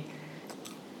ไหน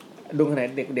ลุงคนไหน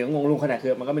เด็กงงลุงคนไหนคื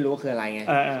อมันก็ไม่รู้ว่าคืออะไรไง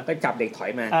ก็จับเด็กถอย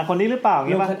มาคนนี้หรือเปล่า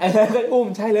งี้ป่ะอุ้ม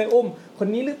ใช่เลยอุ้มคน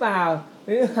นี้หรือเปล่า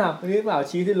คนนี้หรือเปล่า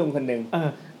ชี้ที่ลุงคนนึง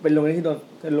เป็นลุงที่โดน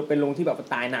เป็นลุงที่แบบ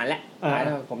ตายนานแล้วตายแ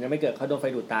ล้วผมยังไม่เกิดเขาโดนไฟ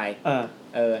ดูดตาย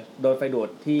โดนไฟดูด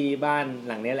ที่บ้าน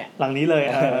หลังนี้แหละหลังนี้เลย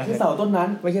ที่เสาต้นนั้น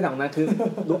ไม่ใช่หลังนั้นคือ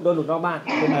โดนดูดนอกบ้าน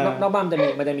นอกบ้านมันจะ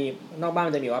มีนอกบ้าน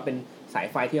มันจะมีว่าเป็นสาย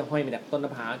ไฟที่ห้อยมาจากต้นม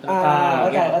ะพร้าวเ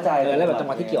ข้าใจแล้วแบบจังห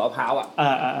วะที่เกี่ยวมะพร้าว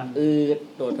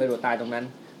โดนไฟดูดตายตรงนั้น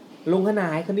ลุงขนา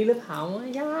ยคนนี้หรือเปล่าไ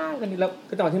ม่ใช่คนนี้แล้ว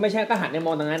ก็ตอนที่ไม่ใช่ก็หันในม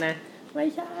องตรงนั้นนะไม่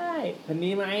ใช่คน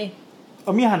นี้ไหม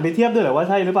มีหันไปเทียบด้วยเหรอว่า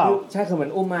ใช่หรือเปล่าใช่คือเหมือ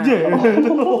นอุ้มมา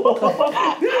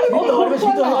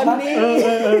คนนี้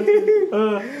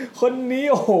คนนี้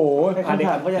โอ้โหเ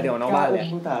ดี๋ยวน้องบ้านเลย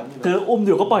คืออุ้มอ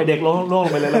ยู่ก็ปล่อยเด็กลง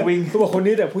ไปเลยแล้ววิ่งคือบอกคน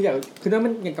นี้แต่ผู้ใหญ่คือนั่นมั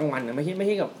นยังกลางวันนะไม่ใ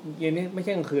ช่กับเย็นนี่ไม่ใ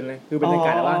ช่กลางคืนเลยคือเป็นบรรยาก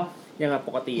าศว่ายังป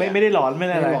กติไม่ได้หลอนไม่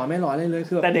ได้อะไรไม่หลอนเลย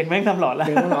คือแต่เด็กแม่งทำหลอนแล้วเ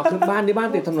ด็กมันหลอนคือบ้าน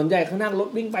ติดถนนใหญ่ข้างหน้ารถ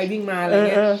วิ่งไปวิ่งมาอะไรเ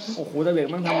งี้ยโอ้โหแต่เด็ก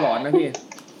แม่งทำหลอนนะพี่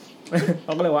เข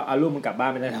าก็เลยว่าเอาลูกมันกลับบ้า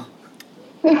นไปได้แล้ว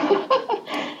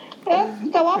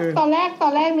แต่ว่าตอนแร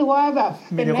กนึกว่าแบบ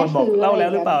เป็นแม่ซื้อเล่าแล้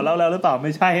วหรือเปล่าไ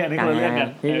ม่ใช่อันนี้คนละเรื่องกัน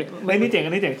ไม่นี่เจ๋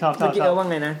งชอบคิดว่า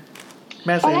ไงนะแ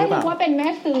ม่ซื้อหรือเปล่าว่าเป็นแม่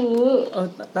ซื้อ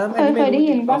เคยได้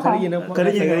ยินป่ะคะเคยไ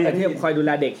ด้ยินที่คอยดูแล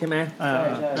เด็กใช่ไหม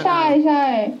ใช่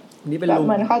นี่เป็นลุง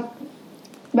เหมือนเขา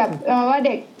แบบว่าเ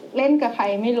ด็กเล่นกับใคร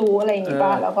ไม่รู้อะไรอย่างงี้ป่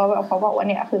ะแล้วก็เขาบอกว่า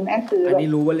เนี่ยคือแม่ซื้ออันนี้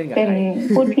รู้ว่าเล่นกับใครเป็น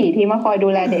พูดผีที่มาคอยดู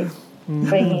แลเด็ก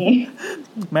ไปอย่างงี้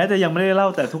แม้จะยังไม่ได้เล่า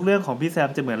แต่ทุกเรื่องของพี่แซม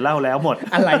จะเหมือนเล่าแล้วหมด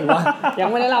อะไรวะยัง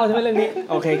ไม่ได้เล่าใช่ไหมเรื่องนี้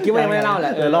โอเคคิดว่ายังไม่ได้เล่าแหล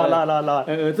ะรอด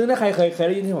ซึ่งถ้าใครเคยไ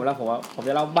ด้ยินที่ผมเล่าผมว่าผมจ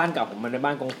ะเล่าบ้านเก่าผมมันในบ้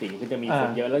านกองสีคือจะมีค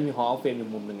นเยอะแล้วมีฮอลล์เฟมอยู่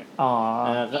มุมนึงอ่ะ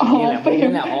ก็นี่แห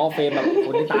ละฮอลล์เฟมแบบค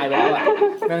นที่ตายไปแล้วอ่ะ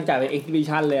นั่งจ่ายไปเอ็กซิบิ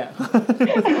ชันเลยอ่ะ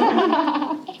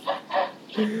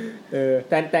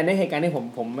แต่ในเหตุการณ์นี้ผ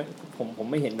ม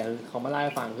ไม่เห็นแต่เขามาเล่าใ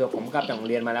ห้ฟังคือผมกลับจากโรง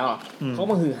เรียนมาแล้วเขา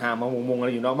มาหือหามามงอะไร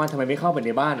อยู่นอกบ้านทำไมไม่เข้าไปใน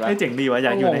บ้านวะไม่เจ๋งดีวะอย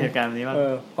ากอยู่ในเหตุการณ์นี้บ้าง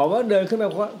ผมว่าเดินขึ้นไป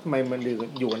เพราะทำไมมัน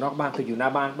อยู่นอกบ้านคืออยู่หน้า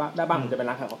บ้านมันจะเป็น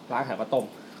ร้านขายข้าวต้ม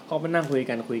เขาไปนั่งคุย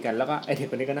กันแล้วก็ไอเด็ก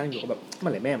คนนี้ก็นั่งอยู่ก็แบบเมื่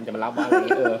อไหร่แม่มันจะมารับบ้านอะไรอ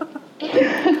ย่างเงี้ย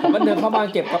ผมก็เดินเข้าบ้าน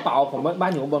เก็บกระเป๋าผมบ้า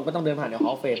นอยู่ข้างบนก็ต้องเดินผ่านในฮ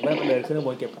อลล์เฟมแล้วก็เดินขึ้นข้างบ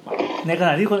นเก็บกระเป๋าในขณ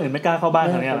ะที่คนอื่นไม่กล้าเข้าบ้าน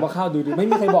เขาเนี่ยผมว่าเข้าดูไม่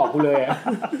มีใครบอกกูเลย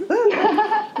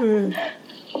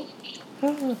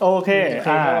โอเค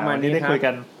ประมาณนี้ได้คุยกั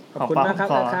นขอบคุณมากครั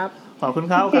บขอบคุณ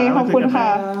ครับขอบคุณค่ะ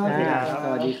ส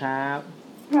วัสดีครับ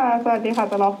ค่ะสวัสดีค่ะ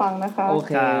จะรอฟังนะคะโอเ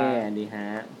คดีฮะ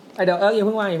เดี๋ยวอย่าเ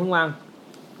พิ่งวาง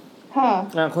ค่ะ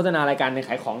โฆษณารายการในข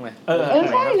ายของหน่อย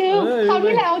ใช่ลืมคราว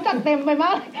ที่แล้วจัดเต็มไปม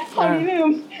ากคราวนี้ลืม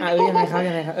ยัง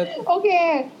ไงครับโอเค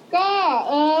ก็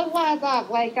มาจาก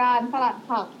รายการสลัด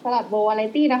ผักสลัดโบวาไร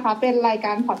ตี้นะคะเป็นรายก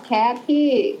ารพอดแคสต์ที่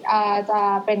จะ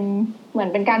เป็นเหมือน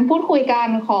เป็นการพูดคุยกัน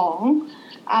ของ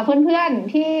เพื่อน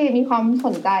ๆที่มีความส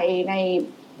นใจใน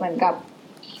เหมือนกับ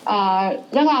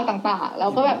เรื่องราวต่างๆแล้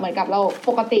วก็แบบเหมือนกับเรา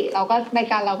ปกติเราก็ราย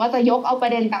การเราก็จะยกเอาปร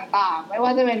ะเด็นต่างๆไม่ว่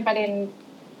าจะเป็นประเด็น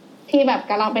ที่แบบ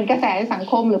กำลังเป็นกระแสในสัง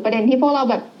คมหรือประเด็นที่พวกเรา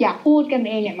แบบอยากพูดกันเ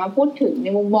องเนี่ยมาพูดถึงใน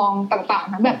มุมมองต่าง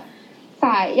ๆทั้งแบบส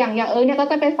ายอย่างเนี่ยก็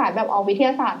จะเป็นสายแบบเอาวิทย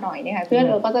าศาสตร์หน่อยนะคะเพื่อน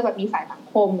ก็จะแบบมีสายสัง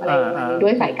คมอะไรอย่างเงี้ยด้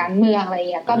วยสายการเมืองอะไร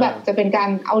เงี้ยก็แบบจะเป็นการ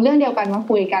เอาเรื่องเดียวกันมา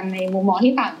คุยกันในมุมมอง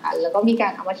ที่ต่างกันแล้วก็มีกา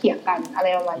รเอามาเถียงกันอะไร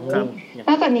ประมาณนี้น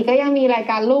อกจากนี้ก็ยังมีราย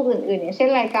การลูกอื่นๆอย่างเช่น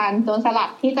รายการโจรสลัด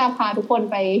ที่จะพาทุกคน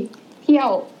ไปเที่ยว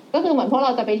ก็คือเหมือนพวกเร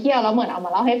าจะไปเที่ยวแล้วเหมือนเอาม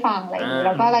าเล่าให้ฟังอะไรอย่างนี้แ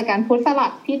ล้วก็รายการฟุตสลั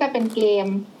ดที่จะเป็นเกม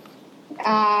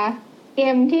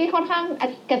ที่ค่อนข้าง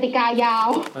กติกายาว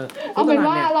เอาเป็น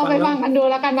ว่าเราไปฟังกันดู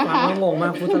แล้วกันนะคะงงมา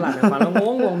กฟุตสลัดฟังแล้ว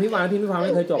งงพี่วานไ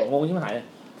ม่เคยจบงงใช่ไหม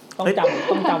ต้อ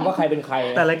งจำว่าใครเป็นใคร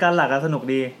แต่รายการหลักสนุก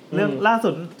ดีเรื่องล่าสุ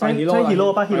ดใช่ฮีโร่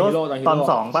ป่ะฮีโร่ตอน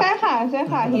2ป่ะใช่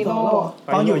ค่ะฮีโร่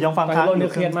ตอนอยู่ยังฟังค้างอ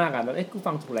ยู่เครียดมากอ่ะแบบกู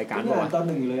ฟังถูกรายการป่ะตอน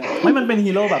1เลยไม่มันเป็น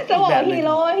ฮีโร่แบบจะบอกฮี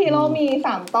โร่มี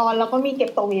3ตอนแล้วก็มีเก็บ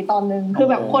ตกอีกตอนนึงคือ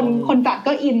แบบคนจัด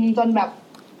ก็อินจนแบบ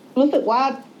รู้สึกว่า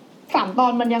3ตอ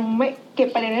นมันยังไม่เก็บ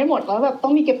ไปได้ไม่หมดแล้วแบบต้อ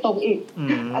งมีเก็บตกอีก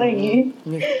อะไรอย่างงี้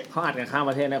เขาอัดกันข้าม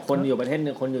ประเทศนะคนอยู่ประเทศนึ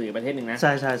งคนอยู่อีกประเทศนึงนะใ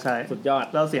ช่สุดยอด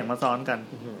แล้วเสียงมาซ้อนกัน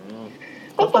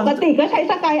ปกติก็ใช้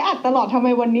สกายอัดตลอดทำไม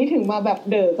วันนี้ถึงมาแบบ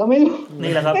เด๋อก็ไม่รู้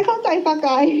นี่แหละครับไม่เข้าใจสก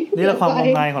ายนี่แหละความงม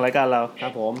งายของรายการเราครั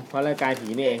บผมเพราะรายการผี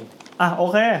นี่เองโอ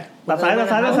เคตัดสาย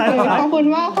ขอบคุณ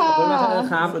มากค่ะขอบคุณมาก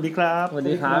ครับสวัสดีครับสวัส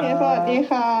ดี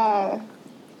ค่ะ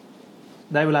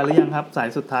ได้เวลาหรือยังครับสาย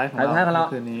สุดท้ายของเรา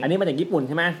คืนนี้อันนี้มาจากญี่ปุ่นใ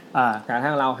ช่ไหมสายท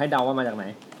างเราให้เดาว่ามาจากไหน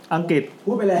อังกฤษ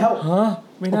พูดไปแล้วฮะ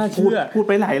ไม่น่าเชื่อพูดไ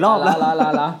ปหลายรอบแล้ว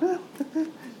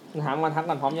ถามก่อน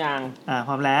พร้อมยังพ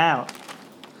ร้อมแล้ว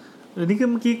นี่คือ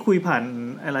เมื่อกี้คุยผ่าน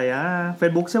อะไร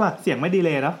Facebook ใช่ป่ะเสียงไม่ดีเล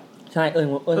ยเนาะใช่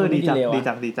ดีจั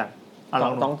ง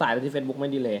ต้องสายไปที่ Facebook ไม่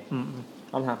ดีเลย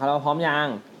คำถามเขาพร้อมยัง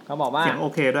เขาบอกว่าเสียงโอ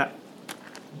เคด้วย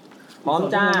พร้อม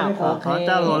จ้าพร้อม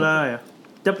จ้าโทรเลย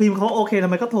จะพิมพ์เขาโอเคทำ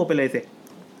ไมก็โทรไปเลยสิ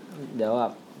เดี๋ยวแบ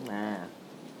บ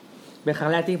เป็นครั้ง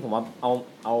แรกที่ผม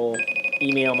เอาอี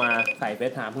เมลมาใส่เฟ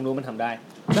ซถามเพิ่งรู้มันทำได้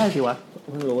สิวะ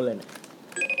เพิ่งรู้เลยเนี่ย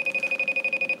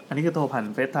อันนี้คือโทรผ่าน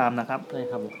เฟซไทม์นะครับใช่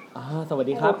ครับสวัส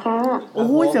ดีครับโอ้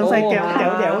ยเสียงใส่แก้วเ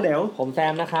ดี๋ยวผมแซ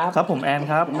มนะครับครับผมแอน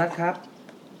ครับนัทครับ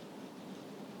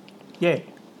เย่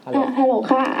ฮัลโหล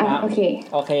ค่ะโอเ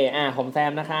คผมแซ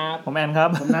มนะครับผมแอนครับ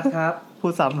ผมนัทครับพู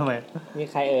ดซ้ำทำไมนี่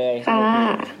ใครเอ่ยค่ะ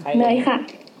เนยค่ะ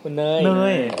คุณเนย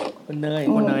คุณเน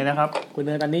ยนะครับคุณเ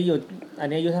นยตอนนี้อยู่อัน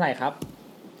นี้อายุเท่าไหร่ครับ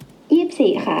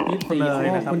24ค่ะ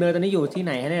24คุณเนยตอนนี้อยู่ที่ไ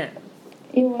หนฮะเนี่ย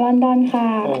อยู่ลอนดอนค่ะ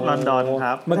ลอนดอนค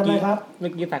รับเมื่อ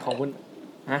กี้แต่ของคุณ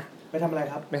ไปทำอะไร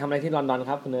ครับไปทำอะไรที่ลอนดอน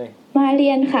ครับคุณเนยมาเรี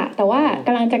ยนค่ะแต่ว่าก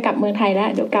ำลังจะกลับเมืองไทยแล้ว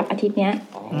เดี๋ยวกลับอาทิตย์เนี้ย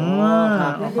ครั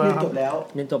บเรียนจบแ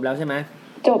ล้วใช่ไหม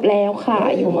จบแล้วค่ะ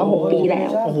อยู่มา6 ปีแล้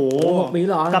วโอ้โห6 ปี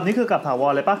หรอกลับนี่คือกลับถาว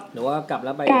รเลยปะหรือว่ากลับแ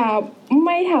ล้วไปกลับไ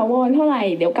ม่ถาวรเท่าไหร่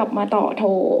เดี๋ยวกลับมาต่อโท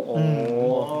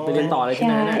ไปเรียนต่อเลยใช่ไ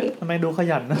หมทำไมดูข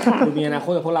ยันดูมีอนาค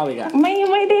ตกับพวกเราอีกอะไ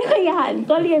ม่ได้ขยัน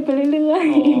ก็เรียนไปเรื่อย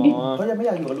ๆเขาจะไม่อ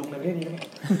ยากอยู่กับลุงในประเทศนี้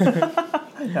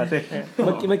เ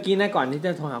มื่อกี้นะก่อนที่จ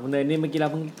ะโทรหาคุณเนยนี่เมื่อกี้เรา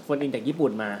เพิ่งโฟนอินจากญี่ปุ่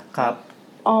นมาครับ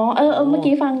เมื่อ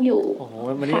กี้ฟังอยู่โอ้โห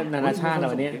วันนี้นานาชาติ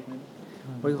วันนี้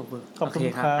ขอบคุณ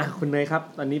ครับคุณเนยครับ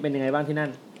ตอนนี้เป็นยังไงบ้างที่นั่น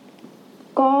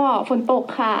ก็ฝนตก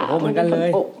ค่ะโอ้เหมือนกันเลย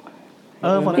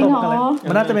ฝนตกกันเลย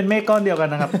มันน่าจะเป็นเมฆก้อนเดียวกัน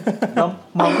นะครับเรา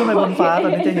มองขึ้นไปบนฟ้าตอ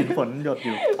นนี้จะเห็นฝนหยดอ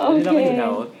ยู่นี่เราไม่อยู่แถ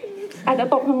วอาจจะ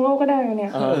ตกทั้งโลกก็ได้เนี่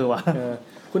ยว่ะ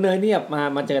คุณเนยเนี่ย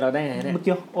มาเจอเราได้ไงเนี่ยเมื่อ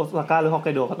กี้โอซาก้าหรือฮอกไก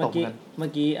โดเขาตกกันเมื่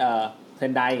อกี้เซ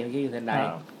นไดเมื่อกี้อยู่เซนได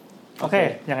โอเค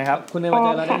ยังไงครับคุณเนยมาเจ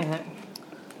อเราได้ไงฮะ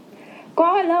ก็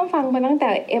เริ่มฟังมาตั้งแต่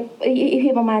EP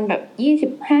ประมาณแบ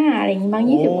บ25อะไรอย่างงี้มั้ง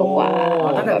20กว่า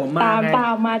ตั้งแต่ผมมาตา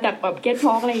มมาจากแบบGet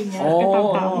Talk อะไรอย่างเงี้ยก็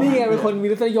ตามนี่ไงเป็นคนมี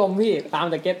รสนิยมพี่ตาม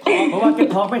จากGet Talk เพราะว่า Get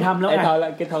Talk ไม่ทำแล้วไง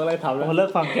Get Talk เลยทำแล้วเลิก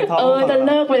ฟังGet Talk จะเ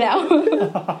ลิกไปแล้ว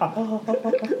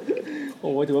โอ้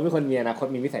ถือว่าเป็นคนมีอนาคต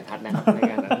มีวิสัยทัศน์นะครับใน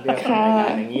การเรื่อง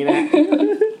อย่างนี้นะ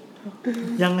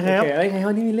ยังครับไง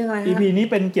วันนี้มีเรื่องอะไร EP นี้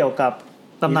เป็นเกี่ยวกับ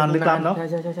ตำนานลึกลับเนาะใ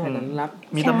ช่ๆๆนั้นลับ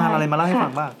มีตำนานอะไรมาเล่าให้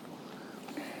ฟังบ้าง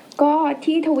ก็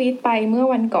ที่ทวีตไปเมื่อ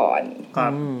วันก่อน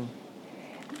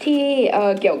ที่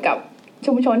เกี่ยวกับ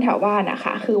ชุมชนแถวบ้านนะค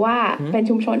ะคือว่าเป็น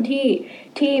ชุมชน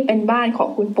ที่เป็นบ้านของ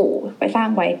คุณปู่ไปสร้าง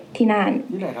ไว้ที่นั่น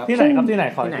ที่ไหนครับที่ไ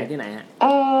หนฮะ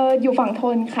อยู่ฝั่งท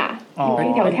นค่ะอยู่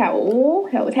ที่แถ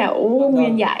วเมือ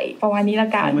งใหญ่ประมาณนี้ละ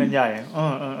กันเมืองใหญ่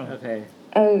โอเค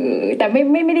แต่ไ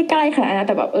ม่ได้ใกล้ขนาดนั้น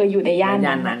แต่แบบอยู่ในย่าน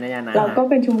นั้นเราก็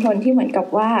เป็นชุมชนที่เหมือนกับ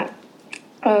ว่า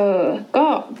ก็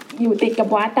อยู่ติดกับ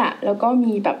วัดอะแล้วก็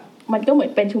มีแบบมันก็เหมือ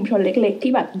นเป็นชุมชนเล็กๆ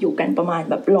ที่แบบอยู่กันประมาณ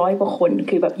แบบ100 กว่าคน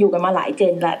คือแบบอยู่กันมาหลายเจ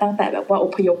นแล้วตั้งแต่แบบว่าอ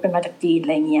พยพกันมาจากจีนอะ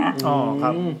ไรเงี้ยค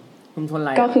รับชุมชนอะไ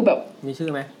รก็คือแบบมีชื่อ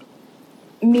ไหม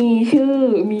มี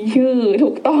ชื่อถู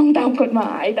กต้องตามกฎหม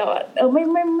ายแต่ว่า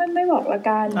ไม่บอกละ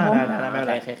กันเนาะไม่เป็น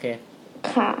ไรโอเค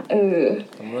ค่ะ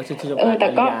สมมติว่าชื่อชุมชนอา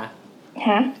ริยา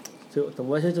ฮะสมม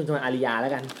ติว่าชื่อชุมชนอาริยาแล้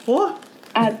วกันโอ้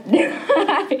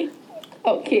โ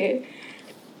อเค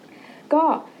ก็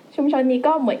ชุมชนนี้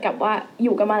ก็เหมือนกับว่าอ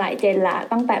ยู่กันมาหลายเจนละ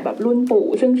ตั้งแต่แบบรุ่นปู่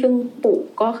ซึ่งปู่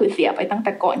ก็คือเสียไปตั้งแ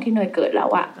ต่ก่อนที่เนยเกิดแล้ว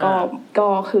อะก็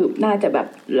คือน่าจะแบบ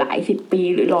หลาย10 ปี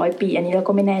หรือ100 ปีอันนี้เรา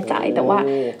ก็ไม่แน่ใจแต่ว่า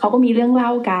เขาก็มีเรื่องเล่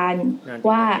ากัน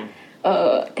ว่า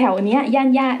แถวเนี้ยย่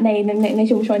านใน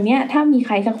ชุมชนเนี้ยถ้ามีใค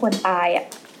รสักคนตายอะ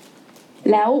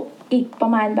แล้วอีกปร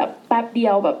ะมาณแบบแป๊บเดี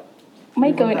ยวแบบไม่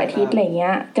เกินอาทิตย์อะไรเงี้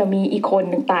ยจะมีอีกคน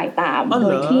หนึ่งตายตามโด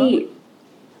ยที่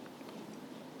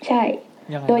ใช่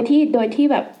โดยที่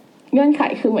แบบเงื่อนไข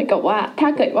คือเหมือนกับว่าถ้า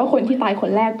เกิดว่าคนที่ตายค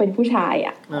นแรกเป็นผู้ชาย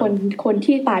อ่ะคน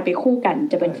ที่ตายไปคู่กัน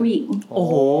จะเป็นผู้หญิงโอ้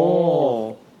โห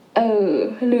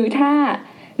หรือถ้า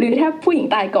ผู้หญิง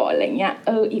ตายก่อนอะไรเงี้ย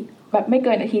อีกแบบไม่เ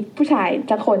กินอาทิตย์ผู้ชาย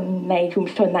สักคนในชุม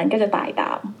ชนนั้นก็จะตายต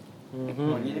ามอ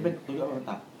ย่างนี้เป็นตัวย่อมัน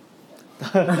ตัด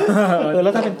แล้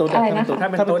วถ้าเป็นตัวอะไรนะถ้า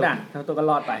เป็นตัวด่ะทั้งตัวก็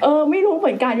รอดไปไม่รู้เห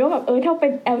มือนกันว่าแบบถ้าเป็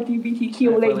น LGBTQ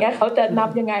อะไรเงี้ยเขาจะนับ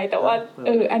ยังไงแต่ว่า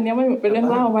อันนี้มันเป็นเรื่อง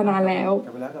เล่ามานานแล้ว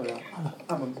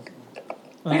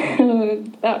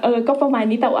ก็ประมาณ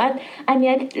นี้แต่ว่าอันเ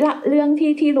นี้ยเรื่อง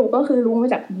ที่รู้ก็คือรู้มา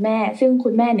จากคุณแม่ซึ่งคุ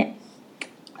ณแม่เนี่ย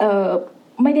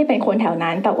ไม่ได้เป็นคนแถว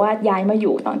นั้นแต่ว่าย้ายมาอ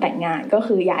ยู่ตอนแต่งงานก็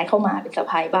คือย้ายเข้ามาเป็นสะใ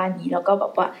ภ้บ้านนี้แล้วก็แบ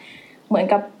บว่าเหมือน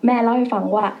กับแม่เล่าให้ฟัง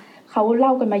ว่าเขาเล่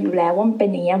ากันมาอยู่แล้วว่ามันเป็น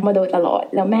อย่างเงี้ยมาโดยตลอด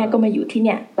แล้วแม่ก็มาอยู่ที่เ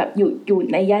นี่ยแบบอยู่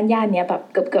ในย่านเนี้ยแบบ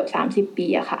เกือบ30 ปี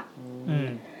อะค่ะ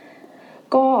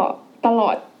ก็ตลอ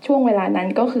ดช่วงเวลานั้น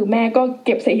ก็คือแม่ก็เ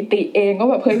ก็บสถิติเองก็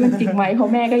แบบเฮ้ยมันจริงไหมเพรา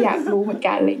ะแม่ก็อยากรู้เหมือน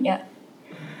กันอะไรเงี้ย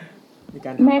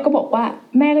แม่ก็บอกว่า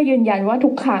แม่ก็ยืนยันว่าทุ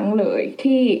กครั้งเลย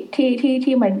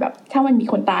ที่มันแบบถ้ามันมี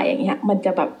คนตายอย่างเงี้ยมัน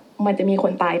จะมีค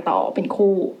นตายต่อเป็น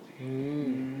คู่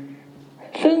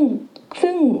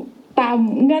ซึ่งตาม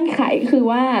เงื่อนไขคือ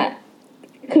ว่า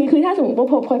คือถ้าสมมติว่า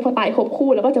พอตายครบคู่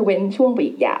แล้วก็จะเว้นช่วงไป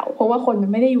อีกยาวเพราะว่าคนมั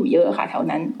นไม่ได้อยู่เยอะค่ะแถว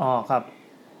นั้นอ๋อครับ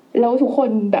แล้วทุกค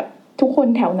น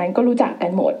แถวนั้นก็รู้จักกั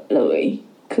นหมดเลย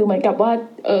คือเหมือนกับว่า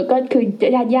ก็คือ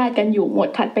ญาติกันอยู่หมด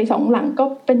ถัดไป2หลังก็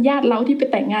เป็นญาติเราที่ไป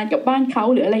แต่งงานกับบ้านเขา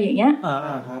หรืออะไรอย่างเงี้ย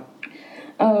ครับ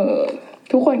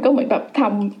ทุกคนก็เหมือนแบบท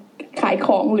ำขายข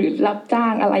องหรือรับจ้า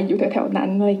งอะไรอยู่แถวๆนั้น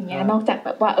อะไรอย่างเงี้ยนอกจากแบ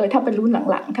บว่าถ้าเป็นรุ่น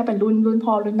หลังๆถ้าเป็นรุ่น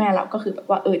พ่อรุ่นแม่เราก็คือแบบ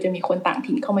ว่าจะมีคนต่าง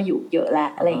ถิ่นเข้ามาอยู่เยอะแล้ว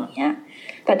อะไรอย่างเงี้ย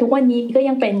แต่ทุกวันนี้ก็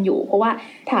ยังเป็นอยู่เพราะว่า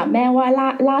ถามแม่ว่า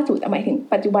ล่าสุดหมายถึง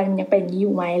ปัจจุบันมันยังเป็นอ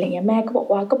ยู่ไหมอะไรเงี้ยแม่ก็บอก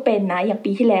ว่าก็เป็นนะอย่าง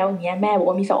ปีที่แล้วอย่างเงี้ยแม่บอก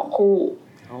ว่ามี2คู่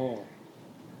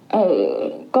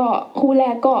ก็คู่แร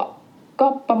กก็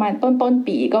ประมาณต้น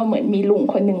ปีก็เหมือนมีลุง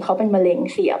คนหนึ่งเขาเป็นมะเร็ง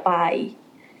เสียไป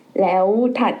แล้ว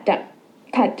ถัด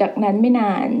จากนั้นไม่น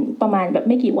านประมาณแบบไ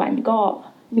ม่กี่วันก็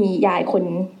มียายคน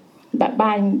แบบบ้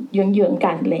านเยื้องๆ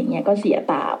กันอะไรเงี้ยก็เสีย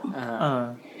ตาม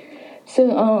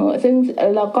ซึ่ง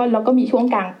แล้วก็มีช่วง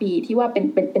กลางปีที่ว่าเ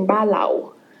ป็นบ้านเรา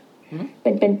เ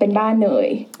ป็นบ้านเนย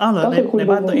ก็คือใน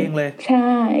บ้านตัวเองเลยใ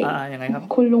ช่ยังไงครับ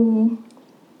คุณลุ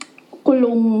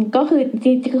งก็คือ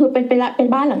เป็น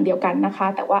บ้านหลังเดียวกันนะคะ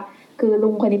แต่ว่าคือลุ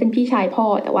งคนนี้เป็นพี่ชายพ่อ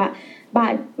แต่ว่าบ้า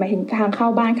นหมายถึงทางเข้า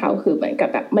บ้านเขาคือเหมือนกับ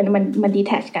แบบมันดีแ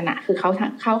ทชกันอะคือเขาทา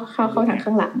งเข้าทางข้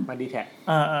างหลังมันดีแทช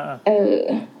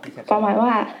ประมาณว่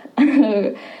า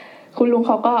คุณลุงเ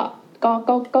ขา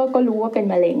ก็รู้ว่าเป็น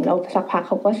มะเร็งแล้วสักพักเ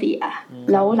ขาก็เสีย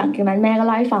แล้วหลังจากนั้นแม่ก็เ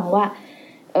ล่าให้ฟังว่า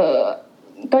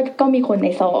ก็มีคนใน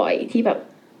ซอยที่แบบ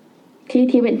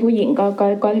ที่เป็นผู้หญิง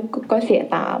ก็เสีย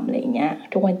ตามอะไรเงี้ย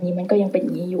ทุกวันนี้มันก็ยังเป็นอ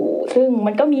ย่างนี้อยู่ซึ่ง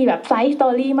มันก็มีแบบไซส์สตอ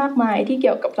รี่มากมายที่เ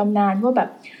กี่ยวกับตำนานว่าแบบ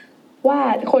ว่า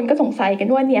คนก็สงสัยกัน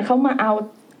ว่าเนี่ยเขามาเอา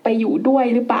ไปอยู่ด้วย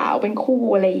หรือเปล่าเป็นคู่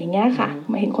อะไรอย่างเงี้ยค่ะ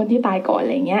มาเห็นคนที่ตายก่อนอะ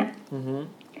ไรเงี้ย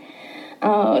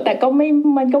แต่ก็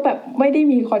มันก็แบบไม่ได้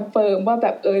มีคอนเฟิร์มว่าแบ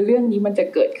บเรื่องนี้มันจะ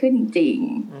เกิดขึ้นจริง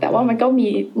แต่ว่ามันก็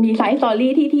มีไซส์สตอ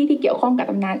รี่ที่เกี่ยวข้องกับ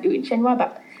ตำนานอื่นเช่นว่าแบ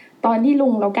บตอนที่ลุ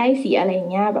งเราใกล้เสียอะไร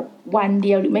เงี้ยแบบวันเ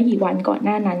ดียวหรือไม่กี่วันก่อนห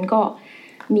น้านั้นก็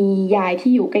มียาย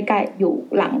ที่อยู่ใกล้ๆอยู่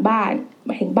หลังบ้านหม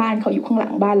ายถึงบ้านเขาอยู่ข้างหลั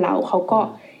งบ้านเราเขา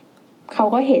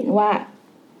ก็เห็นว่า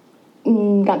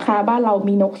หลังคาบ้านเรา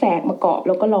มีนกแสกมาเกาะแ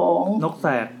ล้วก็ร้องนกแส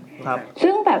กครับ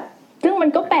ซึ่งมัน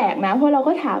ก็แปลกนะเพราะเรา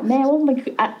ก็ถามแม่ว่ามันคื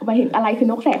อมาเห็นอะไรคือ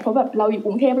นกแสกเพราะแบบเราอยู่ก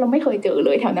รุงเทพเราไม่เคยเจอเล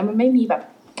ยแถวนั้นมันไม่มีแบบ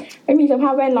ไม่มีสภา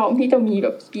พแวดล้อมที่จะมีแบ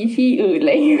บสปีชีส์อื่นอะไ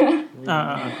รอย่างเงี้ย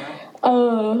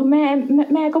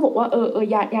แม่ก็บอกว่า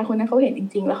ยายคนนั้นเขาเห็นจ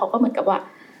ริงๆแล้วเขาก็เหมือนกับว่า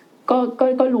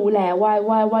ก็รู้แล้ว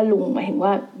ว่าลุงหมายถึงว่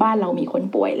าบ้านเรามีคน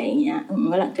ป่วยอะไรอย่างเงี้ย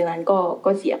หลังจากนั้นก็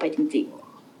เสียไปจริง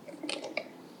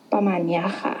ๆประมาณเนี้ย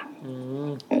ค่ะ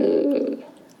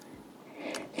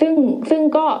ซึ่ง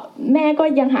ก็แม่ก็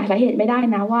ยังหาสาเหตุไม่ได้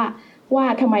นะว่า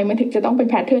ทำไมมันถึงจะต้องเป็น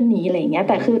แพทเทิร์นนี้อะไรอย่างเงี้ย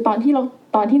แต่คือตอน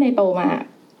ที่ในโตมา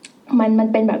มัน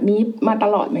เป็นแบบนี้มาต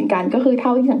ลอดเหมือนกันก็คือเท่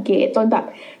าที่สังเกตจน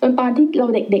ตอนที่เรา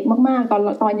เด็กๆมากๆตอน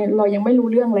เรายังไม่รู้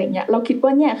เรื่องอะไรเงี้ยเราคิดว่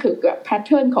าเนี่ยคือแบบแพทเ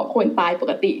ทิร์นของคนตายป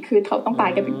กติคือเขาต้องตา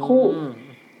ยกันเป็นคู่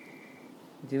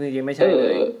จริงๆไม่ใช่เล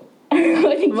ย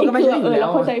จริงๆคือเรา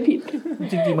เข้าใจผิด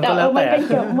จริงๆมันก็แล้วแต่มันเป็น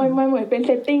แบบมันเหมือนเป็นเ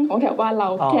ซตติ้งของแถวบ้านเรา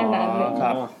แค่นั้นเลยค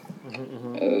รับ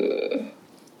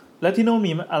แล้วที่โน่น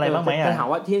มีอะไรบ้างไหมถาม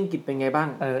ว่าที่อังกฤษเป็นไงบ้าง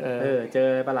เจอ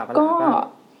ประหลาดก็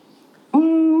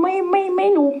ไม่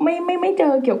รู้ไม่เจ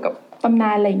อเกี่ยวกับตำน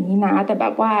านอะไรอย่างนี้นะแต่แบ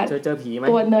บว่าเจอผีไหม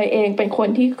ตัวเนยเองเป็นค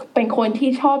นที่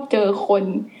ชอบเจอคน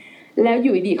แล้วอ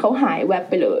ยู่ดีเขาหายแวบ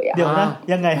ไปเลยเดี๋ยวนะ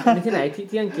ยังไงที่ไหน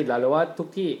ที่อังกฤษเหรอหรือว่าทุก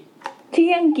ที่ที่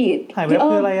อังกฤษหายแวบ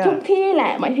คืออะไรทุกที่แหล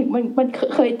ะหมายถึงมัน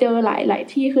เคยเจอหลาย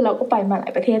ที่คือเราก็ไปมาหลา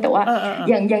ยประเทศแต่ว่า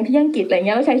อย่างที่อังกฤษอะไรเ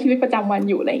งี้ยเราใช้ชีวิตประจำวัน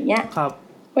อยู่อะไรเงี้ยครับ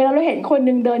เวลาเราเห็นคน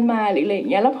นึงเดินมาหรืออะไร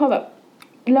เงี้ยแล้วพอแบบ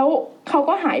แล้วเขา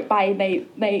ก็หายไป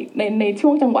ในช่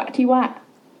วงจังหวะที่ว่า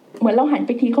เหมือนเราหันไ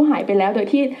ปทีเขาหายไปแล้วโดย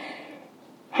ที่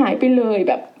หายไปเลย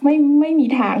แบบไม่มี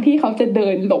ทางที่เขาจะเดิ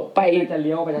นหลบไป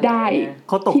ได้เ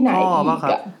ขาตกท่อป่ะครั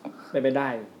บไปได้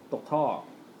ตกท่อ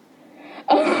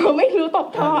ไม่รู้ตก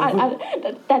ท่อ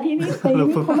แต่ที่นี่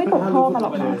เขาไม่ตกท่อกันหร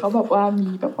อกนะเขาแบบว่ามี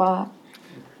แบบว่า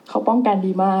เขาป้องกัน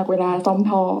ดีมากเวลาซ่อม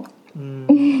ท่อ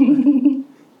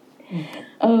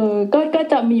ก็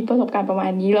จะมีประสบการณ์ประมา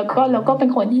ณนี้แล้วก็เป็น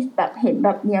คนที่แบบเห็นแบ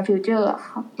บ near future อะ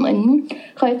ค่ะเหมือน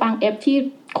เคยฟังที่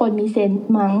คนมีเซน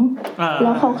ส์มั้งแล้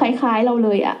วเขาคล้ายๆเราเล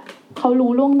ยอะเขา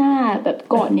รู้ล่วงหน้าแบบ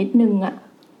ก่อนนิดนึงอะ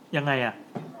ยังไงอะ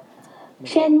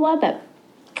เช่นว่าแบบ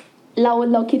เ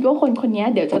ราคิดว่าคนนี้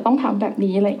เดี๋ยวจะต้องทำแบบ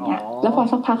นี้อะไรเงี้ยแล้วพอ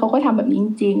สักพักเขาก็ทำแบบนี้จ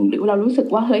ริงๆหรือเรารู้สึก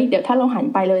ว่าเฮ้ยเดี๋ยวถ้าเราหัน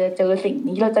ไปเราจะเจอสิ่ง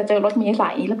นี้เราจะเจอรถเมล์สา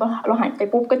ยนี้แล้วก็เราหันไป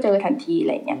ปุ๊บก็เจอทันทีอะ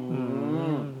ไรเงี้ย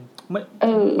ไม่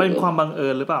เป็นความบังเอิ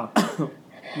ญหรือเปล่า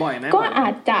บ่อยไหมก็อา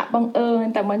จจะบังเอิญ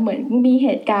แต่มันเหมือนมีเห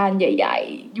ตุการณ์ใหญ่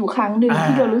ๆอยู่ครั้งหนึ่ง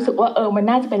ที่เรารู้สึกว่ามัน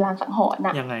น่าจะเป็นลางสังหรณ์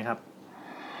น่ะยังไงครับ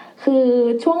คือ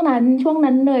ช่วง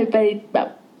นั้นเลยไปแบบ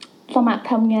สมัคร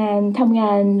ทำงา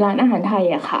นร้านอาหารไทย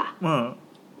อะค่ะ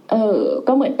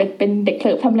ก็เหมือนเป็นเด็กเ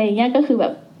สิร์ฟทำอะไรเงี้ยก็คือแบ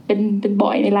บเป็นบ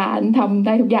อยในร้านทำไ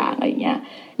ด้ทุกอย่างอะไรเงี้ย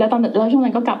แล้วช่วง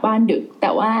นั้นก็กลับบ้านดึกแต่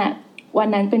ว่าวัน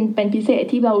นั้นเป็นพิเศษ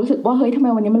ที่เรารู้สึกว่าเฮ้ยทำไม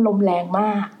วันนี้มันลมแรงม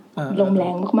ากลมแร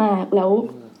งมากๆแล้ว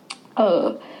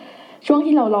ช่วง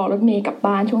ที่เรารอรถเมล์กลับ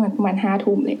บ้านช่วงนั้นประมาณ 5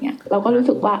 ทุ่มอะไรเงี้ยเราก็รู้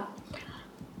สึกว่า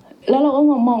แล้วเราก็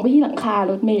มองไปที่หลังคา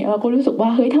รถเมล์เราก็รู้สึกว่า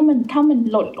เฮ้ยถ้ามัน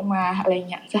หล่นลงมาอะไร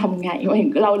เงี้ยจะทำไงวะเห็น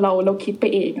เราคิดไป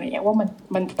เองอะไรเงี้ยว่า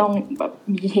มันต้องแบบ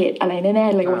มีเหตุอะไรแน่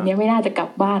ๆเลยวันนี้ไม่น่าจะกลับ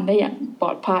บ้านได้อย่างปล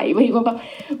อดภัย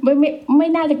ไม่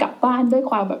น่าจะกลับบ้านด้วย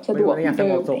ความแบบสะดวกเดิ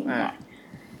มอะไรเงี้ย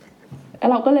แล้ว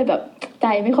เราก็เลยแบบใจ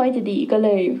ไม่ค่อยจะดีก็เล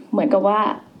ยเหมือนกับว่า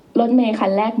รถเมล์คั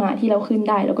นแรกมาที่เราขึ้น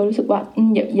ได้เราก็รู้สึกว่า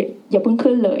อย่าเพิ่ง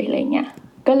ขึ้นเลยอะไรเงี้ย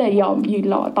ก็เลยยอมยืน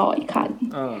รอต่ออีกคัน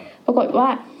ปรากฏว่า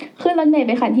ขึ้นรถเมล์ไ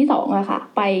ปคันที่2อะค่ะ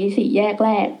ไป4 แยกแร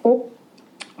กปุ๊บ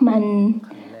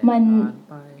มัน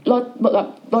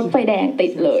รถไฟแดงติ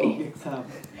ดเลย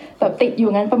แบบติดอ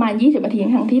ยู่งั้นประมาณ20 นาที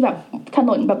ทั้งที่แบบถน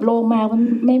นแบบโล่งมากมัน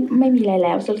ไม่มีอะไรแ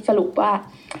ล้วสรุป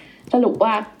ว่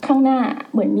าข้างหน้า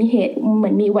เหมือน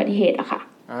มีอุบัติเหตุอะค่ะ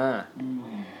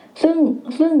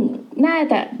ซึ่งน่า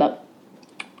จะแบ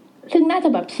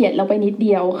บเฉียดเราไปนิดเ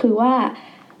ดียวคือว่า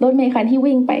รถเมล์คันที่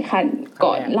วิ่งไปคัน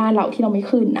ก่อนล่าเราที่เราไม่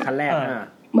ขึ้นนะคันแรก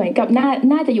เหมือนกับ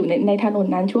น่าจะอยู่ในถนน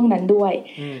นั้นช่วงนั้นด้วย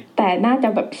แต่น่าจะ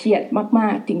แบบเฉียดมา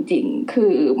กๆจริงๆคื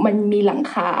อมันมีหลัง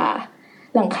ค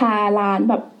าร้าน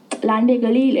แบบร้านเบเกอ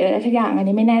รี่หรืออะไรสักอย่างอัน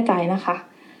นี้ไม่แน่ใจนะคะ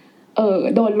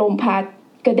โดนลมพัด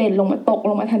กระเด็นลงมาตก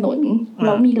ลงมาถนนแ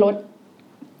ล้วมีรถ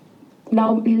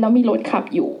ขับ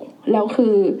อยู่แล้วคื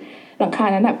อหลังคา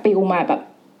นั้นแบบปลิวมาแบบ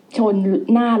ชน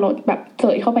หน้ารถแบบเส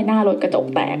ยเข้าไปหน้ารถกระจก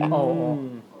แตกอะ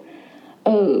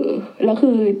แล้วคื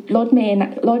อรถเม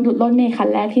ล์คัน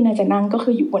แรกที่น่าจะนั่งก็คื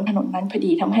ออยู่บนถนนนั้นพอ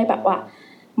ดีทำให้แบบว่า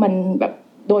มันแบบ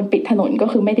โดนปิดถนนก็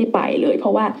คือไม่ได้ไปเลยเพรา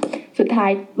ะว่าสุดท้าย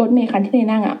รถเมล์คันที่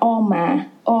นั่งอ่ะอ้อมม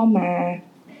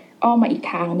าอีก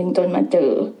ทางนึงจนมาเจอ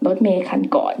รถเมล์คัน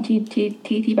ก่อน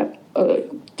ที่แบบ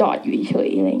จอดอยู่เฉย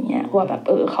อะไรเงี้ยว่าแบบ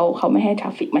เขาไม่ให้ทรา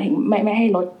ฟฟิกมาถึงไม่ให้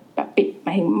รถแบบปิดม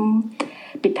าถึง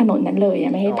ปิดถนนนั้นเลย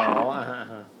ไม่ให้ผ่าน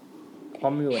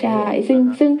ใช่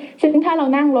ซึ่งถ้าเรา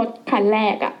นั่งรถคันแร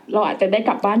กอ่ะเราอาจจะได้ก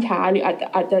ลับบ้านช้าหรืออ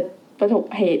าจจะประสบ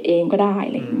เหตุเองก็ได้อ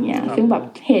ะไรอย่างเงี้ยซึ่งแบบ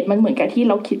เหตุมันเหมือนกับที่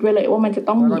เราคิดไว้เลยว่ามันจะ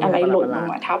ต้องมีอะไรหล่นลง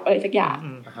มาทับอะไรสักอย่าง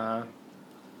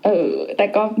แต่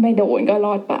ก็ไม่โดนก็ร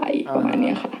อดไปประมาณ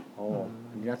นี้ค่ะโอ้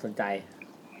น่าสนใจ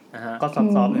ก็ซ้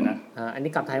อมๆเลยนะอัน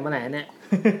นี้กลับไทยเมื่อไหร่เนี่ย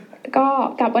ก็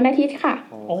กลับวันอาทิตย์ค่ะ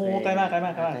โอ้ใกล้มากแ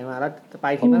ล้วไป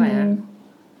ทีเมื่อไหร่ฮะ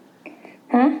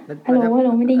ฮัลโหล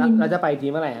ไม่ได้ยินเราจะไปที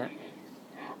เมื่อไหร่ฮะ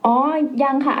อ๋อ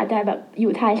ยังค่ะอาจจะแบบอ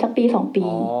ยู่ไทยสักปี2 ปี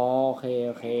อ๋อโอเค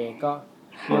ก็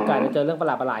มีโอกาสจะเจอเรื่องประห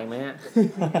ลาดๆไหมฮะ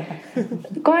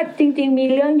ก็จริงๆมี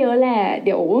เรื่องเยอะแหละเ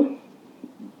ดี๋ยว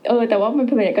แต่ว่ามันเ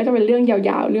ป็นก็จะเป็นเรื่องย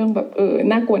าวๆเรื่องแบบ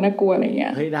น่ากลัวอะไรเงี้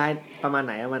ยเฮ้ยได้ประมาณไ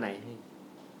หน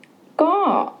ก็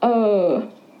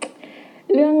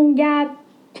เรื่องญาติ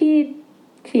ที่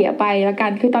เสียไปละกั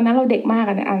นคือตอนนั้นเราเด็กมาก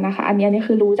นะคะอันนี้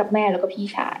คือรู้จากแม่แล้วก็พี่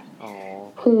ชาย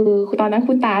คือตอนนั้น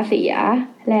คุณตาเสีย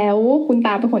แล้วคุณต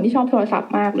าเป็นคนที่ชอบโทรศัพ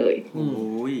ท์มากเลย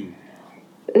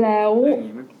แล้ว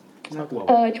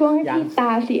ช่วงที่ต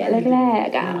าเสียแรก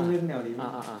ๆอ่ะ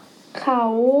เขา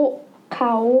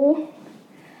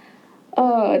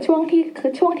ช่วง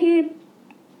ที่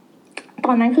ต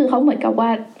อนนั้นคือเขาเหมือนกับว่า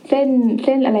เ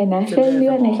ส้นอะไรนะเส้นเลื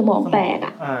อดในสมองแตก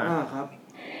อ่ะครับ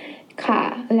ค่ะ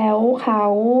แล้วเขา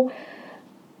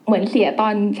เหมือนเสียตอ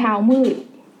นเช้ามืด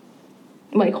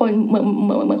เหมือน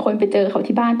คนไปเจอเขา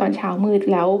ที่บ้านตอนเช้ามืด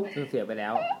แล้วเสียไปแล้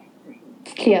ว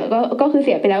ก็คือเ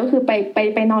สียไปแล้วก็คือ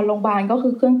ไปนอนโรงพยาบาลก็คื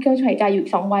อเครื่องช่วยหายใจอยู่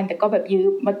2 วันแต่ก็แบบ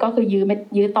มันก็คือ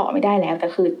ยื้อต่อไม่ได้แล้วแต่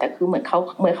คือเหมือน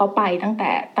เขาไปตั้งแ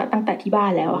ต่ที่บ้า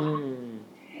นแล้วอะ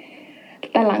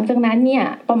แต่หลังจากนั้นเนี่ย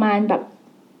ประมาณแบบ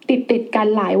ติดกัน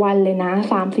หลายวันเลยนะ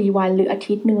 3-4 วันหรืออา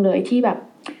ทิตย์นึงเลยที่แบบ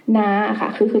น้าค่ะ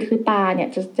คือตาเนี่ย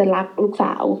จะรักลูกส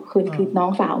าวคือน้อ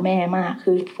งสาวแม่มาก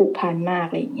คือผูกพันมาก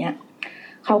อะไรอย่างเงี้ย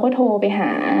เขาก็โทรไปห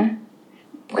า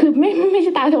คือไม่ใ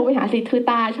ช่ตาโทรไปหาสิคือ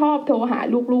ตาชอบโทรหา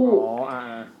ลูก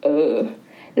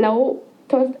แล้ว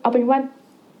เอาเป็นว่า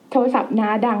โทรศัพท์น้า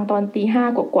ดังตอน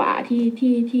 5:00 กว่า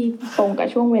ที่ตรงกับ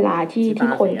ช่วงเวลาที่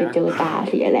คนไปเจอตา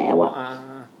เสียแล้วอ่ะ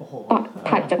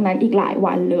ถัดจากนั้นอีกหลาย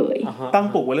วันเลยตั้ง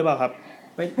ปลุกไว้หรือเปล่าครับ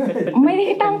ไม่ได้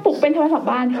ตั้งปลุกเป็นโทรศัพท์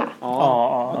บ้านค่ะอ๋อ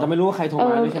แต่ไม่รู้ว่าใครโทรม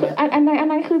าด้วยใช่ไหมอัน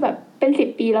นั้นคือแบบเป็น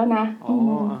10 ปีแล้วนะ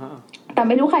แต่ไ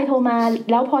ม่รู้ใครโทรมา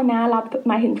แล้วพอน้ารับ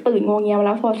มาถึงตื่นงงเงียมาแ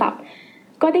ล้วโทรศัพท์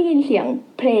ก็ได้ยินเสียง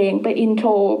เพลงเป็นอินโทร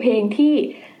เพลงที่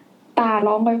ตา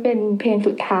ร้องไว้เป็นเพลง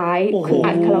สุดท้ายคือ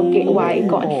อัดคาราโอเกะไว้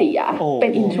ก่อนเสียเป็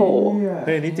นอินโทรเ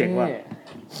ฮ้ยนี่เจ๋งว่ะ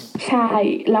ใช่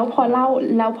แล้วพอเล่า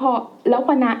แล้วพ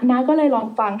อน้าก็เลยลอง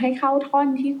ฟังให้เข้าท่อน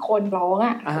ที่คนร้อง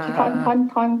อ่ะท่อน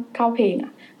เข้าเพลงอ่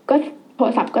ะก็โทร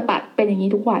ศัพท์ก็ตัดเป็นอย่างนี้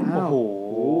ทุกวันโอ้โห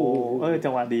จั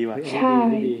งหวะดีว่ะใช่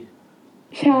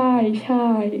ใช่ใช่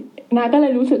น้าก็เล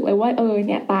ยรู้สึกเลยว่าเ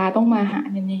นี่ยตาต้องมาหา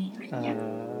แน่ๆอะไรเงี้ย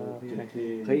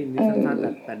เฮ้ยนี่สั้น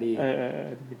ๆแต่ดี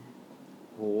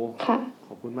โหค่ะข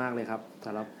อบคุณมากเลยครับส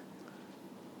ำหรับ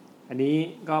อันนี้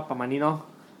ก็ประมาณนี้เนาะ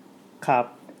ครับ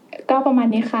ก็ประมาณ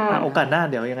นี้ค่ะโอกาสหน้า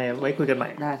เดี๋ยวยังไงไว้คุยกันใหม่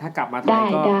ได้ถ้ากลับมาไทย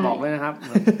ก็บอกด้วยนะครับ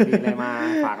มีอะไรมา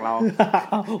ฝากเรา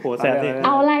โหแซมเอ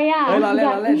าอะไรอ่ะ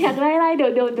อยากได้อะไรเ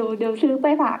ดี๋ยวซื้อไป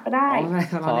ฝากก็ได้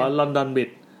ขอลอนดอนบิด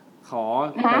ขอ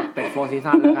เป็ดโฟร์ซี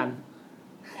ซั่นแล้วกัน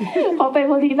ขอเป็ดโ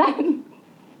ฟร์ซีซั่น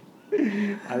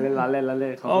เล่น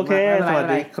โอเคสวัส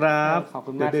ดีครับขอบ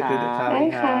คุณมากครั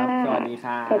บสวัสดีค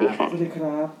รับสวัสดีค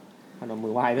รับพนมมื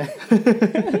อไหว้ด้วย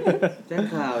แจ้ง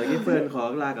ข่าวที่เฟิร์นขอ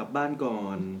ลากลับบ้านก่อ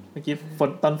นเมื่อกี้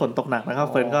ตอนฝนตกหนักนะครับ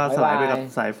เฟิร์นก็สลายไปกับ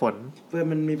สายฝนเฟิร์น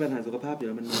มันมีปัญหาสุขภาพเยอ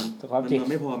ะมันนอน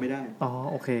ไม่พอไม่ได้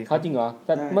โอเคเขาจริงเหรอแ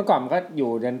ต่เมื่อก่อนมันก็อยู่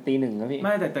เดือนตีหนึ่งนะพี่ไ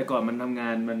ม่แต่ก่อนมันทำงา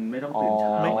นมันไม่ต้องตื่นเช้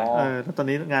าตอน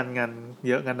นี้งาน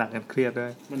เยอะงานหนักงานเครียดด้ว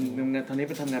ยมันตอนนี้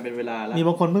ไปทำงานเป็นเวลาแล้วมีบ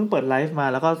างคนเพิ่งเปิดไลฟ์มา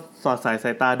แล้วก็สอดส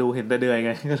ายตาดูเห็นแต่เดือยไ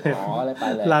งก็เลยไป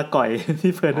เลยลาก่อย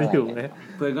ที่เฟิร์นไม่อยู่เลย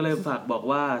เฟิร์นก็เลยฝากบอก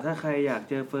ว่าถ้าใครอยาก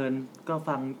เจอเฟิร์นก็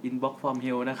ฟัง Inbox from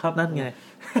Hell นะครับนั่นไง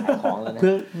ของแล้วนะเพื่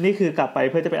อนี่คือกลับไป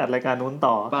เพื่อจะไปอัดรายการนู้น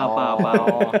ต่อเปล่า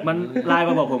มันไลน์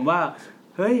มาบอกผมว่า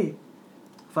เฮ้ย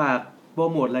ฝากโปร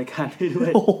โมทรายการให้ด้ว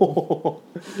ย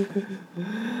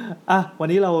วัน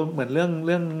นี้เราเหมือนเ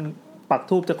รื่องปัก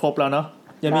ธูปจะครบแล้วเนาะ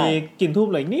ยังมีกลิ่นธูป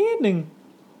เหลืออีกนิดนึง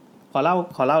ขอเ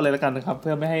ล่าเลยแล้วกันนะครับเ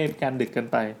พื่อไม่ให้การดึกกัน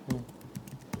ไป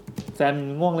แซน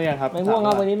ง่วงหรือยังครับไม่ง่วงค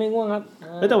รับวันนี้ไม่ง่วงครับ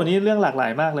แต่วันนี้เรื่องหลากหลา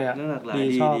ยมากเลยอ่ะดี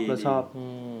ชอบเราชอบ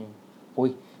อุ้ย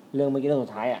เรื่องเมื่อกี้เรื่องสุ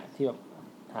ดท้ายอ่ะที่แบบ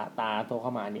ตาโตเข้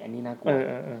ามาอันนี้น่ากลัว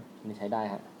นี่ใช้ได้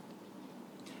ฮะ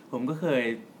ผมก็เคย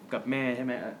กับแม่ใช่ไห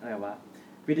มอะไรวะ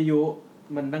วิทยุ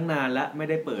มันตั้งนานแล้วไม่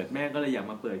ได้เปิดแม่ก็เลยอยาก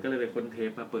มาเปิดก็เลยไปค้นเท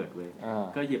ปมาเปิดเลย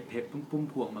ก็หยิบเทปพุ่ม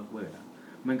พวงมาเปิด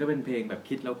มันก็เป็นเพลงแบบ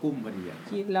คิดแล้วกุ้มพอดี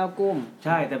คิดแล้วกุ้มใ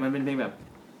ช่แต่มันเป็นเพลงแบบ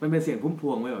มันเป็นเสียงพุ่มพ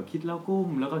วงไว้แบบคิดแล้วกุ้ม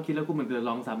แล้วก็คิดแล้วกุ้มมันจะ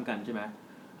ร้องซ้ำกันใช่ไหม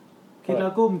คิดแล้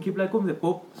วกุ้มคิดแล้วกุ้มเสร็จ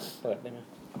ปุ๊บเปิดได้ไหม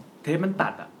เทปมันตั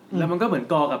ดแล้วมันก็เหมือน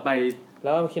กอกลับไปแ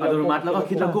ล้วอัตโนมัติแล้วก็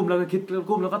คิดแล้วกุ้มแล้วก็คิดแล้ว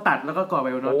กุ้มแล้วก็ตัดแล้วก็กอไป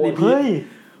บนโน้ตรีพี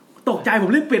ทตกใจผ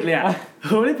มรีบปิดเลย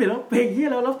ผมรีบปิดแล้วเพลงที่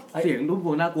แล้วเสียงพุ่มพ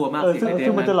วงน่ากลัวมากเสียงเท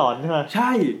ปมันจะหลอนใช่ไหมใ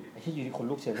ช่ที่อยู่ที่คน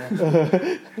ลุกเฉยเลย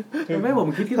ไม่ผม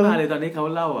คิดขึ้นมาเลยตอนนี้เขา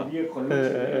เล่า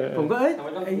ผมก็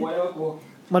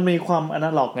มันมีความอนา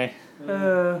ล็อกไง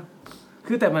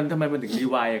คือแต่มันทำไมมันถึงรี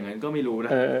ไวร์อย่างนั้นก็ไม่รู้น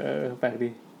ะแปลกดี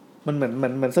มันเห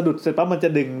มือนสะดุดเสร็จปั๊บมันจะ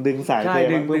ดึงสายเพลง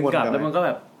ดึงกลับแล้วมันก็แ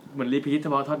บบเหมือนรีพีทเฉ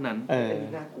พาะท่อนนั้นอัน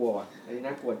นี้น่ากลัวว่ะอันนี้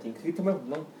น่ากลัวจริงคือทำไมผม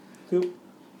ต้องคือ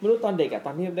ไม่รู้ตอนเด็กต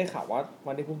อนที่ได้ข่าวว่า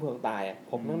วันที่พุ่มพวงตาย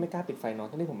ผมไม่กล้าปิดไฟนอน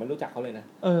ทั้งที่ผมไม่รู้จักเขาเลยนะ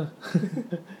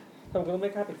ผมก็ไม่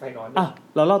กล้าปิดไฟนอน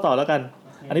เราเล่าต่อแล้วกัน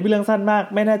อันนี้เป็นเรื่องสั้นมาก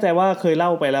ไม่แน่ใจว่าเคยเล่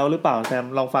าไปแล้วหรือเปล่าแซม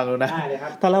ลองฟังดูนะ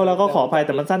ถ้าเล่าแล้วก็ขออภัยแ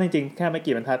ต่มันสั้นจริงๆแค่ไม่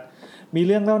กี่บรรทัดมีเ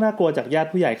รื่องเล่าน่ากลัวจากญาติ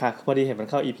ผู้ใหญ่ค่ะพอดีเห็นมัน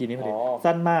เข้า EP นี้พอดี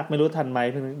สั้นมากไม่รู้ทันไหม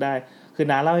เพิ่งนึกได้คือ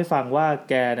น้าเล่าให้ฟังว่า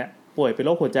แกเนี่ยป่วยเป็นโร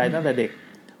คหัวใจตั้งแต่เด็ก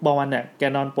บางวันเนี่ยแก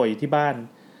นอนป่วยอยู่ที่บ้าน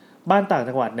ต่าง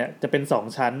จังหวัดเนี่ยจะเป็น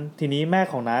2ชั้นทีนี้แม่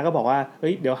ของน้าก็บอกว่าเ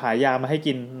ฮ้ยเดี๋ยวหายามาให้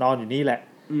กินนอนอยู่นี่แหละ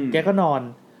แกก็นอน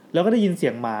แล้วก็ได้ยินเสี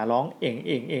ยงหมาร้องเอ่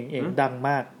งดังม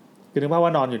ากคือนึกว่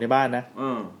านอนอยู่ในบ้านนะ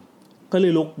ก็เล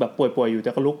ยลุกแบบป่วยอยู่แ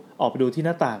ต่ก็ลุกออกไปดูที่ห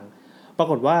น้าต่างปรา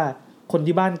กฏว่าคน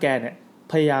ที่บ้านแกเนี่ย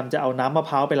พยายามจะเอาน้ำมะ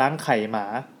พร้าวไปล้างไข่หมา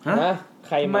ไ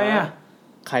ข่หมา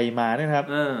ไข่หมาเนี่ยครับ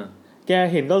แก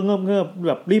เห็นก็เงือบแ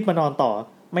บบรีบมานอนต่อ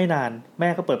ไม่นานแม่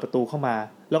ก็เปิดประตูเข้ามา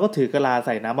แล้วก็ถือกะลาใ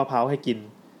ส่น้ำมะพร้าวให้กิน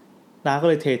น้าก็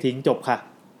เลยเททิ้งจบค่ะ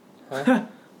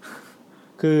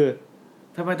คือ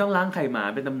ทำไมต้องล้างไข่หมา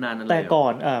เป็นตำนานอะไรแต่ก่อ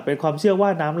นเป็นความเชื่อว่า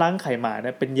น้ำล้างไข่หมาเ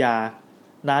นี่ยเป็นยา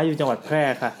น้าอยู่จังหวัดแพร่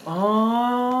ค่ะ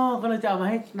ก็เลยจะเอามา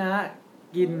ให้น้า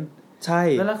กินใช่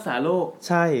แล้วรักษาโรค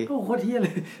ใช่ก็โคตรเหี้ยเล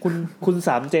ยคุณ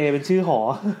 3J เป็นชื่อหอ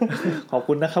ขอบ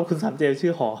คุณนะครับคุณ 3J เป็น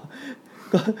ชื่อหอ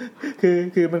ก็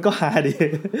คือมันก็หาดี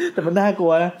แต่มันน่ากลั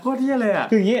วนะโคตรเหี้ยเลย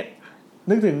คืออย่างงี้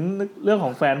นึกถึงเรื่องข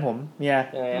องแฟนผมเมีย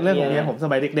เรื่องของเมียผมส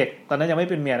มัยเด็กๆตอนนั้นยังไม่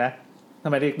เป็นเมียนะส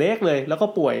มัยเด็กๆเลยแล้วก็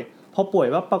ป่วยพอป่วย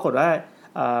ว่าปรากฏว่า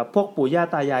พวกปู่ย่า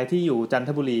ตายายที่อยู่จันท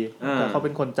บุรีเขาเ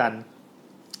ป็นคนจันทร์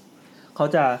เขา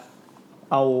จะ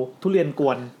เอาทุเรียนก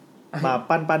วน มา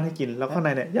ปั้นให้กินแล้วข้างใน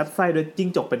เนี่ยยัดไส้ด้วยจิ้ง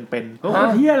จกเป็นๆโอ้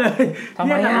เหี้ยเลยทำไ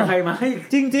มใครมาให้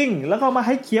จริงๆแล้วก็มาใ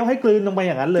ห้เคี้ยวให้กลืนลงไป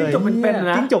อย่างนั้นเลยจิ้งจกเป็นๆ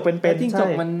นะจิ้งจกเป็นๆจิ้งจก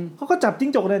มันเขาก็จับจิ้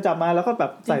งจกเนี่ยจับมาแล้วก็แบ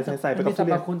บใส่ไปกับทุเ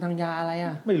รียนคุณทางยาอะไรอ่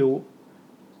ะไม่รู้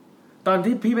ตอน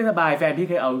ที่พี่ไม่สบายแฟนพี่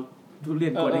เคยเอาทุเรีย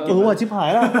นกวนให้กินว่าชิบหาย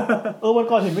แล้ววัน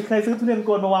ก่อนเห็นไม่ใครซื้อทุเรียนก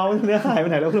วนมาวางไว้ทุเรียนหายไป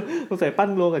ไหนแล้วเราใส่ปั้น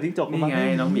รวมกับจิ้งจกนี่ไง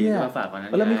น้องหมีมาฝากวันนั้น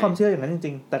แล้วมีความเชื่ออย่างนั้นจ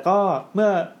ริงๆแต่ก็เ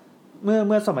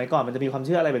มื่อสมัยก่อนมันจะมีความเ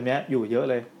ชื่ออะไรแบบนี้อยู่เยอะ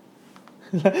เลย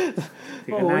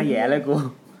ถึงหน้าแย่เลยกู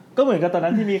ก็เหมือนกับตอน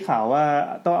นั้นที่มีข่าวว่า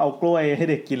ต้องเอากล้วยให้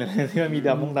เด็กกินอะไรที่มันมีด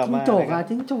ำมาจิ้งจกอ่ะ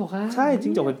จิ้งจกอ่ะใช่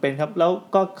จิ้งจกเป็นๆครับแล้ว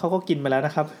ก็เขาก็กินมาแล้วน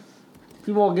ะครับ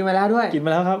พี่โบกินมาแล้วด้วยกินม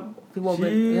าแล้วครับพี่โบ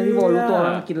รู้ตัวแล้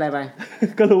วกินอะไรไป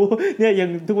ก็รู้เนี่ยยัง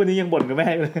ทุกวันนี้ยังบ่นกับแม่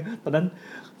เลยตอนนั้น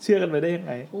เชื่อกันไปได้ยังไ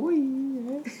ง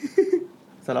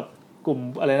สำหรับกลุ่ม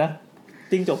อะไรนะ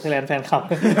จิ้งจกไทยแลนด์แฟนคลับ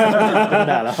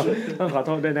ด่าแล้วต้องขอโท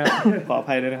ษด้วยนะขออ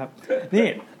ภัยด้วยนะครับนี่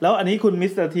แล้วอันนี้คุณมิ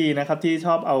สเตอร์ทีนะครับที่ช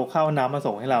อบเอาข้าวน้ำมา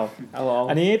ส่งให้เรา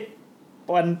อันนี้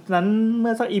วันนั้นเ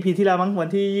มื่อสัก EP ที่แล้วมั้งวัน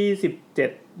ที่27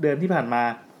เดือนที่ผ่านมา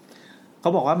เข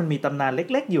าบอกว่ามันมีตำนานเ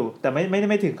ล็กๆอยู่แต่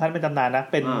ไม่ถึงขั้นเป็นตำนานนะ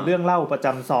เป็นเรื่องเล่าประจ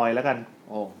ำซอยแล้วกัน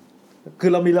คื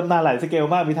อเรามีตำนานหลายสเกล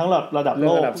มากมีทั้งระดับโ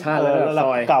ลกระดับชาติระดับ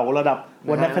เก่าระดับ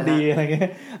วรรณคดีอะไรเงี้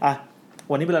ยอ่ะ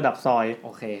วันนี้เป็นระดับซอยโอ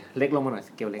เคเล็กลงมาหน่อยส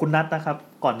เกลเล็กคุณนัทนะครับ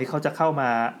ก่อนที่เขาจะเข้ามา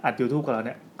อัด YouTube กับเราเ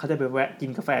นี่ยเขาจะไปแวะกิน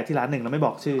กาแฟที่ร้านหนึ่งแล้วไม่บ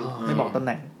อกชื่อไม่บอกตำแห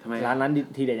น่งร้านนั้น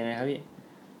ทีเด็ดยังไงครับพี่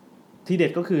ทีเด็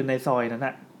ดก็คือในซอยนั้นน่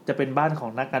ะจะเป็นบ้านของ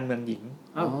นักการเมืองหญิง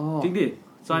จริงดิ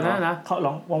ซอยนั้นนะเขา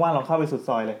ว่างๆลองเข้าไปสุดซ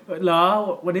อยเลยเหรอ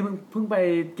วันนี้มึงเพิ่งไป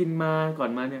กินมาก่อ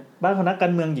นมาเนี่ยบ้านของนักกา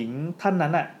รเมืองหญิงท่านนั้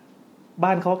นน่ะบ้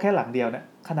านเขาแค่หลังเดียวเนี่ย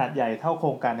ขนาดใหญ่เท่าโคร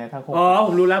งการเนี่ยทั้งโครง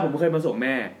ผมรู้แล้วผมเคยมาส่งแ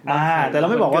ม่แต่เรา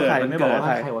ไม่บอกว่าใครไม่บอกว่า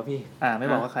ใครวะพี่ไม่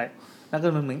บอกว่าใครนักกา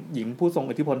รเมืองหญิงผู้ทรง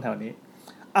อิทธิพลแถวนี้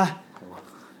อ่ะ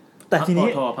แต่ทีนี้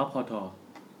พักพอทอ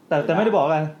แต่ไม่ได้บอก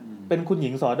กันเป็นคุณหญิ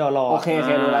งสดรโอเค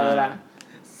รู้แล้ว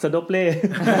สดบเล่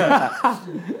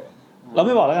เราไ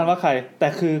ม่บอกแล้วกันว่าใครแต่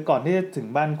คือก่อนที่จะถึง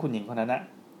บ้านคุณหญิงคนนั้นนะ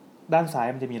ด้านซ้าย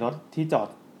มันจะมีรถที่จอด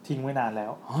ทิ้งไว้นานแล้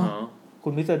วคุ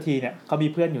ณมิสเตอร์ทีเนี่ยเขามี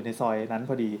เพื่อนอยู่ในซอยนั้น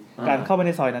พอดีการเข้าไปใ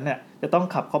นซอยนั้นเนี่ยจะต้อง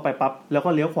ขับเข้าไปปั๊บแล้วก็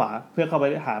เลี้ยวขวาเพื่อเข้าไป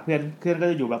หาเพื่อนก็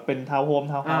จะอยู่แบบเป็นทาวน์โฮม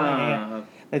อะไรเงี้ย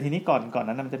แต่ทีนี้ก่อน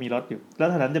นั้นมันจะมีรถอยู่แล้ว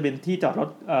แถวนั้นจะเป็นที่จอดรถ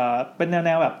เป็นแน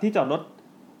วแบบที่จอดรถ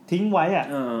ทิ้งไว้อ่ะ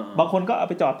บางคนก็เอา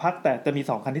ไปจอดพักแต่จะมี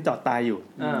2คันที่จอดตายอยู่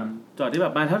จอดที่แบ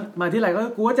บมาที่ไรก็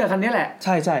กูว่าเจอคันนี้แหละใ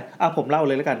ช่ผมเล่า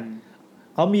เลยแล้วกัน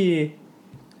เ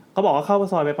ขาบอกว่าเข้า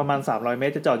ซอยไปประมาณ300เมต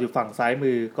รจะจอดอยู่ฝั่งซ้าย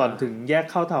มือก่อนถึงแยก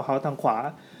เข้าทาวน์เฮาส์ทางขวา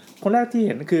คนแรกที่เ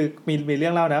ห็นคือมีเรื่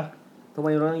องเล่านะทุกวั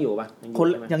นนี้รถยังอยู่ป่ะคน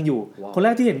ยังอยู่คนแร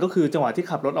กที่เห็นก็คือจังหวะที่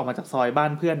ขับรถออกมาจากซอยบ้า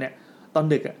นเพื่อนเนี่ยตอน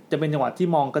ดึกอ่ะจะเป็นจังหวะที่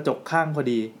มองกระจกข้างพอ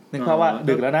ดีนึกภาพว่า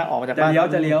ดึกแล้วนะออกมาจากบ้าน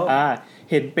จะเลี้ยว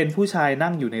เห็นเป็นผู้ชายนั่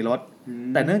งอยู่ในรถ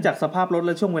แต่เนื่องจากสภาพรถแ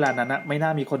ละช่วงเวลานั้นนะไม่น่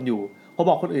ามีคนอยู่พอ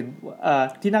บอกคนอื่น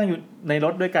ที่นั่งอยู่ในร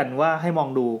ถด้วยกันว่าให้มอง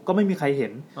ดูก็ไม่มีใครเห็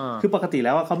นคือปกติแ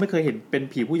ล้วเขาไม่เคยเห็นเป็น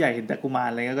ผีผู้ใหญ่เห็นแต่กุมาร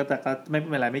อะไรเงี้ยแต่ก็ไม่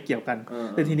เป็นไรไม่เกี่ยวกัน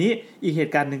แต่ทีนี้อีกเห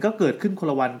ตุการณ์นึงก็เกิดขึ้นคน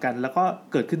ละวันกันแล้วก็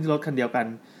เกิดขึ้นที่รถคันเดียวกัน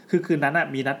คือคืนนั้น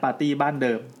มีนัดปาร์ตี้บ้านเ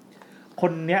ดิมค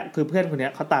นเนี้ยคือเพื่อนคนเนี้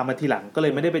ยเขาตามมาทีหลังก็เล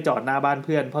ยไม่ได้ไปจอดหน้าบ้านเ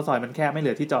พื่อนเพราะซอยมันแคบไม่เห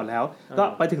ลือที่จอดแล้วก็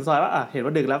ไปถึงซอยว่าเห็นว่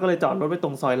าดึกแล้วก็เลยจอดรถไว้ต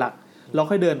รงซอยหลักแล้ว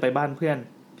ค่อยเดินไปบ้านเพื่อน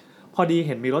พอดีเ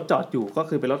ห็นมีรถจอดอยู่ก็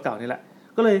คือเป็นรถเก่านี่แหละ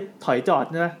ก็เลยถอยจอด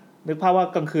นะนึกภาพว่า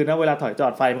กลางคืนนะเวลาถอยจอ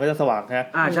ดไฟมันก็จะสว่างนะ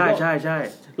ใช่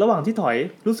ระหว่างที่ถอย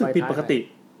รู้สึกผิดปกติ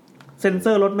เซ็นเซ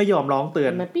อร์รถไม่ยอมร้องเตือ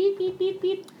น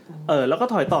ปี๊ดแล้วก็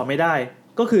ถอยต่อไม่ได้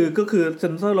ก็คือเซ็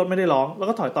นเซอร์รถไม่ได้ร้องแล้ว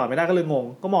ก็ถอยต่อไม่ได้ก็เลยงง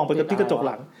ก็มองไปที่กระจกห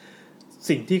ลัง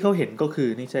สิ่งที่เขาเห็นก็คือ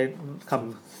นี่ใช้ค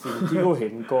ำสิ่งที่เขาเห็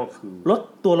นก็คือ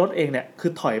ตัวรถเองเนี่ยคื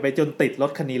อถอยไปจนติดร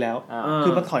ถคันนี้แล้วคื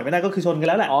อมันถอยไม่ได้ก็คือชนกัน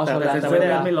แล้วแหละแต่เซ็นเซอ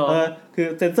ร์ไม่ร้องคือ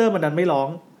เซ็นเซอร์มันดันไม่ร้อง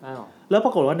แล้วป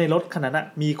รากฏว่าในรถคันนั้น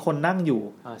มีคนนั่งอยู่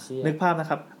นึกภาพนะ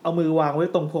ครับเอามือวางไว้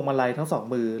ตรงพวงมาลัยทั้ง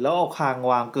2มือแล้วเอาคาง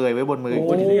วางเกยไว้บนมือ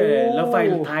แล้วไฟ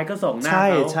ท้ายก็ส่องหน้า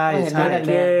เขาใ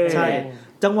ช่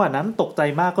จังหวะนั้นตกใจ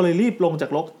มากก็เลยรีบลงจา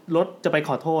กรถจะไปข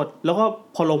อโทษแล้วก็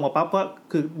พอลงมาปั๊บก็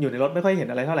คืออยู่ในรถไม่ค่อยเห็น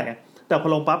อะไรเท่าไหร่แต่พอ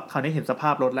ลงปั๊บคราวนี้เห็นสภ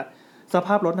าพรถแล้วสภ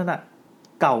าพรถนั้น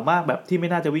เก่ามากแบบที่ไม่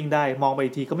น่าจะวิ่งได้มองไป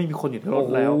ทีก็ไม่มีคนอยู่ในรถ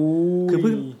แล้วคือเ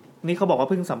พิ่งนี่เขาบอกว่า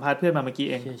เพิ่งสัมภาษณ์เพื่อนมาเมื่อกี้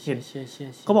เองเห็น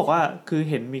เขาบอกว่าคือ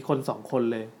เห็นมีคน2คน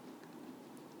เลย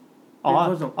โ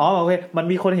อเคมัน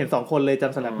มีคนเห็น2คนเลยจ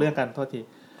ำสลับเรื่องกันโทษที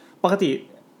ปกติ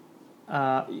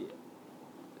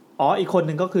อีกคน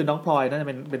นึงก็คือน้องพลอยน่าจะ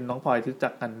เป็นน้องพลอยที่รู้จั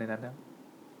กกันในนั้นนะ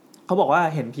เขาบอกว่า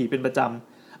เห็นผีเป็นประจ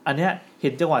ำอันเนี้ยเห็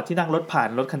นจังหวะที่นั่งรถผ่าน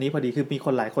รถคันนี้พอดีคือมีค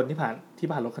นหลายคนที่ผ่า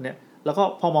นรถคันนี้แล้วก็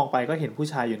พอมองไปก็เห็นผู้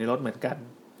ชายอยู่ในรถเหมือนกัน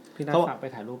พี่นัทฝากไป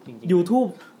ถ่ายรูปจริงๆ YouTube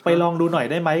ไปลองดูหน่อย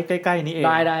ได้ไหมใกล้ๆนี้เอง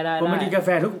ได้ผมมากินกาแฟ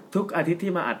ทุกอาทิตย์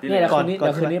ที่มาอัดนี่ก่อ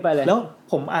นคืนนี้ไปเลยแล้ว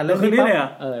ผมอ่านเรื่องนี้เลย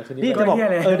นี่จะบอก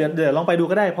เดี๋ยวลองไปดู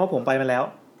ก็ได้เพราะผมไปมาแล้ว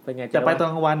เป็นไงจะไปตอน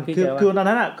กลางวันคือตอน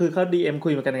นั้นอ่ะคือเขา DM คุ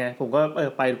ยกันไงผมก็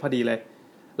ไปพอดีเลย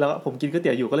แล้วผมกินก๋วยเ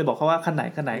ตี๋ยวอยู่ก็เลยบอกเขาว่าคันไหน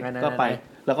ก็ไป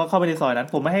แล้วก็เข้าไปในซอยนั้น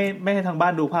ผมไม่ให้ทางบ้า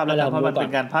นดูภาพแล้วเพราะมันเป็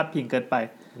นการพาดพิงเกินไป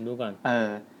ดูก่อน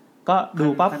ก็ดู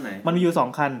ปั๊บมันมีอยู่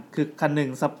2คันคือคันนึง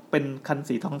เป็นคัน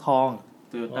สีทอง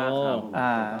Toyota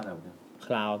ค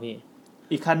ลาวพี่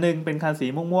อีกคันนึงเป็นคันสี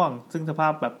ม่วงๆซึ่งสภา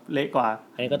พแบบเละกว่า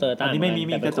อันนี้ก็Toyotaอันนี้ไม่มี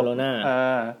กระจก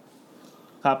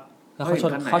ครับแล้วเขาช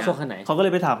นคันไหนเขาก็เล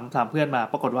ยไปถามเพื่อนมา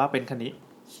ปรากฏว่าเป็นคันนี้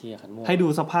เชี่ยคันม่วงให้ดู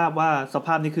สภาพว่าสภ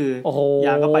าพนี่คือย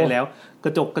างก็ไปแล้วกร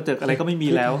ะจกอะไรก็ไม่มี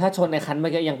แล้วถ้าชนในคันเมื่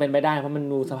อกี้ยังเป็นไปได้เพราะมัน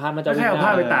ดูสภาพมันจะแค่เอาผ้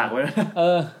าไปตากไว้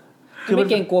คือไม่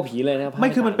เกรงกลัวผีเลยนะไม่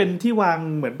คือมันเป็นที่วาง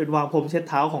เหมือนเป็นวางพรมเช็ด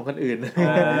เท้าของคนอื่นโ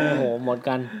อ้โหหมด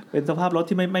กันเป็นสภาพรถ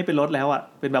ที่ไม่เป็นรถแล้วอ่ะ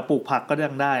เป็นแบบปลูกผักก็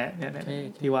ยังได้เนี่ย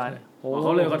ที่ว่าเข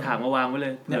าเลยก็ถามมาวางไว้เล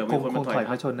ยเผื่อมีคนมาถอย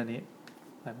มาชนอันนี้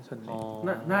ถอยมาชน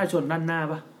น่าชนด้านหน้า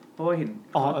ปะเพราะว่าเห็น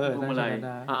พวงมาลัย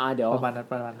เดี๋ยวประมาณ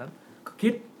นั้นคิ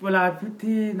ดเวลา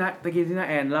ที่ตะกี้ที่น้า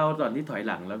แอนเล่าตอนที่ถอย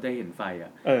หลังแล้วจะเห็นไฟอ่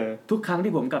ะทุกครั้ง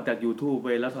ที่ผมกลับจาก YouTube ไป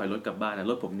แล้วถอยรถกลับบ้าน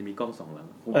รถผมจะมีกล้อง2หลัง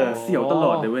เสี่ยวตล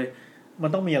อดเลยเว้ยมั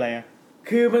นต้องมีอะไรอ่ะ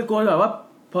คือมันกลัวแบบว่า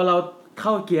พอเราเข้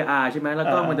าเกียร์ R ใช่ไหมแล้ว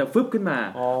ก็มันจะฟึบขึ้นมา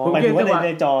ผมเกลียดจังหวะใน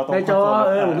จอผม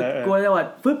กลัวจังหวะ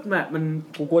ฟึบน่ะมัน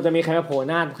กูกลัวจะมีใครมาโผล่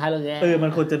หน้าท้ายรถแย่มั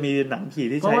นควรจะมีหนังผี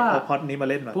ที่ใช้พล็อตนี้มา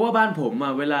เล่นเพราะว่าบ้านผมอ่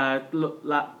ะเวลา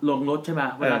ลงรถใช่ไหม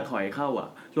เวลาถอยเข้าอ่ะ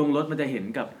ลงรถมันจะเห็น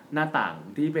กับหน้าต่าง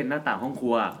ที่เป็นหน้าต่างห้องค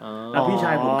รัวแล้วพี่ช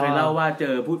ายผมเคยเล่าว่าเจ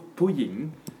อผู้หญิง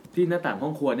ที่หน้าต่างห้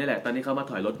องครัวนี่แหละตอนนี้เขามา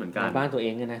ถอยรถเหมือนกันบ้านตัวเอ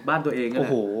งเนี่ยนะบ้านตัวเองนั่นแหล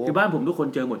ะคือบ้านผมทุกคน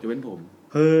เจอหมดยกเว้นผม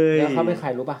เฮ้ยแล้วเขาเป็นใคร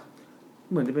รู้ป่ะ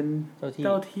เหมือนจะเป็นเ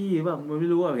จ้าที่แบบไม่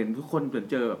รู้ว่าเห็นทุกคน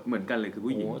เจอแบบเหมือนกันเลยคือ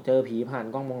ผู้หญิงเจอผีผ่าน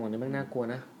กล้องมองหลังนี่มันน่ากลัว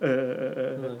นะ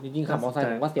จริงๆขับมอเตอร์ไซค์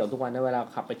ผมก็เสียวทุกวันนะเวลา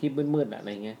ขับไปที่มืดๆอะไร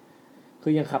เงี้ยคื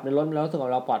อยังขับในรถแล้วรู้สึกว่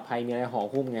าเราปลอดภัยมีอะไรห่อ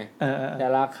หุ้มไงแต่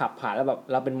เราขับผ่านแล้วแบบ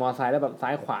เราเป็นมอเตอร์ไซค์แล้วแบบซ้า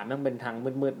ยขวานั่งเป็นทาง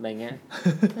มืดๆอะไรเงี้ย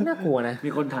น่ากลัวนะ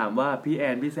มีคนถามว่าพี่แอ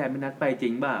นพี่แซมไม่นัดไปจ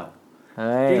ริงเปล่า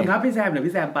จริงครับพี่แซมเดี๋ยว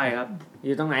พี่แซมไปครับอ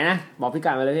ยู่ตรงไหนนะบอกพี่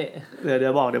กัดมาเลยพี่เดี๋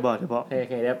ยวบอกโอ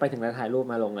เคเดี๋ยวไปถึงแล้วถ่ายรูป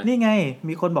มาลงเลยนี่ไง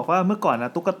มีคนบอกว่าเมื่อก่อนน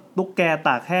ะตุ๊กแกต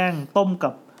ากแห้งต้มกั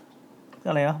บ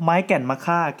อะไรนะไม้แก่นมะ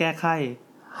ค่าแก้ไข้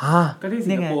ก็ที่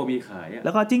สิงคโปร์มีขายแ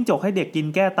ล้วก็จิ้งจกให้เด็กกิน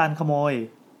แก้ตาขโมย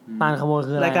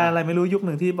คืออะไรรายการอะไรไม่รู้ยุคห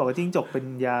นึ่งที่บอกว่าจิ้งจกเป็น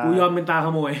ยากูยอมเป็นตาข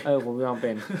โมยผมยอมเ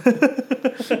ป็น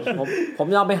ผม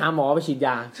ยอมไปหาหมอไปฉีดย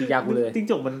ากูเลยจิ้ง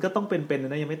จกมันก็ต้องเป็น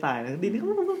นะยังไม่ตายนะดิน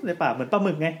ในปากเหมือนปลาห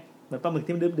มึกไงเหมือนปลาหมึก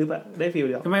ที่มันดึ๊บๆอ่ะได้ฟีล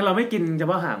เดียวทำไมเราไม่กินเฉ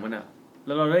พาะหางมันอ่ะแ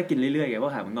ล้วเราได้กินเรื่อยๆไงเพรา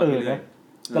ะหางมันงอกเรื่อย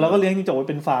ๆแต่เราก็เลี้ยงจิ้งจกไว้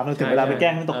เป็นฟาร์มถึงเวลาไปแกล้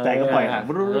งมันตกใจก็ปล่อยหาง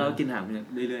เรากินหางมัน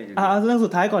เรื่อยๆเรื่องสุ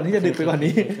ดท้ายก่อนที่จะดึกไปกว่า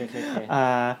นี้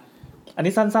อัน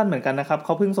นี้สั้นๆเหมือนกันนะครับเข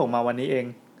าเพิ่งส่งมาวันนี้เอง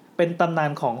เป็นตำนา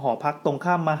นของหอพักตรง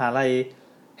ข้ามมหาลัย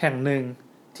แห่งหนึ่ง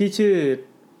ที่ชื่อ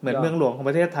เหมือนเมืองหลวงของ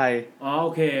ประเทศไทยโอ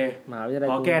เคมหาวิทยาลัย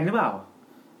ขอแกนหรือเปล่า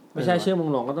ไม่ใช่ชื่อเมือง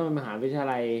หลวงก็ต้องเป็นมหาวิทยา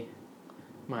ลัย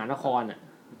มหานคร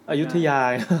อยุธยา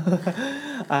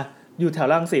อยู่แถว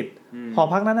รังสิตหอ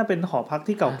พักนั้นเป็นหอพัก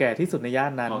ที่เก่าแก่ที่สุดในย่า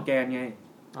นนั้นหอแกนไง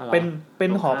เป็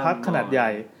นหอพักขนาดใหญ่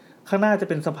ข้างหน้าจะ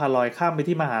เป็นสะพานลอยข้ามไป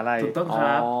ที่มหาลัยถูกต้องค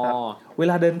รับเว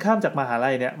ลาเดินข้ามจากมหา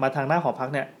ลัยเนี่ยมาทางหน้าหอพัก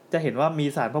เนี่ยจะเห็นว่ามี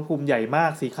ศาลพระภูมิใหญ่มา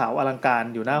กสีขาวอลังการ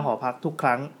อยู่หน้าหอพักทุกค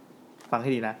รั้งฟังให้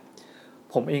ดีนะ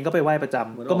ผมเองก็ไปไหว้ประจ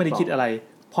ำก็ไม่ได้คิดอะไร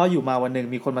พออยู่มาวันหนึ่ง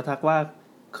มีคนมาทักว่า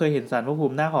เคยเห็นศาลพระภู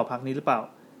มิหน้าหอพักนี้หรือเปล่า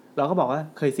เราก็บอกว่า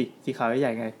เคยสิสีขาวให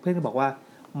ญ่ไงเพื่อนก็บอกว่า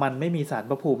มันไม่มีศาล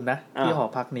พระภูมินะที่หอ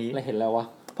พักนี้แล้วเห็นแล้ววะ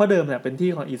เพราะเดิมเนี่ยเป็นที่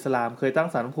ของอิสลามเคยตั้ง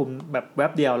ศาลพระภูมิแบบแว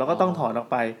บเดียวแล้วก็ต้องถอนออก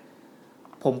ไป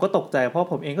ผมก็ตกใจเพราะ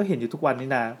ผมเองก็เห็นอยู่ทุกวันนี้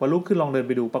นะวันรุ่งขึ้นลองเดินไ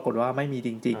ปดูปรากฏว่าไม่มีจ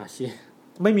ริง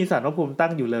ๆไม่มีศาลพระภูมิตั้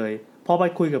งอยู่เลยพอไป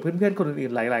คุยกับเพื่อนๆคนอื่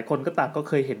นๆหลายๆคนก็ต่างก็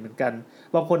เคยเห็นเหมือนกัน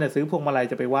บางคนเนี่ยซื้อพวงมาลัย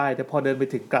จะไปไหว้แต่พอเดินไป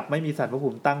ถึงกลับไม่มีศาลพระภู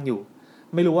มิตั้งอยู่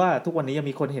ไม่รู้ว่าทุกวันนี้ยัง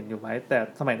มีคนเห็นอยู่ไหมแต่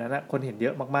สมัยนั้นนะคนเห็นเยอ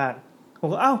ะมากๆผม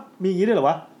ก็มีอย่างนี้ด้วยเหรอ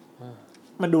วะ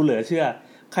มันดูเหลือเชื่อ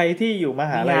ใครที่อยู่ม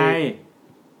หาลัย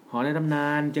หอในตำนา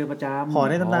นเจอประจำหอ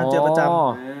ในตำนานเจอประจ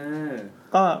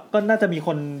ำก็น่าจะมีค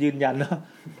นยืนยันนะ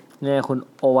เนี่ยคุณ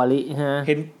โอวาริฮะเ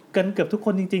ห็นกันเกือบทุกค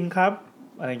นจริงๆครับ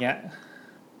อะไรเงี้ย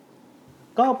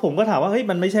ก็ผมก็ถามว่าเฮ้ย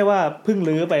มันไม่ใช่ว่าเพิ่ง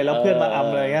ลื้อไปแล้วเพื่อนมาอ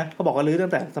ำเลยเงี้ยเขาบอกว่าลื้อตั้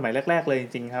งแต่สมัยแรกๆเลยจ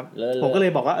ริงๆครับผมก็เล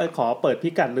ยบอกว่าขอเปิดพิ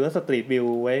กัดหรือว่าสตรีทวิว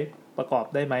ไว้ประกอบ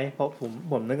ได้ไหมเพราะ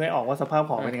ผมนึกไม่ออกว่าสภาพ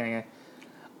ของเป็นยังไง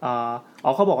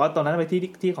เขาบอกว่าตอนนั้นไป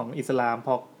ที่ของอิสลามพ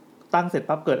อตั้งเสร็จ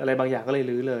ปั๊บเกิดอะไรบางอย่างก็เลย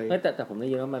ลื้อเลยแต่ผมได้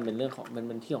ยินว่ามันเป็นเรื่องของมันเ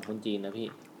ป็นที่ของคนจีนนะพี่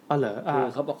เหรอคือ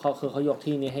เขาบอกเขายก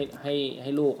ที่นี้ใ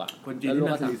ห้ลูกคนจีนที่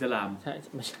นับถืออิสลามใช่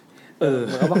ไม่ใช่เ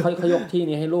หมือนว่าเขายกที่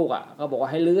นี้ให้ลูกเขาบอกว่า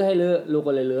ให้ลื้อลูก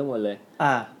ก็เลยลื้อหมดเลย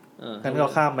งั้นก็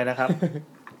ข้ามไปนะครับ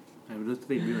ดูสต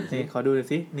รีทวิวนี่ขอดูหน่อย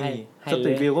สินี่สต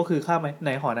รีทวิวก็คือข้ามไหมไหน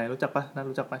หอไหนรู้จักปะน่า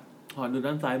รู้จักปะหอดู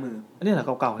ด้านซ้ายมืออันนี้เหรอ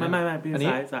เก่าๆไม่พี่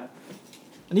ซ้าย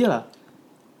อันนี้เหรอ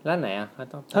ด้านไหน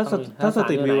ถ้าส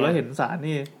ตรีทวิวแล้วเห็นศาล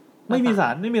นี่ ไม่มีสา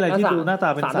รไม่มีอะไรที่ดูหน้าตา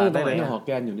เป็นสารได้เลยหอแ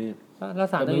กนอยู่นี่แล้ว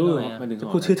สารไม่รู้มันถึง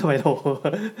พูดชื่อทำไมโถ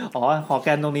อ๋อหอแก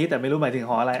นตรงนี้แต่ไม่รู้หมายถึง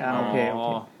หออะไรโอเค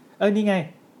นี่ไง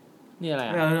นี่อะไร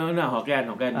น่ะหอแกน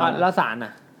แล้วสารน่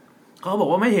ะเขาบอก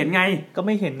ว่าไม่เห็นไงก็ไ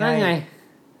ม่เห็นไง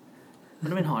มั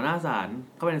นเป็นหอหน้าศาล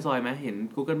เข้าไปในซอยไหมเห็น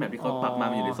Google Map ที่เขาปรับมา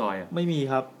มันอยู่ในซอยอ่ะไม่มี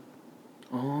ครับ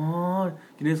อ๋อ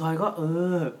อยู่ในซอยก็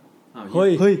เฮ้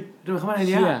ยเดินเข้ามาใน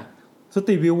นี้สต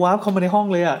รีทวิววาร์ปเข้ามาในห้อง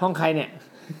เลยอ่ะห้องใครเนี่ย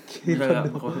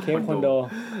เคฟคอนโด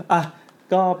อ่ะ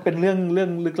ก็เป็นเรื่อง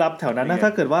ลึกลับแถวนั้นนะถ้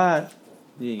าเกิดว่า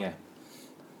นี่ไง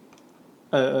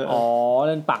เ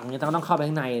ล่นปักเนี่ยต้องเข้าไป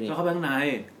ข้างในดิเข้าไปข้างใน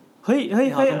เฮ้ย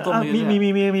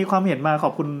มีความเห็นมาขอ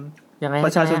บคุณป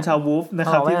ระชาชนชาววูฟนะ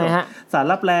ครับที่สาร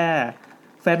ลับแล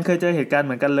แฟนเคยเจอเหตุการณ์เ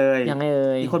หมือนกันเลยยังไงเ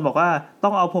อ่ยมีคนบอกว่าต้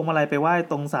องเอาพวงมาลัยไปไหว้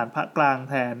ตรงศาลพระกลาง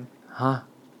แทนฮะ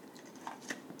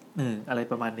อะไร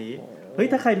ประมาณนี้เฮ้ย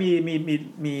ถ้าใคร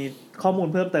มีข้อมูล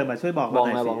เพิ่มเติมมาช่วยบอกเราห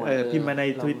น่อยสิพิมพ์มาใน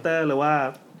Twitter หรือว่า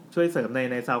ช่วยเสริม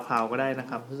ใน SoundCloud ก็ได้นะ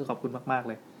ครับขอบคุณมากๆ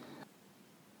เลย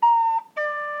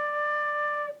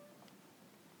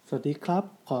สวัสดีครับ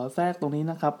ขอแทรกตรงนี้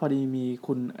นะครับพอดีมี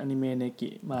คุณอนิเมะเนกิ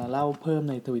มาเล่าเพิ่ม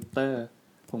ใน Twitter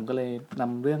ผมก็เลยน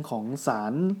ำเรื่องของศา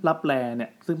ลลับแลเนี่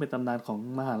ยซึ่งเป็นตำนานของ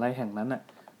มหาลัยแห่งนั้นน่ะ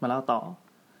มาเล่าต่อ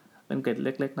เป็นเกร็ดเ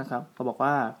ล็กๆนะครับเขาบอก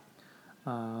ว่า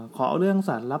ขอเอาเรื่องศ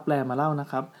าลลับแลมาเล่านะ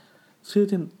ครับชื่อ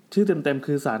เต็มๆ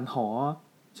คือศาลหอ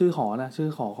ชื่อห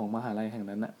อของมหาลัยแห่ง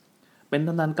นั้นน่ะเป็นต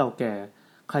ำนานเก่าแก่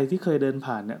ใครที่เคยเดิน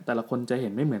ผ่านเนี่ยแต่ละคนจะเห็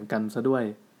นไม่เหมือนกันซะด้วย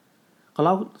เขาเ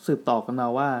ล่าสืบต่อกันมา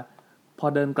ว่าพอ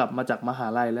เดินกลับมาจากมหา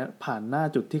ลัยและผ่านหน้า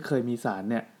จุดที่เคยมีศาล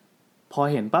เนี่ยพอ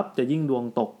เห็นปั๊บจะยิ่งดวง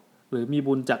ตกหรือมี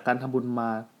บุญจากการทำบุญมา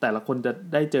แต่ละคนจะ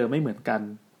ได้เจอไม่เหมือนกัน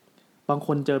บางค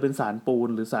นเจอเป็นศาลปูน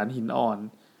หรือศาลหินอ่อน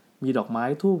มีดอกไม้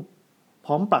ธูปพ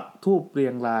ร้อมปักธูปเรี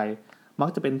ยงรายมัก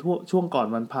จะเป็นช่วงก่อน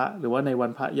วันพระหรือว่าในวั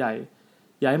นพระใหญ่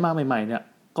ย้ายมาใหม่ๆเนี่ย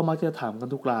ก็มักจะถามกัน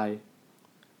ทุกราย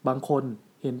บางคน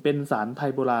เห็นเป็นศาลไท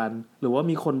ยโบราณหรือว่า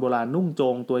มีคนโบราณนุ่งโจ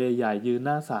งตัวใหญ่ๆยืนห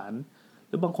น้าศาลห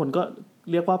รือบางคนก็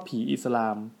เรียกว่าผีอิสลา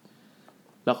ม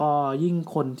แล้วก็ยิ่ง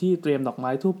คนที่เตรียมดอกไ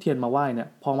ม้ธูปเทียนมาไหว้เนี่ย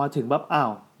พอมาถึงปั๊บอ้า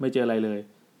วไม่เจออะไรเลย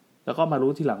แล้วก็มา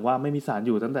รู้ทีหลังว่าไม่มีศาลอ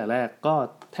ยู่ตั้งแต่แรกก็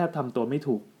แทบทำตัวไม่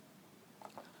ถูก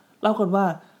เล่ากันว่า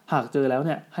หากเจอแล้วเ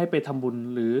นี่ยให้ไปทำบุญ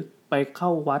หรือไปเข้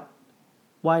าวัด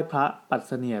ไหว้พระปัดเ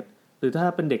สนียดหรือถ้า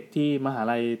เป็นเด็กที่มหา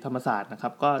ลัยธรรมศาสตร์นะครั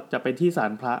บก็จะไปที่ศา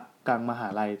ลพระกลางมหา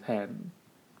ลัยแทน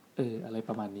อะไรป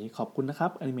ระมาณนี้ขอบคุณนะครั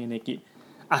บอนิเมะเนกิ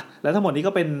แล้วทั้งหมดนี้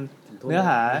ก็เป็นเนื้อห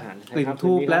ากลิ่น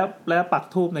ทูบและปัก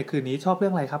ทูบในคืนนี้ชอบเรื่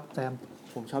องอะไรครับแซม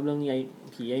ผมชอบเรื่อง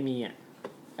ผียายมียา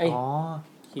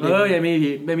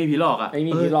ยมีผีหลอกยาย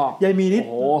มีผีหลอกยายมีนี่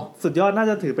สุดยอดน่า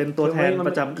จะถือเป็นตัวแทนป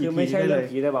ระจำ EP ไม่ใช่เรื่อง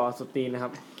ผีแต่แบบว่าสุดตีนนะครั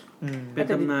บเป็น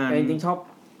ตำนานจริงๆชอบ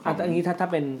อันนี้ถ้า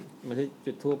เป็นมันคือ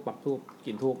จุดทูบปักทูบก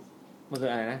ลิ่นทูบมันคือ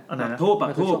อะไรนะปักทู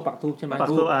บใช่ไหมปัก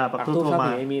ทูบชอบ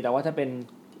ผียายมีแต่ว่าถ้าเป็น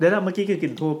เดี๋ยวเมื่อกี้คือก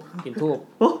ลิ่นทูบกลิ่นทูบ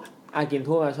กิน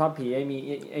ทูบชอบผีไ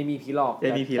อ้มีผีหลอกแต่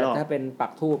ถ้าเป็นปั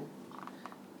กทูบ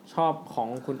ชอบของ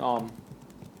คุณออม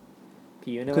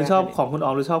ผีคือชอบของคุณอ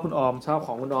อมหรือชอบคุณออมชอบข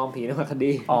องคุณออมผีในวรรณค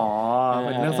ดีเ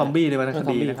ป็นเรื่องซอมบี้ในวรรณค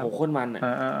ดีนะครับโคตรมัน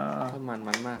โคตรมัน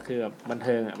มากคือแบบบันเ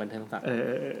ทิงบันเทิงสัตว์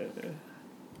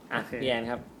พี่แอน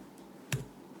ครับ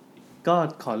ก็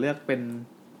ขอเลือกเป็น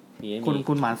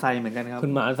คุณหมาไซเหมือนกันครับคุ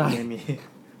ณหมาไซมี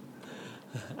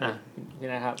นี่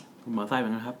นะครับหมาไซเหมื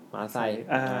อนกันครับหมาไซ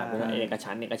เป็นเอก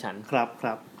ฉันท์ครั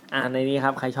บในนี้ค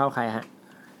รับใครชอบใครฮะ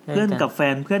เพื่อนกับแฟ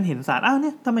นเพื่อนเห็นสารเ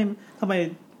นี่ยทำไม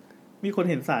มีคน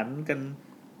เห็นสารกัน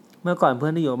เมื่อก่อนเพื่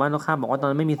อนที่อยู่บ้านตรงข้ามบอกว่าตอน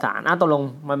นั้นไม่มีสารตกลง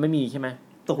มันไม่มีใช่ไหม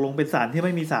ตกลงเป็นสารที่ไ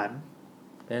ม่มีสาร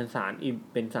เป็นสาร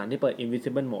ที่เปิด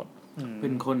invisible mode เป็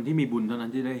นคนที่มีบุญเท่านั้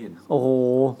นที่ได้เห็นโอ้โห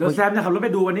แล้วแซมจะขับรถไป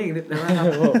ดูวันนี้อีกนะครับ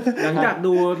หลังจาก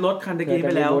ดูรถคันตะกี้ไ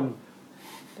ปแล้ว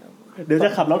เดี๋ยวจะ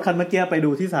ขับรถคันเมื่อกี้ไปดู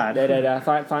ที่ศาลเดี๋ยว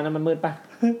ซอยนั้นมันมืดปะ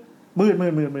มืดมื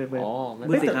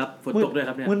ดสิครับฝนตกด้วยค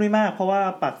รับเนี่ยมืดไม่มากเพราะว่า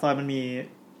ปากซอยมัน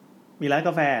มีร้านก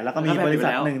าแฟแล้วก็มีบริษั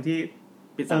ทหนึ่งที่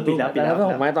ปิดแล้วถ้า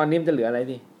ผมมาตอนนี้มันจะเหลืออะไร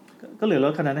ดิก็เหลือร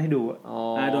ถคันนั้นให้ดู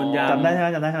โดนยามจำได้ใช่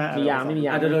ไหมมียามไม่มีย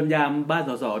ามอาจจะโดนยามบ้านส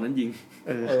สนั้นยิง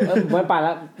ไม่ไปแ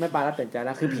ล้วเปลี่ยนใจแ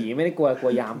ล้วคือผีไม่ได้กลั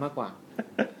วยามมากกว่า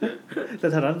แต่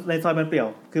ถนนในซอยมันเปี่ยว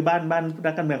คือบ้าน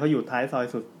นักการเมืองเขาอยู่ท้ายซอย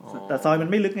สุดแต่ซอยมัน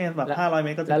ไม่ลึกไงแบบ500 เม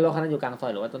ตรก็แล้วรถคันนั้นอยู่กลางซอ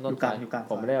ยหรือว่าต้นซอยอยู่กลาง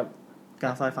ผมไม่ได้กล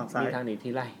างซอยฝั่งซ้ายมีทางหนี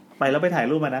ที่ไล่ไปแล้วไปถ่าย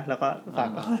รูปมานะแล้วก็ฝั่ง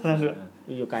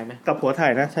อยู่ไกลไหมกับหัวถ่า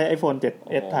ยนะใช้ iPhone 7s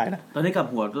ถ่ายนะตอนนี้กับ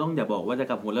หัวต้องอย่าบอกว่าจะ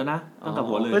กับหัวแล้วนะต้องกับ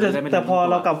หัวเลยแต่พอ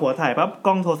เรากับหัวถ่ายปั๊บก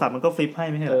ล้องโทรศัพท์มันก็ฟลิปให้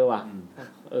ไม่ใช่เหรอว่ะ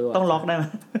ต้องล็อกได้ไหม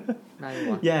ได้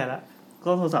ว่ะแย่แล้วก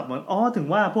ล้องโทรศัพท์มันถึง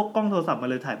ว่าพวกกล้องโทรศัพท์มัน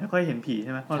เลยถ่ายไม่ค่อยเห็นผีใ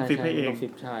ช่ไหมมันฟลิปให้เอง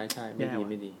ใช่ไ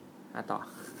ม่ดีต่อ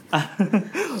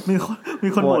มี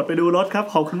คนโหวตไปดูรถครับ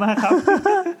ขอบคุณมากครับ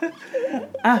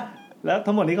แล้ว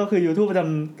ทั้งหมดนี้ก็คือ YouTube ประจ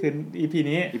ำคืน EP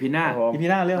นี้ EP หน้า EP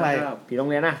หน้าเรื่องอะไรผีโรง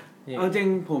เรียนนะเอาจริง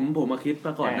ผมมาคิดม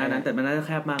าก่อนหน้านั้นแต่มันน่าจะแ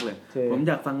คบมากเลยผมอ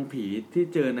ยากฟังผีที่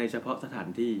เจอในเฉพาะสถาน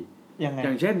ที่อ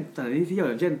ย่างเช่นสถานที่ที่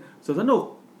อย่างเช่นสวนสนุก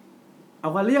อ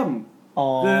ควาเรียม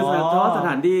คือเฉพาะสถ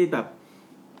านที่แบบ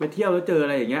ไปเที่ยวแล้วเจออะ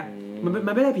ไรอย่างเงี้ยมั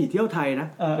นไม่ได้ผีเที่ยวไทยนะ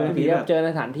ผีแบบเจอใน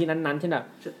สถานที่นั้นๆเช่นแบบ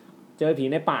เจอผี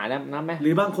ในป่านะนับไหมหรื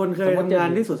อบางคนเคยทำงาน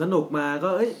ที่สวนสนุกมาก็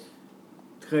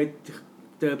เคย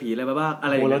เจอผีอะไรมาบ้างอะ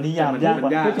ไรอย่างเงี้ยโอ้แล้วนิยามยากกว่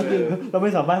าเราไ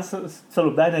ม่สามารถส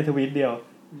รุปได้ในทวีตเดียว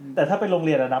แต่ถ้าไปโรงเ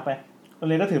รียนนับไหมโรง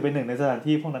เรียนก็ถือเป็นหนึ่งในสถาน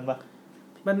ที่พวกนั้นปะ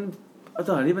มันส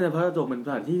ถานที่มันจะเพราะเราเป็นส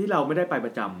ถานที่ที่เราไม่ได้ไปป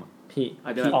ระจำผีอ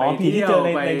าจจะไปผีที่เจอ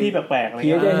ในที่แปลกๆอะไรผี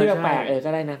เจอที่แปลกก็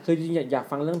ได้นะคือจริงอยาก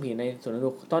ฟังเรื่องผีในสวนสนุ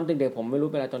กตอนเด็กๆผมไม่รู้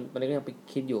เป็นอะไรตอนนี้ก็ยังไป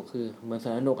คิดอยู่คือเหมือนสว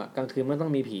นสนุกอ่ะกลางคืนมันต้อ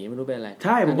งมีผีไม่รู้เป็นอะไรใ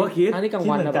ช่ผมก็คิดอันนี้กลาง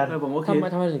วันนะผมก็คิด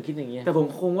ทำไมถึงคิดอย่างเงี้ยแต่ผม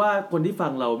คงว่าคนที่ฟั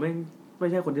งเราไ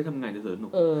ม่ใช่คนที่ทำงานในสวนสนุ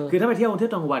กคือถ้าไปเที่ยวก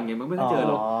ลางวันไงมันไม่ได้เจอ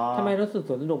หรอกทำไมรู้สึกส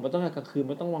วนสนุกมันต้องกลางคืน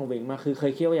มันต้องวังเวงมากคือเค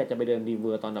ยคิดว่าอยากจะไปเดินรีเว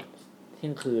อร์ตอนแบบเที่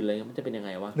ยงคืนเลยมันจะเป็นยังไง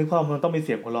วะนึกภาพมันต้องมีเ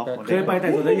สียงหัวเราะเคยไปแต่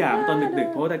สวนสยามตอนดึก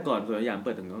ๆเพราะแต่ก่อนสวนสยามเ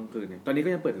ปิดถึงกลางคืนเนี่ยตอนนี้ก็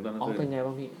ยังเปิดถึงตอนกลางคืนเป็นไงบ้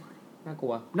างพี่น่าก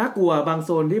ลัวบางโซ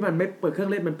นที่มันไม่เปิดเครื่อ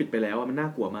งเล่นมันปิดไปแล้วมันน่า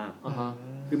กลัวมาก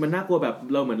คือมันน่ากลัวแบบ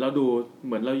เราเหมือนเรา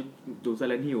ดู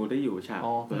Silent Hill ได้อยู่ฉาก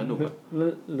สนุก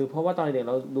หรือเพราะว่าตอนเด็ก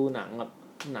เราดูหนั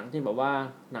งที่แบบว่า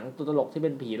หนังตัวตลกที่เป็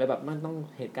นผีแล้วแบบมันต้อง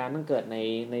เหตุการณ์ต้องเกิด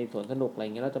ในสวนสนุกอะไรเ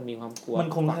งี้ยเราจะมีความกลัวมั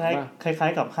นคงคล้า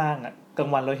ยกับห้างอ่ะกลาง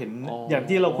วันเราเห็นอย่าง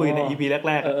ที่เราคุยใน EP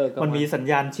แรกๆมันมีสัญ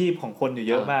ญาณชีพของคนอยู่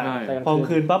เยอะมากพอกลาง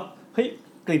คืนปั๊บเฮ้ย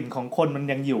กลิ่นของคนมัน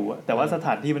ยังอยู่อ่ะแต่ว่าสถ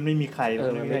านที่มันไม่มีใคร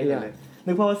ไม่มีอะไรเลย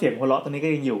นึกว่าเสียงหัวเราะตอนนี้ก็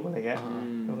ยังอยู่อะไรเงี้ย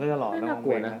มันก็จะหลอนน่าก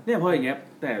ลัวนะเนี่ยพออย่างเงี้ย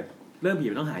แต่เรื่องผี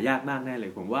มันต้องหายากมากแน่เล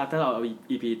ยผมว่าถ้าเราเอา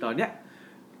EP ตอนเนี้ย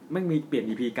ไม่มีเปลี่ยน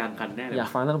EP กลางคันแน่เลยอยาก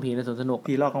ฟังเรื่องผีในสวนสนุก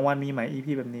ผีหลอกกลางวันมีไหม EP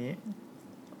แบบนี้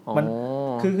มัน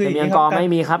คืออังกอร์ไม่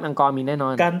มีครับอังกอร์มีแน่นอ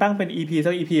นการตั้งเป็น EP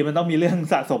สัก EP มันต้องมีเรื่อง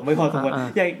สะสมไว้พอสมควร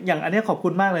อย่างอันนี้ขอบคุ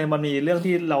ณมากเลยมันมีเรื่อง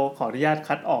ที่เราขออนุญาต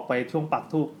คัดออกไปช่วงปัก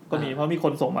ทูบก็มีเพราะมีค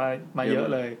นส่งมาเยอะ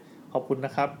เลยขอบคุณน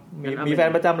ะครับมีแฟน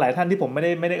ประจำหลายท่านที่ผมไม่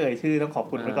ได้เอ่ยชื่อต้องขอบ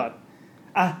คุณไว้ก่อน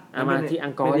มาที่อั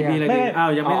งกอร์ยั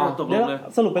งไม่ตกลงเลย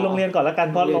สรุปไปโรงเรียนก่อนแล้วกัน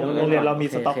เพราะโรงเรียนเรามี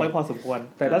สต็อกไว้พอสมควร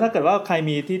แต่แล้วถ้าเกิดว่าใคร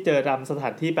มีที่เจอตามสถา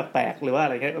นที่แปลกๆหรือว่าอะ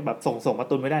ไรเงี้ยแบบส่งมา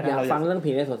ตุนไม่ได้นะเราอยากฟังเรื่อง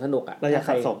ผีในสวนสนุกอ่ะเราอยาก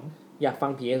สะสมอยากฟั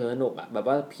งผีในสวนสนุกอ่ะแบบ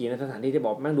ว่าผีในสถานที่ที่บอ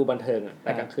กแม่งดูบันเทิงอ่ะแ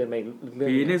ต่กลางคืนไปเรื่อง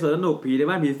ผีในสวนสนุกผีใน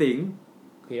บ้านผีสิง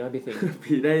ผีในบ้านผีสิง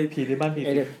ผีในบ้านผี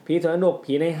สิงผีสวนสนุก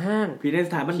ผีในห้างผีในส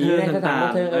ถานบันเทิงต่าง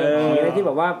ๆผีในที่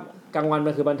แบบว่ากลางวัน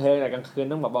มันคือบันเทิงแต่กลางคืน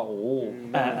ต้องแบบว่าโอ้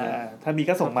ถ้ามี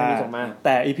ก็ส่งมาแ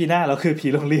ต่ EP หน้าเราคือผี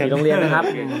โรงเรียนนะครับ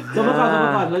สมมติก่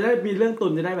อนเราจะได้มีเรื่องตุ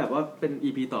นจะได้แบบว่าเป็น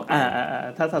EP ต่อไป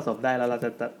ถ้าสะสมได้แล้วเราจะ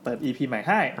เปิด EP ใหม่ใ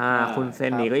ห้คุณเซ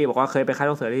นนี่ก็บอกว่าเคยไปค่าย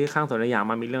ลูกเสือที่ข้างสวนสยาม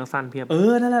มามีเรื่องสั้นเพียบ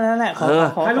นั่นแหละ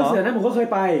ค่ายลูกเสือนั้นผมก็เคย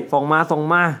ไปส่ง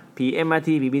มาผี MRT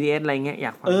ผี BTS อะไรเงี้ยอย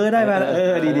ากฟังได้มา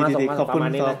ดีขอบคุณ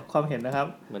ความเห็นนะครับ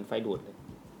เหมือนไฟดูดเลย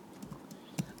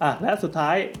และสุดท้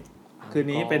ายคืน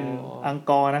นี้เป็นอัง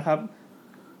กอร์นะครับ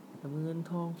เงิน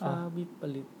ทองฟ้าวิป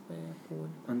ริตแปรปรวน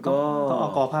อังกอร์ต้องอั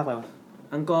งกอร์ภาคอะไรวะ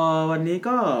อังกอร์วันนี้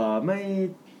ก็ไม่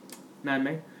นานไหม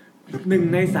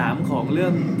1 ใน 3ของเรื่อ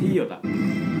งที่หยด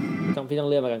พี่ต้อง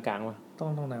เลื่อนมากลางๆวะต้อง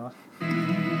ตรงไหนวะ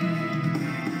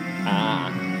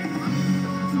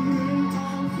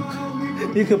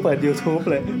นี่คือเปิด YouTube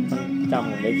เลยจำ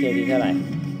ผมได้เคดีเท่าไหร่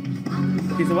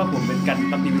คิดซะว่าผมเป็นกัน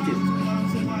ตับดีวิจิต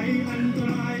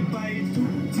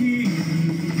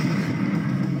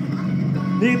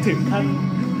นี่ถึงขั้น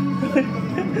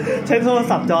ใช้โทร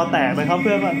ศัพท์จอแตกนะครับเ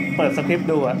พื่อมาเปิดสคริปต์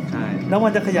ดูใช่แล้วมั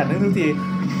นจะขยันนึกทุกที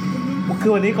คื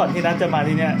อวันนี้ก่อนที่นัดจะมา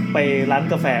ที่เนี้ยไปร้าน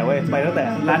กาแฟเว้ยไปตั้งแต่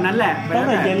ร้านนั้นแหละตั้ง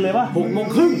แต่เย็นเลยป่ะ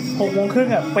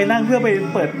 6:30 ไปนั่งเพื่อไป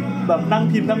เปิดแบบนั่ง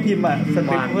พิมพ์สคริปต์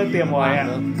เพื่อเตรียมไว้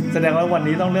แสดงว่าวัน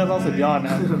นี้ต้องเรื่องต้องสุดยอดน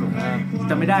ะครับ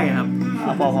จะไม่ได้ครับ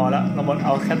พอแล้วเราหมดเอ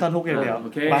าแค่ท่อนฮุกอย่างเดียว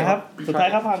มาครับสุดท้าย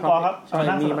ครับพานกอครับชอบ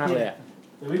นี่มากเลย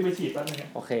เดี๋ยววิ่งไปฉีดแป๊บนึง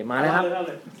โอเคมาเลยครับ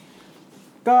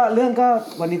ก็เรื่องก็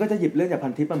วันนี้ก็จะหยิบเรื่องจากพั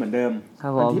นทิปมาเหมือนเดิม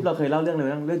พันทิปเราเคยเล่าเรื่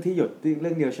องที่หยดเรื่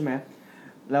องเดียวใช่ไหม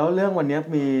แล้วเรื่องวันนี้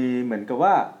มีเหมือนกับว่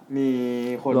ามี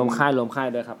คนรวมค่าย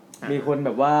ด้วยครับมีคนแบ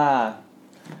บว่า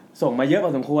ส่งมาเยอะพ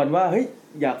อสมควรว่าเฮ้ย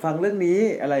อยากฟังเรื่องนี้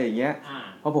อะไรอย่างเงี้ย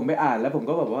พอผมไปอ่านแล้วผม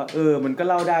ก็แบบว่ามันก็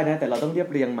เล่าได้นะแต่เราต้องเรียบ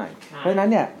เรียงใหม่เพราะฉะนั้น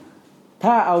เนี่ย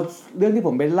ถ้าเอาเรื่องที่ผ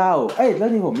มไปเล่าเรื่อ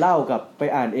งที่ผมเล่ากับไป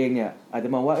อ่านเองเนี่ยอาจจะ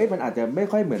มองว่ามันอาจจะไม่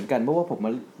ค่อยเหมือนกันเพราะว่าผมม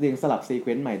าเรียงสลับซีเคว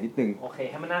นซ์ใหม่นิดนึงโอเค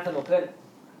ให้มันน่าสนุกขึ้น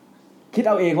คิดเ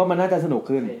อาเองว่ามันน่าจะสนุก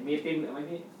ขึ้นมีติมหรือไม่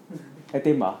พี่ไอ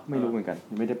ติมเหรอไม่รู้เหมือนกัน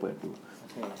ไม่ได้เปิดดู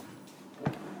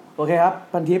โอเคครับ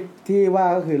พันทิปที่ว่า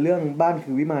ก็คือเรื่องบ้าน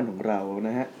คือวิมานของเราน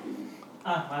ะฮะ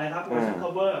มาเลยครับ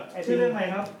cover ชื่อเรื่องอะไร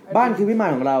ครับบ้านคือวิมา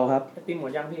นของเราครับไอติมหม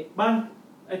ดยังพี่บ้าน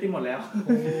ไอติมหมดแล้ว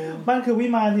บ้านคือวิ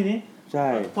มานทีนี้ ใช่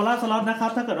โพล่าสล็อตนะครับ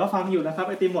ถ้าเกิดว่าฟังอยู่นะครับ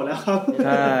ไอติมหมดแล้วครับใ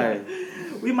ช่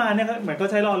วิมานเนี่ยเหมือนเขา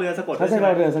ใช้รอเรือสะกดเขาใช้ร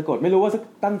อเรือสะกดไม่รู้ว่า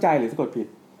ตั้งใจหรือสะกดผิด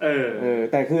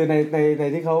แต่คือใน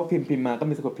ที่เขาพิมพ์มาก็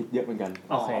มีสะกดผิดเยอะเหมือนกัน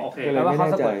โอเคก็เลยไม่แ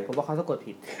น่ใจผมว่าเขาสะกด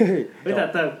ผิด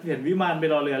แต่เห็นวิมานไป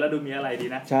รอเรือแล้วดูมีอะไรดี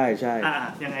นะใช่ใช่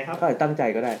ยังไงครับก็ตั้งใจ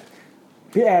ก็ได้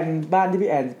พี่แอนบ้านที่พี่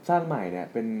แอนสร้างใหม่เนี่ย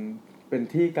เป็น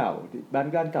ที่เก่าบ้าน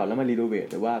เก่าแล้วมารีโนเวท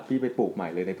หรือว่าพี่ไปปลูกใหม่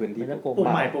เลยในพื้นที่ปลูก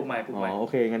ใหม่อ๋อโอ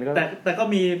เคงั้นก็แต่ก็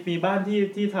มีบ้าน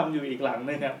ที่ทำอยู่อีกหลัง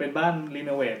นึงเนี่ยเป็นบ้านรีโ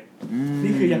นเวท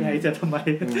นี่คือยังไงจะทำไม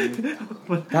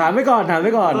ถามไว้ก่อน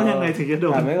ก็ยังไงถึงจะโด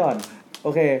นถามไว้ก่อนโอ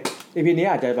เค EP นี้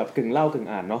อาจจะแบบกึ่งเล่ากึ่ง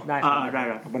อ่านเนาะได้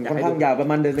มันค่อนข้างยาวประ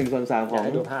มาณ1/3ของ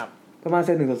ประมาณ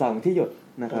1/3ของที่หยด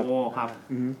นะครับโอ้ครับ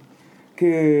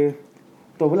คือ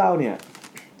ตัวผู้เล่าเนี่ย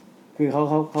คือเขา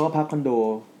ก็พักคอนโด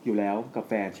อยู่แล้วกับ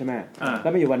แฟนใช่ไหมแล้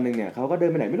วมีอยู่วันนึงเนี่ยเขาก็เดิ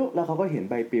นไปไหนไม่รู้แล้วเขาก็เห็น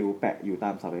ใบปลิวแปะอยู่ตา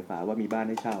มเสาไฟฟ้าว่ามีบ้าน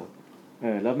ให้เช่า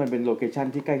แล้วมันเป็นโลเคชั่น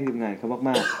ที่ใกล้ที่ทำงานเขาม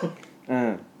าก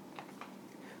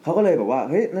ๆเขาก็เลยบอกว่า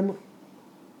เฮ้ยแล้ว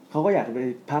เขาก็อยากไป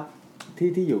พัก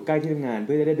ที่อยู่ใกล้ที่ทำงานเ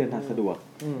พื่อจะได้เดินทางสะดวก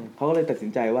เขาก็เลยตัดสิน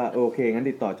ใจว่าโอเคงั้น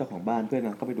ติดต่อเจ้าของบ้านเพื่อน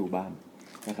นั้นเข้าไปดูบ้าน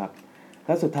นะครับแ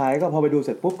ล้วสุดท้ายก็พอไปดูเส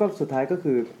ร็จปุ๊บก็สุดท้ายก็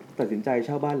คือตัดสินใจเ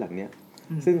ช่าบ้านหลังเนี้ย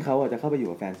ซึ่งเขาจะเข้าไปอยู่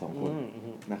กับแฟน2 คน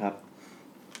นะครับ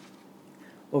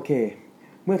โอเค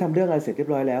เมื่อทำเรื่องอะไรเสร็จเรีย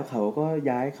บร้อยแล้วเขาก็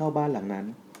ย้ายเข้าบ้านหลังนั้น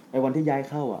ไอ้วันที่ย้าย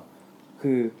เข้า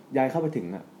คือย้ายเข้าไปถึง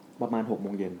ประมาณ 6:00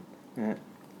 นนะฮะ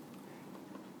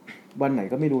วันไหน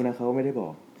ก็ไม่รู้นะเขาไม่ได้บอ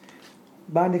ก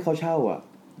บ้านที่เขาเช่า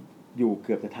อยู่เ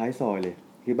กือบจะท้ายซอยเลย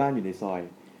คือบ้านอยู่ในซอย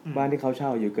บ้านที่เขาเช่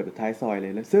าอยู่เกือบจะท้ายซอยเล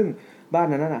ยแล้วซึ่งบ้าน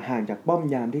นั้นห่างจากป้อม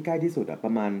ยามที่ใกล้ที่สุดป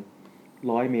ระมาณ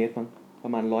100 เมตรมั้งปร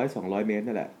ะมาณ100-200 เมตร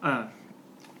นั่นแหละ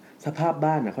สภาพ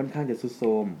บ้านค่อนข้างจะทรุดโท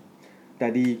รมแ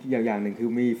ต่ดีอย่างหนึ่งคือ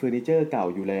มีเฟอร์นิเจอร์เก่า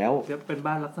อยู่แล้วเป็น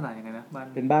บ้านลักษณะยังไงนะ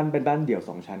เป็นบ้านเดี่ยว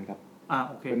2 ชั้นครับ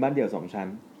โอเคเป็นบ้านเดี่ยว2 ชั้น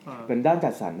เป็นด้าน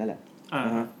จัดสรรนั่นแหละน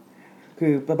ะฮะคื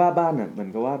อบ้านเหมือน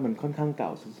กับว่ามันค่อนข้างเก่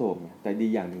าทรุดโทรมแต่ดี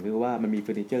อย่างหนึ่งคือว่ามันมีเฟ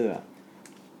อร์นิเจอร์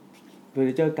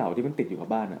เก่าที่มันติดอยู่กับ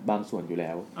บ้านบางส่วนอยู่แ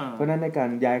ล้วเพราะนั้นในการ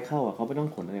ย้ายเข้าเขาไม่ต้อง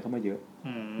ขนอะไรเข้ามาเยอะ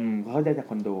เขาได้จาก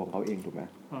คอนโดของเขาเองถูกไหม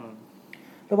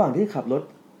ระหว่างที่ขับรถ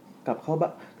กลับเข้าบ้า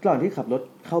นก่อนที่ขับรถ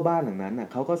เข้าบ้านหลังนั้น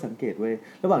เขาก็สังเกตไว้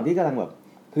ระหว่างที่กำลังแบบ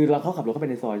คือเขาขับรถเข้าไป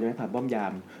ในซอยใช่ไหมผ่านป้อมยา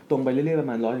มตรงไปเรื่อยๆประ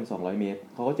มาณ100-200 เมตร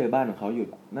เขาก็เจอบ้านของเขาอยู่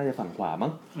น่าจะฝั่งขวามั้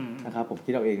งนะครับผม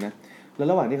คิดเอาเองนะแล้ว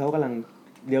ระหว่างที่เขากำลัง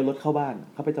เลี้ยวรถเข้าบ้าน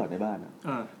เข้าไปจอดในบ้าน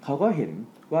เขาก็เห็น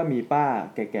ว่ามีป้า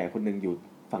แก่ๆคนนึงอยู่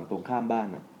ฝั่งตรงข้ามบ้าน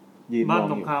ยืนมอง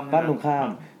อยู่บ้านตรงข้าม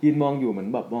ยืนมองอยู่เหมือน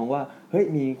แบบมองว่าเฮ้ย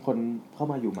มีคนเข้า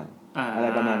มาอยู่ใหม่อะไร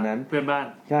ประมาณนั้นเพื่อนบ้าน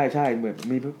ใช่เหมือน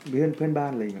มีเพื่อนบ้า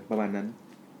นอะไรประมาณนั้น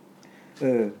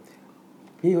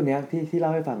พี่คนนี้ที่เล่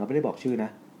าให้ฟังเขาไม่ได้บอกชื่อนะ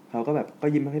เขาก็แบบก็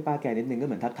ยิ้มให้ป้าแกนิดนึงก็เ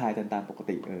หมือนทักทายกันตามปก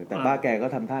ติแต่ป้าแกก็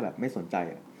ทำท่าแบบไม่สนใจ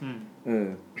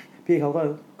พี่เขา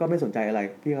ก็ไม่สนใจอะไร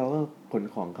พี่เขาก็ขน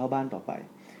ของเข้าบ้านต่อไป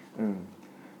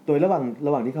โดยระห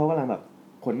ว่างที่เขากำลังแบบ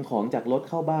ขนของจากรถ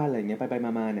เข้าบ้านอะไรเงี้ยไป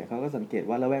มาเนี่ยเขาก็สังเกต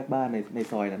ว่าละแวกบ้านใน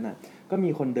ซอยนั้นน่ะก็มี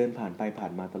คนเดินผ่านไปผ่า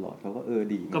นมาตลอดเขาก็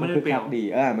ดีก็ไม่ได้เปลี่ยนดี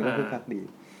มันก็คึกคักดี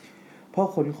พอ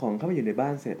ขนของเข้ามาอยู่ในบ้า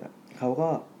นเสร็จเขาก็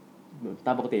ต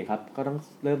ามปกติครับก็ต้อง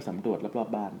เริ่มสำรวจรอบ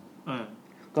ๆบ้าน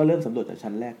ก็เริ่มสำรวจจาก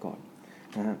ชั้นแรกก่อน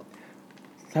นะฮะ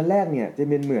ชั้นแรกเนี่ยจะ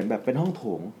เป็นเหมือนแบบเป็นห้องโถ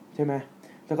งใช่ไหม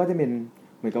แล้วก็จะเป็น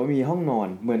เหมือนกับมีห้องนอน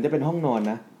เหมือนจะเป็นห้องนอน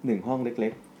นะ1 ห้องเล็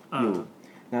กๆอยู่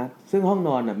นะซึ่งห้องน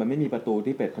อนมันไม่มีประตู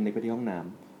ที่เปิดคอนเนคไปที่ห้องน้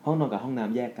ำห้องนอนกับห้องน้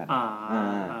ำแยกกัน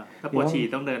ถ้าปวดฉี่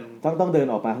ต้องเดินต้องเดิน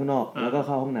ออกมาข้างนอกแล้วก็เ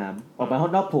ข้าห้องน้ำออกมาห้อ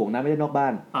งนอกโถงนะไม่ใช่นอกบ้า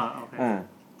น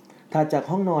ถัดจาก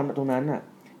ห้องนอนตรงนั้น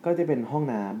ก็จะเป็นห้อง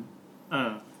น้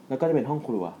ำแล้วก็จะเป็นห้องค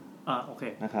รัวโอเค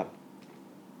นะครับ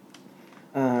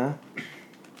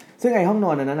ซึ่งไอห้องน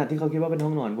อนนั้นที่เขาคิดว่าเป็นห้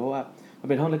องนอนเพราะว่ามัน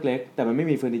เป็นห้องเล็กๆแต่มันไม่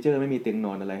มีเฟอร์นิเจอร์ไม่มีเตียงน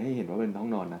อนอะไรให้เห็นว่าเป็นห้อ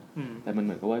งนอนนะแต่มันเห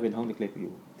มือนกับว่าเป็นห้องเล็กๆอ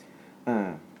ยู่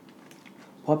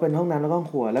พอเป็นห้องน้ำแล้วก็ห้อง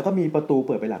ครัวแล้วก็มีประตูเ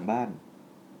ปิดไปหลังบ้าน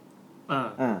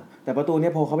แต่ประตูเนี้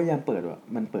ยพอเขาพยายามเปิด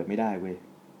มันเปิดไม่ได้เว้ย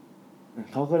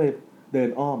เขาก็เลยเดิน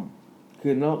อ้อมคื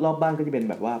อรอบบ้านก็จะเป็น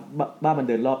แบบว่าบ้านมัน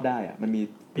เดินรอบได้มันมี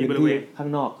พื้นที่ข้าง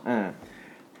นอก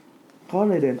เขา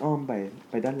เลยเดินอ้อม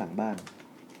ไปด้านหลังบ้าน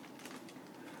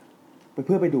เ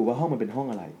พื่อไปดูว่าห้องมันเป็นห้อง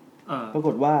อะไรปราก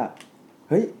ฏว่า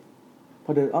เฮ้ยพ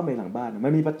อเดินอ้อมไปหลังบ้านมั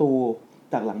นมีประตู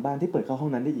จากหลังบ้านที่เปิดเข้าห้อ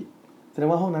งนั้นได้อีกแสดง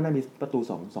ว่าห้องนั้นมีประตู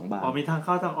2 บานมีทางเ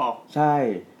ข้าทางออกใช่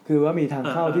คือว่ามีทาง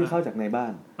เข้าที่เข้าจากในบ้า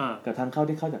นกับทางเข้า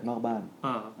ที่เข้าจากนอกบ้าน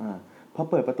พอ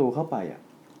เปิดประตูเข้าไป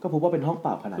ก็พบว่าเป็นห้องเป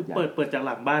ล่าขนาดใหญ่เปิดจากห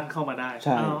ลังบ้านเข้ามาได้ใ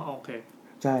ช่โอเค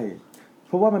ใช่เ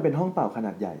พราะว่ามันเป็นห้องเปล่าขน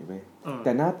าดใหญ่เว้ยแ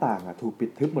ต่หน้าต่างถูกปิด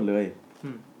ทึบหมดเลย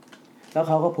แล้วเ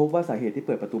ขาก็พบว่าสาเหตุที่เ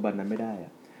ปิดประตูบานนั้นไม่ได้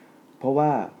เพราะว่า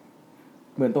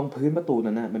เหมือนตรงพื้นประตู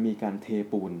นั้นมันมีการเท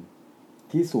ปูน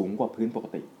ที่สูงกว่าพื้นปก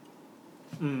ติ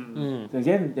อย่างเ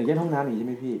ช่นห้องน้ำอย่างนี้ใช่ไ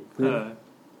หมพี่พื้น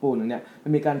ปูนเนี่ยมั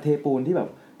นมีการเทปูนที่แบบ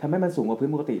ทำให้มันสูงกว่าพื้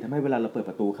นปกติทำให้เวลาเราเปิด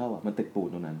ประตูเข้าอ่ะมันติดปูน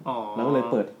ตรงนั้นแล้วก็เลย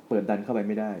เปิดดันเข้าไป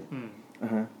ไม่ได้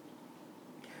ฮะ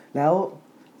แล้ว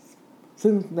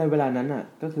ซึ่งในเวลานั้นน่ะ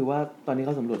ก็คือว่าตอนนี้เข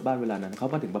าสำรวจบ้านเวลานั้นเขา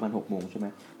มาถึงประมาณ 6:00 นใช่ไหม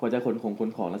กว่าจะขนข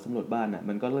องแล้วสำรวจบ้านน่ะ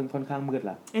มันก็เริ่มค่อนข้างมืด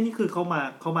ละนี่คือเขา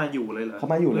มาอยู่เลยเหรอเขา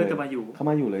มาอยู่เลยจะมาอยู่เขา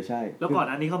มาอยู่เลยใช่แล้วก่อน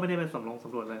อันนี้เขาไม่ได้เป็นสำร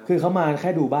วจเลยคือเขามาแค่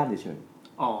ดูบ้านเฉย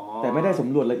แต่ไม่ได้ส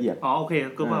ำรวจละเอียดโอเค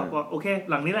ก็ว่าโอเค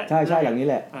หลังนี้แหละใช่หลังนี้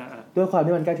แหละด้วยความ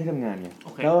ที่มันใกล้ที่ทำงานไง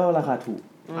แล้วราคาถูก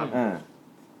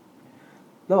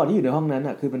ระหว่างที่อยู่ในห้องนั้น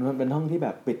อ่ะคือเป็นห้องที่แบ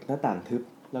บปิดหน้าต่างทึบ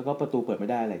แล้วก็ประตูเปิดไม่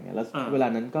ได้อะไรเงี้ยแล้วเวลา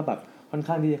นั้นก็แบบค่อน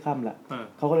ข้างที่จะค่ำละ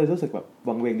เขาก็เลยรู้สึกแบบ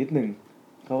วังเวงนิดนึง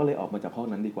เขาก็เลยออกมาจากห้อง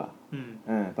นั้นดีกว่า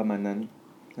ประมาณนั้น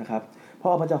นะครับพอ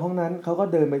ออกมาจากห้องนั้นเขาก็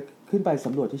เดินไปขึ้นไปส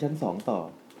ำรวจที่ชั้น2ต่อ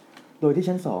โดยที่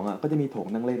ชั้น2อ่ะก็จะมีโถง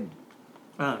นั่งเล่น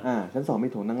ชั้น2มี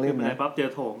โถงนั่งเล่นนะปั๊บเจอ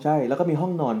โถงใช่แล้วก็มีห้อ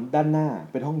งนอนด้านหน้า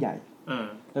เป็นห้องใหญ่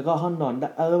แล้วก็ห้องนอน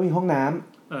แล้วมีห้องน้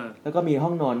ำแล้วก็มีห้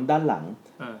องนอนด้านหลัง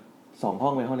2ห้อ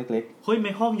งเป็นห้องเล็กๆเฮ้ยไ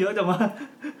ม่ห้องเยอะจังวะ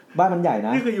บ้านมันใหญ่น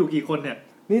ะนี่คืออยู่กี่คนเนี่ย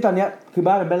นี่ตอนเนี้ยคือ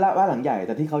บ้านมันเป็นบ้านหลังใหญ่แ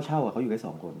ต่ที่เขาเช่าอ่ะเขาอยู่แค่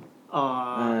2คน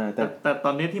แต่ต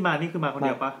อนนี้ที่มานี่คือมาคนเ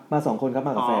ดียวปะมา2คนครับม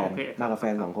ากับแฟนมากับแฟ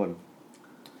น2คน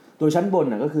ตัวชั้นบน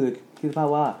น่ะก็คือคิดภาพ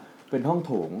ว่าเป็นห้องโ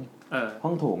ถงห้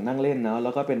องโถงนั่งเล่นเนาะแล้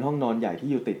วก็เป็นห้องนอนใหญ่ที่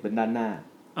อยู่ติดเป็นด้านหน้า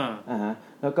ฮะ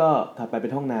แล้วก็ถัดไปเป็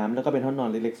นห้องน้ำแล้วก็เป็นห้องนอน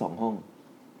เล็กๆ2ห้อง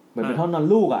เหมือนเป็นห้องนอน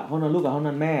ลูกอ่ะห้องนอนลูกกับห้องน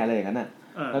อนแม่อะไรอย่างนั้นน่ะ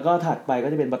แล้วก็ถัดไปก็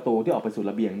จะเป็นประตูที่ออกไปสู่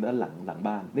ระเบียงด้านหลัง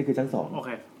บ้านนี่คือชั้น2โอเค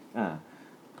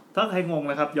ถ้าใครงง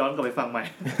นะครับย้อนกลับไปฟังใหม่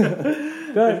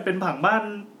เป็นผังบ้าน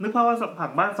นึกภาพว่าผั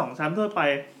งบ้าน2ชั้นทั่วไป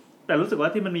แต่รู้สึกว่า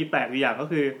ที่มันมีแปลกอยู่อย่างก็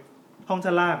คือห้อง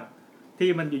ชั้นล่างที่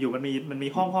มันอยู่มันมี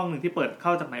ห้องนึงที่เปิดเข้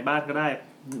าจากในบ้านก็ได้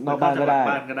นอกบ้านก็ไ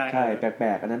ด้ใช่แปล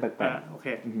กๆอันนั้นแปลกๆโอเค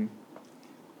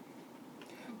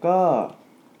ก็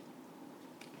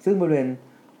ซึ่งบริ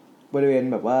เวณ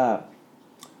แบบว่า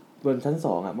บนชั้น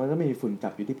2อ่ะมันก็มีฝุ่นจั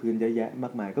บอยู่ที่พื้นเยอะแยะม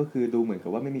ากมายก็คือดูเหมือนกั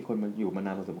บว่าไม่มีคนมาอยู่มาน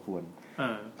านพอสมควร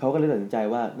เขาก็เลยตัดสินใจ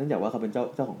ว่าเนื่องจากว่าเขาเป็น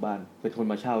เจ้าของบ้านเป็นคน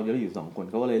มาเช่าแล้วอยู่2คน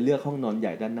เขาก็เลยเลือกห้องนอนให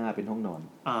ญ่ด้านหน้าเป็นห้องนอน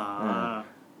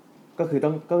ก็คือ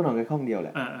ก็นอนแค่ห้องเดียวแหล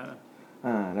ะ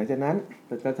หลังจากนั้น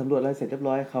การสำรวจอะไรเสร็จเรียบ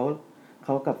ร้อยเข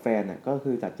ากับแฟนน่ะก็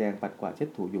คือจัดแจงปัดกวาดเช็ด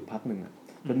ถูอยู่พักนึงอ่ะ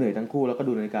จนเหนื่อยทั้งคู่แล้วก็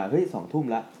ดูนาฬิกาเฮ้ย 20:00 น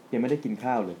ละยังไม่ได้กิน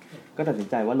ข้าวเลยก็ตัดสิน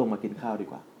ใจว่าลงมากินข้าวดี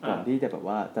กว่าก่อนที่จะแบบ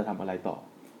ว่าจะทำอะไรต่อ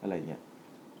อะไรเงี้ย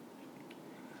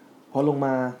พอลงม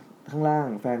าข้างล่าง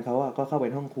แฟนเขาอ่ะก็เข้าไป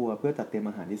ห้องครัวเพื่อจัดเตรียม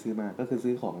อาหารที่ซื้อมาก็คือ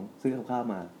ซื้อกับข้าว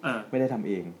มาไม่ได้ทำ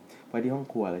เองไปที่ห้อง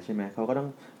ครัวเลยใช่ไหมเขาก็ต้อง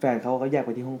แฟนเขาก็แยกไป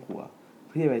ที่ห้องครัวเ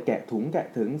พื่อไปแกะถุงแกะ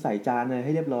ถึงใส่จานเลยใ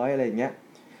ห้เรียบร้อยอะไรอย่างเงี้ย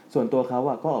ส่วนตัวเขา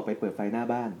อ่ะก็ออกไปเปิดไฟหน้า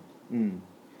บ้าน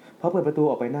พอเปิดประตู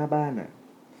ออกไปหน้าบ้านอ่ะ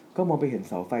ก็มองไปเห็น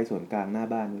เสาไฟส่วนกลางหน้า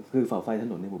บ้านคือเสาไฟถ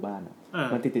นนในหมู่บ้านอ่ะ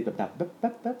มันติดดับ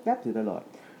แป๊บอยู่ตลอด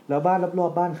แล้วบ้านรอ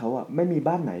บๆบ้านเขาอ่ะไม่มี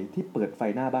บ้านไหนที่เปิดไฟ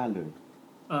หน้าบ้านเลย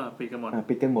ปิดกันห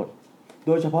มดโ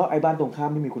ดยเฉพาะไอ้บ้านตรงข้า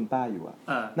มที่มีคุณป้าอยู่อ่ะ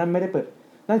นั่นไม่ได้เปิด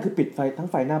นั่นคือปิดไฟทั้ง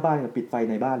ไฟหน้าบ้านกับปิดไฟ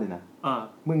ในบ้านเลยนะ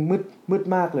มึงมืด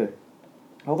มากเลย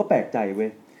เขาก็แปลกใจเว้ย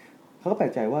เขาก็แปล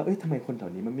กใจว่าเอ้ยทำไมคนแถ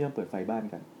วนี้มันไม่ยอมเปิดไฟบ้าน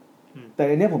กันแต่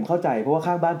อันนี้ผมเข้าใจเพราะว่า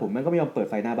ข้างบ้านผมมันก็ไม่ยอมเปิด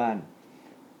ไฟหน้าบ้าน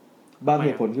บางเห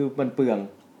ตุผลคือมันเปลือง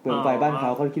ไฟบ้านเข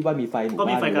าคิดว่ามีไฟหมู่บ้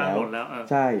านอยู่แล้ว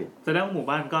ใช่แสดงว่าหมู่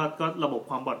บ้านก็ระบบ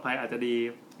ความปลอดภัยอาจจะดี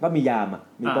ก็มียามอ่ะ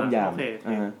มีป้อมยาม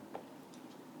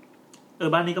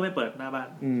บ้านนี้ก็ไม่เปิดหน้าบ้าน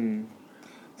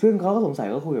ซึ่งเขาก็สงสัย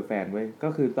ก็คุยกับแฟนไว้ก็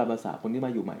คือตามภาษาคนที่ม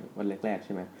าอยู่ใหม่วันแรกๆใ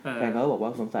ช่ไหมแฟนเขาก็บอกว่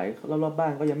าสงสัยรอบๆบ้า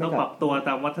นก็ยังไม่ต้องปรับตัวต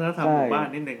ามวัฒนธรรมหมู่บ้าน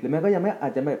นิดนึงหรือแม้ก็อา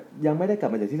จจะยังไม่ได้กลับ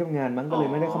มาจากที่ทำงานมั้งก็เลย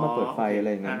ไม่ได้เข้ามาเปิดไฟอะไร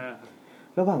อย่างเงี้ย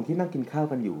ระหว่างที่นั่งกินข้าว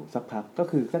กันอยู่สักพักก็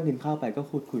คือนั่งกินข้าวไปก็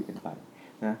พูดคุยกันไป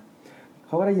นะเ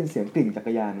ขาก็ได้ยินเสียงกริ่งจัก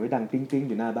รยานไว้ดังปิ๊งๆ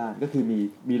อยู่หน้าบ้านก็คือ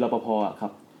มีรปภอ่ะครั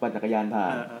บปั่นจักรยานผ่า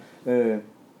น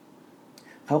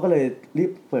เขาก็เลยรี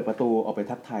บเปิดประตูออกไป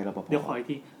ทักทายรปภเดี๋ยวขออีก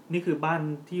ทีนี่คือบ้าน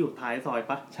ที่อยู่ท้ายซอย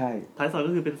ปะใช่ท้ายซอย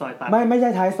ก็คือเป็นซอยตัดไม่ใช่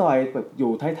ท้ายซอยแบบอ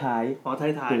ยู่ท้ายอ๋อท้าย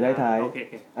อยู่ท้ายโอเค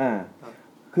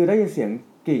คือได้ยินเสียง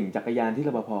กิ่งจักรยานที่ร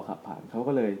ปภขับผ่านเขา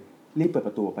ก็เลยรีบเปิดป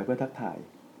ระตูไปเพื่อทักทาย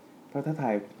เ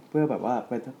พื่อแบบว่าไ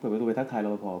ปเปิดประตูไปทักทายร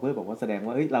ปภเพื่อบอกว่าแสดง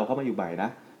ว่าเอ้ยเราเข้ามาอยู่ใหม่นะ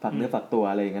ฝากเนื้อฝากตัว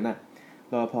อะไรอย่างนั้นน่ะ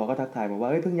รปภก็ทักทายบอกว่า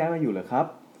เอ้ยเพิ่งย้ายมาอยู่เหรอครับ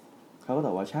เขาก็ต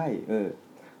อบว่าใช่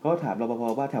เขาถามรปภ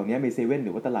ว่าแถวนี้มีเซเว่นห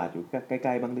รือว่าตลาดอยู่ใก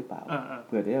ล้ๆบ้างหรือเปล่าเ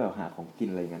ผื่อจะได้แบบหาของกิน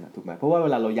อะไรอย่างนั้นถูกไหมเพราะว่าเว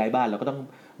ลาเราย้ายบ้านเราก็ต้อง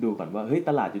ดูก่อนว่าเฮ้ย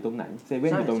ตลาดอยู่ตรงไหนเซเว่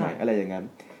นอยู่ตรงไหนอะไรอย่างนั้น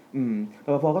ร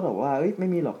ปภก็บอกว่าเอ้ยไม่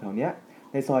มีหรอกแถวเนี้ย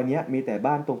ในซอยเนี้ยมีแต่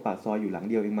บ้านตรงปากซอยอยู่หลัง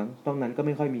เดียวเองมั้งตรงนั้นก็ไ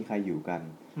ม่ค่อยมีใครอยู่กัน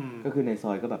ก็คือในซ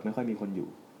อยก็แบบไม่ค่อยมีคนอยู่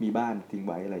มีบ้านทิ้ง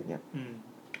ไว้อะไรเงี้ย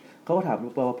เขาก็ถามร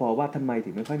ปภว่าทำไมถึ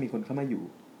งไม่ค่อยมีคนเข้ามาอยู่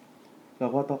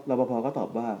รปภก็ตอ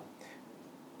บว่า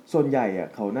ส่วนใหญ่อ่ะ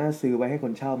เขาน่าซื้อไว้ให้ค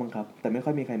นเช่ามั้งครับแต่ไม่ค่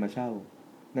อยมีใครมาเช่า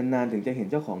นานๆถึงจะเห็น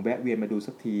เจ้าของแวะเวียนมาดู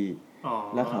สักที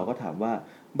แล้วเขาก็ถามว่า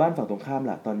บ้านฝั่งตรงข้าม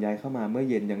ล่ะตอนย้ายเข้ามาเมื่อ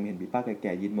เย็นยังเห็นพี่ป้าแ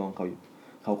ก่ๆยืนมองเ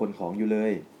ขาขนของอยู่เล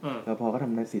ยแล้วพอก็ท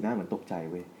ำสีหน้าเหมือนตกใจ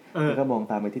เว้ยแล้วก็มอง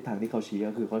ตามไปทิศทางที่เขาชี้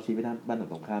ก็คือเขาชี้ไปด้านบ้านต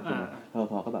รงข้ามใช่ไหมแล้ว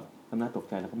พอก็แบบทำหน้าตก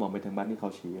ใจแล้วก็มองไปทางบ้านที่เขา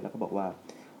ชี้แล้วก็บอกว่า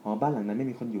อ๋อบ้านหลังนั้นไม่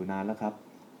มีคนอยู่นานแล้วครับ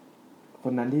ค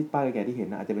นนั้นที่ป้าแก่ๆที่เห็น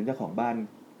อาจจะเป็นเจ้าของบ้าน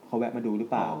เขาแวะมาดูหรือ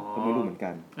เปล่าก็ไม่รู้เหมือนกั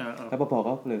นแล้วพอ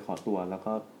ก็เลยขอตัวแล้ว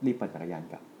ก็รีบปั่นจักรยาน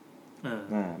กลับ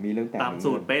มีเรื่องแต่งตาม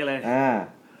สูตรเป๊ะเลย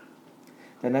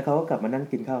จากนั้นเขาก็กลับมานั่ง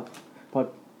กินข้าวพ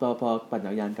อปั่น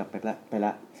จักรยานกลับไปล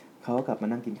ะเขาก็กลับมา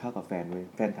นั่งกินข้าวกับแฟนเว้ย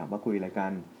แฟนถามว่าคุยอะไรกั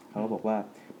นเขาก็บอกว่า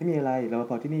ไม่มีอะไรรป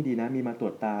ภที่นี่ดีนะมีมาตร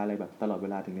วจตาอะไรแบบตลอดเว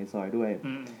ลาถึงในซอยด้วย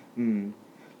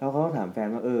แล้วเขาก็ถามแฟน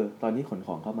ว่าตอนนี้ขนข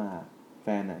องเข้ามาแฟ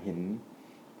นเห็น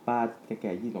ป้าแ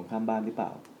ก่ๆยืนตรงข้ามบ้านหรือเปล่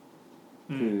า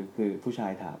คือผู้ชา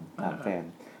ยถามแ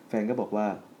ฟนก็บอกว่า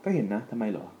ก็เห็นนะทำไม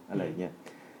เหรออะไรเงี้ย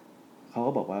เขา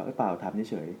ก็บอกว่าเปล่าถาม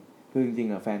เฉยๆคือจริง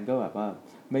ๆแฟนก็แบบว่า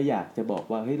ไม่อยากจะบอก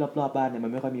ว่าเฮ้ยรอบๆบ้านเนี่ยมั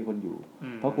นไม่ค่อยมีคนอยู่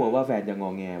เพราะกลัวว่าแฟนจะง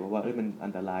อแงเพราะว่ามันอั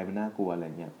นตรายมันน่ากลัวอะไร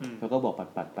เงี้ยเขาก็บอก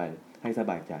ปัดๆไปให้ส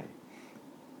บายใจ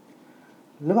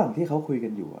ระหว่างที่เขาคุยกั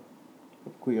นอยู่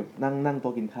คุยกับนั่งโต๊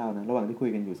ะกินข้าวนะระหว่างที่คุย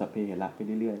กันอยู่สัพเพเหระไป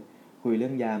เรื่อยๆคุยเรื่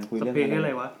องยามคุยเรื่องอะไ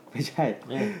รวะไม่ใช่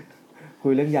คุ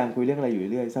ยเรื่องยามคุยเรื่องอะไรอยู่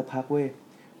เรื่อยๆสักพักเว้ย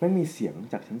ไม่มีเสียง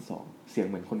จากชั้น2เสียง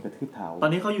เหมือนคนกระทืบเท้าตอ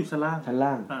นนี้เขาอยู่ชั้นล่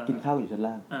างกินข้าวอยู่ชั้น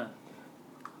ล่าง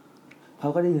เขา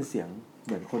ก็ได้ยินเสียงเ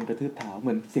หมือนคนกระทืบเท้าเห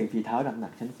มือนเสียงฝีเท้าหนั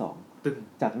กๆชั้น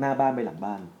2จากหน้าบ้านไปหลัง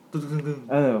บ้าน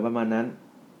ประมาณนั้น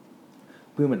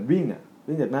คือเหมือนวิ่ง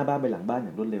จากหน้าบ้านไปหลังบ้านอ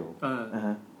ย่างรวดเร็วฮ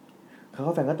ะเขา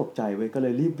ก็แฟนก็ตกใจเว้ยก็เล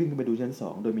ยรีบวิ่งไปดูชั้น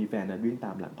2โดยมีแฟนวิ่งต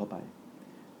ามหลังเข้าไป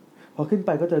พอขึ้นไป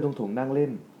ก็เจอตรงถงนั่งเล่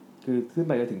นคือขึ้นไ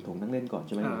ปก็ถึงถงนั่งเล่นก่อนใ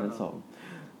ช่ไหมชั้น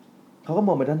2เขาก็ม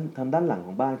องไปทางด้านหลังข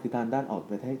องบ้านคือทางด้านออก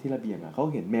ไปที่ระเบียงเขา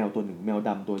เห็นแมวตัวหนึ่งแมวด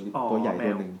ำตัวใหญ่ตั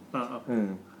วหนึ่ง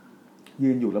ยื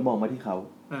นอยู่แล้วมองมาที่เขา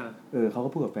เขาก็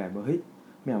พูดกับแฟนว่าเฮ้ย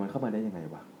แมวมันเข้ามาได้ยังไง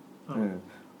วะ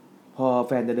พอแ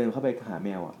ฟนจะเดินเข้าไปหาแม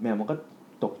วแมวมันก็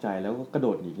ตกใจแล้วก็กระโด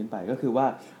ดหนีขึ้นไปก็คือว่า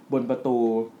บนประตู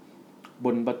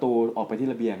ออกไปที่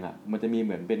ระเบียงมันจะมีเห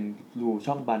มือนเป็นรู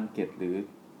ช่องบานเกล็ดหรือ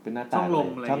เป็นหน้าต่าง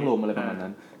ช่องลมอะไรประมาณนั้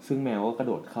นซึ่งแมวก็กระโ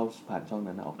ดดเข้าผ่านช่อง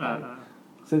นั้นออกไป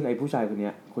ซึ่งไอ้ผู้ชาย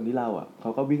คนที่เล่าเข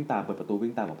าก็วิ่งตามเปิดประตูวิ่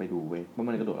งตามออกไปดูเว้ยว่า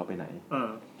มันกระโดดออกไปไหน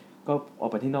ก็ออ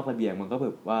กไปที่นอกระเบียงมันก็แบ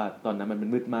บว่าตอนนั้นมัน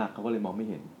มืดมากเขาก็เลยมองไม่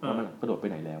เห็นว่ามันกระโดดไป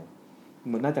ไหนแล้ว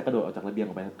มันน่าจะกระโดดออกจากระเบียง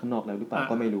ออกไปข้างนอกแล้วหรือเปล่า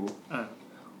ก็ไม่รู้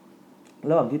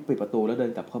ระหว่างที่ปิดประตูแล้วเดิ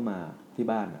นกลับเข้ามาที่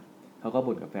บ้านเขาก็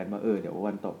บ่นกับแฟนว่าเดี๋ยว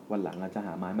วันหลังจะห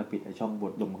าไม้มาปิดไอ้ช่องบ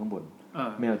ดลมข้างบน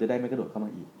แมวจะได้ไม่กระโดดเข้ามา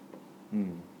อีก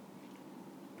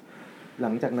หลั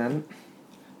งจากนั้น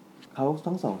เขา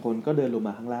ทั้งสองคนก็เดินลงม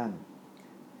าข้างล่าง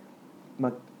มา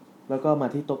แล้วก็มา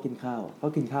ที่โต๊ะกินข้าวเขา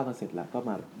กินข้าวกันเสร็จแล้วก็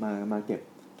มาเ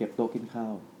ก็บโต๊ะกินข้า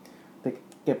วแต่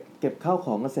เก็บข้าวข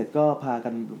องกันเสร็จก็พากั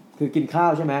นคือกินข้า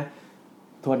วใช่ไหม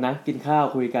ทวนนะกินข้าว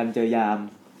คุยกันเจอยาม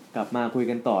กลับมาคุย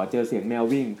กันต่อเจอเสียงแมว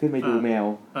วิ่งขึ้นไปดูแมว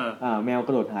แมวก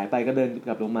ระโดดหายไปก็เดินก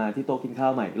ลับลงมาที่โต๊ะกินข้า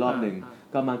วใหม่อีกรอบนึง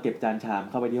ก็มาเก็บจานชาม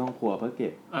เข้าไปที่ห้องครัวเพื่อเก็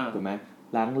บถูกไหม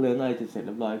ล้างเลื้องอะไรเสร็จเ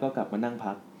รียบร้อยก็กลับมานั่ง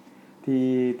พัก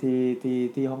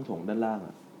ที่ห้องโถงด้านล่าง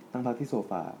นั่งพักที่โซ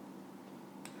ฟา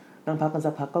นั่งพักกัน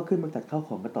สักพักก็ขึ้นมาจัดข้าวข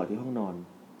องกันต่อที่ห้องนอน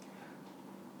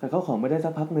แต่ข้าวของไม่ได้สั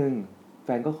กพักนึงแฟ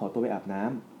นก็ขอตัวไปอาบน้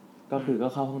ำก็คือก็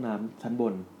เข้าห้องน้ำชั้นบ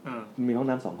นมีห้อง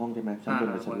น้ำ2ห้องใช่ไหมชั้นบน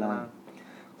กับชั้นล่าง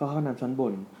ก็เข้าน้ำชั้นบ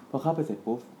นพอเข้าไปเสร็จ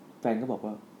ปุ๊บแฟนก็บอก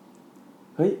ว่า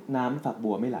เฮ้ยน้ำฝัก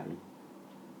บัวไม่ไหล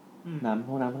น้ำ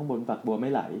ห้องน้ำข้างบนฝักบัวไ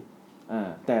ม่ไหล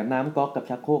แต่น้ำก๊อกกับ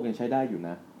ชักโครกยังใช้ได้อยู่น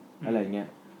ะอะไรเงี้ย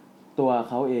ตัว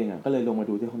เขาเองก็เลยลงมา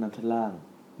ดูที่ห้องน้ำชั้นล่าง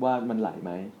ว่ามันไหลไห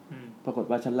มปรากฏ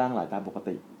ว่าชั้นล่างไหลตามปก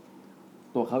ติ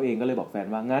ตัวเขาเองก็เลยบอกแฟน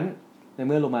ว่างั้นในเ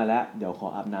มื่อลงมาแล้วเดี๋ยวขอ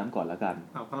อาบน้ำก่อนละกัน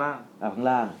อาบข้าง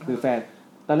ล่างคือแฟน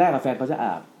ตอนแรกแฟนเขาจะอ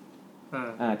าบ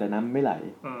แต่น้ำไม่ไหล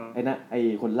ไอ้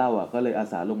คนเล่าก็เลยอา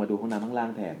สาลงมาดูห้องน้ำข้างล่าง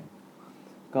แทน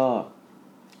ก็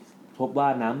พบว่า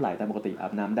น้ำไหลตามปกติอา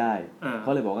บน้ำได้เข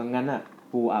าเลยบอกว่างั้น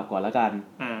กูอาบก่อนละกัน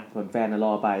ส่วนแฟนร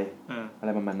อไปอะไร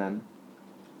ประมาณนั้น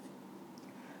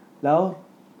แล้ว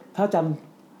ถ้า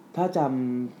จ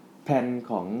ำแผน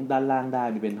ของด้านล่างได้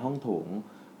มีเป็นห้องโถง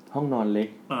ห้องนอนเล็ก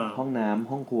ห้องน้ำ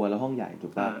ห้องครัวแล้วห้องใหญ่ถู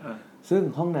กป่ะซึ่ง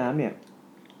ห้องน้ำเนี่ย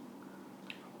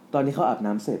ตอนนี้เขาอาบ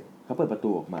น้ำเสร็จเขาเปิดประตู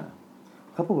ออกมา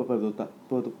เขาเปิ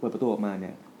ดประตูออกมาเ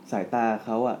นี่ยสายตาเข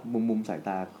ามุมสายต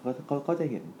าเขาก็จะ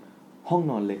เห็นห้อง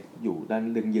นอนเล็กอยู่ด้าน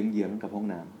เยื้องๆกับห้อง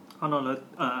น้ำห้องนอนเล็ก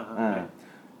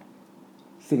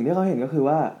สิ่งที่เขาเห็นก็คือ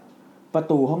ว่าประ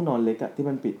ตูห้องนอนเล็กที่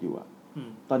มันปิดอยู่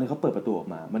ตอนนี้เขาเปิดประตูออก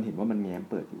มามันเห็นว่ามันแง้ม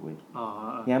เปิดอยู่เว้ย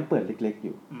แง้มเปิดเล็กๆอ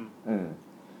ยู่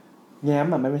แง้ม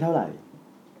มันไม่เท่าไหร่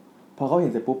พ พอเขาเห็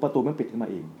นเสร็จปุ๊บประตูมันปิดขึ้นมา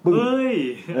เองปึ้ง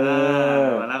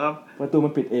แล้วครับประตูมั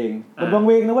นปิดเองมันวังเ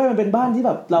วงนะเว้ยมันเป็นบ้านที่แ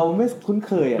บบเราไม่คุ้นเ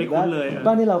คยอ่ะ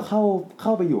บ้านที่เราเข้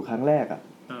าไปอยู่ครั้งแรกอ่ะ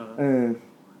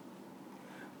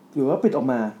หรือว่าปิดออก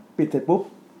มาปิดเสร็จปุ๊บ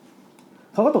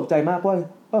เขาก็ตกใจมากว่า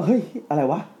เฮ้ยอะไร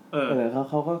วะ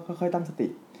เขาก็ค่อยๆตั้งสติ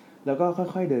แล้วก็ค่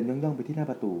อยๆเดินย่องๆไปที่หน้า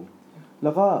ประตูแ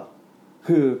ล้วก็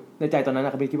คือในใจตอนนั้น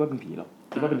เขาไม่คิดว่าเป็นผีหรอก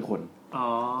คิดว่าเป็นคน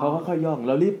เขาค่อยๆย่องแ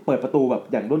ล้วรีบเปิดประตูแบบ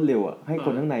อย่างรวดเร็วอ่ะให้ค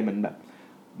นข้างในมันแบบ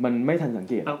มันไม่ทันสัง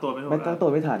เกตตั้งตัวไ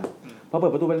ม่ทันพอเปิ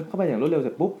ดประตูเข้าไปอย่างรวดเร็วเส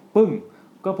ร็จปุ๊บปึ้ง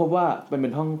ก็พบว่ามันเป็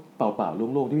นห้องเปล่าๆ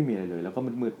โล่งๆที่ไม่มีอะไรเลยแล้วก็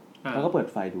มืดๆแล้วก็เปิด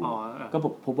ไฟดูก็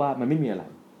พบว่ามันไม่มีอะไร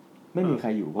ไม่มีใคร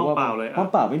อยู่เพราะว่าห้อง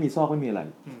เปล่าไม่มีซอกไม่มีอะไร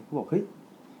เขาบอกเฮ้ย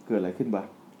เกิดอะไรขึ้นวะ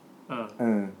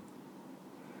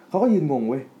เขาก็ยืนงง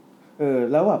เว้ย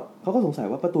แล้วแบบเขาก็สงสัย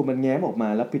ว่าประตูมันแง้มออกมา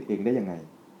แล้วปิดเองได้ยังไง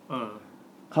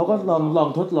เขาก็ลอง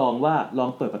ทดลองว่าลอง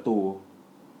เปิดประตู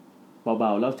เบ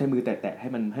าๆแล้วใช้มือแตะๆให้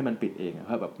มันปิดเองอ่ะ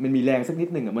แบบมันมีแรงสักนิด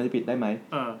นึงอ่ะมันจะปิดได้ไหม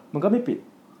มันก็ไม่ปิด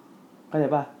เข้าใจ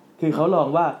ป่ะคือเขาลอง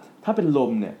ว่าถ้าเป็นล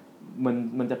มเนี่ย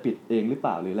มันจะปิดเองหรือเป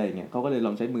ล่าหรืออะไรอย่างเงี้ยเขาก็เลยล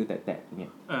องใช้มือแตะๆอย่างเงี้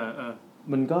ย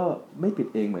มันก็ไม่ปิด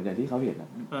เองเหมือนอย่างที่เขาเห็นอ่ะ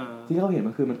ที่เขาเห็น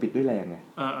มันคือมันปิดด้วยแรงไง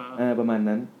ประมาณ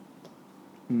นั้น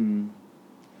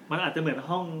มันอาจจะเหมือน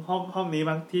ห้องนี้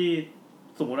บางที่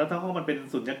สมมติว่าถ้าห้องมันเป็น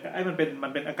สุญญากาศมันเ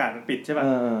ป็นอากาศมันปิดใช่ป่ะ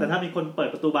แต่ถ้ามีคนเปิด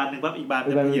ประตูบานนึงปั๊บอีกบานนึ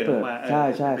งมันเยอะออกมาใ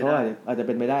ช่เขาอาจจะเ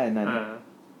ป็นไปได้อันนั้น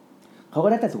เขาก็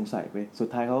ได้แต่สงสัยไปสุด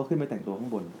ท้ายเขาก็ขึ้นไปแต่งตัวข้า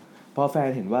งบนพอแฟน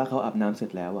เห็นว่าเขาอาบน้ำเสร็จ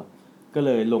แล้วอ่ะก็เ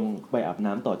ลยลงไปอาบ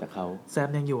น้ำต่อจากเขาแซม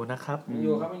ยังอยู่นะครับยังอ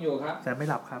ยู่ครับแซมไม่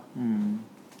หลับครับ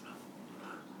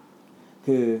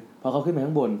คือพอเขาขึ้นไป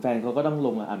ข้างบนแฟนเขาก็ต้องล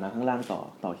งมาอาบน้ำข้างล่าง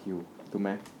ต่อคิวถูกไห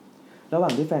มระหว่า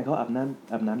งที่แฟนเขาอาบ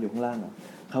น้ำอยู่ข้างล่างอ่ะ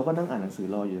เขาก็นั่งอ่านหนังสือ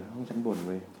รออยู่ห้องชั้นบนเ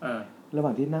ว้ยระหว่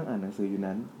างที่นั่งอ่านหนังสืออยู่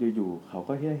นั้นอยู่ๆเขา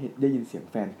ก็ได้ยินเสียง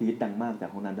แฟนกรี๊ดดังมากจาก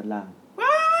ห้องน้ำด้านล่าง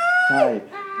ใช่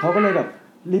เขาก็เลยแบบ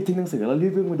รีบทิ้งหนังสือแล้วรี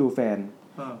บวิ่งมาดูแฟน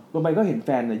ลงไปก็เห็นแฟ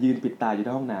นน่ะยืนปิดตาอยู่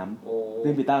ที่ห้องน้ำยื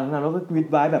นปิดตาในห้องน้ำแล้วก็กรี๊ด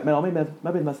ไว้แบบไม่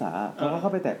เป็นภาษาเขาก็เข้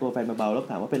าไปแตะตัวแฟนเบาๆแล้ว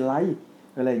ถามว่าเป็นไร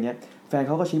อะไรอย่างเงี้ยแฟนเ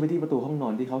ขาก็ชี้ไปที่ประตูห้องนอ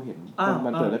นที่เขาเห็นมั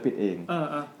นเปิดแล้วปิดเอง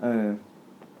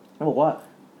เขาบอกว่า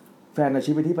แฟน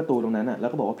ชี้ไปที่ประตูตรงนั้นอ่ะแล้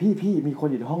วก็บอกว่าพี่มีคน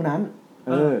อยู่ในห้องนั้น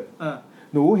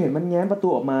หนูเห็นมันแง้มประตู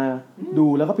ออกมาดู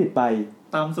แล้วก็ปิดไป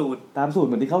ตามสูตรเ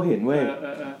หมือนที่เขาเห็นเว้ย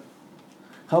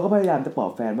เขาก็พยายามจะปลอ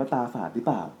บแฟนว่าตาฝาดหรือเ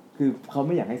ปล่าคือเขาไ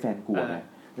ม่อยากให้แฟนกลัวไง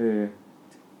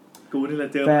กูนี่แหละ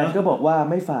เจอแฟนก็บอกว่า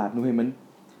ไม่ฝาดหนูเห็นมัน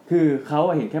คือเขา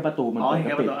เห็นแค่ประตูมันเปิด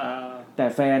ปิดแต่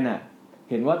แฟนอ่ะ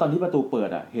เห็นว่าตอนที่ประตูเปิด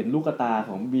อ่ะเห็นลูกตาข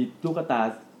องมีลูกตา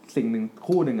สิ่งหนึ่ง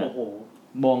คู่หนึ่งอ่ะ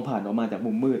มองผ่านออกมาจาก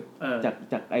มุมมืด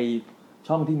จากไอ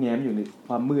ช่องที่แง้มอยู่ในค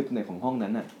วามมืดในของห้องนั้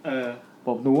นน่ะบ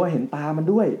อกหนูว่าเห็นตามัน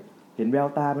ด้วยเห็นแวว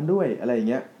ตามันด้วยอะไรอย่าง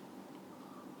เงี้ย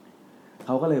เข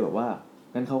าก็เลยแบบว่า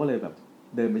งั้นเขาก็เลยแบบ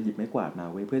เดินไปหยิบไม้กวาดมา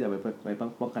ไว้เพื่อจะไป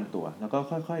ป้องกันตัวแล้วก็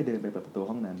ค่อยๆเดินไปเปิดประตู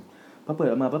ห้องนั้นพอเปิด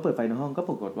ออกมาเปิดไฟในห้องก็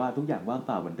ปรากฏว่าทุกอย่างว่างเ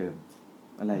ปล่าเหมือนเดิม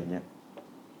อะไรอย่างเงี้ย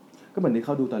ก็เหมือนที่เข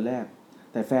าดูตอนแรก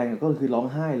แต่แฟนก็คือร้อง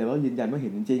ไห้แล้วก็ยืนยันว่าเห็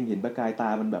นจริงๆเห็นประกายตา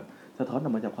มันแบบสะท้อนอ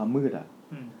อกมาจากความมืดอ่ะ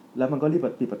แล้วมันก็รีบ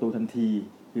ปิดประตูทันที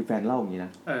คือแฟนเล่าอย่างนี้น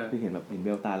ะคือเห็นแบบเห็นแว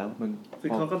วตาแล้วมัน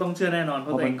เขาก็ต้องเชื่อแน่นอนเพร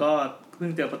าะตัวเองก็เพิ่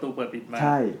งเจอประตูเปิดปิดมาใ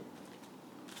ช่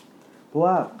เพราะ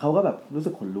ว่าเขาก็แบบรู้สึ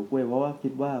กขนลุกเว้ยเพราะว่าคิ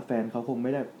ดว่าแฟนเขาคงไ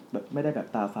ม่ได้แบบ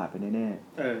ตาฝาดไปแน่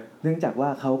ๆเนื่องจากว่า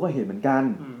เขาก็เห็นเหมือนกัน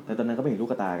แต่ตอนนั้นก็ไม่เห็นลู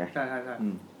กตาไงใช่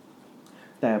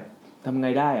แต่ทำไง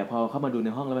ได้อะพอเข้ามาดูใน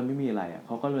ห้องแล้วมันไม่มีอะไรอะเ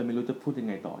ขาก็เลยไม่รู้จะพูดยัง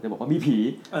ไงต่อจะบอกว่ามีผี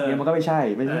เนี่ยมันก็ไม่ใช่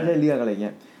เรื่องอะไรเ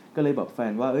งี้ยก็เลยบอกแฟ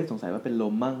นว่าสงสัยว่าเป็นล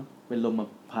มมั้งเป็นลมมา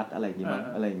พัดอะไรอย่างงี้มั้ง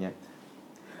อะไรเงี้ย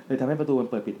เลยทำให้ประตูมัน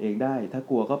เปิดปิดเองได้ถ้า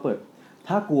กลัวก็เปิ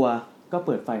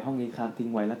ดไฟห้องนี้ค้างทิ้ง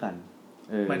ไว้แล้วกัน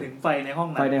หมายถึงไฟในห้อง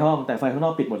นะไฟในห้องแต่ไฟข้างน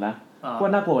อกปิดหมดแล้วก็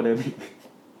น่ากลัวกว่าเดิมอีก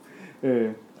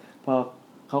พอ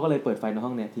เขาก็เลยเปิดไฟในห้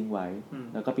องเนี้ยทิ้งไว้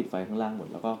แล้วก็ปิดไฟข้างล่างหมด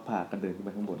แล้วก็พากันเดินขึ้นไป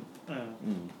ข้างบน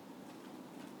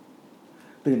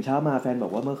ตื่นเช้ามาแฟนบอ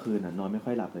กว่าเมื่อคืนน่ะนอนไม่ค่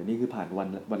อยหลับเลยนี่คือผ่าน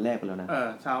วันแรกไปแล้วนะ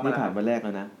นี่ผ่านวันแรกแ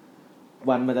ล้วนะ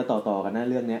วันมันจะต่อกันนะ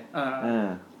เรื่องเนี้ย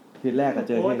คืนแรกก็เ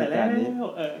จอเหตุการณ์นี้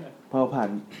พอผ่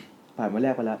านวันแร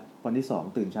กไปแล้ววันที่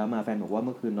2ตื่นเช้ามาแฟนบอกว่าเ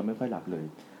มื่อคืนนอนไม่ค่อยหลับเลย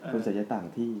สงสัยจะต่าง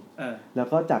ที่แล้ว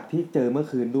ก็จากที่เจอเมื่อ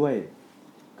คืนด้วย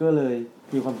ก็เลย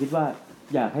มีความคิดว่า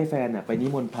อยากให้แฟนน่ะไปนิ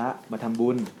มนต์พระมาทำบุ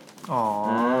ญ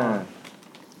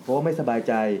เพราะว่าไม่สบายใ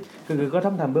จคือก็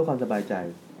ทำเพื่อความสบายใจ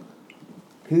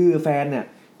คือแฟนเนี่ย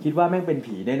คิดว่าแม่งเป็น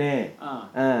ผีแน่ๆ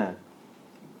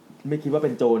ไม่คิดว่าเป็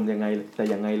นโจรยังไงแต่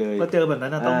ยังไงเลยก็เจอแบบนั้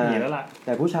นต้องผีแล้วล่ะแ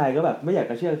ต่ผู้ชายก็แบบไม่อยาก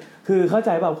จะเชื่อคือเข้าใจ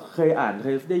แบบเคย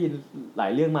ได้ยินหลา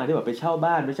ยเรื่องมาที่แบบไปเช่า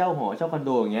บ้านไปเช่าหอเช่าคอนโด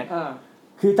อย่างเงี้ย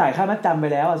คือจ่ายค่ามัดจำไป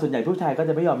แล้วส่วนใหญ่ผู้ชายก็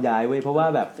จะไม่ยอมย้ายเว้ยเพราะว่า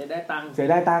แบบเสียได้ตั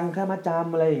งค์ค่ามัดจ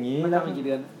ำอะไรอย่างงี้แล้วกี่เ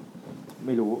ดือนไ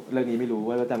ม่รู้เรื่องนี้ไม่รู้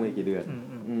ว่าจำกันกี่เดือน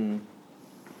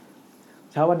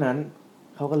เช้าวันนั้น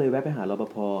เข เขาก็เลยแวะไปหารป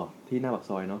ภที่หน้าปาก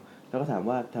ซอยเนาะแล้วก็ถาม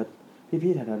ว่า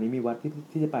พี่ๆแถวๆนี้มีวัด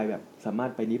ที่จะไปแบบสามาร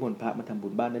ถไปนิมนต์พระมาทำบุ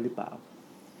ญบ้านได้หรือเปล่า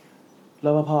ร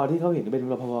ปภที่เขาเห็นเป็น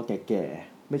รปภแก่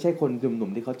ๆไม่ใช่คนหนุ่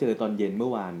มๆที่เขาเจอตอนเย็นเมื่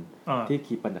อวานที่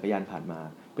ขี่ปั่นจักรยานผ่านมา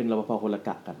เป็นรปภคนละก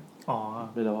ะกัน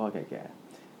เป็นรปภแก่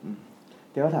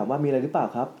ๆแกก็ถามว่ามีอะไรหรือเปล่า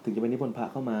ครับถึงจะไปนิมนต์พระ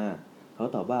เข้ามาเขา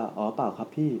ตอบว่าอ๋อเปล่าครับ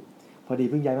พี่พอดี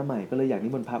เพิ่งย้ายมาใหม่ก็เลยอยากนิ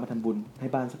มนต์พระมาทำบุญให้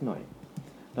บ้านสักหน่อย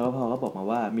รปภก็บอกมา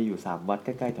ว่ามีอยู่3วัดใก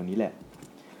ล้ๆแถวนี้แหละ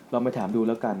ลองไปถามดู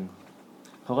แล้วกัน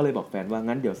เขาก็เลยบอกแฟนว่า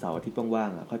งั้นเดี๋ยวเสาร์อาทิตย์ว่าง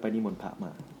ๆค่อยไปนิมนต์พระม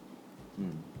า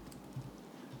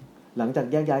หลังจาก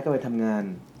แยกย้ายกันไปทำงาน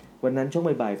วันนั้นช่วง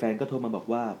บ่ายๆแฟนก็โทรมาบอก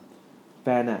ว่าแฟ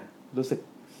นอะรู้สึก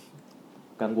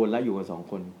กังวลและอยู่กัน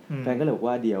2 คนแฟนก็เลยบอก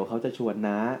ว่าเดี๋ยวเขาจะชวน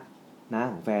น้า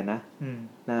ของแฟนนะ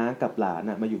น้ากับหลาน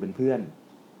มาอยู่เป็นเพื่อน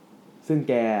ซึ่ง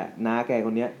น้าแกค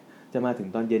นเนี้ยจะมาถึง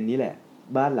ตอนเย็นนี้แหละ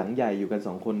บ้านหลังใหญ่อยู่กัน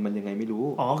2 คนมันยังไงไม่รู้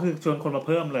คือชวนคนมาเ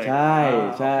พิ่มเลยใช่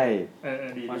ใช่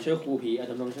มาช่วยครูผีอาจ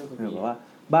จะมาช่วยครูผีบอกว่า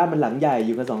บ้านมันหลังใหญ่อ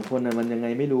ยู่กัน2 คนน่ะมันยังไง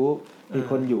ไม่รู้มี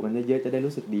คนอยู่กันเยอะๆจะได้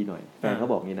รู้สึกดีหน่อยแฟนเขา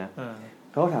บอกงี้นะ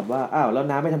เขาถามว่าอ้าวแล้ว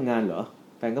น้าไม่ทำงานเหรอ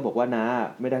แฟนก็บอกว่าน้า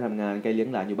ไม่ได้ทำงานแกเลี้ยง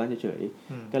หลานอยู่บ้านเฉย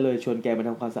ๆก็เลยชวนแกมาท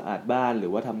ำความสะอาดบ้านหรื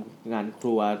อว่าทำงานค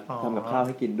รัวทำกับข้าวใ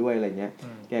ห้กินด้วยอะไรเงี้ย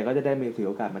แกก็จะได้มีถือ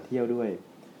โอกาสมาเที่ยวด้วย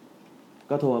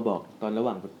ก็โทรมาบอกตอนระห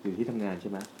ว่างอยู่ที่ทำงานใ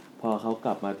ช่ไหมพอเขาก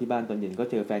ลับมาที่บ้านตอนเย็นก็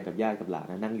เจอแฟนกับญาติกับหลาน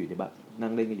นั่งอยู่ในบ้านนั่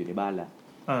งเล่นกันอยู่ในบ้านแล้ว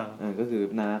ก็คือ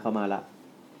น้าเขามาละ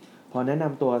พอแนะน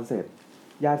ำตัวเสร็จ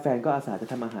ญาติแฟนก็อาสาจะ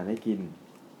ทำอาหารให้กิน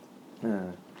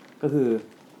ก็คือ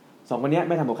2 คนนี้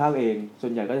ไม่ทำกับข้าวเองส่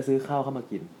วนใหญ่ก็จะซื้อข้าวเข้ามา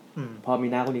กินพอมี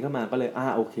น้าคนนี้เข้ามาก็เลย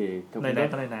โอเค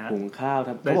หุงข้าวเ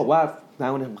ขาบอกว่าน้า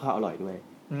คนนี้ทำข้าวอร่อยด้วย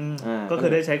ก็คื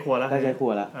อได้ใช้ครัวแล้วได้ใช้ครั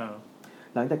วแล้ว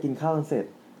หลังจากกินข้าวเสร็จ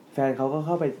แฟนเขาก็เ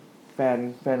ข้าไปแ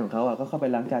ฟนของเขาก็เข้าไป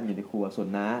ล้างจานอยู่ในครัวส่วน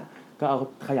น้าก็เอา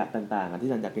ขยะต่างๆ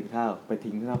ที่หลังจากกินข้าวไป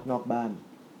ทิ้งนอกบ้าน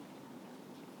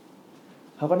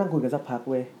เขาก็นั่งคุยกันสักพัก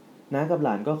เว้ยน้ากับหล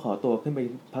านก็ขอตัวขึ้นไป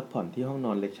พักผ่อนที่ห้องน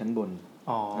อนเล็กชั้นบน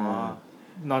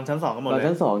นอนชั้น2กันหมดเลยนอน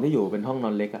ชั้น2ที่อยู่เป็นห้องน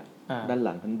อนเล็กด้านห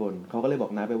ลังชั้นบนเขาก็เลยบอ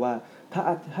กน้าไปว่า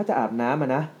ถ้าจะอาบน้ำ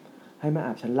นะให้มาอ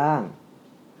าบชั้นล่าง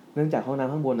เนื่องจากห้องน้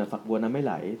ำข้างบนฝักบัวน้ำไม่ไ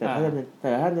หลแต่ถ้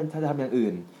าจะทำอย่าง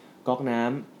อื่นก๊อกน้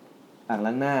ำอ่างล้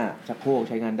างหน้าชักโครก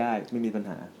ใช้งานได้ไม่มีปัญ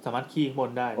หาสามารถขี้ข้างบ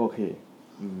นได้โอเค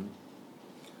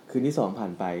คืนที่2ผ่า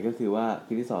นไปก็คือว่า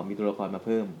คืนที่2มีตัวละครมาเ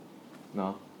พิ่มเนา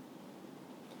ะ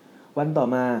วันต่อ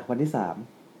มาวันที่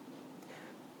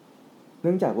3เ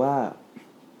นื่องจากว่า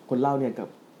คนเล่าเนี่ย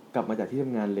กลับมาจากที่ท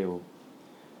ำงานเร็ว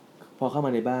พอเข้าม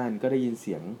าในบ้านก็ได้ยินเ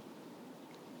สียง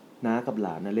น้ากับหล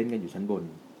านเล่นกันอยู่ชั้นบน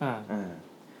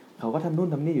เขาก็ทำนู่น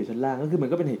ทำนี่อยู่ชั้นล่างก็คือมัน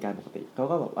ก็เป็นเหตุการณ์ปกติเขา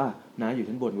ก็แบบน้าอยู่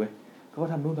ชั้นบนเว้ยเขาก็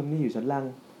ทำนู่นทำนี่อยู่ชั้นล่าง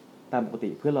ตามปกติ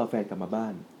เพื่อรอแฟนกลับมาบ้า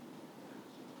น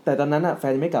แต่ตอนนั้นแฟ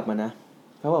นยังไม่กลับมานะ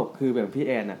เขาบอกคือแบบพี่แ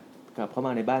อนกลับเข้าม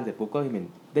าในบ้านเสร็จปุ๊บก็เห็น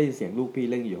ได้ยินเสียงลูกพี่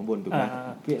เล่นอยู่ข้างบนถูกไหม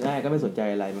พี่แอนก็ไม่สนใจ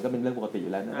อะไรมันก็เป็นเรื่องปกติอ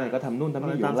ยู่แล้วก็ทำนู่นทำ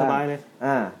นี่อยู่ล่าง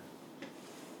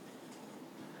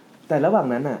แต่ระหว่าง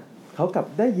นั้นเขากลับ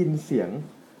ได้ยินเสียง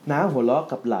น้าหัวเราะ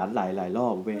กับหลานหลายรอ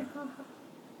บเว้ย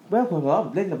หัวเราะ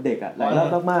เล่นกับเด็กหลายรอบ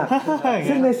มากๆ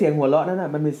ซึ่งในเสียงหัวเราะนั้น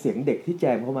มันเป็นเสียงเด็กที่แจ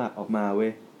มเข้ามาออกมาเว้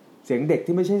ยเสียงเด็ก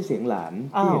ที่ไม่ใช่เสียงหลาน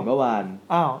ที่เห็นเมื่อวาน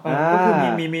ก็คือ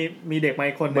มีเด็กมา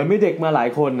อีกคนมันไม่เด็กมาหลาย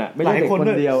คนไม่ใช่เด็กคน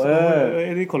เดียว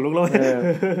นี่ขนลุกเลย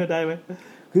ได้ไหม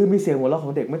คือมีเสียงหัวเราะข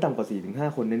องเด็กไม่ต่ำกว่า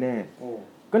 4-5 คนแน่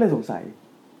ๆก็เลยสงสัย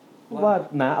ว่า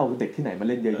น้าเอาเด็กที่ไหนมา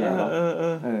เล่นเยอะแยะ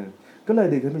ก็เลย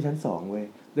เดินขึ้นไปชั้น2เว้ย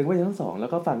เดินไปชั้น2แล้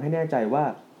วก็ฟังให้แน่ใจว่า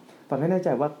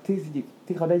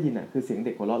ที่เขาได้ยินคือเสียงเ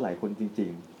ด็กหัวเราะหลายคนจริ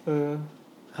ง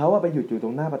ๆเขาไปหยุดอยู่ตร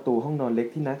งหน้าประตูห้องนอนเล็ก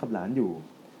ที่น้ากับหลานอยู่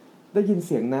ได้ยินเ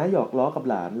สียงน้าหยอกล้อกับ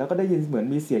หลานแล้วก็ได้ยินเหมือน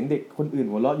มีเสียงเด็กคนอื่น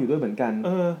หัวเราะอยู่ด้วยเหมือนกัน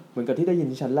เหมือนกับที่ได้ยิน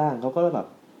ที่ชั้นล่างเขาก็แบบ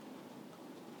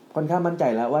ค่อนข้างมั่นใจ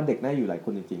แล้วว่าเด็กน่าอยู่หลายค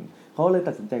นจริงๆเขาเลย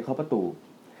ตัดสินใจเคาะประตู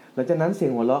หลังจากนั้นเสีย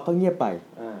งหัวเราะก็เงียบไป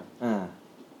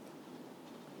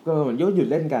ก็เหมือนหยุด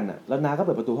เล่นกันแล้วน้าก็เ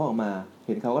ปิดประตูห้องออกมาเ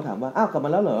ห็นเขาก็ถามว่าอ้าวกลับมา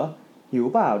แล้วเหรอหิว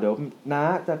เปล่าเดี๋ยวน้า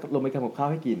จะลงไปทำกับข้าว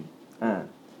ให้กิน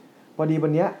พอดีวั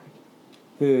นเนี้ย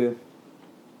คือ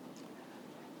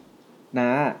น้า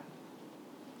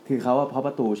คือเขาเคาะป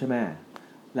ระตูใช่ไหม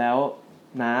แล้ว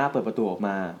น้าเปิดประตูออกม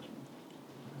า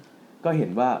ก็เห็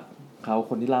นว่าเขา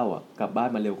คนที่เล่ากลับบ้าน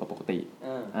มาเร็วกว่าปกติ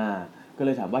ก็เล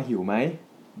ยถามว่าหิวไหม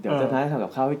เดี๋ยวจะน้าทำกั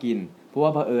บข้าวให้กินเพราะว่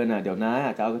าเผอิญเดี๋ยวน้า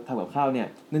จะเอาทำกับข้าวเนี่ย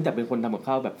เนื่องจากเป็นคนทำกับ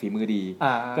ข้าวแบบฝีมือดี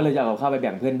ก็เลยจะเอากับข้าวไปแ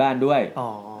บ่งเพื่อนบ้านด้วย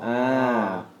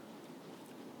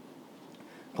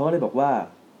เขาก็เลยบอกว่า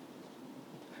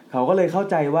เขาก็เลยเข้า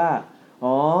ใจว่า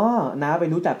น้าไป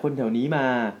รู้จักคนแถวนี้มา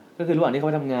ก็คือระหว่างที่เขา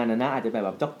ทำงานน้าอาจจะแบ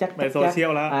บจ๊อกแจ๊กไปโซเชีย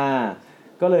ลแล้ว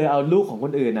ก็เลยเอาลูกของค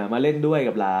นอื่นมาเล่นด้วย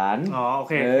กับหลานโอ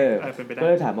เคก็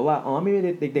เลยถามว่าไม่มี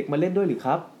เด็กๆมาเล่นด้วยหรือค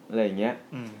รับอะไรอย่างเงี้ย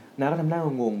น้าก็ทำหน้า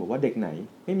งงๆบอกว่าเด็กไหน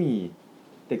ไม่มี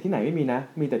เด็กที่ไหนไม่มีนะ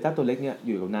มีแต่เจ้าตัวเล็กเนี่ยอ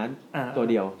ยู่กับน้าตัว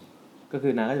เดียวก็คื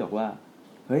อน้าก็จะบอกว่า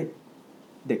เฮ้ย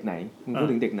เด็กไหนมึงพูด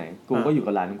ถึงเด็กไหนกูก็อยู่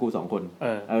กับหลานของกู2คน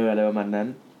อะไรประมาณนั้น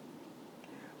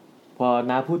พอ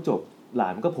น้าพูดจบหลา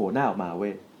นก็โผล่หน้าออกมาเว้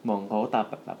ยมองเขา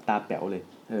ตาแป๋วเลย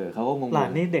เขาก็งงหลา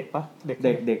นนี่เด็กปะเ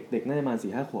ด็กน่าจะประมาณ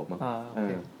 4-5 ขวบมั้ง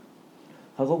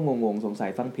เขาก็งงสงสัย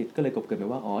ฟังผิดก็เลยกบเกินไป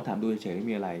ว่าอ๋อถามดูเฉยๆไม่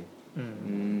มีอะไร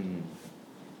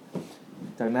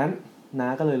จากนั้นน้า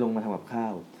ก็เลยลงมาทำกับข้า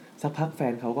วสักพักแฟ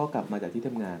นเขาก็กลับมาจากที่ท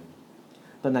ำงาน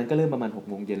ตอนนั้นก็เริ่มประมาณ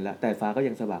 6:00 นแล้วแต่ฟ้าก็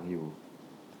ยังสว่างอยู่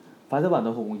ฟ้าสว่างต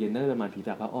อน 6:00 นนั่นประมาณผีจ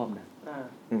ากพระอ้อมนะ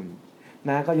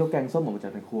น้าก็ยกแกงส้มออกมาจา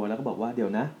กในครัวแล้วก็บอกว่าเดี๋ย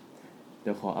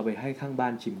วขอเอาไปให้ข้างบ้า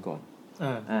นชิมก่อน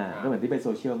ก็เหมือนที่ไปโซ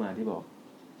เชียลมาที่บอก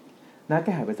น้าแก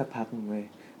หายไปสักพักนึงเว้ย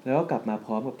แล้วก็กลับมาพ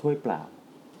ร้อมกับถ้วยเปล่า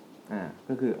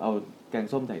ก็คือเอาแกง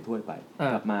ส้มใส่ถ้วยไป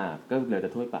กลับมาก็เหลือแ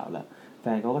ต่ถ้วยเปล่าแล้วแฟ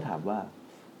นเขาก็ถามว่า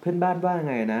เพื่อนบ้านว่า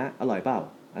ไงนะอร่อยเปล่า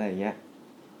อะไรอย่างเงี้ย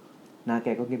น้าแก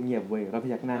ก็เงียบๆเว้ยก็พ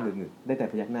ยักหน้าหนึ่งได้แต่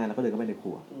พยักหน้าแล้วก็เดินเข้าไปในค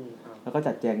รัวแล้วก็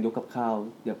จัดแจงยกกับข้าว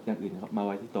อย่างอื่นมาไ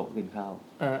ว้ที่โต๊ะกินข้าว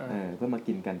เพื่อมา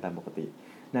กินกันตามปกติ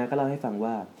น้าก็เล่าให้ฟัง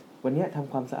ว่าวันนี้ท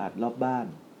ำความสะอาดรอบบ้าน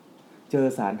เจอ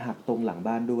สารหักตรงหลัง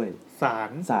บ้านด้วย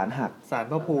สารหักสาร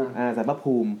พระภูมิสารพระ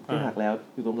ภูมิที่หักแล้ว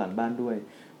อยู่ตรงหลังบ้านด้วย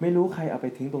ไม่รู้ใครเอาไป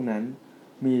ทิ้งตรงนั้น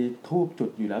มีธูปจุด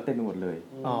อยู่แล้วเต็มไปหมดเลย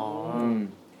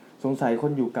สงสัยค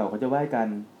นอยู่เก่าเขาจะไหว้กัน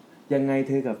ยังไงเ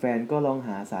ธอกับแฟนก็ลองห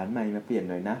าสารใหม่มาเปลี่ยน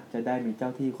หน่อยนะจะได้มีเจ้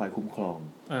าที่คอยคุ้มครอง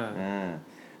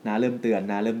น้าเริ่มเตือน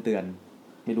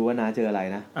ไม่รู้ว่าน้าเจออะไร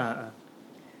นะ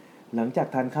หลังจาก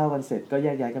ทานข้าวกันเสร็จก็แย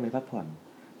กย้ายกันไปพักผ่อน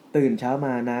ตื่นเช้าม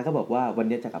าน้าก็บอกว่าวัน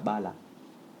นี้จะกลับบ้านละ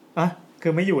คื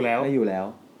อไม่อยู่แล้ว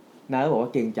น้าก็บอกว่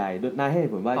าเกรงใจน้าให้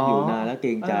ผลว่าอยู่นานแล้วเกร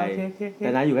งใจแต่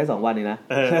น้าอยู่แค่2 วันเองนะ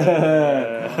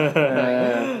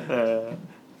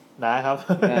นะครับ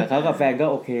เขากับแฟนก็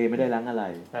โอเคไม่ได้ล้างอะไร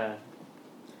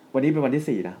วันนี้เป็นวัน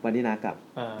ที่4นะวันที่น้ากลับ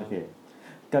โอเค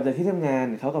กลับจากที่ทำงาน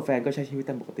เขากับแฟนก็ใช้ชีวิต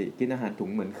ตามปกติกินอาหารถุง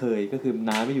เหมือนเคยก็คือ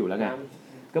น้าไม่อยู่แล้วไง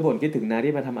ก็บ่นคิดถึงน้า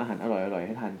ที่มาทำอาหารอร่อยๆใ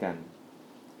ห้ทานกัน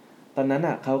ตอนนั้น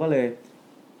เขาก็เลย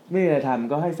ไม่มีอะไรท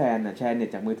ำก็ให้แฟนแชร์เน็ต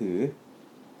จากมือถือ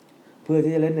เพื่อ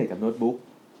ที่จะเล่นเน็ตกับโน้ตบุ๊ก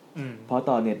พอ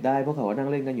ต่อเน็ตได้พวกเขาก็นั่ง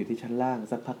เล่นกันอยู่ที่ชั้นล่าง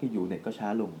สักพักอยู่เน็ตก็ช้า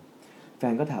ลงแฟ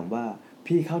นก็ถามว่า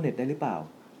พี่เข้าเน็ตได้หรือเปล่า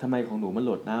ทำไมของหนูมันโห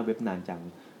ลดหน้าเว็บนานจัง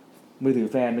มือถือ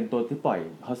แฟนเป็นตัวที่ปล่อย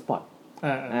ฮอตสปอต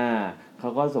เขา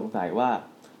ก็สงสัยว่า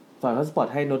ปล่อยฮอตสปอต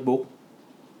ให้โน้ตบุ๊ก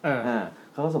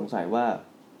เขาก็สงสัยว่า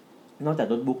นอกจาก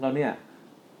โน้ตบุ๊กแล้วเนี่ย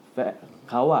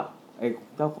เขา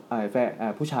แฟน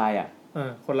ผู้ชาย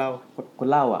คนเ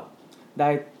ล่าได้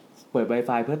เปิด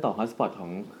Wi-Fi เพื่อต่อฮอตสปอตขอ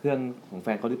งเครื่องของแฟ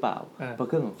นเขาหรือเปล่าเพราะเ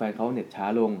ครื่องของแฟนเขาเน็ตช้า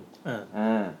ลง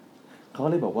เขา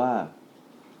ก็เลยบอกว่า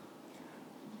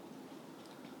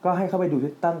ก็ให้เข้าไปดู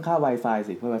ที่ตั้งค่า Wi-Fi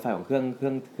สิเพื่อ Wi-Fi ของเค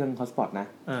รื่องฮอตสปอตนะ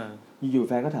อยู่ๆแ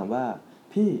ฟนก็ถามว่า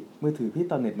พี่มือถือพี่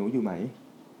ต่อเน็ตหนูอยู่ไหม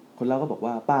คนเล่าก็บอก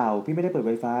ว่าเปล่าพี่ไม่ได้เปิด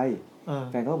Wi-Fi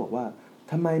แฟนก็บอกว่า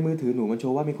ทำไมมือถือหนูมันโช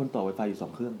ว์ว่ามีคนต่อ Wi-Fi อยู่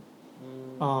2 เครื่อง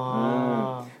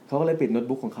เขาก็เลยปิดโน้ต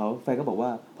บุ๊กของเขาแฟนก็บอกว่า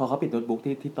พอเขาปิดโน้ตบุ๊ก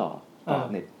ที่ต่อ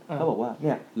เน็ตเขาบอกว่าเ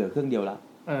นี่ยเหลือเครื่องเดียวละ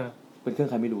เป็นเครื่อง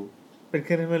ใครไม่รู้เป็นเค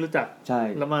รื่องที่ไม่รู้จักใช่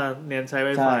แล้วมาเนียนใช้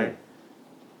Wi-Fi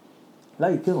แล้ว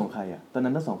อีกเครื่องของใครตอน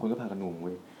นั้นทั้ง2 คนก็พากันงงเ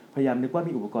ว้ยพยายามนึกว่า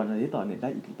มีอุปกรณ์อะไรที่ต่อเน็ตได้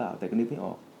อีกหรือเปล่าแต่ก็นึกไม่อ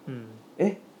อก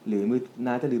หรือ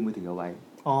น้าจะลืมมือถือเอาไว้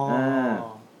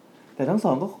แต่ทั้ง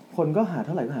2คนก็หาเ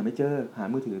ท่าไหร่ก็หาไม่เจอหา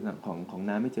มือถือของ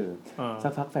น้าไม่เจอสั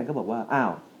กพักแฟนก็บอกว่าอ้า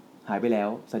วหายไปแล้ว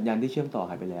สัญญาณที่เชื่อมต่อ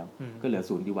หายไปแล้วก็เหลือ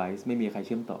0 device ไม่มีใครเ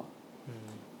ชื่อมต่อ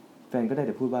แฟนก็ได้แ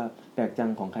ต่พูดว่าแปลกจัง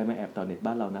ของใครมาแอบต่อเน็ต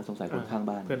บ้านเรานะสงสัยคนข้าง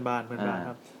บ้านเพื่อนบ้านค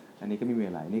รับอันนี้ก็ไม่มี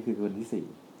อะไรนี่คือคืน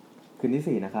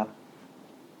ที่4นะครับ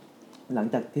หลัง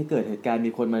จากที่เกิดเหตุการณ์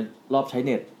มีคนมารอบใช้เ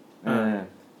น็ต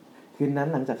คืนนั้น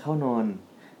หลังจากเข้านอน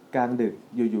กลางดึก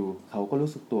อยู่ๆเขาก็รู้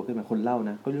สึกตัวขึ้นมาคนเล่า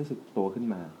นะก็รู้สึกตัวขึ้น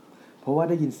มาเพราะว่า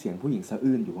ได้ยินเสียงผู้หญิงสะ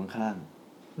อื้นอยู่ข้าง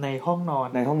ๆในห้องน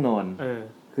อน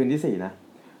คืนที่4นะ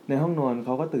ในห้องนอนเข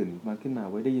าก็ตื่นมาขึ้นมา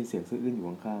ไว้ได้ยินเสียงสะอื้นอยู่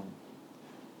ข้าง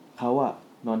ๆเขา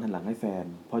นอนหันหลังให้แฟน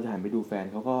พอจะหันไปดูแฟน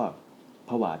เขาก็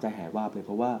ผวาใจแห่วาบเลยเ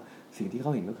พราะว่าสิ่งที่เข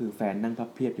าเห็นก็คือแฟนนั่งพับ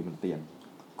เพียบอยู่บนเตียง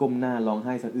ก้มหน้าร้องไ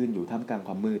ห้สะอื้นอยู่ท่ามกลางค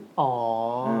วามมืด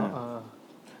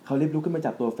เขารีบลุกขึ้นมา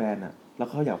จับตัวแฟนแล้วเ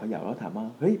ขาเขย่าแล้วถามว่า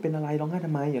เฮ้ยเป็นอะไรร้องไห้ท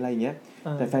ำไมอะไรอย่างเงี้ย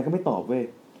แต่แฟนก็ไม่ตอบเว้ย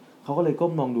เขาก็เลยก้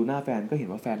มมองดูหน้าแฟนก็เห็น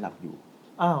ว่าแฟนหลับอยู่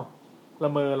อ้าวละ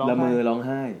เมอร้องไ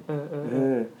ห้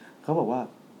เขาบอกว่า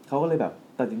เขาก็เลยแบบ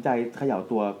ตัดสินใจเขย่า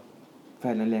ตัวแฟ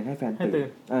นแรงๆให้แฟนตื่น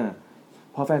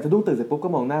พอแฟนสะดุ้งตื่นเสร็จปุ๊บก็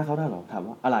มองหน้าเขาถาม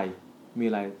ว่าอะไรมี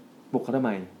อะไรปลุกเขาทำไ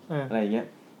มอะไรอย่างเงี้ย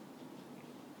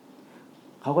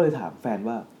เขาก็เลยถามแฟน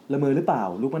ว่าละเมอหรือเปล่า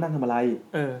ลุกมานั่งทำอะไร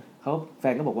แฟ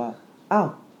นก็บอกว่าอ้าว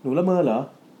หนูละเมอเหรอ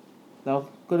แล้ว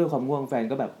ก็ด้วยความง่วงแฟน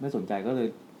ก็แบบไม่สนใจก็เลย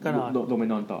ลงไป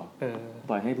นอนต่อ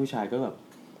ปล่อยให้ผู้ชายก็แบบ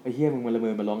ไอ้เหี้ยมึงมาละเม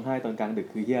อมาร้องไห้ตอนกลางดึก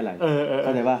คือเหี้ยอะไรเข้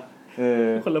าใจป่ะ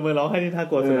คนละเมอร้องไห้ที่ท่า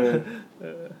กลัวสุด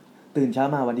ตื่นเช้า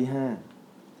มาวันที่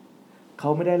5เขา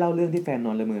ไม่ได้เล่าเรื่องที่แฟนน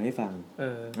อนละเมอให้ฟัง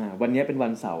วันนี้เป็นวั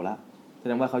นเสาร์ละแส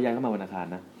ดงว่าเขาย้ายเข้ามาวันอังคาร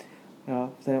นะแล้ว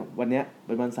วันนี้เ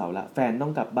ป็นวันเสาร์ละแฟนต้อ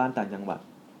งกลับบ้านต่างจังหวัด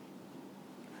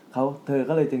เธอ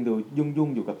ก็เลยจึงดูยุ่ง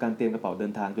อยู่กับการเตรียมกระเป๋าเดิ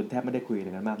นทางจนแทบไม่ได้คุยอะไร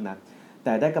กันมากนักแ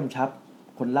ต่ได้กำชับ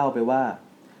คนเล่าไปว่า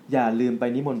อย่าลืมไป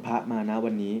นิมนต์พระมานะ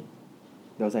วันนี้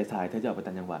เดี๋ยวสายๆเธอจะออกไป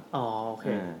ต่างจังหวัดโอเค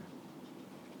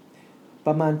ป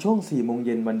ระมาณช่วง 4:00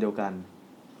 นวันเดียวกัน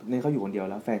นี่เขาอยู่คนเดียว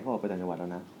แล้วแฟนเขาออกไปต่างจังหวัดแล้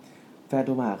วนะแฟนโท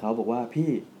รมาหาเขาบอกว่าพี่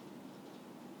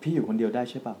อยู่คนเดียวได้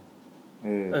ใช่ป่ะ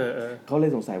เขาเล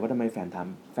ยสงสัยว่าทำไมแฟน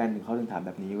ถึงเขาถึงถามแ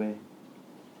บบนี้เว้ย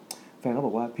แฟนเขาบ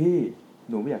อกว่าพี่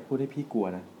หนูไม่อยากพูดให้พี่กลัว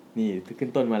นะนี่ขึ้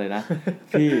นต้นมาเลยนะ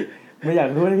พี่ไม่อยาก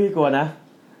พูดให้พี่กลัวนะ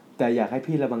แต่อยากให้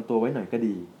พี่ระวังตัวไว้หน่อยก็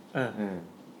ดี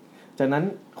จากนั้น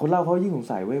คนเล่าเขายิ่งสง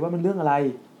สัยเว้ยว่ามันเรื่องอะไร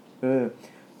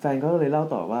แฟนเขาก็เลยเล่า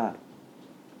ต่อว่า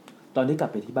ตอนที่กลับ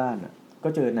ไปที่บ้านน่ะก็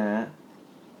เจอน้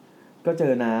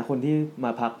าคนที่ม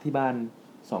าพักที่บ้าน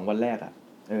2 วันแรกอ่ะ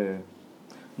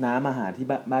น้ามาหาที่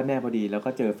บ้านแม่พอดีแล้วก็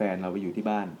เจอแฟนเราไปอยู่ที่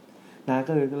บ้านน้า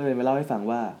ก็เลยมาเล่าให้ฟัง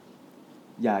ว่า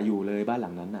อย่าอยู่เลยบ้านหลั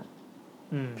งนั้นน่ะ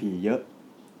ผีเยอะ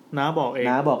น้าบอก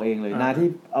เองเลยน้าที่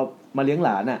เอามาเลี้ยงหล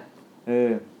านน่ะ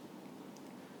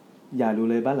อย่าอยู่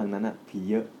เลยบ้านหลังนั้นน่ะผี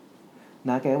เยอะ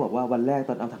น้าแกก็บอกว่าวันแรกต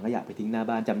อนเอาถังขยะไปทิ้งหน้า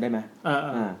บ้านจำได้ไหม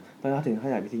ตอนเอาถังข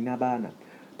ยะไปทิ้งหน้าบ้านน่ะ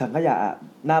ถังขยะ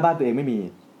หน้าบ้านตัวเองไม่มี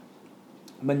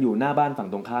มันอยู่หน้าบ้านฝั่ง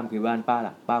ตรงข้ามคือบ้าน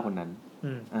ป้าคนนั้น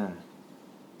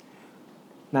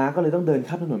น้าก็เลยต้องเดิน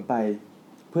ข้ามถนนไป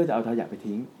เพื่อจะเอาถังขยะไป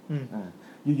ทิ้ง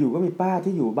อยู่ๆก็มีป้า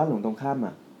ที่อยู่บ้านหลังตรงข้าม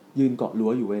ยืนเกาะรั้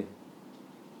วอยู่เว้ย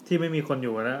ที่ไม่มีคนอ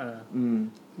ยู่นะ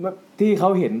ที่เขา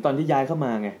เห็นตอนที่ย้ายเข้าม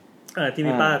าไงที่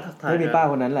มีป้าทักทายที่มีป้า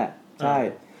คนนั้นแหละใช่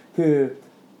คือ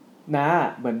น้า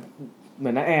เหมื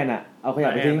อนน้าแอนเอาขยะ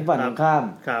ไปทิ้งฝั่งตรงข้าม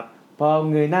พอ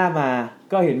เงยหน้ามา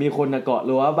ก็เห็นมีคนเกาะ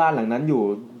รั้วบ้านหลังนั้นอ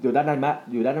ยู่ด้านใ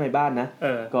นบ้านนะ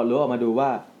เกาะรั้วออกมาดูว่า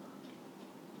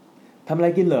ทำอะไร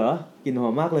กินเหรอกลิ่นหอ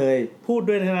มมากเลยพูด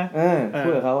ด้วยใช่ไหมพู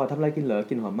ดกับเขาทำอะไรกินเหรอ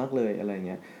กลิ่นหอมมากเลยอะไรเ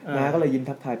งี้ยน้าก็เลยยิ้ม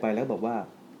ทักทายไปแล้วบอกว่า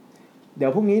เดี๋ย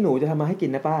วพรุ่งนี้หนูจะทำมาให้กิ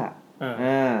นนะป้า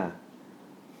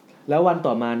แล้ววันต่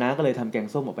อมาน้าก็เลยทำแกง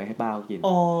ส้มออกไปให้ป้าเขากิน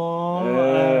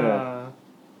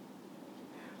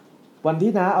วัน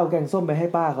ที่น้าเอาแกงส้มไปให้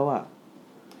ป้าเขา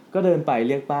ก็เดินไป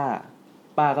เรียกป้า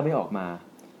ก็ไม่ออกมา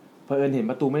เผอิญเห็น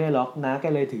ประตูไม่ได้ล็อกน้าก็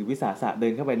เลยถือวิสาสะเดิ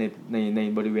นเข้าไปใน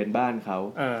บริเวณบ้านเขา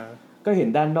ก็เห็น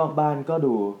ด้านนอกบ้านก็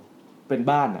ดูเป็น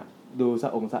บ้านดู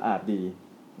สะอาดดี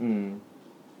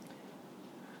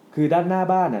คือด้านหน้า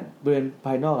บ้านบริเวณภ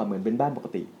ายนอกเหมือนเป็นบ้านปก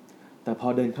ติแต่พอ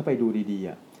เดินเข้าไปดูดี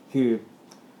ๆคือ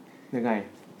ยังไง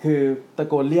คือตะ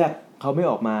โกนเรียกเขาไม่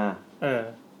ออกมา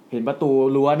เห็นประตู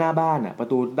รั้วหน้าบ้านประ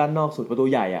ตูด้านนอกสุดประตู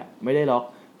ใหญ่ไม่ได้ล็อก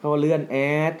เขาเลื่อน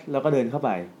แล้วก็เดินเข้าไป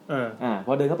พ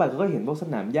อเดินเข้าไปเขาก็เห็นพวกส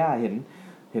นามหญ้าเ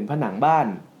ห็นผนังบ้าน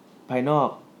ภายนอก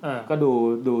ก็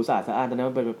ดูสะอาดตอนนั้น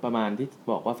มันเป็นประมาณที่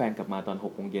บอกว่าแฟนกลับมาตอน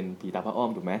 6:00 นผีตาพระอ้อม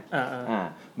ถูกไหม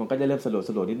มันก็จะเริ่มส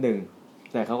ลัวนิดนึง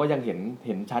แต่เขาก็ยังเ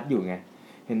ห็นชัดอยู่ไง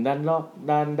เห็นด้านรอบ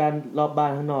บ้า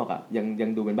นข้างนอกยัง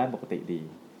ดูเป็นบ้านปกติดี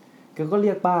ก็เ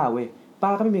รียกป้าเว้ยป้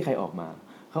าก็ไม่มีใครออกมา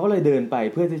เขาก็เลยเดินไป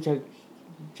เพื่อที่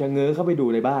จะเง้อเข้าไปดู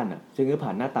ในบ้านจะเง้อผ่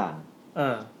านหน้าต่าง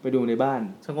ไปดูในบ้าน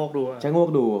ชะโงก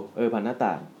ดูผ่านหน้า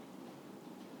ต่าง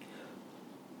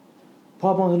พอ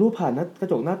มองทะลุผ่านกระ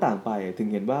จกหน้าต่างไปถึง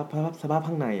เห็นว่าสภาพ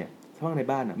ข้างใน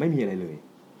บ้านไม่มีอะไรเลย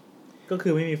ก็คื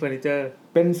อไม่มีเฟอร์นิเจอร์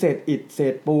เป็นเศษอิฐเศ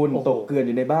ษปูนตกเกลื่อนอ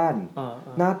ยู่ในบ้าน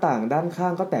หน้าต่างด้านข้า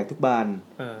งก็แตกทุกบาน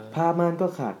ผ้าม่านก็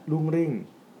ขาดรุ่งริ่ง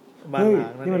เฮ้ย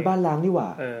นี่มันบ้านล้างนี่หว่า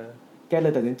แกเล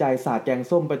ยตัดสินใจสาดแกง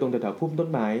ส้มไปตรงแถวๆพุ่มต้น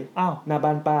ไม้หน้าบ้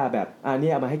านป้าแบบนี่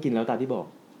เอามาให้กินแล้วตามที่บอก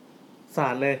สา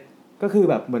ดเลยก็คือ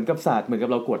แบบเหมือนกับสาดเหมือนกับ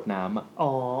เรากรวดน้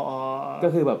ำก็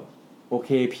คือแบบโอเค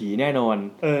ผีแน่นอน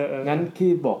งั้นที่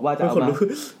บอกว่าจะเอามา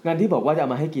งั้นที่บอกว่าจะเอา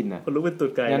มาให้กินคนรู้เป็นตุ่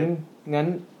นไก่งั้น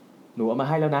หนูเอามา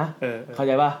ให้แล้วนะเข้าใ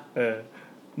จป่ะ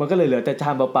มันก็เลยเหลือแต่ชา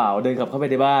มเปล่าๆเดินกลับเข้าไป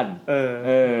ในบ้าน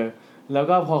แล้ว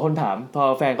ก็พอ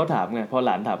แฟนเขาถามไงพอห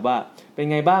ลานถามว่าเป็น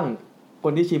ไงบ้างค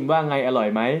นที่ชิมว่าไงอร่อย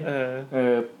ไหม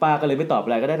ป้าก็เลยไม่ตอบอะ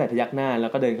ไรก็ได้แต่พยักหน้าแล้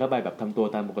วก็เดินเข้าไปแบบทำตัว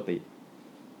ตามปกติ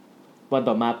วัน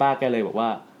ต่อมาป้าแกเลยบอกว่า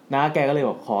น้าแกก็เลย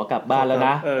บอกขอกลับบ้านแล้วน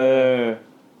ะ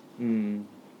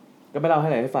ก็ไม่เล่าให้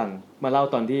อะไรให้ฟังมาเล่า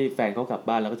ตอนที่แฟนเขากลับ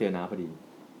บ้านแล้วก็เจอน้าพอดี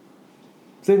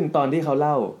ซึ่งตอนที่เขาเ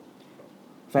ล่า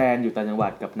แฟนอยู่ต่างจังหวั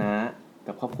ดกับน้า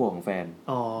กับครอบครัวของแฟน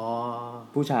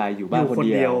ผู้ชายอยู่บ้านคนเ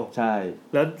ดียวใช่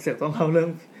แล้วเสียต้องเล่าเรื่อง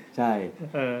ใช่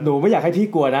หนูไม่อยากให้พี่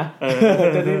กลัวนะ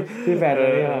ที่แฟนเล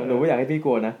ยหนูไม่อยากให้พี่ก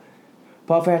ลัวนะพ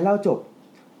อแฟนเล่าจบ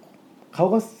เขา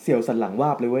ก็เสียวสันหลังว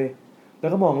าบเลยเว้ยแล้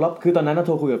วก็มองรอบคือตอนนั้นโ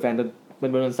ทรคุยกับแฟนเป็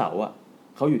นวันเสาร์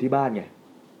เขาอยู่ที่บ้านไง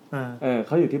เ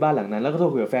ขาอยู่ที่บ้านหลังนั้นแล้วก็โทร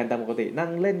คุยกับแฟนตามปกตินั่ง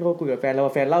เล่นโทรคุยกับแฟนแล้วพ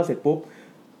อแฟนเล่าเสร็จปุ๊บ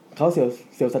เขาเ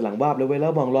สียวสันหลังวาบเลยเว้ยแล้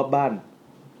วมองรอบบ้าน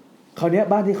คราวนี้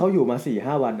บ้านที่เขาอยู่มา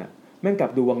 4-5 วันอ่ะแม่งกลั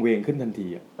บดูวังเวงขึ้นทันที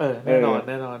อ่ะแน่น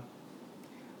อน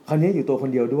คราวนี้อยู่ตัวคน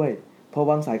เดียวด้วยพอ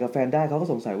วางสายกับแฟนได้เขาก็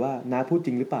สงสัยว่าน้าพูดจ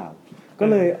ริงหรือเปล่าก็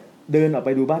เลยเดินออกไป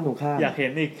ดูบ้านตรงข้ามอยากเห็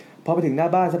นอีกพอไปถึงหน้า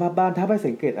บ้านสภาพบ้านถ้าไม่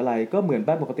สังเกตอะไรก็เหมือน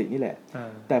บ้านปกตินี่แหละ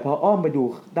แต่พออ้อมไปดู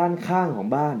ด้านข้างของ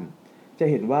บ้านจะ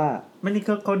เห็นว่าไม่นี่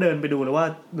เขาเดินไปดูหรือว่า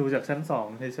ดูจากชั้น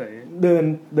2เฉยๆเ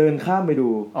ดินข้ามไปดู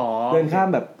เดินข้าม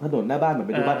แบบถนนหน้าบ้านเหมือนไ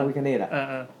ปดูบ้านพระพิฆเนศอ่ะ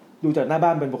ดูจากหน้าบ้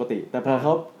านเป็นปกติแต่พอเข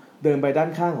าเดินไปด้าน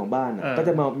ข้างของบ้านก็จ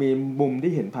ะมีมุม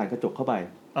ที่เห็นผ่านกระจกเข้าไป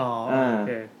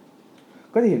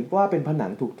ก็จะเห็นว่าเป็นผนั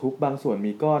งถูกทุบบางส่วน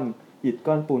มีก้อนอิฐ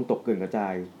ก้อนปูนตกเกลื่อนกระจา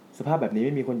ยสภาพแบบนี้ไ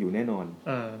ม่มีคนอยู่แน่นอน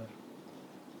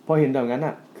พอเห็นแบบนั้น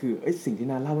อ่ะคือไอ้สิ่งที่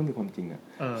น่าเล่ามันเป็นความจริงอ่ะ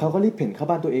เขาก็รีบเพ่นเข้า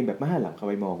บ้านตัวเองแบบไม่หันหลังเข้า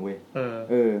ไปมองเว้ย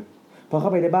พอเข้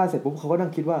าไปในบ้านเสร็จปุ๊บเขาก็นั่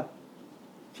งคิดว่า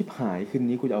ชิบหายคืน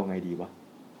นี้กูจะเอาไงดีวะ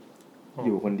อ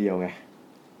ยู่คนเดียวไง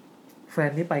แฟ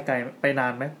นนี่ไปไกลไปนา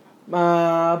นไหมมา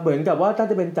เหมือนกับว่าน่า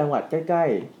จะเป็นจังหวัดใกล้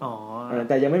ๆ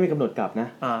แต่ยังไม่มีกำหนดกลับนะ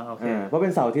เพราะเป็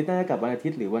นเสาร์อาทิตย์น่าจะกลับวันอาทิ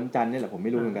ตย์หรือวันจันทร์นี่แหละผมไ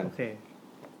ม่รู้เหมือนกัน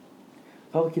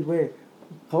เขาก็คิดว่า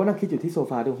เขาก็นั่งคิดอยู่ที่โซ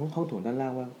ฟาตรงห้องโถงด้านล่า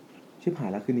งว่าชิบหาย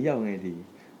แล้วคืนนี้จะเอาไงดี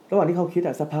ระหว่างที่เขาคิด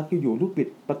สักพักอยู่ๆลูกบิด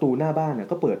ประตูหน้าบ้าน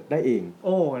ก็เปิดได้เองโ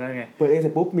อ้นั่นไงเปิดเองเส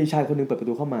ร็จปุ๊บมีชายคนนึงเปิดประ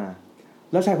ตูเข้ามา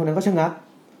แล้วชายคนนั้นก็ชะงัก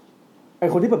ไอ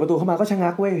คนที่เปิดประตูเข้ามาก็ชะงั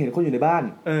กเว้ยเห็นคนอยู่ในบ้าน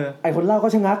ไอคนเล่าก็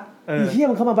ชะงักอีเหี้ย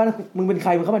มันเข้ามาบ้านมึงเป็นใคร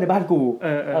มึงเข้ามาในบ้านกู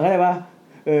เข้าใจปะ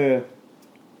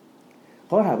เข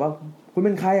าก็ถามว่าคุณเ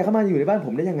ป็นใครเข้ามาอยู่ในบ้านผ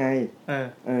มได้ยังไง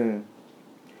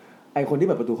ไอคนที่เ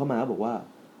ปิดประตูเข้ามาบอกว่า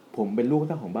ผมเป็นลูกเ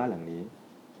จ้าของบ้านหลังนี้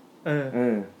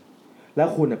แล้ว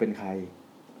คุณเป็นใคร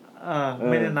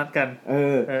ไม่ได้นัดกัน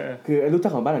คือไอ้ลูกเจ้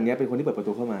าของบ้านหลังนี้เป็นคนที่เปิดประ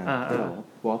ตูเข้ามา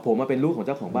บอกว่าผมมาเป็นลูกของเ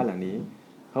จ้าของบ้านหลังนี้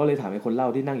เขาเลยถามไอ้คนเล่า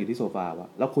ที่นั่งอยู่ที่โซฟาว่า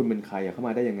แล้วคุณเป็นใครเข้าม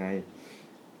าได้ยังไง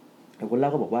ไอ้คนเล่า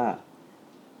ก็บอกว่า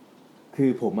คือ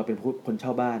ผมมาเป็นคนเช่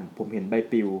าบ้านผมเห็นใบ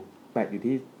ปลิวแปะอยู่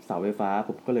ที่เสาไฟฟ้าผ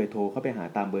มก็เลยโทรเข้าไปหา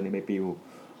ตามเบอร์ในใบปลิว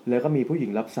แล้วก็มีผู้หญิ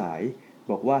งรับสาย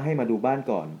บอกว่าให้มาดูบ้าน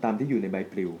ก่อนตามที่อยู่ในใบ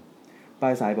ปลิวปลา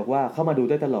ยสายบอกว่าเข้ามาดู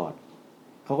ได้ตลอด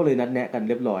เขาก็เลยนัดแนะกัน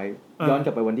เรียบร้อยย้อนก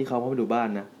ลับไปวันที่เขาเข้ามาดูบ้าน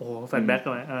นะโอ้แฟลชแบ็ก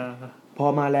เลยพอ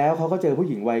มาแล้วเขาก็เจอผู้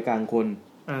หญิงวัยกลางคน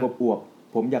อวบ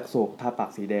ผมอยากโศกทาปาก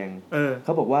สีแดงเข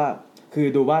าบอกว่าคือ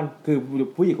ดูบ้านคือ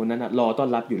ผู้หญิงคนนั้นรอต้อน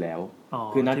รับอยู่แล้ว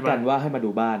คือนัดกันว่าให้มาดู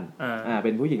บ้านเ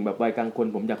ป็นผู้หญิงแบบวัยกลางคน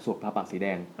ผมอยากโศกทาปากสีแด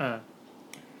ง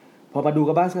พอมาดู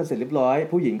กับบ้านกันเสร็จเรียบร้อย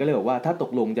ผู้หญิงก็เลยบอกว่าถ้าต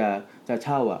กลงจะเ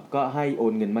ช่าก็ให้โอ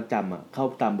นเงินมัดจำเข้า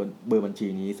ตามเบอร์บัญชี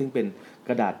นี้ซึ่งเป็นก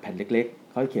ระดาษแผ่นเล็ก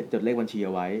ๆเขาเขียนจดเลขบัญชีเอ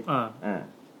าไว้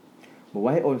บอกว่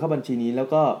าให้โอนเข้าบัญชีนี้แล้ว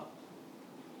ก็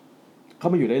เข้า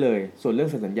มาอยู่ได้เลยส่วนเรื่อง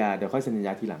เซ็นสัญญาเดี๋ยวค่อยเซ็นสัญญ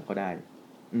าทีหลังก็ได้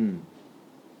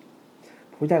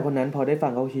ผู้ชายคนนั้นพอได้ฟั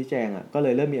งเขาชี้แจงก็เล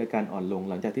ยเริ่มมีอาการอ่อนลง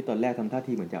หลังจากที่ตอนแรกทำท่า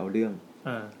ทีเหมือนจะเอาเรื่อง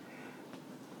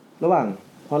ระหว่าง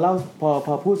พอเล่าพ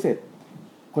อพูดเสร็จ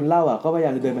คนเล่าก็พยายา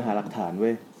มจะเดินไปหาหลักฐานเ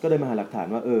ว้ยก็เดินมาหาหลักฐาน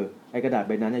ว่าไอ้กระดาษใ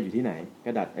บนั้นอยู่ที่ไหนก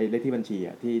ระดาษไอ้เลขที่บัญชี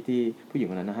ที่ผู้หญิง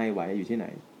คนนั้นให้ไว้อยู่ที่ไหน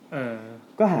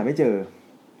ก็หาไม่เจอ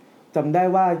จำได้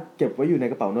ว่าเก็บไว้อยู่ใน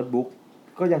กระเป๋าโน้ตบุ๊ก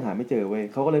ก็ยังหาไม่เจอเว้ย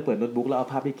เขาก็เลยเปิดโน้ตบุ๊กแล้วเอา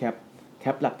ภาพที่แค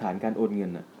ปหลักฐานการโอนเงิ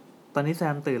นตอนนี้แซ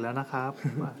มตื่นแล้วนะครับ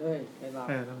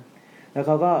แล้วเ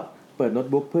ขาก็เปิดโน้ต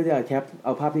บุ๊กเพื่อจะเอ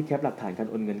าภาพที่แคปหลักฐานการ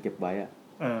โอนเงินเก็บไว้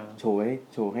โช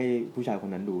ว์ให้ผู้ชายคน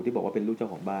นั้นดูที่บอกว่าเป็นลูกเจ้า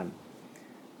ของบ้าน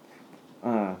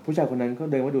ผู้ชายคนนั้นเขา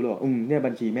เดินมาดูเลยว่าเนี่ย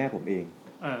บัญชีแม่ผมเอง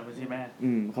บัญชีแม่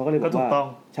เขาก็เลยบอกว่า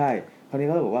ใช่คราวนี้เ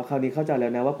ขาเลยบอกว่าคราวนี้เข้าใจแล้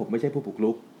วนะว่าผมไม่ใช่ผู้บุก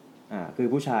รุกคือ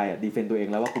ผู้ชายดีเฟนตัวเอง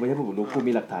แล้วว่ากูไม่ใช่ผู้บุกรุกกู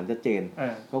มีหลักฐานชัดเจน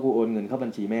ก็กูโอนเงินเข้าบั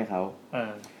ญชีแม่เขา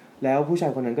แล้วผู้ชา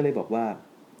ยคนนั้นก็เลยบอกว่า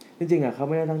จริงๆเขา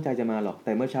ไม่ได้ตั้งใจจะมาหรอกแ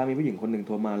ต่เมื่อเช้ามีผู้หญิงคนหนึ่งโ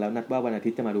ทรมาแล้วนัดว่าวันอาทิ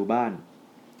ตย์จะมาดูบ้าน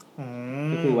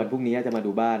ก็คือวันพรุ่งนี้จะมา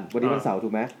ดูบ้านวันนี้วันเสาร์ถู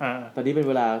กไหมตอนนี้เป็น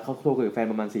เวลาเขาโทรคุยกับแฟน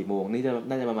ประมาณ 4:00 นนี่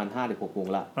น่าจะประมาณ 5 ถึง 6 โมง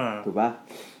ละถูกปะ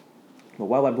บอก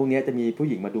ว่าวันพรุ่งนี้จะมีผู้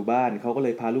หญิงมาดูบ้านเขาก็เล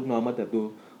ยพาลูกน้องมาตรวจดู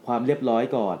ความเรียบร้อย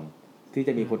ก่อนที่จ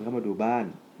ะมีคนเข้ามาดูบ้าน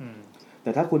แ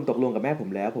ต่ถ้าคุณตกลงกับแม่ผม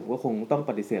แล้วผมก็คงต้อง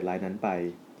ปฏิเสธรายนั้นไป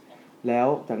แล้ว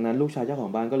จากนั้นลูกชายเจ้าขอ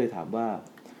งบ้านก็เลยถามว่า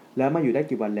แล้วมาอยู่ได้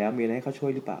กี่วันแล้วมีอะไรให้เขาช่ว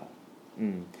ยหรือเปล่า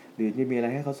หรือมีอะไร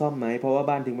ให้เขาซ่อมไหมเพราะว่า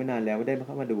บ้านทิ้งไว้นานแล้วไม่ได้เ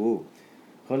ข้ามาดู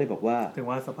เขาเลยบอกว่าถึง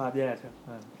ว่าสภาพแย่ใช่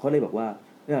เขาเลยบอกว่า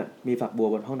เนี่ยมีฝักบัว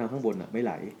บนห้องน้ำข้างบนไม่ไห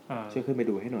ลช่วยขึ้นไป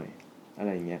ดูให้หน่อยอะไร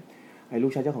อย่างเงี้ยไอ้ลู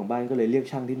กชายเจ้าของบ้านก็เลยเรียก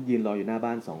ช่างที่ยืนรออยู่หน้าบ้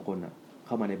าน2 คนเ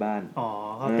ข้ามาในบ้าน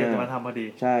เขาเตรียมจะมาทำพอดี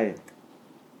ใช่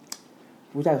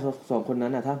ผู้ชาย2 คนนั้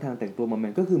นท่าทางแต่งตัวมอมแม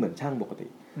มก็คือเหมือนช่างปกติ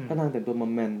ท่าทางแต่งตัวมอ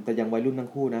มแมมแต่ยังวัยรุ่นทั้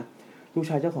งคู่นะลูก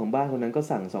ชายเจ้าของบ้านคนนั้นก็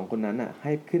สั่ง2 คนนั้นใ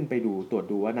ห้ขึ้นไปดูตรวจ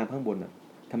ดูว่าน้ำข้างบน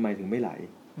ทำไมถึงไม่ไหล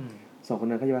2 คน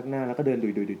นั้นก็ยักหน้าแล้วก็เดินดุ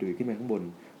ยขึ้นไปข้างบน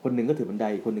คนหนึ่งก็ถือบันได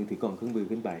คนหนึ่งถือกล่องเครื่องมือ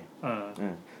ขึ้นไป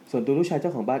ส่วนตัวลูกชายเจ้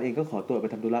าของบ้านเองก็ขอตัวไป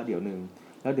ทำธุระเดี๋ยวนึง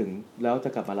แล้วจะ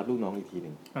กลับมารับลูกน้องอีกทีนึ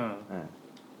ง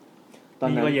ตอน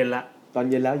นั้นก็เย็นละ ตอน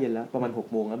เย็นแล้วประมาณ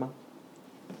 6:00 นแล้วมั้ง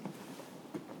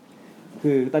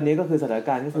คือตอนนี้ก็คือสถานก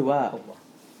ารณ์ก็คือ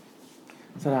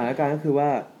ว่า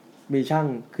มีช่าง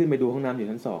ขึ้นไปดูห้องน้ำอยู่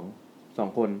ชั้น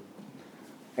2คน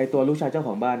ไอตัวลูกชายเจ้าข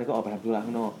องบ้านนี่ก็ออกไปทำธุระข้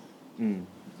างนอก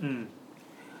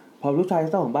พอลูกชาย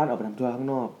เจ้าของบ้านออกไปทำธุระข้าง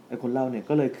นอกไอคนเล่าเนี่ย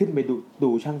ก็เลยขึ้นไปดู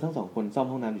ช่างทั้ง2คนซ่อม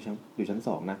ห้องน้ำอยู่ชั้น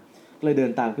2นะก็เลยเดิ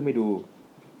นตามขึ้นไปดู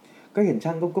ก็เห็นช่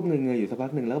างก้มๆเงยๆอยู่สักพั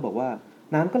กนึงแล้วก็บอกว่า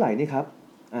น้ำก็ไหลนี่ครับ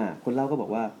คนเล่าก็บอ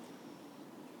กว่า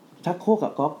ชักโครกกั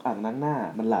บก๊อกอ่างล้างหน้า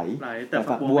มันไหลแต่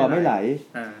ฝักบัวไม่ไหล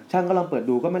ช่างก็ลองเปิด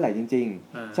ดูก็ไม่ไหลจริง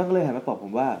ๆช่างก็เลยหันมาบอกผ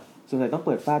มว่าสงสัยต้องเ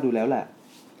ปิดฝ้าดูแล้วแหละ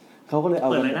เขาก็เลยเอา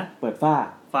เปิดฝ้า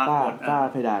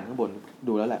เพดานข้างบน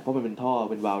ดูแล้วแหละเพราะมันเป็นท่อ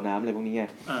เป็นวาล์วน้ำอะไรพวกนี้ไง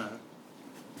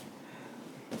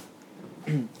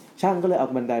ช่างก็เลยเอา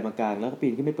บันไดมากางแล้วก็ปี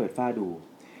นขึ้นไปเปิดฝ้าดู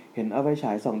เห็นเอาไฟฉ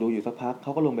ายส่องดูอยู่สักพักเข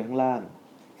าก็ลงไปข้างล่าง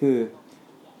คือ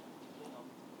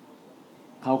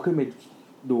เขาขึ้นไป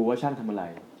ดูว่าช่างทำอะไร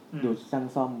ดูช่าง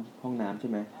ซ่อมห้องน้ำใช่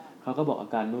ไหมเขาก็บอกอา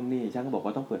การนู่นนี่ช่างก็บอกว่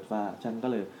าต้องเปิดฝ้าช่างก็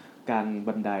เลยกาง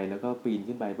บันไดแล้วก็ปีน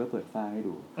ขึ้นไปเพื่อเปิดฝ้าให้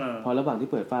ดูพอระหว่างที่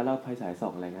เปิดฝ้าแล้วไฟฉายส่อ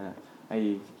งอะไรเงี้ยไอ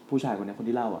ผู้ชายคนนี้คน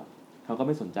ที่เล่าอ่ะเขาก็ไ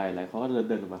ม่สนใจอะไรเขาก็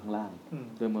เดินลงมาข้างล่าง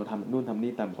เดินมาทำนู่นทำ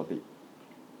นี่ตามปกติ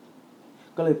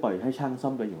ก็เลยปล่อยให้ช่างซ่อ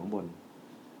มไปอยู่ข้างบน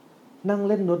นั่ง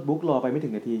เล่นโน้ตบุ๊กรอไปไม่ถึ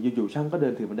งนาทีอยู่ๆช่างก็เดิ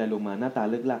นถือบันไดลงมาหน้าตา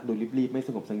เลิกลักดูรีบๆไม่ส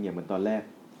งบเสงี่ยมเหมือนตอนแรก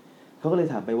เขาก็เลย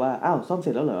ถามไปว่าอ้าวซ่อมเส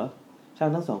ร็จแล้วเหรอช่าง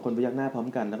ทั้ง2คนพยักหน้าพร้อม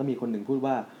กันแล้วก็มีคนหนึ่งพูด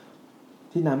ว่า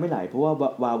ที่น้ำไม่ไหลเพราะว่า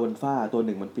วาล์วบนฝ้าตัวห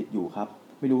นึ่งมันปิดอยู่ครับ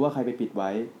ไม่รู้ว่าใครไปปิดไว้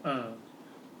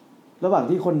ระหว่าง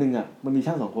ที่คนหนึ่งอ่ะมันมี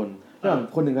ช่าง2คนระหว่าง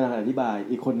คนหนึ่งกำลังอธิบาย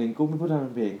อีกคนหนึ่งก็ไม่พูดท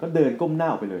ำเพลงก็เดินก้มหน้า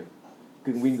ออกไปเลย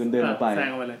กึ่งวิ่งกึ่งเดินออกไป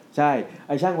ใช่ไ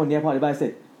อ้ช่างคนนี้พออธิบายเสร็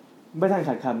จไม่ทันข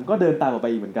าดคำก็เดินตามออกไป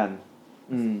อีกเหมือนกัน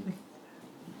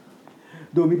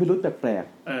ดูมีพิรุธแปลก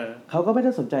ๆเขาก็ไม่ไ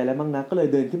ด้สนใจแล้วมั้งนักก็เลย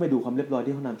เดินขึ้นไปดูความเรียบร้อย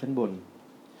ที่ห้องน้ำชั้นบน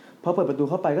พอเปิดประตู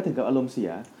เข้าไปก็ถึงกับอารมณ์เสี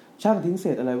ยช่างทิ้งเศ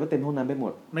ษอะไรไว้เต็มห้องน้ำไปหม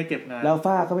ดไม่เก็บงานแล้ว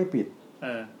ฝ้าก็ไม่ปิด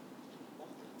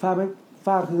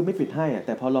ฝ้าคือไม่ปิดให้อ่ะแ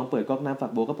ต่พอลองเปิดก๊อกน้ำฝั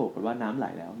กบัวก็ปรากฏว่าน้ำไหล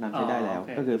แล้วน้ำใช้ได้แล้ว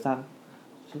ก็คือ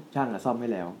ช่างซ่อมให้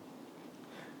แล้ว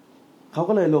เขา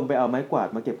ก็เลยลงไปเอาไม้กวาด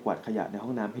มาเก็บกวาดขยะในห้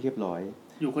องน้ำให้เรียบร้อย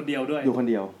อยู่คนเดียวด้วยอยู่คน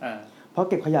เดียวพอ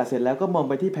เก็บขยะเสร็จแล้วก็มอง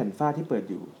ไปที่แผ่นฝ้าที่เปิด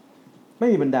อยู่ไม่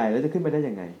มีบันไดแล้วจะขึ้นไปได้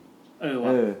ยังไง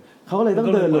เขาก็เลยต้อง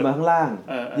เดินลงมาข้างล่าง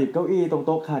หยิบเก้าอี้ตรงโ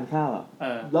ต๊ะทานข้าว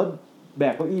แล้วแบ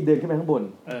กเก้าอี้เดินขึ้นไปข้างบน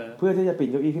เพื่อที่จะปีน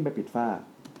เก้าอี้ขึ้นไปปิดฝ้า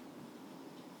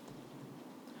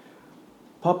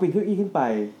พอปีนเก้าอี้ขึ้นไป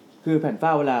คือแผ่นฝ้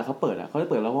าเวลาเขาเปิดเขาจะ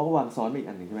เปิดแล้วเขาก็วางซ้อนไปอีก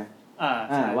อันหนึ่งใช่ไหม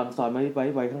วางซ้อนไ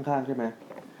ว้ข้างๆใช่ไหม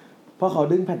พอเขา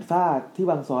ดึงแผ่นฝ้าที่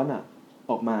วางซ้อน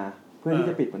ออกมาเพื่อที่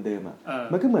จะปิดเหมือนเดิม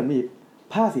มันก็เหมือนมี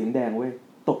ผ้าสีแดงเว้ย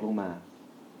ตกลงมา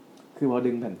คือพอ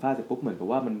ดึงแผ่นผ้าเสร็จปุ๊บเหมือนกับ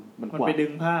ว่ามันกวาดไปดึ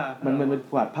งผ้ามัน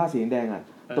กวาดผ้าสีแดง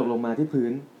ตกลงมาที่พื้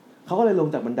นเขาก็เลยลง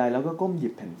จากบันไดแล้วก็ก้มหยิ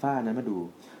บแผ่นฝ้านั้นมาดู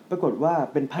ปรากฏว่า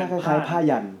เป็นผ้าคล้ายๆผ้า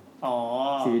ยัน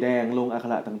สีแดงลงอักข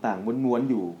ระต่างๆม้วนๆ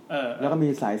อยู่แล้วก็มี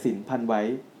สายสิญจน์พันไว้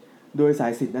โดยสา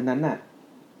ยสิญจน์นั้นน่ะ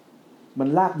มัน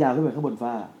ลากยาวขึ้นไปข้างบน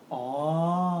ฝ้า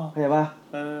เข้าใจป่ะ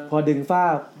พอดึงฝ้า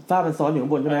มันซ้อนอยู่ข้า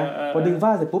งบนใช่ไหมพอดึงฝ้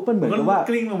าเสร็จปุ๊บมันเหมือนกับว่า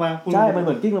กลิ้งลงมาใช่มันเห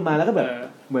มือนกลิ้งลงมาแล้วก็แบบ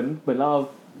เหมือนเรา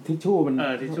ทิชชู่มัน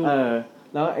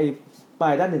แล้วไอ้ปลา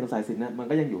ยด้านหนึ่งของสายสิญจน์น่ะมัน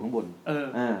ก็ยังอยู่ข้างบน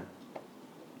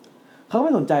เขาไ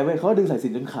ม่สนใจเว้ยเขาดึงสายสิ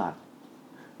ญจน์จนขาด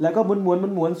แล้วก็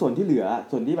ม้วนส่วนที่เหลือ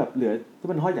ส่วนที่แบบเหลือที่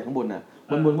มันห้อยจากข้างบนน่ะ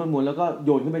ม้วนแล้วก็โย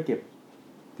นขึ้นไปเก็บ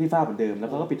ที่ฝ้าเหมือนเดิมแล้ว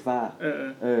เขาก็ปิดฝ้า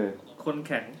คนแ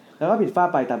ข็งแล้วก็ปิดฝ้า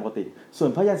ไปตามปกติส่วน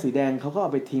ผ้ายันสีแดงเขาก็เอ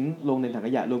าไปทิ้งลงในถังข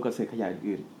ยะรวมกับเศษขยะ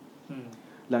อื่น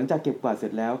หลังจากเก็บกวาดเสร็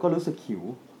จแล้วก็รู้สึกหิว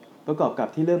ประกอบกับ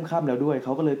ที่เริ่มค่ำแล้วด้วยเข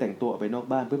าก็เลยแต่งตัวออกไปนอก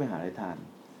บ้านเพื่อไปหาอะไรทาน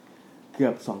เกื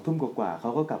อบ 20:00 นกว่าเข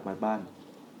าก็กลับมาบ้าน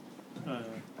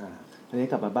ทีนี้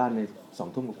กลับมาบ้านใน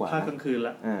 20:00 นกว่าภาคกลางคืนล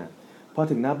ะพอ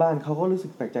ถึงหน้าบ้านเขาก็รู้สึ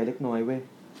กแปลกใจเล็กน้อยเว้ย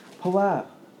เพราะว่า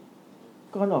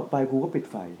ก่อนออกไปกูก็ปิด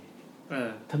ไฟ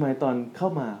ทำไมตอนเข้า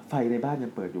มาไฟในบ้านยั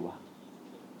งเปิดอยู่วะ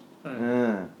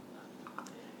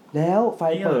แล้วไฟ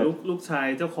เปิดลูกชาย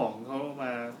เจ้าของเขาม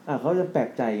าเขาจะแปลก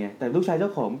ใจไงแต่ลูกชายเจ้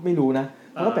าของไม่รู้นะ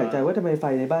เขาก็แปลกใจว่าทำไมไฟ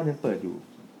ในบ้านยังเปิดอยู่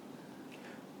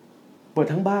เปิด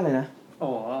ทั้งบ้านเลยนะ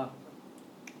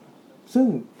ซึ่ง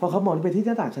พอเขามองไปที่ห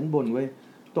น้าต่างชั้นบนเว้ย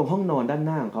ตรงห้องนอนด้านห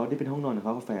น้าของเขาที่เป็นห้องนอนของเข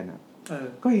ากับแฟน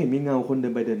ก็เห็นมีเงาคนเดิ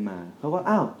นไปเดินมาเขาก็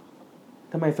อ้าว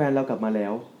ทำไมแฟนเรากลับมาแล้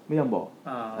วไม่ยอมบอก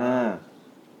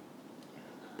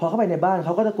พอเข้าไปในบ้านเข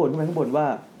าก็ตะโกนขึ้นไปข้างบนว่า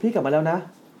พี่กลับมาแล้วนะ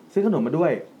ซื้อขนมมาด้ว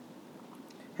ย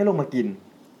ให้ลงมากิน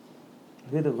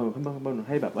ที่ตะโกนขึ้นมาข้างบน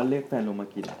ให้แบบว่าเรียกแฟนลงมา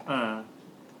กิน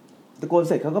ตะโกนเ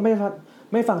สร็จเขาก็ไ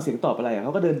ม่ฟังเสียงตอบอะไรเข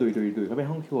าก็เดินดุยเข้าไป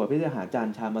ห้องครัวเพื่อจะหาจาน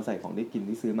ชามมาใส่ของที่กิน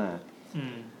ที่ซื้อมา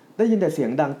ได้ยินแต่เสียง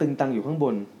ดังตึงตังอยู่ข้างบ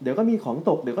นเดี๋ยวก็มีของ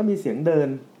ตกเดี๋ยวก็มีเสียงเดิน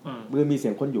มีเสี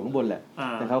ยงคนอยู่ข้างบนแหละ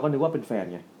แต่เขาก็นึกว่าเป็นแฟน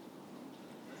ไง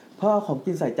พอเอาของ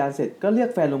กินใส่จานเสร็จก็เรียก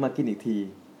แฟนลงมากินอีกที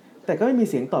แต่ก็ไม่มี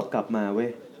เสียงตอบกลับมาเว้ย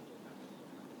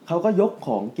เขาก็ยกข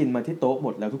องกินมาที่โต๊ะหม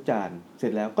ดแล้วทุกจานเสร็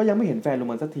จแล้วก็ยังไม่เห็นแฟนลง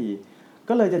มาสักที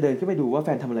ก็เลยจะเดินขึ้นไปดูว่าแฟ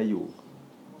นทำอะไรอยู่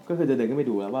ก็คือจะเดินขึ้นไป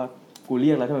ดูแล้วว่ากูเรี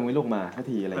ยกแล้วทำไมไม่ลงมาสัก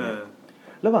ทีอะไรเงี้ย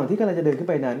ระหว่างที่กำลังจะเดินขึ้น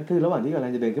ไปนั้นคือระหว่างที่กำลั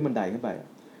งจะเดินขึ้นบันไดขึ้นไป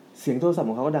เสียงโทรศัพท์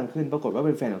ของเขาก็ดังขึ้นปรากฏว่าเ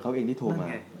ป็นแฟนของเขาเองที่โทรมา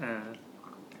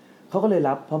เขาก็เลย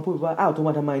รับพร้อมพูดว่าอ้าวโทร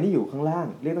มาทำไมนี่อยู่ข้างล่าง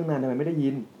เรียกตั้งนานทำไมไม่ได้ยิ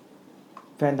น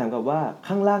แฟนถามกลับว่า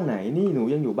ข้างล่างไหนนี่หนู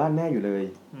ยังอยู่บ้านแม่อยู่เลย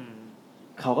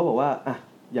เขาก็บอกว่าอ่ะ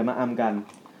อย่ามาอำกัน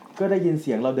ก็ได้ยินเ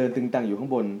สียงเราเดินตึงตังอยู่ข้า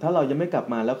งบนถ้าเรายังไม่กลับ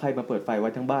มาแล้วใครมาเปิดไฟไว้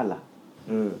ทั้งบ้านล่ะ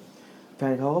แฟ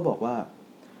นเขาก็บอกว่า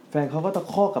แฟนเขาก็ตะ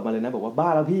คอกกลับมาเลยนะบอกว่าบ้า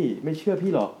แล้วพี่ไม่เชื่อ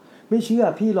พี่หรอกไม่เชื่อ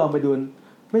พี่ลองไปดู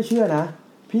ไม่เชื่อนะ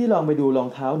พี่ลองไปดูรอง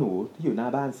เท้าหนูที่อยู่หน้า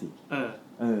บ้านสิ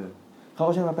เขา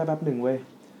ก็ช่างมาแป๊บๆนึงเว้ย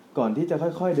ก่อนที่จะ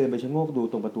ค่อยๆเดินไปชะโงกดู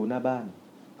ตรงประตูหน้าบ้าน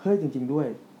เฮ้ยจริงๆด้วย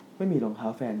ไม่มีรองเท้า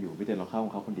แฟนอยู่มีแต่รองเท้าขอ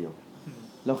งเขาคนเดียว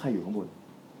แล้วใครอยู่ข้างบน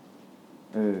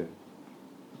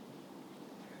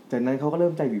จากนั้นเขาก็เริ่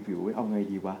มใจวิวๆเอาไง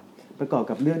ดีวะประกอบ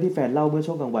กับเรื่องที่แฟนเล่าเมื่อ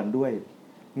ช่วงกลางวันด้วย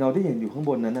เงาที่เห็นอยู่ข้าง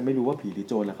บนนั้นไม่รู้ว่าผีหรือ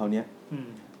โจรละเขาเนี้ย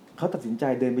เขาตัดสินใจ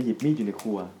เดินไปหยิบมีดอยู่ในค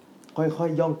รัวค่อย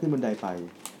ๆย่องขึ้นบันไดไป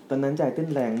ตอนนั้นใจเต้น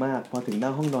แรงมากพอถึงหน้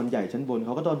าห้องนอนใหญ่ชั้นบนเข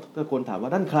าก็ตะโกนถามว่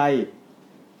านั่นใคร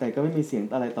แต่ก็ไม่มีเสียง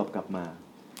อะไรตอบกลับมา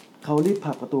เขารีบผ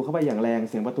ลักประตูเข้าไปอย่างแรง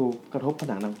เสียงประตูกระทบผ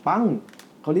นังดังปัง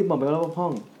เขารีบมองไปรอบห้อ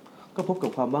งก็พบกั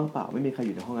บความว่างเปล่าไม่มีใครอ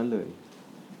ยู่ในห้องนั้นเลย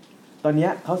ตอนนี้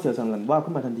เขาเสียวสันหลังว่า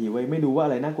ขึ้นมาทันทีไว้ไม่รู้ว่าอะ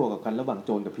ไรน่ากลัวกับกันระหว่างโจ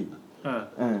รกับผี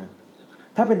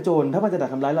ถ้าเป็นโจรถ้ามันจะดัก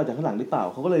ทำร้ายเราจากข้างหลังหรือเปล่า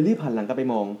เขาก็เลยรีบหันหลังกลับไป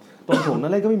มองตรงโถงนั้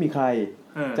นเลยก็ไม่มีใคร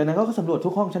จากนั้นเขาก็สำรวจทุ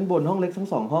กห้องชั้นบนห้องเล็กทั้ง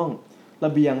2ห้องร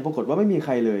ะเบียงปรากฏว่าไม่มีใค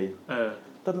รเลย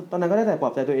ตอนนั้นก็ได้แต่ปลอ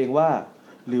บใจตัวเองว่า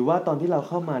หรือว่าตอนที่เราเ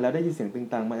ข้ามาแล้วได้ยินเสียงตึง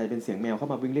ตังมันอาจจะเป็นเสียงแมวเข้า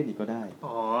มาวิ่งเล่นอีกก็ได้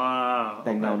แ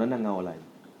ต่เงานั้นเงาอะไร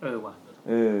ว่ะ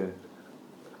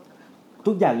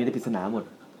ทุกอย่างอยู่ในปริศนาหมด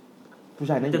ผู้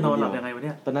ชายนั้นจะนอนหลับยังไงวะเ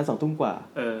นี่ยตอนนั้น20:00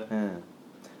 น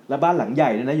แล้วบ้านหลังใหญ่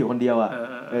นะอยู่คนเดียว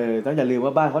ต้องอย่าลืมว่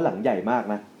าบ้านเขาหลังใหญ่มาก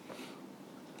นะ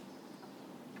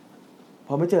พ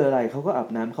อไม่เจออะไรเขาก็อาบ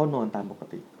น้ำเข้านอนตามปก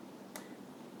ติ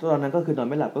ตอนนั้นก็คือนอน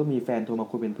ไม่หลับก็มีแฟนโทรมา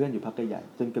คุยเป็นเพื่อนอยู่พักใหญ่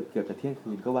ๆจนเกือบจะเที่ยงคื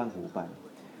นก็วางหูไป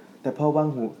แต่พอ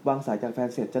วางสายจากแฟน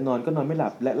เสร็จจะนอนก็นอนไม่หลั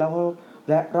บและ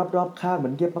รอบๆข้างเหมื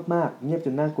อนเงียบมากๆเงียบจ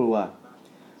นน่ากลัว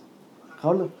เขา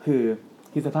คือ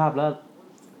คิดสภาพแล้ว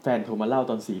แฟนโทรมาเล่า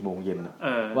ตอน 4:00 น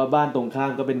ว่าบ้านตรงข้า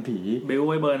มก็เป็นผีบิว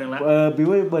ไว้เบอร์นึงแล้วบิว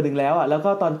ไว้เบอร์นึงแล้วแล้วก็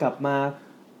ตอนกลับมา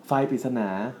ไฟปริศนา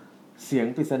เสียง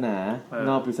ปริศนาเง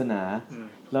าปริศนา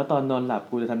แล้วตอนนอนหลับ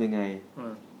กูจะทำยังไง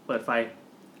เปิดไฟ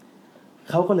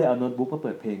เขาก็เลยเอาโน้ตบุ๊กมาเ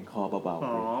ปิดเพลงคอเบา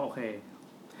โอเค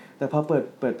แต่พอเ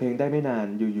ปิดเพลงได้ไม่นาน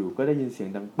อยู่ๆก็ได้ยินเสียง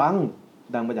ดังปัง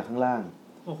ดังมาจากข้างล่าง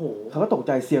โอ้โหเขาก็ตกใ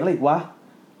จเสียงอะไรอีกวะ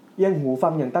เอียงหูฟั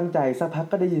งอย่างตั้งใจสักพัก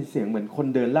ก็ได้ยินเสียงเหมือนคน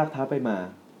เดินลากเท้าไปมา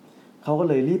เขาก็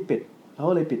เลย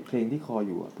ปิดเพลงที่คออ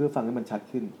ยู่เพื่อฟังให้มันชัด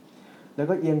ขึ้นแล้ว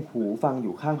ก็เอียงหูฟังอ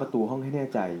ยู่ข้างประตูห้องให้แน่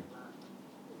ใจ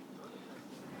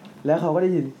แล้วเขาก็ได้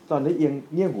ยินตอนได้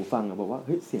เงี่ยหูฟังบอกว่าเ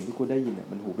ฮ้ยเสียงที่กูได้ยิน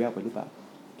มันหูแว่วไปหรือเปล่า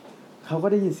เขาก็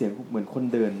ได้ยินเสียงเหมือนคน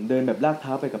เดินแบบลากเท้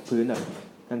าไปกับพื้น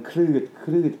ดังค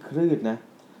ลืดนะ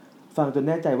ฟังจนแ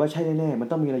น่ใจว่าใช่แน่ๆมัน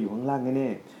ต้องมีอะไรอยู่ข้างล่างแน่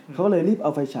ๆเขาก็เลยรีบเอ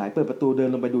าไฟฉายเปิดประตูเดิน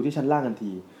ลงไปดูที่ชั้นล่างทัน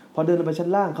ทีพอเดินลงไปชั้น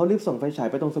ล่างเขารีบส่องไฟฉาย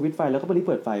ไปตรงสวิตช์ไฟแล้วก็ไปรีบ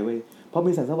เปิดไฟไว้พอ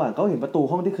มีแสงสว่างเขาเห็นประตู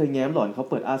ห้องที่เคยแง้มหลอนเขา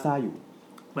เปิดอาซ่าอยู่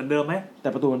เหมือนเดิมไหมแต่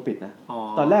ประตูมันปิดนะ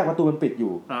ตอนแรกประตูมันปิดอ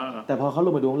ยู่แต่พอเขาล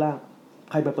งมาดูข้างล่าง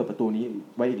ใครมาเปิดประตูนี้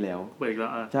ไว้อีกแล้วเปิดอีกแล้ว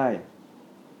ใช่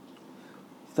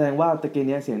แสดงว่าตะเกียง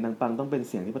นี้เสียงดังปังต้องเป็น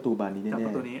เสียงที่ประตูบานนี้แน่ๆป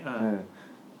ระตูนี้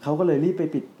เขาก็เลยรีบไป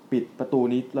ปิดประตู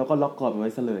นี้แล้วก็ล็อกกรอบไ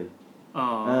ว้ซะเลย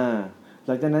ห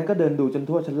ลังจากนั้นก็เดินดูจน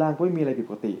ทั่วชั้นล่างก็ไม่มีอะไรผิด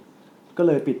ปกติก็เ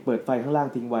ลยเปิดไฟข้างล่าง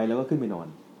ทิ้งไว้แล้วก็ขึ้นไปนอน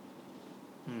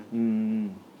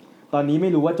ตอนนี้ไม่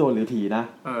รู้ว่าโจรหรือผีนะ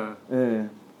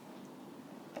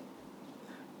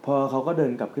พอเขาก็เดิ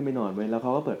นกลับขึ้นไปนอนไว้แล้วเข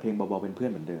าก็เปิดเพลงเบาๆเป็นเพื่อ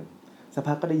นเหมือนเดิมสัก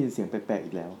พักก็ได้ยินเสียงแปลกๆ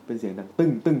อีกแล้วเป็นเสียงดังตึ้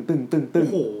งตึ้งตึ้งตึ้งตึ้งโ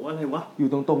อ้โหอะไรวะอยู่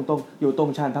ตรงอยู่ตรง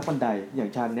ชานพักบันไดอย่าง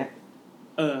ชานเนี้ย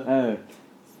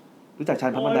รู้จักชา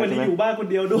นพักบันไดใช่ไหมอยู่บ้านคน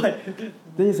เดียวด้วย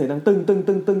ได้ยินเสียงดังตึ้งตึ้ง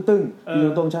ตึ้งตึ้งตึ้งอ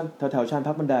ยู่ตรงชานแถวชาน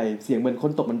พักบันไดเสียงเหมือนค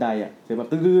นตกบันไดเสียงแบบ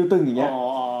ตึ้งตึ้งอย่างเงี้ย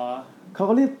เขา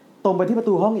ก็รีบตรงไปที่ประ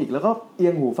ตูห้องอีกแล้วก็เอี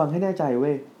ยงหูฟังให้แน่ใจเ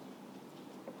ว้ย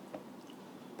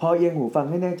พอเอียงหูฟัง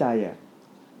ให้แน่ใจ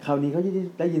คราวนี้เขา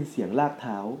ได้ยินเสียงลากเ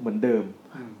ท้าเหมือนเดิม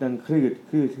ดัง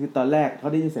คือตอนแรกเขา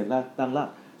ได้ยินเสียงลา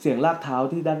กเท้า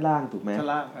ที่ด้านล่างถูกไหม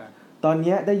ตอน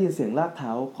นี้ได้ยินเสียงลากเท้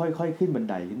าค่อยๆขึ้นบัน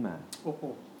ไดขึ้นมาโอ้โห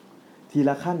ที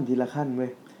ละขั้นเว้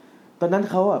ยตอนนั้น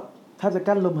เขาถ้าจะ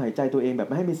กั้นลมหายใจตัวเองแบบ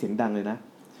ไม่ให้มีเสียงดังเลยนะ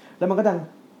แล้วมันก็ดัง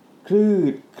คลื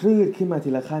ดขึ้นมาที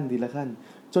ละขั้น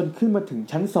จนขึ้นมาถึง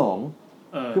ชั้น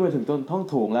2ขึ้นมาถึงต้นห้อง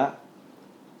โถงแล้ว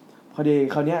พอดี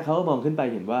คราวนี้เขาก็มองขึ้นไป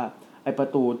เห็นว่าไอประ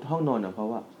ตูห้องนอนของเขา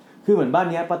คือเหมือนบ้าน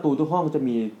นี้ประตูทุกห้องจะ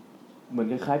มี เหมือน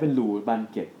คล้ายๆเป็นรูบาน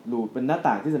เกล็ดรูเป็นหน้า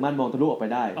ต่างที่สามารถมองทะลุออกไป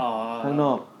ได้ข้างน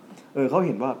อกเขาเ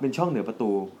ห็นว่าเป็นช่องเหนือประ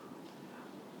ตู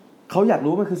เขาอยาก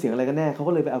รู้มันคือเสียงอะไรกันแน่เขา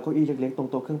ก็เลยไปเอาเก้าอี้เล็กๆตรง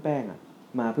โต๊ะเครื่องแป้งอ่ะ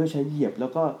มาเพื่อใช้เหยียบแล้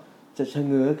วก็จะชะ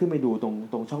เง้อขึ้นไปดู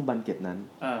ตรงช่องบานเกล็ดนั้น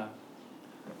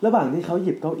ระหว่างที่เขาห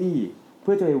ยิบเก้าอี้เ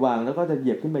พื่อจะไปวางแล้วก็จะเห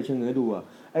ยียบขึ้นไปชะเง้อดู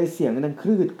ไอเสียงนั้นค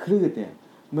ลืดเนี่ย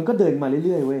มันก็เดินมาเ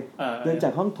รื่อยๆเว้ยเดินจา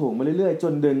กห้องโถงมาเรื่อยๆจ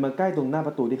นเดินมาใกล้ตรงหน้าป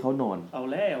ระตูที่เขานอนเอา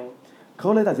แล้วเขา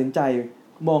เลยตัดสินใจ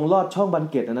มองลอดช่องบาน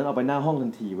เกล็ดอันนั้นออกไปหน้าห้องทั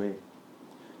นทีเว้ย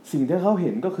สิ่งที่เขาเ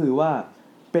ห็นก็คือว่า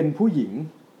เป็นผู้หญิง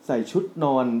ใส่ชุดน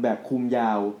อนแบบคลุมย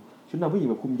าวชุดนอนผู้หญิง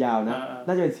แบบคลุมยาวนะ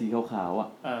น่าจะเป็นสีขาว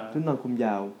ๆชุดนอนคลุมย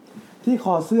าวที่ค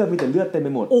อเสื้อมีแต่เลือดเต็มไป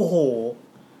หมดโอ้โห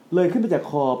เลยขึ้นไปจาก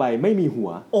คอไปไม่มีหัว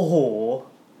โอ้โห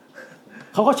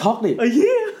เขาก็ช็อกดิ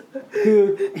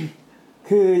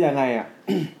คือยังไงอ่ะ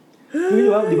คืออ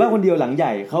ยู่บ้านคนเดียวหลังให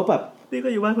ญ่เขาแบบนี่ก็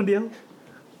อยู่บ้านคนเดียว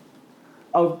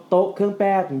เอาโต๊ะเครื่องแ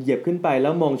ป้งเหยียบขึ้นไปแล้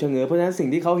วมองชะเง้อเพราะฉะนั้นสิ่ง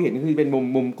ที่เขาเห็นคือเป็น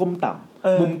มุมก้มต่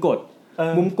ำมุมกด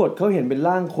เขาเห็นเป็น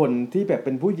ร่างคนที่แบบเ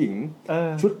ป็นผู้หญิง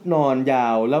ชุดนอนยา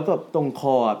วแล้วแบบตรงค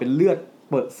อเป็นเลือด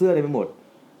เปิดเสื้ออะไรไปหมด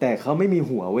แต่เขาไม่มี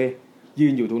หัวเว้ยยื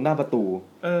นอยู่ตรงหน้าประตู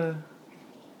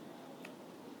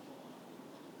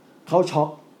เขา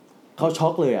ช็อ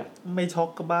กเลยอ่ะไม่ช็อก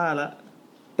ก็บ้าละ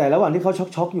แต่ระหว่างที่เขา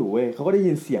ช็อกอยู่เว้ยเขาก็ได้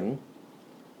ยินเสียง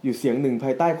อยู่เสียงหนึ่งภ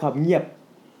ายใต้ความเงียบ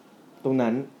ตรง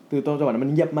นั้นคือตรงจังหวะนั้นมั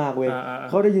นเงียบมากเว้ย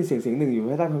เขาได้ยินเสียงหนึ่งอยู่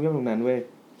ภายใต้ความเงียบตรงนั้นเว้ย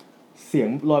เสียง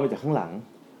ลอยมาจากข้างหลัง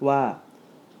ว่า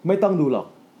ไม่ต้องดูหรอก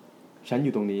ฉันอ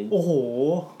ยู่ตรงนี้โอ้โห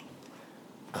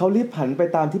เขารีบหันไป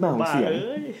ตามที่มาของเสียง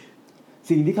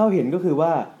สิ่งที่เขาเห็นก็คือว่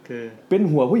าเป็น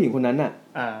หัวผู้หญิงคนนั้นน่ะ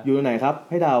อยู่ตรงไหนครับ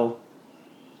ให้เดา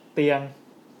เตียง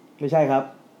ไม่ใช่ครับ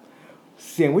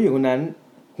เสียงผู้หญิงคนนั้น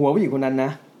หัวผู้หญิงคนนั้นน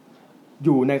ะอ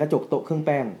ยู่ในกระจกโต๊ะเครื่องแ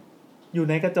ป้งอยู่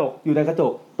ในกระจก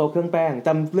โต๊ะเครื่องแป้งจ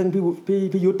ำเรื่อง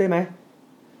พี่ยุทธได้ไหม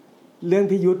เรื่อง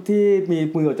พี่ยุทธที่มี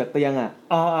มือออกจากเตียง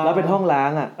แล้วเป็นห้องล้า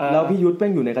งแล้วพี่ยุทธแป้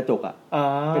งอยู่ในกระจก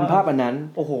เป็นภาพอันนั้น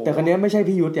แต่คนนี้ไม่ใช่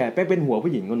พี่ยุทธแป้งเป็นหัว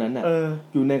ผู้หญิงคนนั้น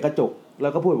อยู่ในกระจกแล้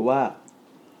วก็พูดแบบว่า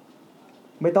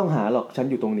ไม่ต้องหาหรอกฉัน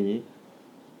อยู่ตรงนี้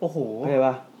โอ้โหเข้าใจ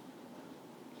ป่ะ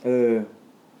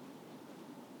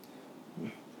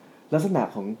ลักษณะ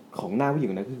ของหน้าผู้หญิง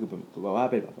คนนั้นคือแบบว่า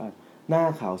เป็นแบบว่าหน้า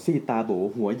ขาวซีดตาโบ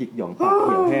หัวหยิกหย่องปากเ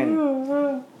ขียวแห้ง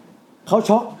เขา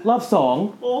ช็อกรอบ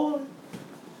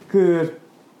2คือ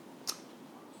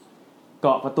เก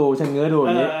าะประตูชะเง้อดูอ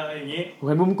ย่างนี้เ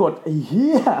ห็นมุมกดไอ้เ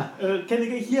หี้ยแค่นี้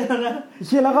ก็เหี้ยแล้วนะเ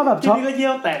หี้ยแล้วก็แบบช็อกแค่นี้ก็เหี้ย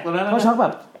วแตกตรงนั้นเขาช็อกแบ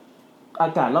บอา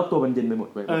กาศรอบตัวมันเย็นไปหมด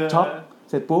เลยช็อก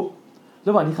เสร็จปุ๊บร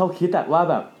ะหว่างที่เขาคิดว่า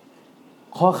แบบ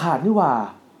คอขาดนี่หว่า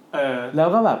แล้ว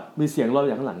ก็แบบมีเสียงลอย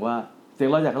จากข้างหลังว่า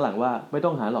ไม่ต้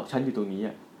องหาหรอกฉันอยู่ตรงนี้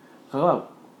เขาก็แบบ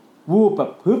วูบแบ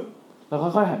บฮึบแล้ว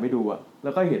ค่อยๆหันไปดูแ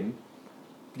ล้วก็เห็น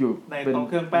อยู่เป็นโต๊ะ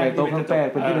เครื่องแป้ง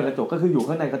เป็นที่เป็นกระจกก็คืออยู่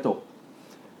ข้างในกระจก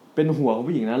เป็นหัวของ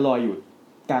ผู้หญิงนะลอยอยู่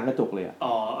กลางกระจกเลย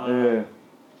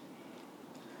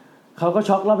เขาก็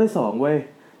ช็อกรอบที่2เว้ย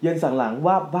เย็นสั่งหลังว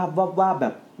าบแบ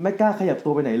บไม่กล้าขยับตั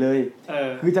วไปไหนเลย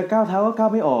คือจะก้าวเท้าก็ก้าว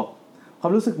ไม่ออกควา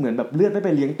มรู้สึกเหมือนแบบเลือดไม่ไป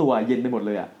เลี้ยงตัวเย็นไปหมดเ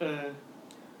ลย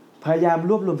พยายาม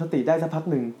รวบรวมสติได้สักพัก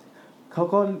นึงเขา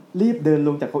ก็รีบเดินล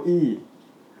งจากเก้าอี้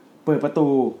เปิดประตู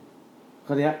ค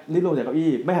นนี้รีบลงจากเก้า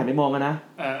อี้ไม่หันไปมองกันนะ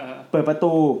เปิดประ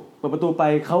ตูไป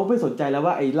เขาไม่สนใจแล้ว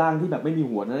ว่าไอ้ร่างที่แบบไม่มี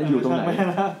หัวนั้นอยู่ตรงไหน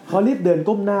เขารีบเดิน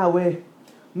ก้มหน้าเว้ย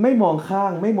ไม่มองข้า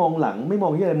งไม่มองหลังไม่มอ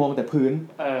งที่อะไรมองแต่พื้น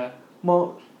มอง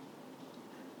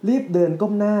รีบเดินก้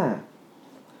มหน้า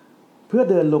เพื่อ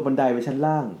เดินลงบันไดไปชั้น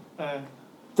ล่าง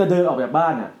จะเดินออกจากบ้า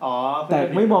นแต่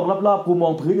ไม่มองรอบๆกูมอ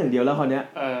งพื้นอย่างเดียวแล้วคราวเนี้ย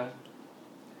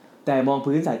แต่มอง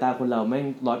พื้นสายตาคนเราแม่ง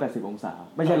180องศา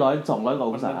ไม่ใช่200กว่า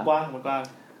องศามันกว้าง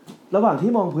ระหว่าง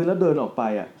ที่มองพื้นแล้วเดินออกไป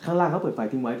ข้างล่างเขาเปิดไฟ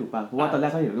ทิ้งไว้ถูกป่ะเพราะว่าตอนแร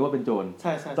กเขาเห็นว่าเป็นโจรใ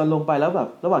ช่ตอนลงไปแล้วแบบ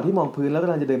ระหว่างที่มองพื้นแล้วก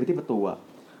ำลังจะเดินไปที่ประตู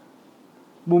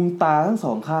มุมตาทั้งส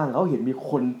องข้างเขาเห็นมี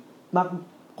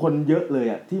คนเยอะเลย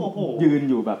ที่ยืน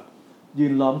อยู่แบบยื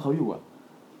นล้อมเขาอยู่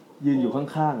ยืนอยู่ข้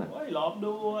างๆล้อม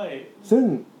ด้วยซึ่ง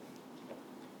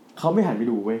เขาไม่หันไป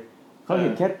ดูเว้ยเขาเห็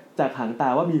นแค่จากหางตา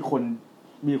ว่ามี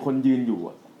คนยืนอยู่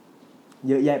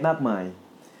เยอะแยะมากมาย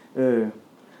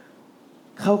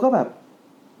เขาก็แบบ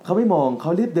เขาไม่มองเข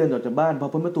ารีบเดินออกจากบ้านพอ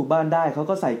พ้นประตูบ้านได้เขา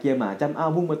ก็ใส่เกียร์หมาจ้ำอ้า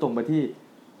วมุ่งมาตรงไปที่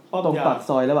ตรงปาก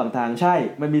ซอยระหว่างทางใช่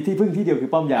มันมีที่พึ่งที่เดียวคือ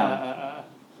ป้อมยาม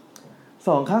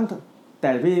2ข้างแต่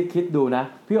พี่คิดดูนะ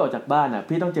พี่ออกจากบ้าน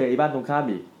พี่ต้องเจอไอ้บ้านตรงข้าม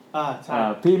อีกใช่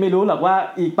พี่ไม่รู้หรอกว่า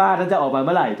อีป้านั้นจะออกมาเ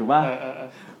มื่อไหร่ถูกป่ะ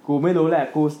กูไม่รู้แหละ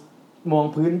กูมอง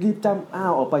พื้นรีบจ้ำอ้า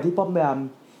วออกไปที่ป้อมยาม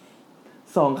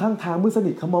2ข้างทางมืดส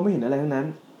นิทเขามองไม่เห็นอะไรทั้งนั้น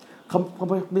เขา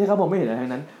ไม่ใช่เขามองไม่เห็นอะไรทั้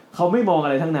งนั้นเขาไม่มองอะ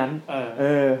ไรทั้งนั้น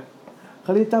เข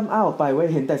ารีบจ้ำอ้าวออกไปไว้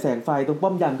เห็นแต่แสงไฟตรงป้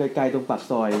อมยามไกลๆตรงปาก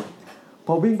ซอยพ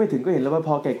อวิ่งไปถึงก็เห็นแล้วว่าพ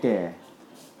อแก่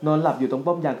ๆ นอนหลับอยู่ตรง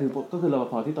ป้อมยามก็คือรป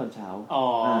ภที่ตอนเช้าอ๋อ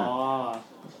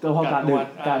รปภกะ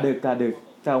ดึกก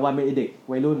ลางวันเป็นเด็ก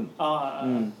วัยรุ่น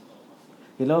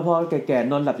เห็นรปภแก่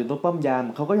ๆนอนหลับอยู่ตรงป้อมยาม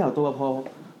เขาก็อยากตัวร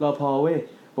ปภเว้ย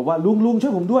บอกว่าลุงช่ว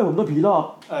ยผมด้วยผมโดนผีหลอก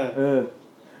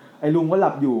ไอ้ลุงก็หลั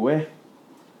บอยู่เว้ย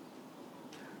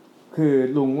คือ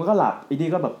ลุงก็หลับไอ้นี่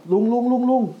ก็แบบลุง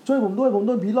ช่วยผมด้วยผมโ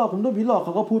ดนผีหลอกเข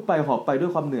าก็พูดไปหอบไปด้ว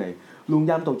ยความเหนื่อยลุง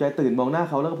ยามตกใจตื่นมองหน้า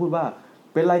เขาแล้วก็พูดว่า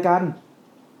เป็นไรกัน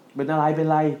เป็นอะไร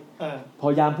พอ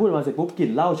ยามพูดมาเสร็จปุ๊บกลิ่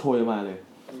นเหล้าโชยมาเลย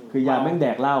คือยามแม่งแด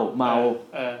กเหล้าเมา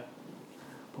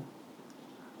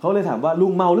เขาเลยถามว่าลุ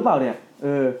งเมาหรือเปล่าเนี่ย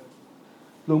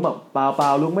ลุงบอกเปล่า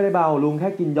ลุงไม่ได้เมาลุงแค่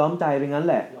กินย้อมใจไปงั้น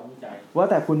แหละว่า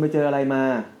แต่คุณไปเจออะไรมา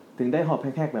ถึงได้หอบ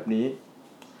แขกแบบนี้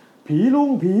ผีลุง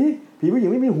ผีผู้หญิ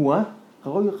งไม่มีหัวเข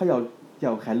าก็เขย่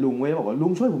าแขนลุงไว้บอกว่าลุ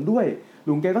งช่วยผมด้วย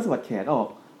ลุงแกก็สะบัดแขนออก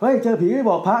เฮ้ยเจอผีไม่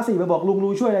บอกพระสิไปบอกลุง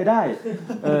ช่วยอะไรได้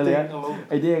เลย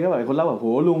ไอ้เจ๊ก็แบบคนเล่าแบบโห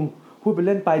ลุงพูดไปเ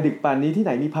ล่นไปดึกป่านนี้ที่ไห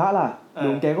นมีพระล่ะลุ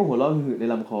งแกก็หัวเราะหึใน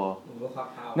ลำคอ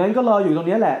งั้นก็รออยู่ตรง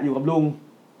นี้แหละอยู่กับลุง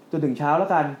จนถึงเช้าแล้ว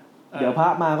กันเดี๋ยวพระ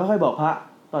มาก็ค่อยบอกพระ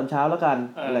ตอนเช้าแล้วกัน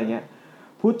อะไรเงี้ย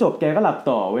พูดจบแกก็หลับ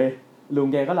ต่อเว้ยลุง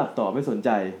แกก็หลับต่อไม่สนใจ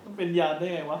เป็นยามได้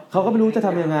ไงวะเขาก็ไม่รู้จะท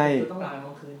ำยังไง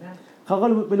เขาก็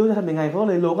ไม่รู้จะทำยังไงเขาก็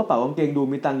เลยล้วงกระเป๋ากางเกงดู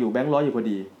มีตังค์อยู่แบงค์100อยู่พอ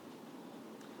ดี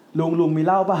ลุงมีเ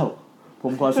หล้าเปล่าผ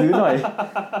มขอซื้อหน่อย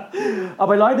เอา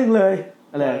ไป100 นึงเลย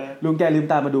อะไรลุงแกลืม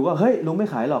ตามาดูก็เฮ้ยลุงไม่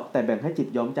ขายหรอกแต่แบ่งให้จิต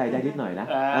ย้อมใจได้นิดหน่อยนะ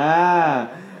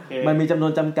มันมีจำนว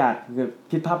นจำกัด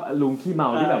คิดภาพลุงขี้เมา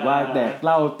ที่แบบว่าแดกเห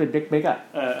ล้าเป็นเป๊กๆอ่ะ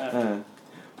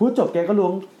พูดจบแกก็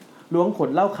ล้วงขวด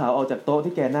เหล้าขาวออกจากโต๊ะ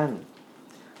ที่แกนั่ง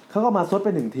เขาก็มาซดไป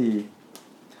1 ที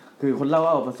คือคนเหล้าก็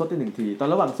เอามาซดไป1 ทีตอน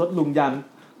ระหว่างซดลุงยัน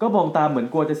ก็มองตามเหมือน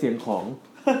กลัวจะเสียงของ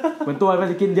เหมือนตัวมัน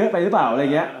จะกินเยอะไปหรือเปล่าอะไร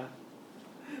เงี้ย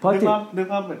เพราะจิตนึก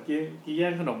ว่าเหมือนกี้แย่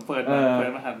งขนมเปิด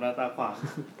มาหันมาตาขวาง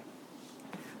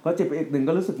เพราะจิตไปอีกหนึ่ง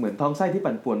ก็รู้สึกเหมือนท้องไส้ที่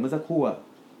ปั่นป่วนเมื่อสักครู่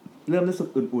เริ่มรู้สึก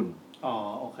อุ่นๆอ๋อ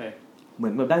โอเคเหมื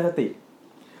อนแบบได้สติ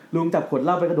ลุงจับขวดเห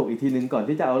ล้าไปกระดกอีกทีนึงก่อน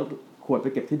ที่จะเอาขวดไป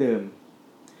เก็บที่เดิม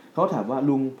เขาถามว่า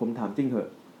ลุงผมถามจริงเถอะ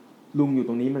ลุงอยู่ต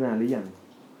รงนี้มานานหรือยัง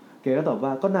แกก็ตอบว่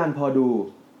าก็นานพอดู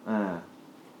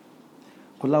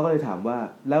คนเล่าก็เลยถามว่า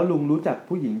แล้วลุงรู้จัก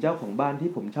ผู้หญิงเจ้าของบ้านที่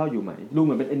ผมเช่าอยู่ไหมลุงเห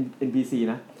มือนเป็น NPC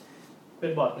นะเป็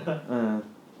นบอท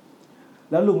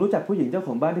แล้วลุงรู้จักผู้หญิงเจ้าข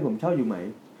องบ้านที่ผมเช่าอยู่ไหม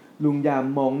ลุงยาม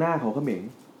มองหน้าเขาเขม็ง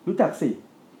รู้จักสิ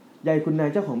ยายคุณนาย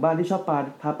เจ้าของบ้านที่ชอบ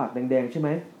ทาปากแดงๆใช่ไหม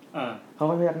เขา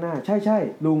ก็พยักหน้าใช่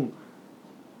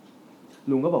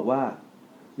ลุงก็บอกว่า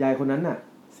ยายคนนั้นน่ะ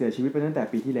เสียชีวิตไปตั้งแต่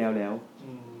ปีที่แล้ว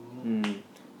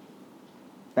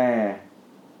แต่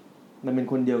มันเป็น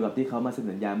คนเดียวกับที่เขามาเซ็น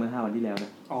สัญญาเมื่อ5 วันที่แล้วน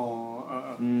ะ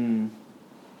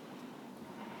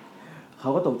เขา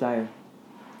ก็ตกใจ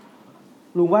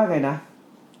ลุงว่าไงนะ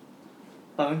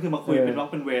ตอนนั้นคือมาคุยเป็นล็อก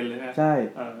เป็นเวรเลยนะใช่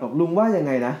บอกลุงว่ายังไ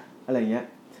งนะอะไรเงี้ย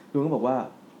ลุงก็บอกว่า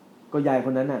ก็ยายค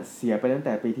นนั้นน่ะเสียไปตั้งแ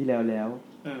ต่ปีที่แล้ว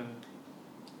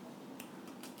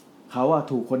เขา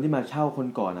ถูกคนที่มาเช่าคน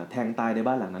ก่อนแทงตายใน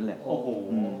บ้านหลังนั้นแหละโอ้โห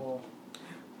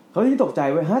เขาที่ตกใจ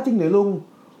เว้ยฮะจริงหรือ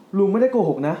ลุงไม่ได้โก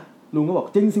หกนะลุงก็บอก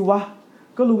จริงสิวะ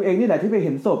ก็ลุงเองนี่แหละที่ไปเ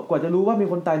ห็นศพกว่าจะรู้ว่ามี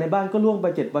คนตายในบ้านก็ล่วงไป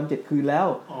7 วัน 7 คืนแล้ว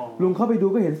ลุงเข้าไปดู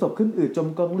ก็เห็นศพขึ้นอืดจม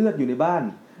กองเลือดอยู่ในบ้าน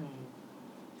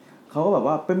เขาก็แบบ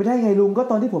ว่าเป็นไม่ได้ไงลุงก็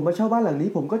ตอนที่ผมมาเช่าบ้านหลังนี้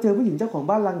ผมก็เจอผู้หญิงเจ้าของ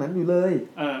บ้านหลังนั้นอยู่เลย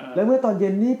แล้วเมื่อตอนเย็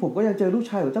นนี้ผมก็ยังเจอลูก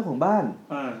ชายของเจ้าของบ้าน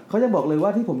เขายังบอกเลยว่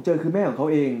าที่ผมเจอคือแม่ของเขา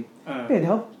เองไม่เห็น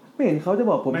เขาจะ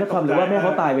บอกผมสักคำหรือว่าแม่เข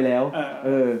าตายไปแล้ว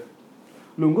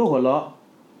ลุงก็หัวเราะ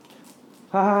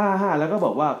ฮ่าแล้วก็บ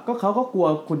อกว่าก็เขาก็กลัว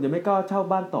คุณจะไม่กล้าเช่า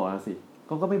บ้านต่อสิเ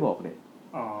ขาก็ไม่บอกเลย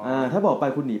ถ้าบอกไป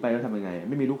คุณหนีไปแล้วทำยังไง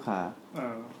ไม่มีลูกค้า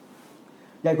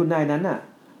ยายคุณนายนั้นน่ะ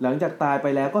หลังจากตายไป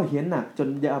แล้วก็เฮี้ยนหนักจ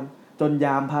นย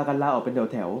ามพากันลาออกเป็น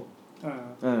แถว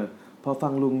พอฟั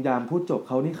งลุงยามพูดจบเ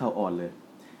ขานี่ข่าวอ่อนเลย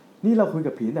นี่เราคุย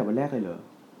กับผีตั้งแต่วันแรกเลยเหรอ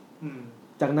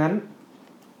จากนั้น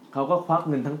เขาก็ควัก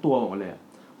เงินทั้งตัวออกมาเลย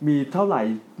มีเท่าไหร่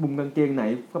มุมกางเกงไหน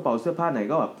กระเป๋าเสื้อผ้าไหน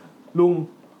ก็แบบลุง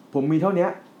ผมมีเท่านี้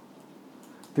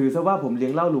ถือซะว่าผมเลี้ย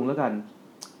งเหล้าลุงแล้วกัน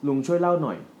ลุงช่วยเล่าห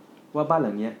น่อยว่าบ้านห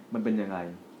ลังเนี้ยมันเป็นยังไง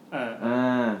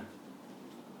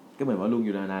ก็เหมือนว่าลุงอ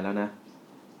ยู่นานๆแล้วนะ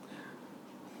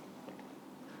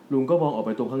ลุงก็มองออกไ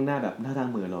ปตรงข้างหน้าแบบท่าทาง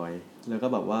เหม่อลอยแล้วก็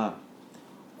แบบว่า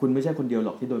คุณไม่ใช่คนเดียวหร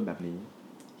อกที่โดนแบบนี้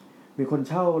มีคน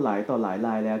เช่าหลายต่อหลายร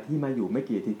ายแล้วที่มาอยู่ไม่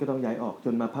กี่อาทิตย์ก็ต้องย้ายออกจ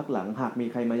นมาพักหลังหากมี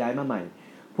ใครมาย้ายมาใหม่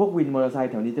พวกวินมอเตอร์ไซ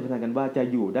ค์แถวนี้จะพนันกันว่าจะ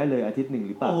อยู่ได้เลยอาทิตย์หนึ่ง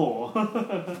หรือเปล่า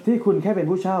ที่คุณแค่เป็น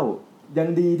ผู้เช่ายัง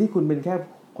ดีที่คุณเป็นแค่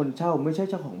คนเช่าไม่ใช่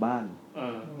เจ้าของบ้าน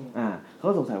เขา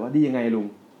ก็สงสัยว่าดียังไง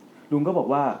ลุงก็บอก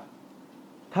ว่า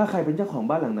ถ้าใครเป็นเจ้าของ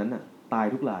บ้านหลังนั้นน่ะตาย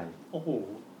ทุกรายโอ้โห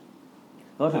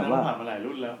ก็ถามว่าผ่านมาหลาย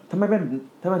รุ่นแล้วทำไม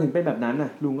ถึงเป็นแบบนั้นน่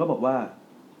ะลุงก็บอกว่า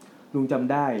ลุงจ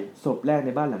ำได้ศพแรกใน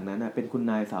บ้านหลังนั้นน่ะเป็นคุณ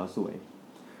นายสาวสวย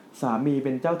สามีเ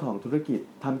ป็นเจ้าของธุรกิจ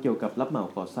ทำเกี่ยวกับรับเหมา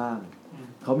ก่อสร้าง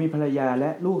เขามีภรรยาและ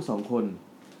ลูก2 คน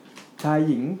ชาย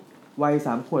หญิงวัย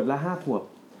3 ขวบและ5 ขวบ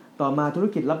ต่อมาธุร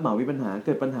กิจรับเหมามีปัญหาเ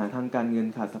กิดปัญหาทางการเงิน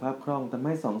ขาดสภาพคล่องทำใ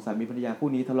ห้2 สามีภรรยาคู่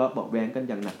นี้ทะเลาะเบาะแว้งกัน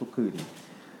อย่างหนักทุกคืน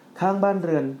ข้างบ้านเ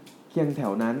รือนเคียงแถ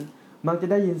วนั้นมักจะ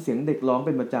ได้ยินเสียงเด็กร้องเ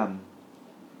ป็นประจ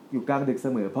ำอยู่กลางดึกเส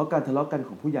มอเพราะการทะเลาะกันข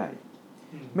องผู้ใหญ่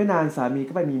ไม่นานสามี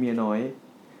ก็ไปมีเมียน้อย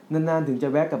นานๆถึงจะ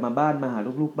แวะกลับมาบ้านมาหา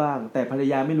ลูกๆบ้างแต่ภรร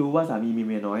ยาไม่รู้ว่าสามีมีเ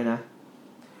มียน้อยนะ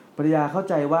ภรรยาเข้า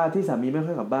ใจว่าที่สามีไม่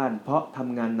ค่อยกลับบ้านเพราะท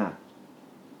ำงานหนัก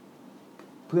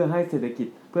เพื่อให้ธุร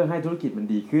กิจมัน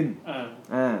ดีขึ้น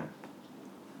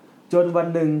จนวัน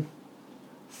หนึ่ง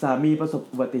สามีประสบ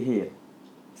อุบัติเหตุ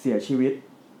เสียชีวิต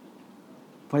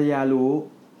ภรรยารู้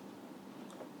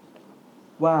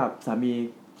ว่าสามี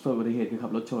ประสบอุบัติเหตุคือขั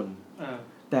บรถชน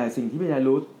แต่สิ่งที่ภรรยา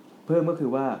รู้เพิ่มก็คื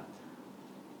อว่า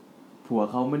ผัว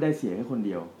เขาไม่ได้เสียแค่คนเ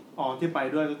ดียวที่ไป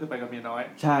ด้วยก็คือไปกับเมียน้อย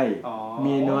ใช่เ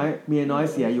มียน้อย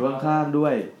เสียอยู่ข้างๆด้ว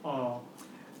ย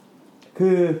คื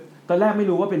อตอนแรกไม่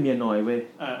รู้ว่าเป็นเมียน้อยเว้ย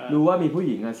รู้ว่ามีผู้ห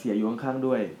ญิงเสียอยู่ข้างๆ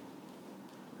ด้วย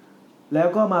แล้ว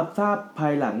ก็มาทราบภา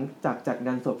ยหลังจากจัดง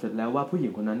านศพเสร็จแล้วว่าผู้หญิ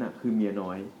งคนนั้นคือเมียน้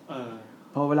อย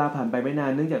พอเวลาผ่านไปไม่นา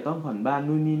นเนื่องจากต้องผ่อนบ้าน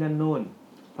นู่นนี่นั่นโน่น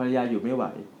ภรรยาอยู่ไม่ไหว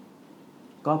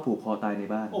ก็ผูกคอตายใน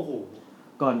บ้าน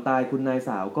ก่อนตายคุณนายส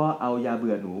าวก็เอายาเ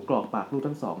บื่อหนูกรอกปากลูก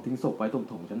ทั้งสองทิ้งศพไว้ตรง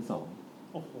โถงชั้น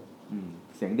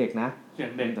2เสียงเด็กนะเสีย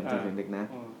งเด็กเสียงเด็กนะ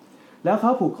แล้วเข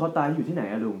าผูกคอตายอยู่ที่ไหน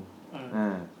ลุง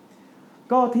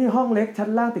ก็ที่ห้องเล็กชั้น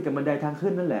ล่างติดกับบันไดทางขึ้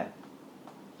นนั่นแหละ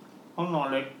ห้องนอน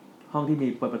เล็กห้องที่มี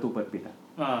เปิดประตูเปิดปิด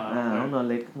ห้องนอน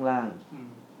เล็กข้างล่าง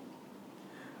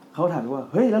เขาถามว่า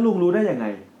เฮ้ยแล้วลุงรู้ได้ยังไง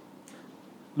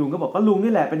ลุงก็บอกว่าลุง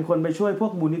นี่แหละเป็นคนไปช่วยพว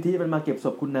กมูลนิธิมันมาเก็บศ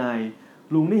พคุณนาย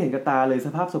ลุงนี่เห็นกับตาเลยส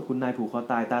ภาพศพคุณนายผูกคอ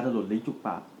ตายตาถลนลิ้นจุกป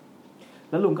าก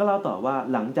แล้วลุงก็เล่าต่อว่า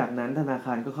หลังจากนั้นธนาค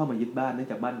ารก็เข้ามายึดบ้านเนื่อง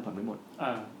จากบ้านผ่อนไม่หมด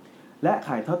และข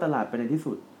ายทอดตลาดไปในที่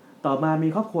สุดต่อมามี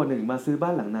ครอบครัวหนึ่งมาซื้อบ้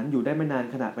านหลังนั้นอยู่ได้ไม่นาน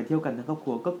ขณะไปเที่ยวกันทั้งครอบค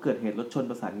รัวก็เกิดเหตุรถชน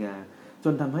ประสานงาจ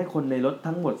นทำให้คนในรถ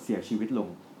ทั้งหมดเสียชีวิตลง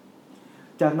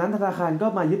จากนั้นธนาคารก็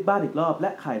มายึดบ้านอีกรอบและ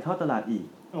ขายทอดตลาดอีก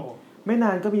ไม่น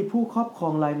านก็มีผู้ครอบครอ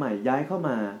งรายใหม่ย้ายเข้าม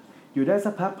าอยู่ได้สั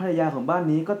กพักภรรยาของบ้าน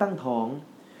นี้ก็ตั้งท้อง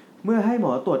เมื่อให้หม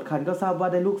อตรวจครรภ์ก็ทราบว่า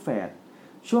ได้ลูกแฝด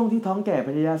ช่วงที่ท้องแก่ภ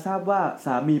รรยาทราบว่าส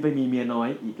ามีไปมีเมียน้อย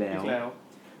อีกแล้ว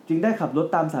จึงได้ขับรถ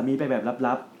ตามสามีไปแบบ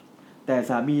ลับๆแต่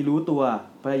สามีรู้ตัว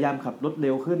พยายามขับรถเ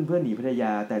ร็วขึ้นเพื่อหนีภรรย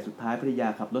าแต่สุดท้ายภรรยา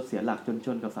ขับรถเสียหลักจนช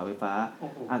นกับเสาไฟฟ้า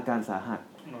อาการสาหัส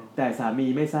แต่สามี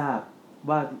ไม่ทราบ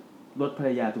ว่ารถภรร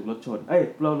ยาถูกรถชน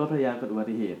รถภรรยาเกิดอุบั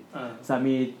ติเหตุสา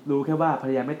มีรู้แค่ว่าภร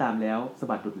รยาไม่ตามแล้วสะ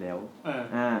บัดหลุดแล้ว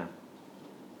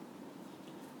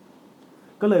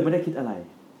ก็เลยไม่ได้คิดอะไร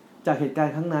จากเหตุการ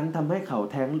ณ์ครั้งนั้นทำให้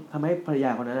ภรรย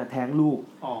าคนนั้นแท้งลูก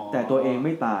แต่ตัวเองไ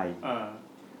ม่ตาย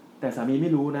แต่สามีไ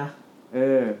ม่รู้นะ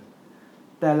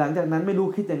แต่หลังจากนั้นไม่รู้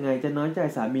คิดยังไงจะน้อยใจ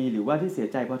สามีหรือว่าที่เสีย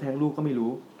ใจเพราะแท้งลูกก็ไม่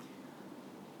รู้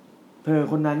เธอ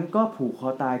คนนั้นก็ผูกคอ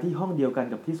ตายที่ห้องเดียวกัน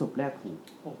กับที่ศพแรกผูก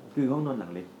คือห้องนอนหลั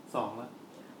งเล็ก2ละ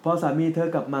พอสามีเธอ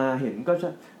กลับมาเห็นก็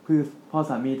คือพอ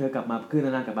สามีเธอกลับมาคือ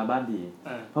นานๆกลับมาบ้านดี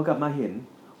พอกลับมาเห็น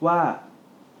ว่า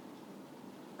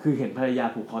คือเห็นภรรยา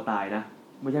ผูกคอตายนะ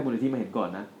ไม่ใช่มูลนิธิมาเห็นก่อน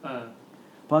นะ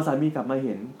พอสามีกลับมาเ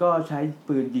ห็นก็ใช้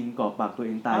ปืนยิงกรอกปากตัวเอ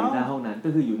งตายอยู่หน้าห้องนั้นก็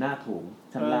คืออยู่หน้าโถง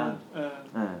ชั้นล่าง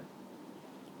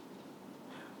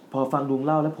พอฟังลุงเ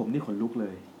ล่าแล้วผมนี่ขนลุกเล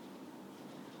ย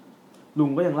ลุง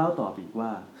ก็ยังเล่าต่ออีกว่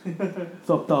าศ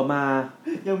พต่อมา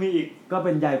ยังมีอีกก็เ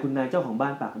ป็นยายคุณนายเจ้าของบ้า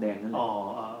นปากแดงนั่นแหละ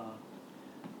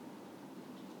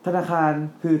ธนาคา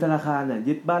รเนี่ย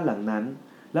ยึดบ้านหลังนั้น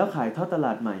แล้วขายทอดตล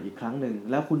าดใหม่อีกครั้งหนึ่ง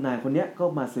แล้วคุณนายคนเนี้ยก็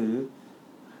มาซื้อ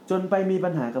จนไปมีปั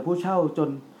ญหากับผู้เช่า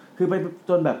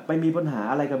จนแบบไปมีปัญหา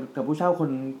อะไรกับผู้เช่าคน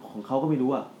ของเขาก็ไม่รู้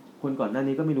อ่ะคนก่อนหน้า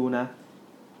นี้ก็ไม่รู้นะ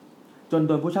จนโ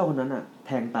ดนผู้เช่าคนนั้นแ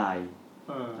ทงตาย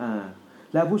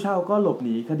แล้วผู้เช่าก็หลบห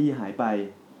นีคดีหายไป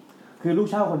คือลูก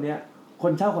เช่าคนเนี้ย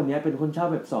เป็นคนเช่า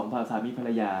แบบ2สามีภรร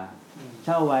ยาเ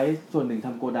ช่าไว้ส่วนหนึ่งท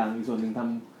ำโกดังอีกส่วนหนึ่ง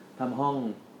ทำห้อง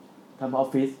ทำออฟ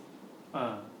ฟิศ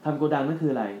ทำโกดังนั่นคือ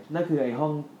อะไรนั่นคือไอ้ห้อ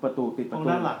งประตูติดประตู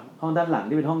ห้องด้านหลัง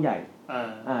ที่เป็นห้องใหญ่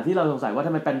ที่เราสงสัยว่าท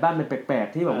ำไมเป็นบ้านมันแปลก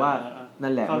ๆที่แบบว่า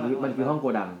นั่นแหละมันคือห้องโก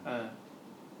ดัง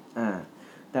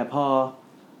แต่พอ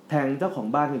แทงเจ้าของ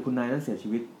บ้านคือคุณนายนั้นเสียชี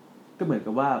วิตก็เหมือน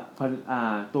กับว่า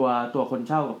ตัวคนเ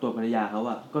ช่ากับตัวภรรยาเขา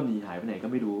ก็หนีหายไปไหนก็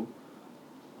ไม่รู้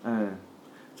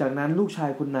จากนั้นลูกชาย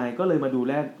คุณนายก็เลยมาดู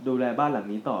แลบ้านหลัง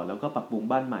นี้ต่อแล้วก็ปรับปรุง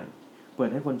บ้านใหม่เปิด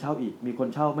ให้คนเช่าอีกมีคน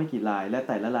เช่าไม่กี่รายและแ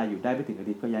ต่ละรายอยู่ได้ไม่ถึงอา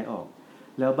ทิตย์ก็ย้ายออก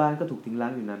แล้วบ้านก็ถูกทิ้งร้า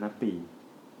งอยู่นานนับปี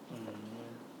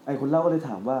ไอ้คนเล่าก็เลย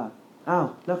ถามว่าอ้าว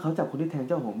แล้วเขาจับคนที่แทง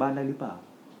เจ้าของบ้านได้หรือเปล่า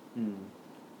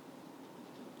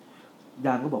ย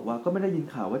ามก็บอกว่าก็ไม่ได้ยิน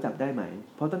ข่าวว่าจับได้ไหม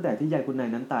เพราะตั้งแต่ที่ยายคุณนาย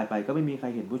นั้นตายไปก็ไม่มีใคร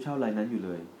เห็นผู้เช่ารายนั้นอยู่เ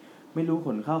ลยไม่รู้ข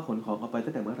นข้าวขนของเอาไป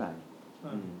ตั้งแต่เมื่อไหร่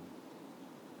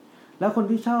แล้วคน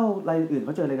ที่เช่ารายอื่นเข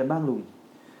าเจออะไรกันบ้างลุ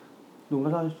งก็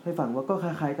เล่าให้ฟังว่าก็ค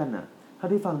ล้ายๆกันน่ะเท่า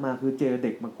ที่ฟังมาคือเจอเ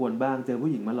ด็กมากวนบ้างเจอผู้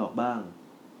หญิงมาหลอกบ้าง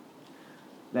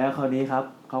แล้วคราวนี้ครับ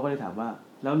เขาก็เลยถามว่า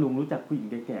แล้วลุงรู้จักผู้หญิง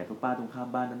แก่ๆตรงป้าตรงข้าม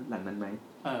บ้านนั้นหลังนั้นไหม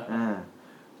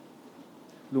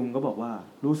ลุงก็บอกว่า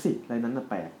รู้สิรายนั้นน่ะ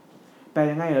แปล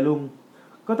ยังไงล่ะลุง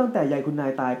ก็ตั้งแต่ยายคุณนา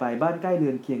ยตายไปบ้านใกล้เรื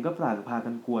อนเคียงก็ต่างพากั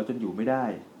นกลัวจนอยู่ไม่ได้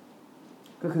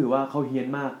ก็คือว่าเขาเฮี้ยน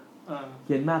มาก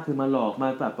คือมาหลอกมา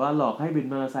แบบว่าหลอกให้บิน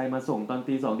มอเตอร์ไซค์มาส่งตอน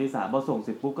ตี 2 ตี 3พอส่งเส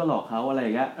ร็จปุ๊บก็หลอกเขาอะไรอ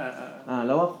ย่างเงี้ยแ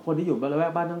ล้วว่าคนที่อยู่ละแว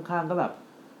กบ้านข้างๆก็แบบ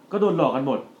ก็โดนหลอกกันห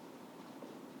มด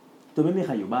จนไม่มีใค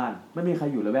รอยู่บ้านไม่มีใคร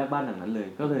อยู่ละแวกบ้านหลังนั้นเลย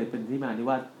ก็เลยเป็นที่มาที่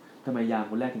ว่าทำไมยาม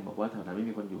คนแรกถึงบอกว่าแถวนั้นไม่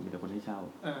มีคนอยู่มีแต่คนให้เช่า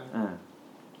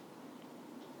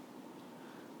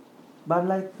บ้า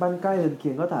นใกล้เรือนเคี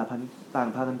ยงก็ต่าง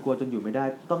พากันกลัวจนอยู่ไม่ได้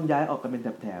ต้องย้ายออกกันเป็น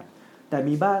แถบแต่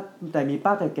มีป้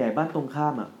าแก่ๆบ้านตรงข้า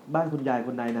มอ่ะบ้านคุณยายค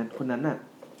นนั้นน่ะ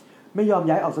ไม่ยอม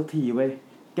ย้ายออกสักทีเว้ย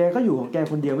แกก็อยู่ของแก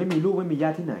คนเดียวไม่มีลูกไม่มีญา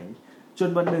ติที่ไหนจน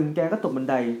วันหนึ่งแกก็ตกบัน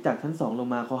ไดจากชั้น2ลง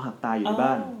มาคอหักตายอยู่ใน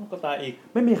บ้านก็ตายอีก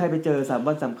ไม่มีใครไปเจอ3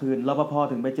 วัน 3 คืนรปภ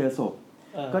ถึงไปเจอศพ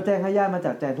ก็แจ้งให้ญาติมา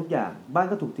จัดแจงทุกอย่างบ้าน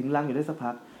ก็ถูกทิ้งร้างอยู่ได้สัก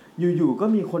พักอยู่ๆก็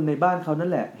มีคนในบ้านเขานั่น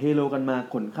แหละเฮโลกันมา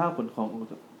ขนข้าวขนของ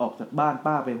ออกจากบ้าน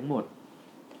ป้าไปทั้งหมด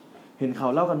เห็นเขา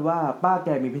เล่ากันว่าป้าแก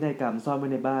มีพินัยกรรมซ่อนไว้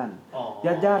ในบ้านญ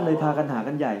าติเลยพากันหา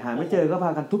กันใหญ่หาไม่เจอก็พ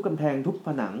ากันทุบกำแพงทุบผ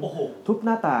นังทุบห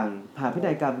น้าต่างหาพิ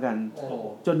นัยกรรมกัน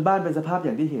จนบ้านเป็นสภาพอ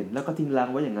ย่างที่เห็นแล้วก็ทิ้งร้าง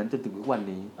ไว้อย่างนั้นจนถึงทุกวัน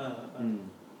นี้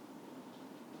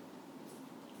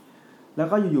แล้ว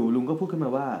ก็อยู่ๆลุงก็พูดขึ้นมา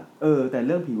ว่าแต่เ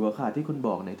รื่องผีหัวขาดที่คุณบ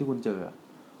อกเนี่ยที่คุณเจอ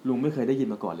ลุงไม่เคยได้ยิน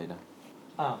มาก่อนเลยนะ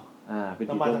เป็น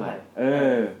ผีตัวใหม่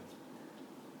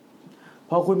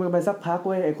พอคุยกันไปสักพักเ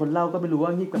ว้ยไอ้คนเล่าก็ไม่รู้ว่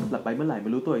างีบกลับไปเมื่อไหร่ไ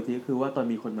ม่รู้ตัวอีกทีคือว่าตอน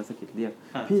มีคนมาสะกิดเรียก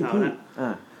พี่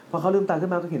พอเขาลืมตาขึ้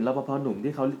นมาก็เห็นรปภหนุ่ม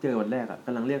ที่เขาเจอวันแรกก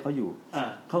ำลังเรียกเขาอยู่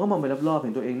เขาก็มองไปรอบๆเ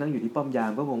ห็นตัวเองนั่งอยู่ที่ป้อมยา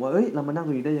มก็งงว่าเอ้ยเรามานั่งต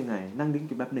รงนี้ได้ยังไงนั่งดิ้งอ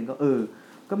ยู่แป๊บนึงก็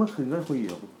ก็เมื่อคืนก็คุยอ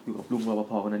ยู่กับลุงรป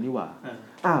ภคนนั้นนี่หว่า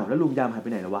แล้วลุงยามหายไป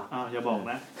ไหนแล้ววะอย่าบอก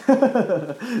นะ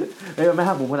ไม่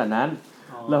หักมุมขนาดนั้น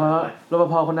แล้วรป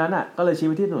ภคนนั้นก็เลยชี้ไ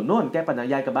ปที่ถนนโน่นแกปั่นจักร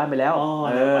ยานกลับบ้านไปแล้ว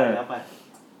ไป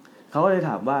เขาก็เลยถ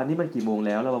ามว่านี่มันกี่โมงแ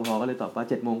ล้วรปภก็เลยตอบว่า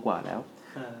 7:00 นกว่าแล้ว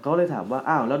เขาเลยถามว่า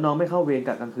แล้วน้องไม่เข้าเวรก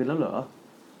ะกลางคืนแล้วเหรอ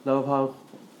รปภ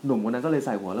หนุ่มคนนั้นก็เลยใ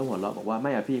ส่หัวเราะบอกว่าไ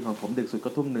ม่พี่ของผมดึกสุดก็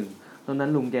 19:00 นตอนนั้น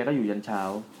ลุงแกก็อยู่ยันเช้า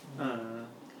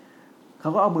เข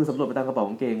าก็เอามือสำรวจไปตามกระเป๋า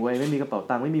กางเกงไว้ไม่มีกระเป๋า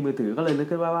ตังค์ไม่มีมือถือก็เลยนึก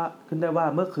ขึ้นได้ว่า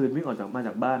เมื่อคืนวิ่งออกมาจ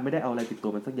ากบ้านไม่ได้เอาอะไรติดตั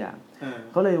วมันสักอย่าง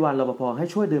เขาเลยวานรปภให้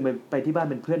ช่วยเดินไปที่บ้าน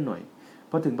เป็นเพื่อนหน่อย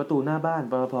พอถึงประตูหน้าบ้าน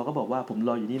รปภก็บอกว่าผมร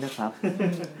ออยู่นี่นะครับ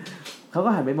เขาก็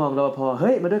หันไปมองรปภเ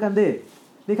ฮ้ยมาด้วยกันดิ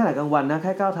นี่ขนาดกลางวันนะแ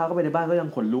ค่ก้าวเท้าเข้าไปในบ้านก็ยัง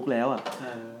ขนลุกแล้ว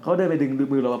เขาเดินไปดึง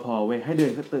มือรปภเว้ยให้เ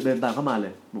ดินตามเข้ามาเล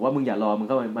ยบอกว่ามึงอย่ารอมึงเ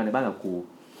ข้ามาในบ้านกับกู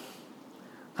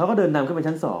เขาก็เดินนำขึ้นไป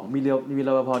ชั้น2มีร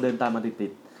ปภเดินตามมาติ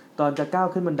ดๆตอนจะก้าว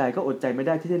ขึ้นบันไดก็อดใจไม่ไ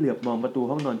ด้ที่จะเหลือบมองประตู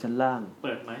ห้องนอนชั้นล่างเ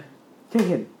ปิดไหมแค่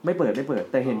เห็นไม่เปิด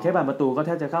แต่เห็นแค่บานประตูก็แท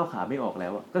บจะเข้าขาไม่ออกแล้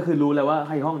วก็คือรู้แล้วว่า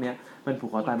ให้ห้องเนี้ยมันผูก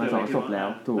คอตายมา2 ศพแล้ว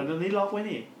ถูกแต่ตอนนี้ล็อกไว้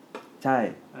นี่ใช่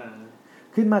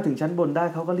ขึ้นมาถึงชั้นบนได้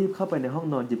เขาก็รีบเข้าไปในห้อง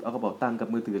นอนหยิบเอากระเป๋าตังค์กับ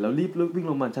มือถือแล้วรีบวิ่ง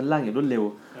ลงมาชั้นล่างอย่างรวดเร็ว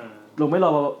ลงไม่ร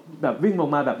อแบบวิ่งลง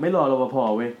มาแบบไม่รอรปภ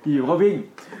เว้ยอยู่ก็วิ่ง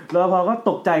รปภก็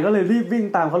ตกใจก็เลยรีบวิ่ง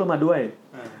ตามเขาลงมาด้วย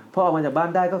พอออกมาจากบ้าน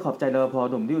ได้ก็ขอบใจรปภ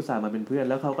หนุ่มที่อุตส่าห์มาเป็นเพื่อน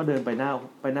แล้วเขาก็เดินไปห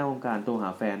น้าองค์การโทรหา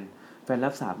แฟนรั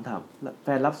บส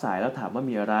ายแล้วถามว่า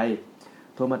มีอะไร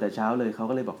โทรมาแต่เช้าเลยเขา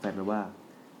ก็เลยบอกแฟนไปว่า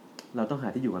เราต้องหา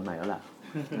ที่อยู่กันใหม่แล้วล่ะ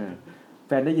แ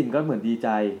ฟนได้ยินก็เหมือนดีใจ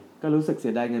ก็รู้สึกเสี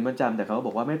ยดายเงินมัดจำแต่เขาบ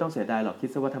อกว่าไม่ต้องเสียดายหรอกคิด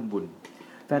ซะว่าทำบุญ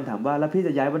แฟนถามว่าแล้วพี่จ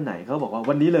ะย้ายวันไหนเขาบอกว่า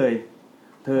วันนี้เลย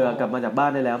เธอกลับมาจากบ้า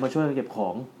นได้แล้วมาช่วยกันเก็บขอ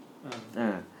ง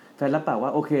แฟนรับปากว่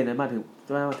าโอเคนะมา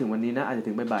ถึงวันนี้นะอาจจะ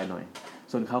ถึงบ่ายๆหน่อย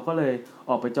ส่วนเขาก็เลย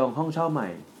ออกไปจองห้องเช่าใหม่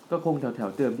ก็คงแถ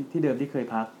วเดิมที่เคย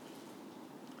พัก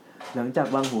หลังจาก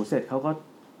วางหูเสร็จเขาก็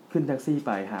ขึ้นแท็กซี่ไ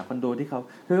ปหาคอนโดที่เขา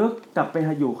คือกลับไป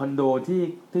อยู่คอนโดที่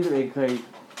ตัวเ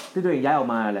องย้ายออก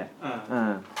มาแหละ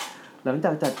หลังจ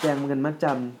ากจัดแจงเงินมัดจ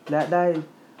ำและได้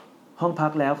ห้องพั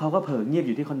กแล้วเขาก็เผลอเงียบอ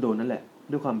ยู่ที่คอนโดนั่นแหละ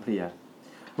ด้วยความเพลีย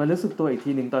มันรู้สึกตัวอีก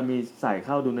ทีนึงตอนมีสายเ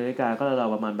ข้าดูนาฬิกาก็ราว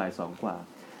ๆประมาณ 2:00 กว่า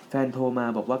แฟนโทรมา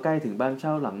บอกว่าใกล้ถึงบ้านเช่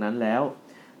าหลังนั้นแล้ว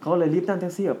เขาเลยรีบนั่งแท็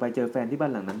กซี่ออกไปเจอแฟนที่บ้า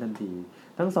นหลังนั้นทันที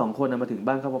ทั้ง2คนมาถึง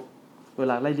บ้านเขาเว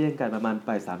ลาไล่เลี่ยงกันประมาณ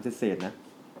 3:00 เศษนะ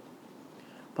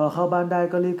พอเข้าบ้านได้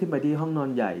ก็รีบขึ้นไปที่ห้องนอน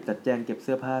ใหญ่จัดแจงเก็บเ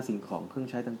สื้อผ้าสิ่งของเครื่อง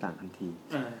ใช้ต่างๆทันที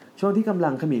ช่วงที่กำลั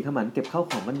งขมีขมันเก็บข้าว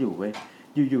ของกันอยู่เว้ย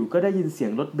อยู่ๆก็ได้ยินเสีย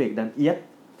งรถเบรกดังเอี๊ยด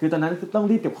คือตอนนั้นต้อง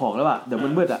รีบเก็บของแล้วเดี๋ยวมั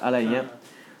นมืดอะไรอย่างเงี้ย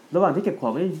ระหว่างที่เก็บขอ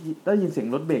งก็ได้ยินเสียง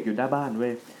รถเบรกอยู่หน้าบ้านเว้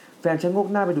ยแฟนชะโงก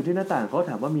หน้าไปดูที่หน้าต่างเขา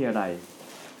ถามว่ามีอะไร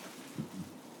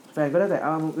แฟนก็ได้แต่อ้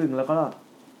าวอึ้งแล้วก็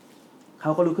เข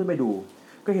าก็ลุกขึ้นไปดู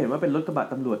ก็เห็นว่าเป็นรถกระบะ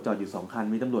ตำรวจจอดอยู่2 คัน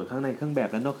มีตำรวจข้างในเครื่องแบบ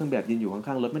และนอกเครื่องแบบยืนอยู่ข้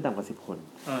างๆรถไม่ต่ำกว่า10 คน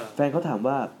แฟนเขาถาม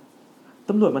ว่า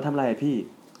ตำรวจมาทำอะไรพี่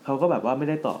เขาก็แบบว่าไม่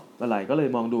ได้ตอบอะไรก็เลย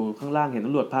มองดูข้างล่างเห็นต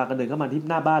ำรวจพากันเดินเข้ามาที่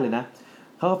หน้าบ้านเลยนะ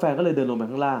เขากับแฟนก็เลยเดินลงไป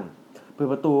ข้างล่างเปิด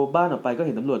ประตูบ้านออกไปก็เ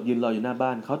ห็นตำรวจยืนรออยู่หน้าบ้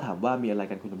านเขาถามว่ามีอะไร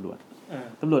กันคุณตำรวจ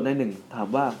ตำรวจนายหนึ่งถาม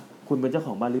ว่าคุณเป็นเจ้าข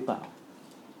องบ้านหรือเปล่า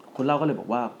คนเล่าก็เลยบอก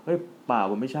ว่าเฮ้ยเปล่า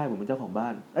ผมไม่ใช่ผมเป็นเจ้าของบ้า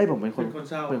นผมเป็นคน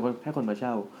แค่คนมาเช่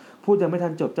าพูดยังไม่ทั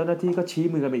นจบเจ้าหน้าที่ก็ชี้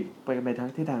มือกันไปทาง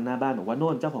ที่ทางหน้าบ้านบอกว่าโ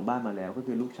น่นเจ้าของบ้านมาแล้วก็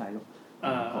คือลูกชาย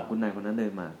ของคุณนายคนนั้นเดิ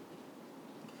นมา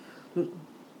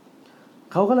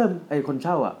เขาก็เริ่มไอ้คนเ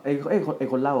ช่าไอ้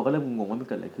คนเล่าก็เริ่มงงว่ามัน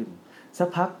เกิดอะไรขึ้นสัก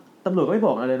พักตำรวจก็ไม่บ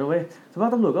อกอะไรนะเว้ยสักพั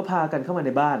กตำรวจก็พากันเข้ามาใน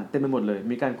บ้านเต็มไปหมดเลย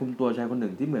มีการคุมตัวชายคนหนึ่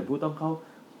งที่เหมือนผู้ต้อง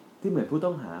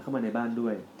หาเข้ามาในบ้านด้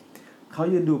วยเขา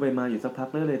ยืนดูไปมาอยู่สักพัก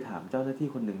แล้วเลยถามเจ้าหน้าที่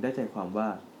คนหนึ่งได้ใจความว่า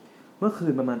เมื่อคื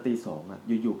นประมาณ 02:00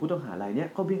 อยู่ๆผู้ต้องหารายเนี้ย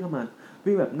ก็วิ่ง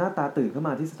แบบหน้าตาตื่นเข้าม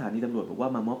าที่สถานีตำรวจบอกว่า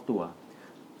มามอบตัว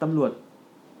ตำรวจ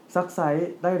ซักไซ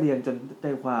ได้เรียงจนไ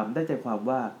ด้ใจความ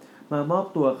ว่ามามอบ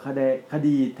ตัวค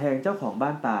ดีแทงเจ้าของบ้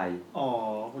านตาย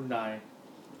คุณนาย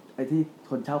ไอ้ที่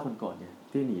คนเช่าคนก่อนเนี่ย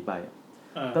ที่หนีไป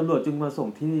ตำรวจจึงมาส่ง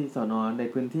ที่สน.ใน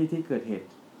พื้นที่ที่เกิดเหตุ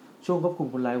ช่วงควบคุม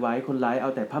คนร้ายไว้คนร้ายเอา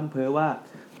แต่พร่ำเพ้อว่า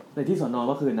ในที่สน.เ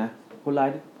มื่อคืนนะคนร้าย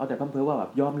เอาแต่พร่ำเพ้อว่าแบ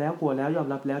บยอมแล้วกลัวแล้วยอม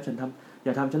รับแล้วอ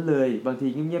ย่าทำฉันเลยบางที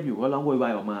เงียบๆอยู่ก็ร้องโวยวา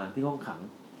ยออกมาที่ห้องขัง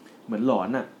เหมือนหลอน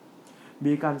น่ะ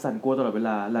มีการสั่นกลัวตลอดเวล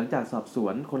าหลังจากสอบสว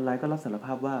นคนร้ายก็รับสารภ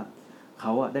าพว่าเข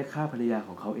าได้ฆ่าภรรยาข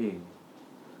องเขาเอง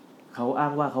เขาอ้า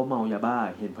งว่าเขาเมายาบ้า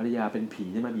เห็นภรรยาเป็นผี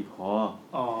ที่มาบีบคอ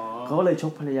เขาก็เลยช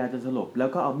กภรรยาจนสลบแล้ว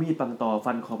ก็เอามีดปังตอ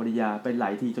ฟันคอภรรยาไปหลา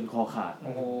ยทีจนคอขาด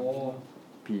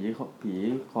ผี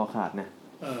คอขาดนะ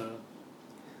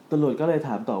ตำรวจก็เลยถ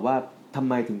ามต่อว่าทำ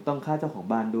ไมถึงต้องฆ่าเจ้าของ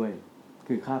บ้านด้วย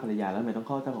คือฆ่าภรรยาแล้วทำไมต้อง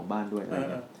ฆ่าเจ้าของบ้านด้วยอะไร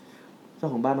เจ้า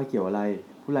ของบ้านมาเกี่ยวอะไร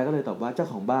ผู้ร้ายก็เลยตอบว่าเจ้า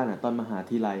ของบ้านตอนมาหา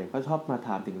ทีไรก็ชอบมาถ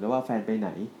ามถึงแล้วว่าแฟนไปไห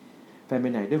น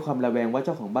ด้วยความระแวงว่าเ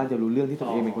จ้าของบ้านจะรู้เรื่องที่ตัว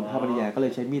เองเป็นคนฆ่าภรรยาก็เล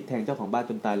ยใช้มีดแทงเจ้าของบ้าน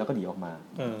จนตายแล้วก็หนีออกมา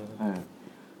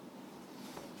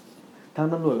ทาง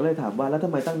ตำรวจก็เลยถามว่าแล้วทำ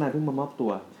ไมตั้งนานเพิ่งมามอบตั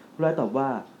วผู้ร้ายตอบว่า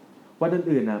วัน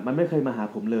อื่นๆมันไม่เคยมาหา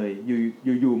ผมเลย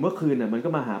อยู่เมื่อคืนมันก็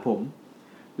มาหาผม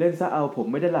เล่นซะเอาผม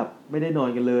ไม่ได้หลับไม่ได้นอน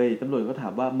กันเลยตำรวจก็ถา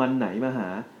มว่ามันไหนมาหา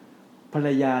ภรร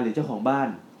ยาหรือเจ้าของบ้าน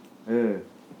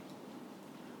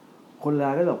คนร้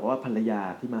ายก็บอกว่าภรรยา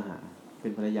ที่มาหาเป็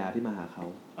นภรรยาที่มาหาเขา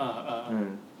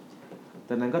จ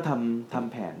ากนั้นก็ท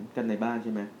ำแผนกันในบ้านใ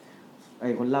ช่ไหมไอ้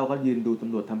คนเล่าก็ยืนดูต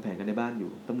ำรวจทำแผนกันในบ้านอ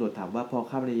ยู่ตำรวจถามว่าพอ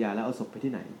ฆ่าภรรยาแล้วเอาศพไป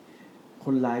ที่ไหนค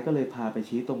นร้ายก็เลยพาไป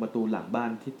ชี้ตรงประตูหลังบ้าน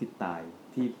ที่ติดตาย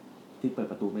ที่เปิด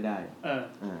ประตูไม่ได้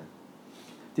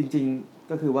จริงๆ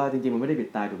ก็คือว่าจริงๆมันไม่ได้ปิด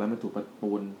ตายถูกไหมมันถูก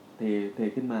ปูนเท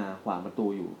ขึ้นมาขวางประตู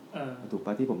อยู่ถูกป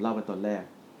ะที่ผมเล่าไปตอนแรก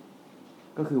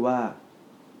ก็คือว่า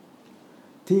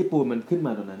ที่ปูนมันขึ้นม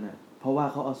าตรงนั้นเพราะว่า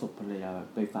เขาเอาศพภรรยา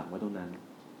ไปฝังไว้ตรงนั้น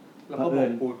แล้วก็บอ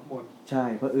กปูนข้างบนใช่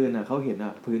เพราะเขาเห็น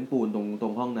พื้นปูนตร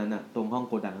งห้องนั้นตรงห้อง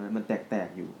โกดังนั้นมันแตก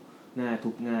ๆอยู่ง่ายทุ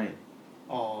บง่าย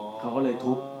เขาก็เลย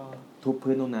ทุบ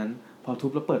พื้นตรงนั้นพอทุ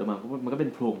บแล้วเปิดออกมามันก็เป็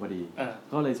นโพรงพอดี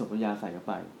ก็เลยส่งภรรยาใส่เข้า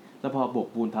ไปแล้วพอโบก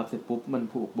ปูนทับเสร็จปุ๊บมัน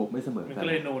ผูกโบกไม่เสมอกัน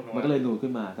มันก็เลยนูนขึ้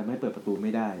นมาทำให้เปิดประตูไ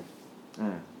ม่ได้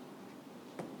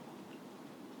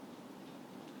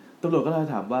ตำรวจก็เลย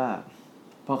ถามว่า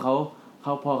พ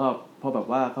อแบบ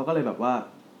ว่าเขาก็เลยแบบว่า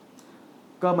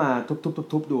ก็มา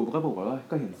ทุบดูก็บอกว่า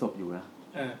ก็เห็นศพอยู่นะ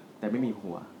แต่ไม่มี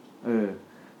หัว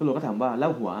ตำรวจก็ถามว่าแล้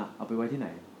วหัวเอาไปไว้ที่ไหน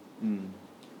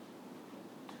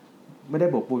ไม่ได้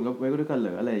โบกปูนก็ไว้ด้วยกันเหร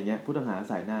ออะไรอย่างเงี้ยผู้ต้องหา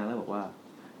สายหน้าแล้วบอกว่า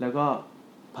แล้วก็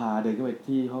พาเดินขึ้นไป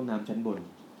ที่ห้องน้ำชั้นบน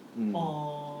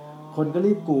คนก็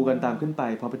รีบกูกันตามขึ้นไป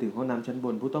พอไปถึงห้องน้ำชั้นบ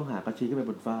นผู้ต้องหาก็ชี้ขึ้นไป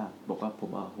บนฝ้าบอกว่าผม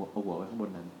เอาหัวไว้ข้างบ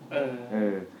นนั้น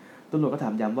ตำรวจก็ถา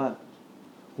มย้ำว่า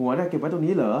หัวน่ะเก็บไว้ตรง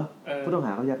นี้เหรอผู้ต้องห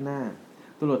าก็ยักหน้า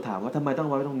ตำรวจถามว่าทำไมต้อง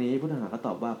ไว้ตรงนี้ผู้ต้องหาก็ต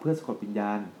อบว่าเพื่อสะกดวิญญ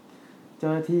าณเจ้า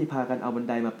หน้าที่พากันเอาบัน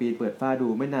ไดมาปีนเปิดฝ้าดู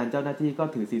ไม่นานเจ้าหน้าที่ก็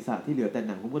ถือศีรษะที่เหลือแต่ห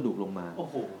นังหุ้มกระดูกลงมา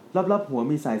รอบๆหัว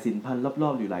มีสายสิญจน์พันรอ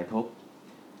บๆอยู่หลายทบ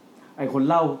ไอ้คน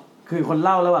เล่าคือคนเ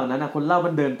ล่าระหว่างนั้นคนเล่ามั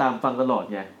นเดินตามฟังตลอด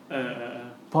ไง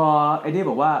พอไอ้นี่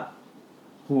บอกว่า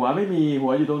หัวไม่มีหั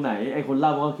วอยู่ตรงไหนไอ้คนเล่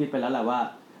ามันก็คิดไปแล้วแหละว่า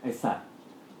ไอ้สัตว์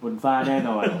บนฟ้าแน่น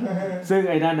อน ซึ่ง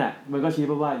ไอ้นั่นมันก็ชี้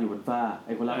ว่าอยู่บนฟ้าไ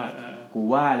อ้คนเล่ากู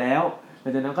ว่าแล้วหลั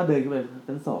งจากนั้นก็เดินขึ้นไป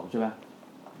ชั้น2ใช่ป่ะ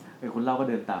ไอ้คนเล่าก็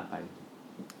เดินตามไป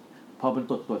พอมัน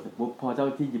ตรวจเสร็จปุ๊บพอเจ้า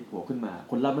ที่หยิบหัวขึ้นมา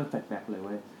คนเล่าไม่แฟลชแบ็กเลยเ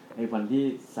ว้ยไอ้วันที่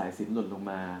สายสิญจน์หล่นลง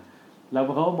มาแล้ว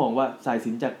เขาก็มองว่าสายสิ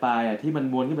ญจน์จากปลายที่มัน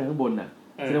ม้วนขึ้นไปข้างบน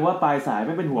แสดงว่าปลายสายไ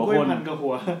ม่เป็นหัวคน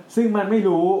ซึ่งมันไม่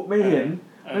รู้ไม่เห็น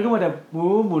มันก็มาแบบ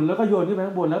หมุนแล้วก็โยนขึ้นไป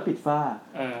ข้างบนแล้วปิดฝ้า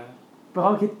พอเข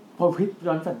าคิดพอพิจ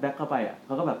ย้อนแฟลชแบ็กเข้าไปเข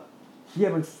าก็แบบเหี้ย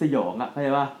มันสยองเข้าใจ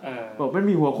ป่ะบอกมัน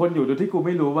มีหัวคนอยู่โดยที่กูไ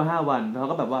ม่รู้ว่า5วันเขา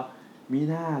ก็แบบว่ามี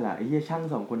หน้าล่ะไอ้เหี้ยช่าง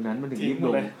2คนนั้นมันถึงรีบล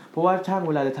งเพราะว่าช่างเ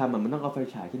วลาจะทำมันต้องเอาไฟ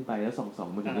ฉายขึ้นไปแล้วส่อง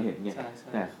มันถึงจะเห็นไง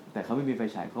แต่เขาไม่มีไฟ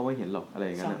ฉายเขาไม่เห็นหรอกอะไรอ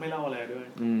ย่างเงี้ยช่างไม่เล่าอะไรด้วย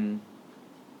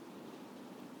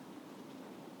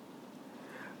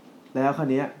แล้วคราว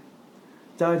นี้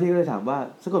เจ้าหน้าที่ก็เลยถามว่า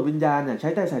สะกดวิญญาณเนี่ยใช้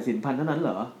แต่สายสิญจน์พันเท่านั้นเห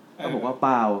รอเขาบอกว่าเป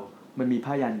ล่ามันมี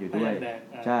ผ้ายันอยู่ด้วย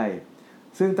ใช่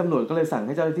ซึ่งตำรวจก็เลยสั่งใ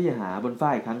ห้เจ้าหน้าที่หาบนฝ้า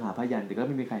อีกครั้งหาผ้ายันแต่ก็ไ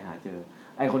ม่มีใครหาเจอ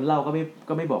ไอ้คนเล่า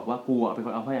ก็ไม่บอกว่ากูเป็นค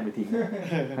นเอาผ้ายันไปทิ้ง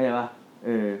เข้าใจปะ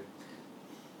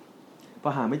พอ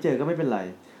หาไม่เจอก็ไม่เป็นไร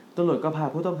ตำรวจก็พา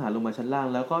ผู้ต้องหาลงมาชั้นล่าง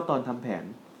แล้วก็ตอนทำแผน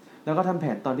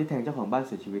ตอนที่แทงเจ้าของบ้านเ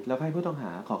สียชีวิตแล้วให้ผู้ต้องห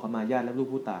าขอขมาญาติและลูก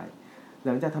ผู้ตายห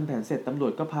ลังจากทำแผนเสร็จตำรว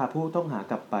จก็พาผู้ต้องหา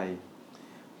กลับไป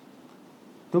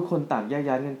ทุกคนต่างแยก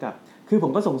ย้ายกันกลับคือผ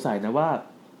มก็สงสัยนะว่า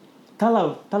ถ้าเ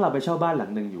ราไปเช่าบ้านหลั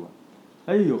งนึงอยู่แ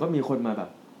ล้วอยู่ก็มีคนมาแบบ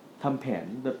ทำแผน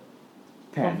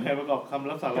ประกอบคำ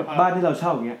รับสารภาพบ้านที่เราเช่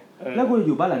าอย่างเงี้ยแล้วกูอ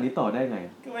ยู่บ้านหลังนี้ต่อได้ไง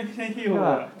ก็ไม่ใช่ที่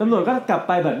ตำรวจก็กลับไ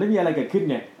ปแบบไม่มีอะไรเกิดขึ้น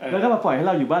ไงแล้วก็มาปล่อยให้เ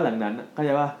ราอยู่บ้านหลังนั้นเข้าใจ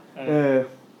ป่ะ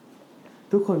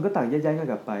ทุกคนก็ต่างแยกย้ายกัน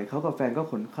กลับไปเขากับแฟนก็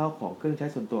ขนข้าวของเครื่องใช้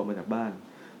ส่วนตัวมาจากบ้าน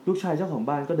ลูกชายเจ้าของ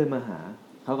บ้านก็เดินมาหา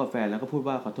เขากับแฟนแล้วก็พูด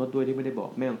ว่าขอโทษด้วยที่ไม่ได้บอก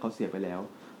แม่ของเขาเสียไปแล้ว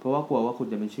เพราะว่ากลัวว่าคุณ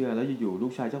จะไม่เชื่อแล้วอยู่ๆลู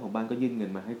กชายเจ้าของบ้านก็ยื่นเงิ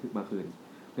นมาให้มาคืน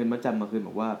เงินมาจำมาคืนบ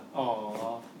อกว่า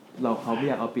เขาไม่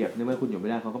อยากเอาเปรียบเนื่องจากคุณอยู่ไม่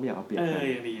ได้เขาก็ไม่อยากเอาเปรียบ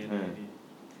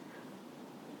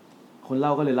คนเล่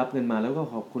าก็เลยรับเงินมาแล้วก็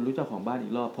ขอบคุณลูกเจ้าของบ้านอี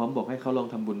กรอบพร้อมบอกให้เขาลอง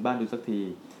ทำบุญบ้านดูสักที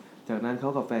จากนั้นเขา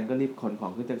กับแฟนก็รีบขนขอ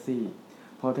งขึ้นแท็กซี่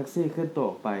พอแท็กซี่ขึ้นตัว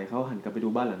ออกไปเขาหันกลับไปดู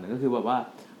บ้านหลังนั้นก็คือแบบว่า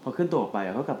พอขึ้นตัวออกไป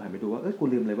เขากลับหันไปดูว่ากู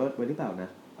ลืมอะไรไว้หรือเปล่านะ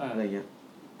อะไรเงี้ย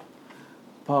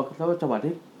พอแล้วจังหวะ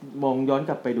ที่มองย้อน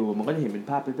กลับไปดูมันก็จะเห็นเป็น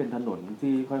ภาพที่เป็นถนน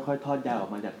ที่ค่อยๆทอดยาวออ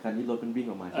กมาจากการที่รถมันวิ่ง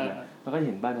ออกมาใช่ไหมแล้วก็เ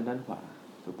ห็นบ้านด้านขวา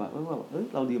ถูกปะว่า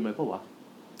เราลืมอะไรเปล่าวะ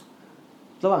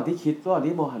ระหว่างที่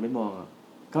มองหันไปมอง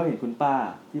เขาเห็นคุณป้า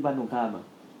ที่บ้านตรงข้าม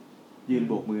ยืน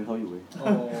โบกมือเขาอยู่เลย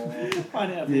ป้าเ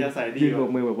นี่ยอัธยาศัยดียืนโบก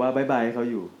มือแบบว่าบ๊ายบายเขา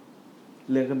อยู่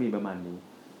เรื่องก็มีประมาณนี้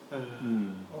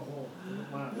โอ้โห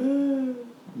มาก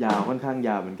ยาวค่อนข้างย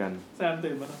าวเหมือนกันแซม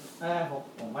ตื่นมา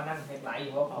ผมมานั่งเทปไลฟ์อ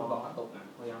ยู่ว่าผมบอกกระตุก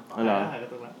พยายามหายกระ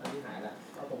ตุกแล้วที่หายแล้ว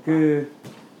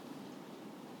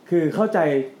คือเข้าใจ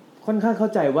ค่อนข้างเข้า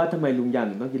ใจว่าทำไมลุงยัน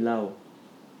ต้องกินเหล้า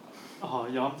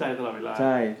ย้อมใจตลอดเวลาใ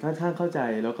ช่ค่อนข้างเข้าใจ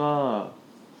แล้วก็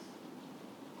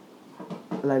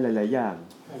อะไรหลายๆอย่าง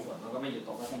แล้วก็ไม่หยุดต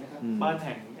กแล้วใช่ไหมครับบ้านแ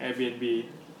ห่ง Airbnb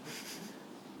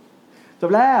จ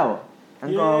บแล้วอัง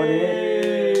กอร์วันนี้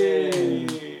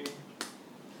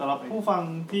สำหรับผู้ฟัง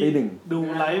ที่ดู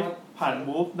ไลฟ์ผ่าน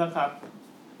มูฟนะครับ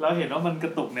แล้วเห็นว่ามันกร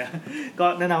ะตุกเนี่ยก็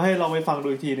แนะนำให้ลองไปฟังดู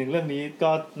อีกทีนึงเรื่องนี้ก็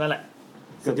นั่นแหละ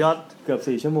สุดยอดเกือบ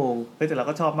4ชั่วโมงแต่เรา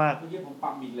ก็ชอบมากเมื่อกี้ผมป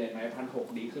รับบินเลยไหม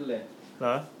 1,600 ดีขึ้นเลยเหร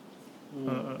อ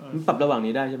มันปรับระหว่าง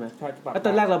นี้ได้ใช่ไหมใช่ปรับต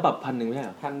อนแรกเราปรับ 1,000 ไม่ใช่เห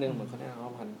รอ 1,000เหมือนเขาแนะนำว่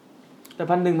า1,000แต่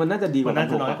 1,000 มันน่าจะดีกว่าน่า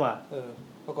จะน้อยกว่า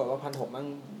ปรากฏว่า 1,600 มั่ง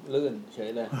ลื่นเฉย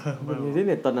เลยมันมีที่เ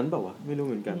น็ตตอนนั้นเปล่าวะไม่รู้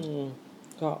เหมือนกัน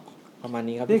ก็ประมาณ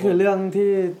นี้ครับนี่คือเรื่องที่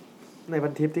ในพั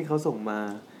นทิปที่เขาส่งมา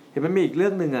เห็นมันมีอีกเรื่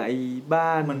องนึงไอ้บ้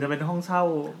านมันจะเป็นห้องเช่า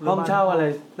อะไร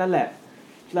นั่นแหละ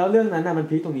แล้วเรื่องนั้นน่ะมัน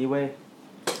พีคตรงนี้เว้ย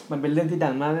มันเป็นเรื่องที่ดั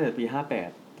งมากตั้งแต่ปี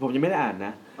58ผมยังไม่ได้อ่านน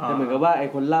ะแต่เหมือนกับว่าไอ้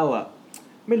คนเล่า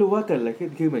ไม่รู้ว่าเกิดอะไรขึ้น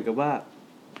คือเหมือนกับว่า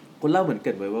คนเล่าเหมือนเ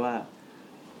กิดไว้ว่า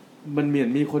มันเหมือน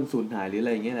มีคนสูญหายหรืออะไ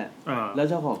รอย่างเงี้ยแหละแล้ว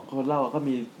เจ้าของคนเล่าก็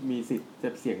มีสิทธิ์จะ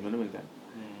เสี่ยงนั้นเหมือนกัน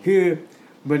คือ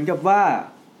เหมือนกับว่า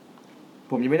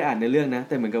ผมยังไม่ได้อ่านในเรื่องนะ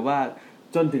แต่เหมือนกับว่า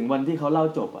จนถึงวันที่เขาเล่า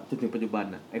จบจนถึงปัจจุบัน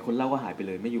ไอ้คนเล่าก็หายไปเ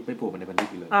ลยไม่โผล่มาในบันทึก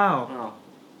อีกเลย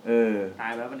ตา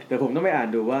ยแล้วมันแต่ผมต้องไปอ่าน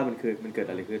ดูว่ามันเกิด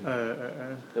อะไรขึ้น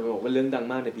แต่บอกว่าเรื่องดัง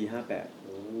มากในปี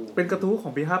58เป็นกระทู้ขอ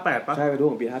งปี58ป่ะใช่กระทู้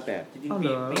ของปี58จริง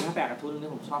ๆปี58กระทู้นึงที่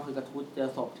ผมชอบคือกระทู้เจอ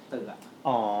ศพตึก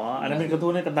อันนั้นเป็นกระทู้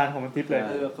ในตำนานของมันทิพย์เลย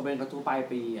เขาเป็นกระทู้ปลาย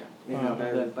ปี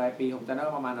เดือนปลายปีผมจำได้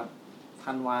ว่าประมาณแบบ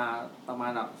ธันวาประมา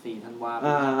ณแบบ4ธันวาปี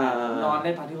58นอนเ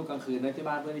ล่นพันทิพย์กลางคืนที่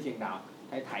บ้านเพื่อนที่เชียงดาว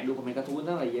ถ่ายดูผมเป็นกระทู้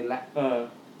ตั้งแต่เย็นแล้ว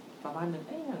ประมาณนึง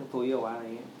ตัวเยอะวะอะไร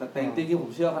เงี้ยแต่จริงๆผ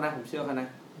มเชื่อเขานะ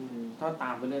ถ้าตา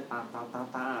มไปเรื่อยตามอ่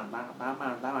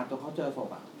านจนเขาเจอศพ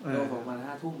เจอศพมา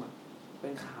5 ทุ่มเป็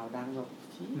นข่าวดังแบบ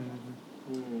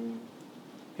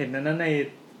เห็นนั้นใน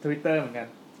Twitter เหมือนกัน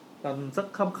ตอนสัก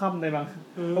ค่ำๆได้บ้าง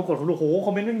ปรากฏโอ้โหค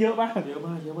อมเมนต์เยอะมากครับ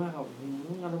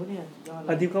อะไรวะเนี่ย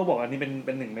อันที่เขาบอกอันนี้เ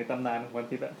ป็นหนึ่งในตำนานของวัน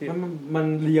ทิพย์ที่มัน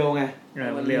เรียวไง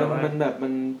มันเรียวมันแบบมั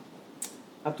น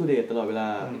อัปทูเดตตลอดเวลา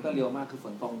นี่ก็เรียวมากคือฝ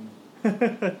นตก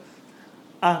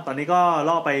ตอนนี้ก็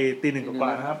ล่อไป 1:00 กว่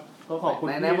านะครับก็ขอบคุณ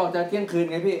ไหนบอกจะเที่ยงคืน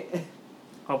ไงพี่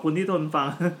ขอบคุณที่ทนฟัง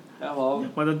ครับผม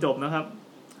มาจนจบนะครับ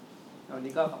วัน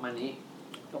นี้ก็ประมาณนี้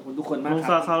ขอบคุณทุกคนมากครับลง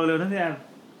ซาคาเร็วนะพี่แอน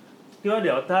คิดว่าเ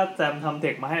ดี๋ยวถ้าแซมทำเท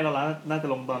คมาให้เราแล้วน่าจะ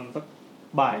ลงตอนสัก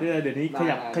บ่ายด้วยเดี๋ยวนี้ข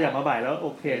ยับมาบ่ายแล้วโอ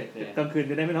เคกลางคืน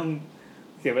จะได้ไม่ต้อง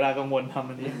เสียเวลากังวลทำ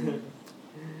อันนี้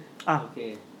โอเค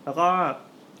แล้วก็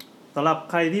สำหรับ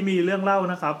ใครที่มีเรื่องเล่า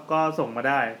นะครับก็ส่งมา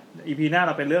ได้ EP หน้าเ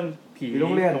ราเป็นเรื่องผีโร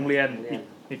งเรียน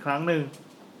อีกครั้งนึง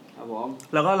ครับผม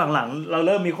แล้วก็หลังๆเราเ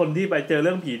ริ่มมีคนที่ไปเจอเ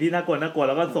รื่องผีที่น่ากลัว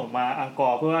แล้วก็ส่งมาอังกอ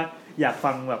ร์เพื่อว่าอยาก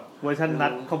ฟังแบบเวอร์ชันนั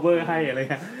ด cover ให้อะไร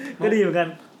เงี้ยก็ดีเหมือนกัน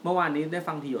เมื่อวานนี้ได้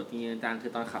ฟังทีโยดจริงอาจารย์คื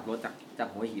อตอนขับรถจาก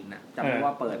หัวหินน่ะจำได้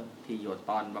ว่าเปิดทีโยด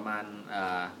ตอนประมาณ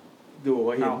ดูหั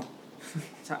วหิน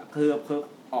คือ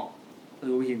ออก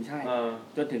หัวหินใช่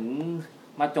จนถึง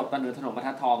มาจบตอนเหนือถนนบรร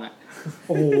ทัดทองอ่ะโ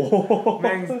อ้โหแ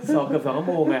ม่งเกือบ2 ชั่ว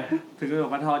โมงไงถึงถน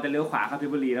นบรรทัดทองจะเลี้ยวขวาเข้าเพช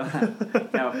รบุรีแล้วอ่ะ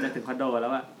แต่แบบจะถึงคอนโดแ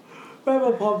ล้วอ่ะไม่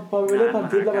พอไปเรื่องพัน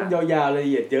ทิปแล้วมันยาวๆละ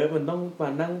เอียดเยอะมันต้องมา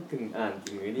นั่งถึงอ่าน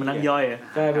ถึงนี่มันนั่งย่อย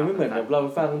ใช่มันไม่เหมือนแบบเรา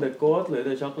ฟัง The Ghost หรือ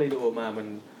The Shock Radio มา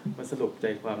มันสรุปใจ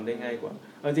ความได้ง่ายกว่า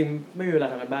จริงไม่มีเวลา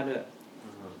ทำกันบ้านด้วยแหละ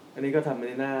อันนี้ก็ทำใ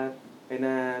นหน้า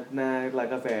ร้าน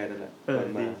กาแฟนั่นแหละ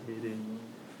ดี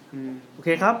โอเค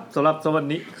ครับสำหรับวัน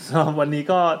นี้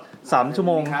ก็3 ชั่วโ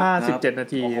มง 57 นา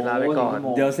ทีลาไปก่อน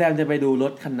เดี๋ยวแซมจะไปดูร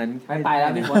ถคันนั้นไปแล้ว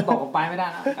มีฝนตกไปไม่ได้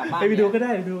แล้วกลับบ้านไปดูก็ไ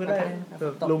ด้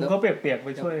ลุงเขาเปียกๆไป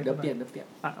ช่วยเดี๋ยวเปียก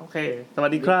โอเคสวั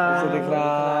สดีครับสวัสดีค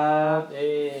รั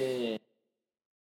บ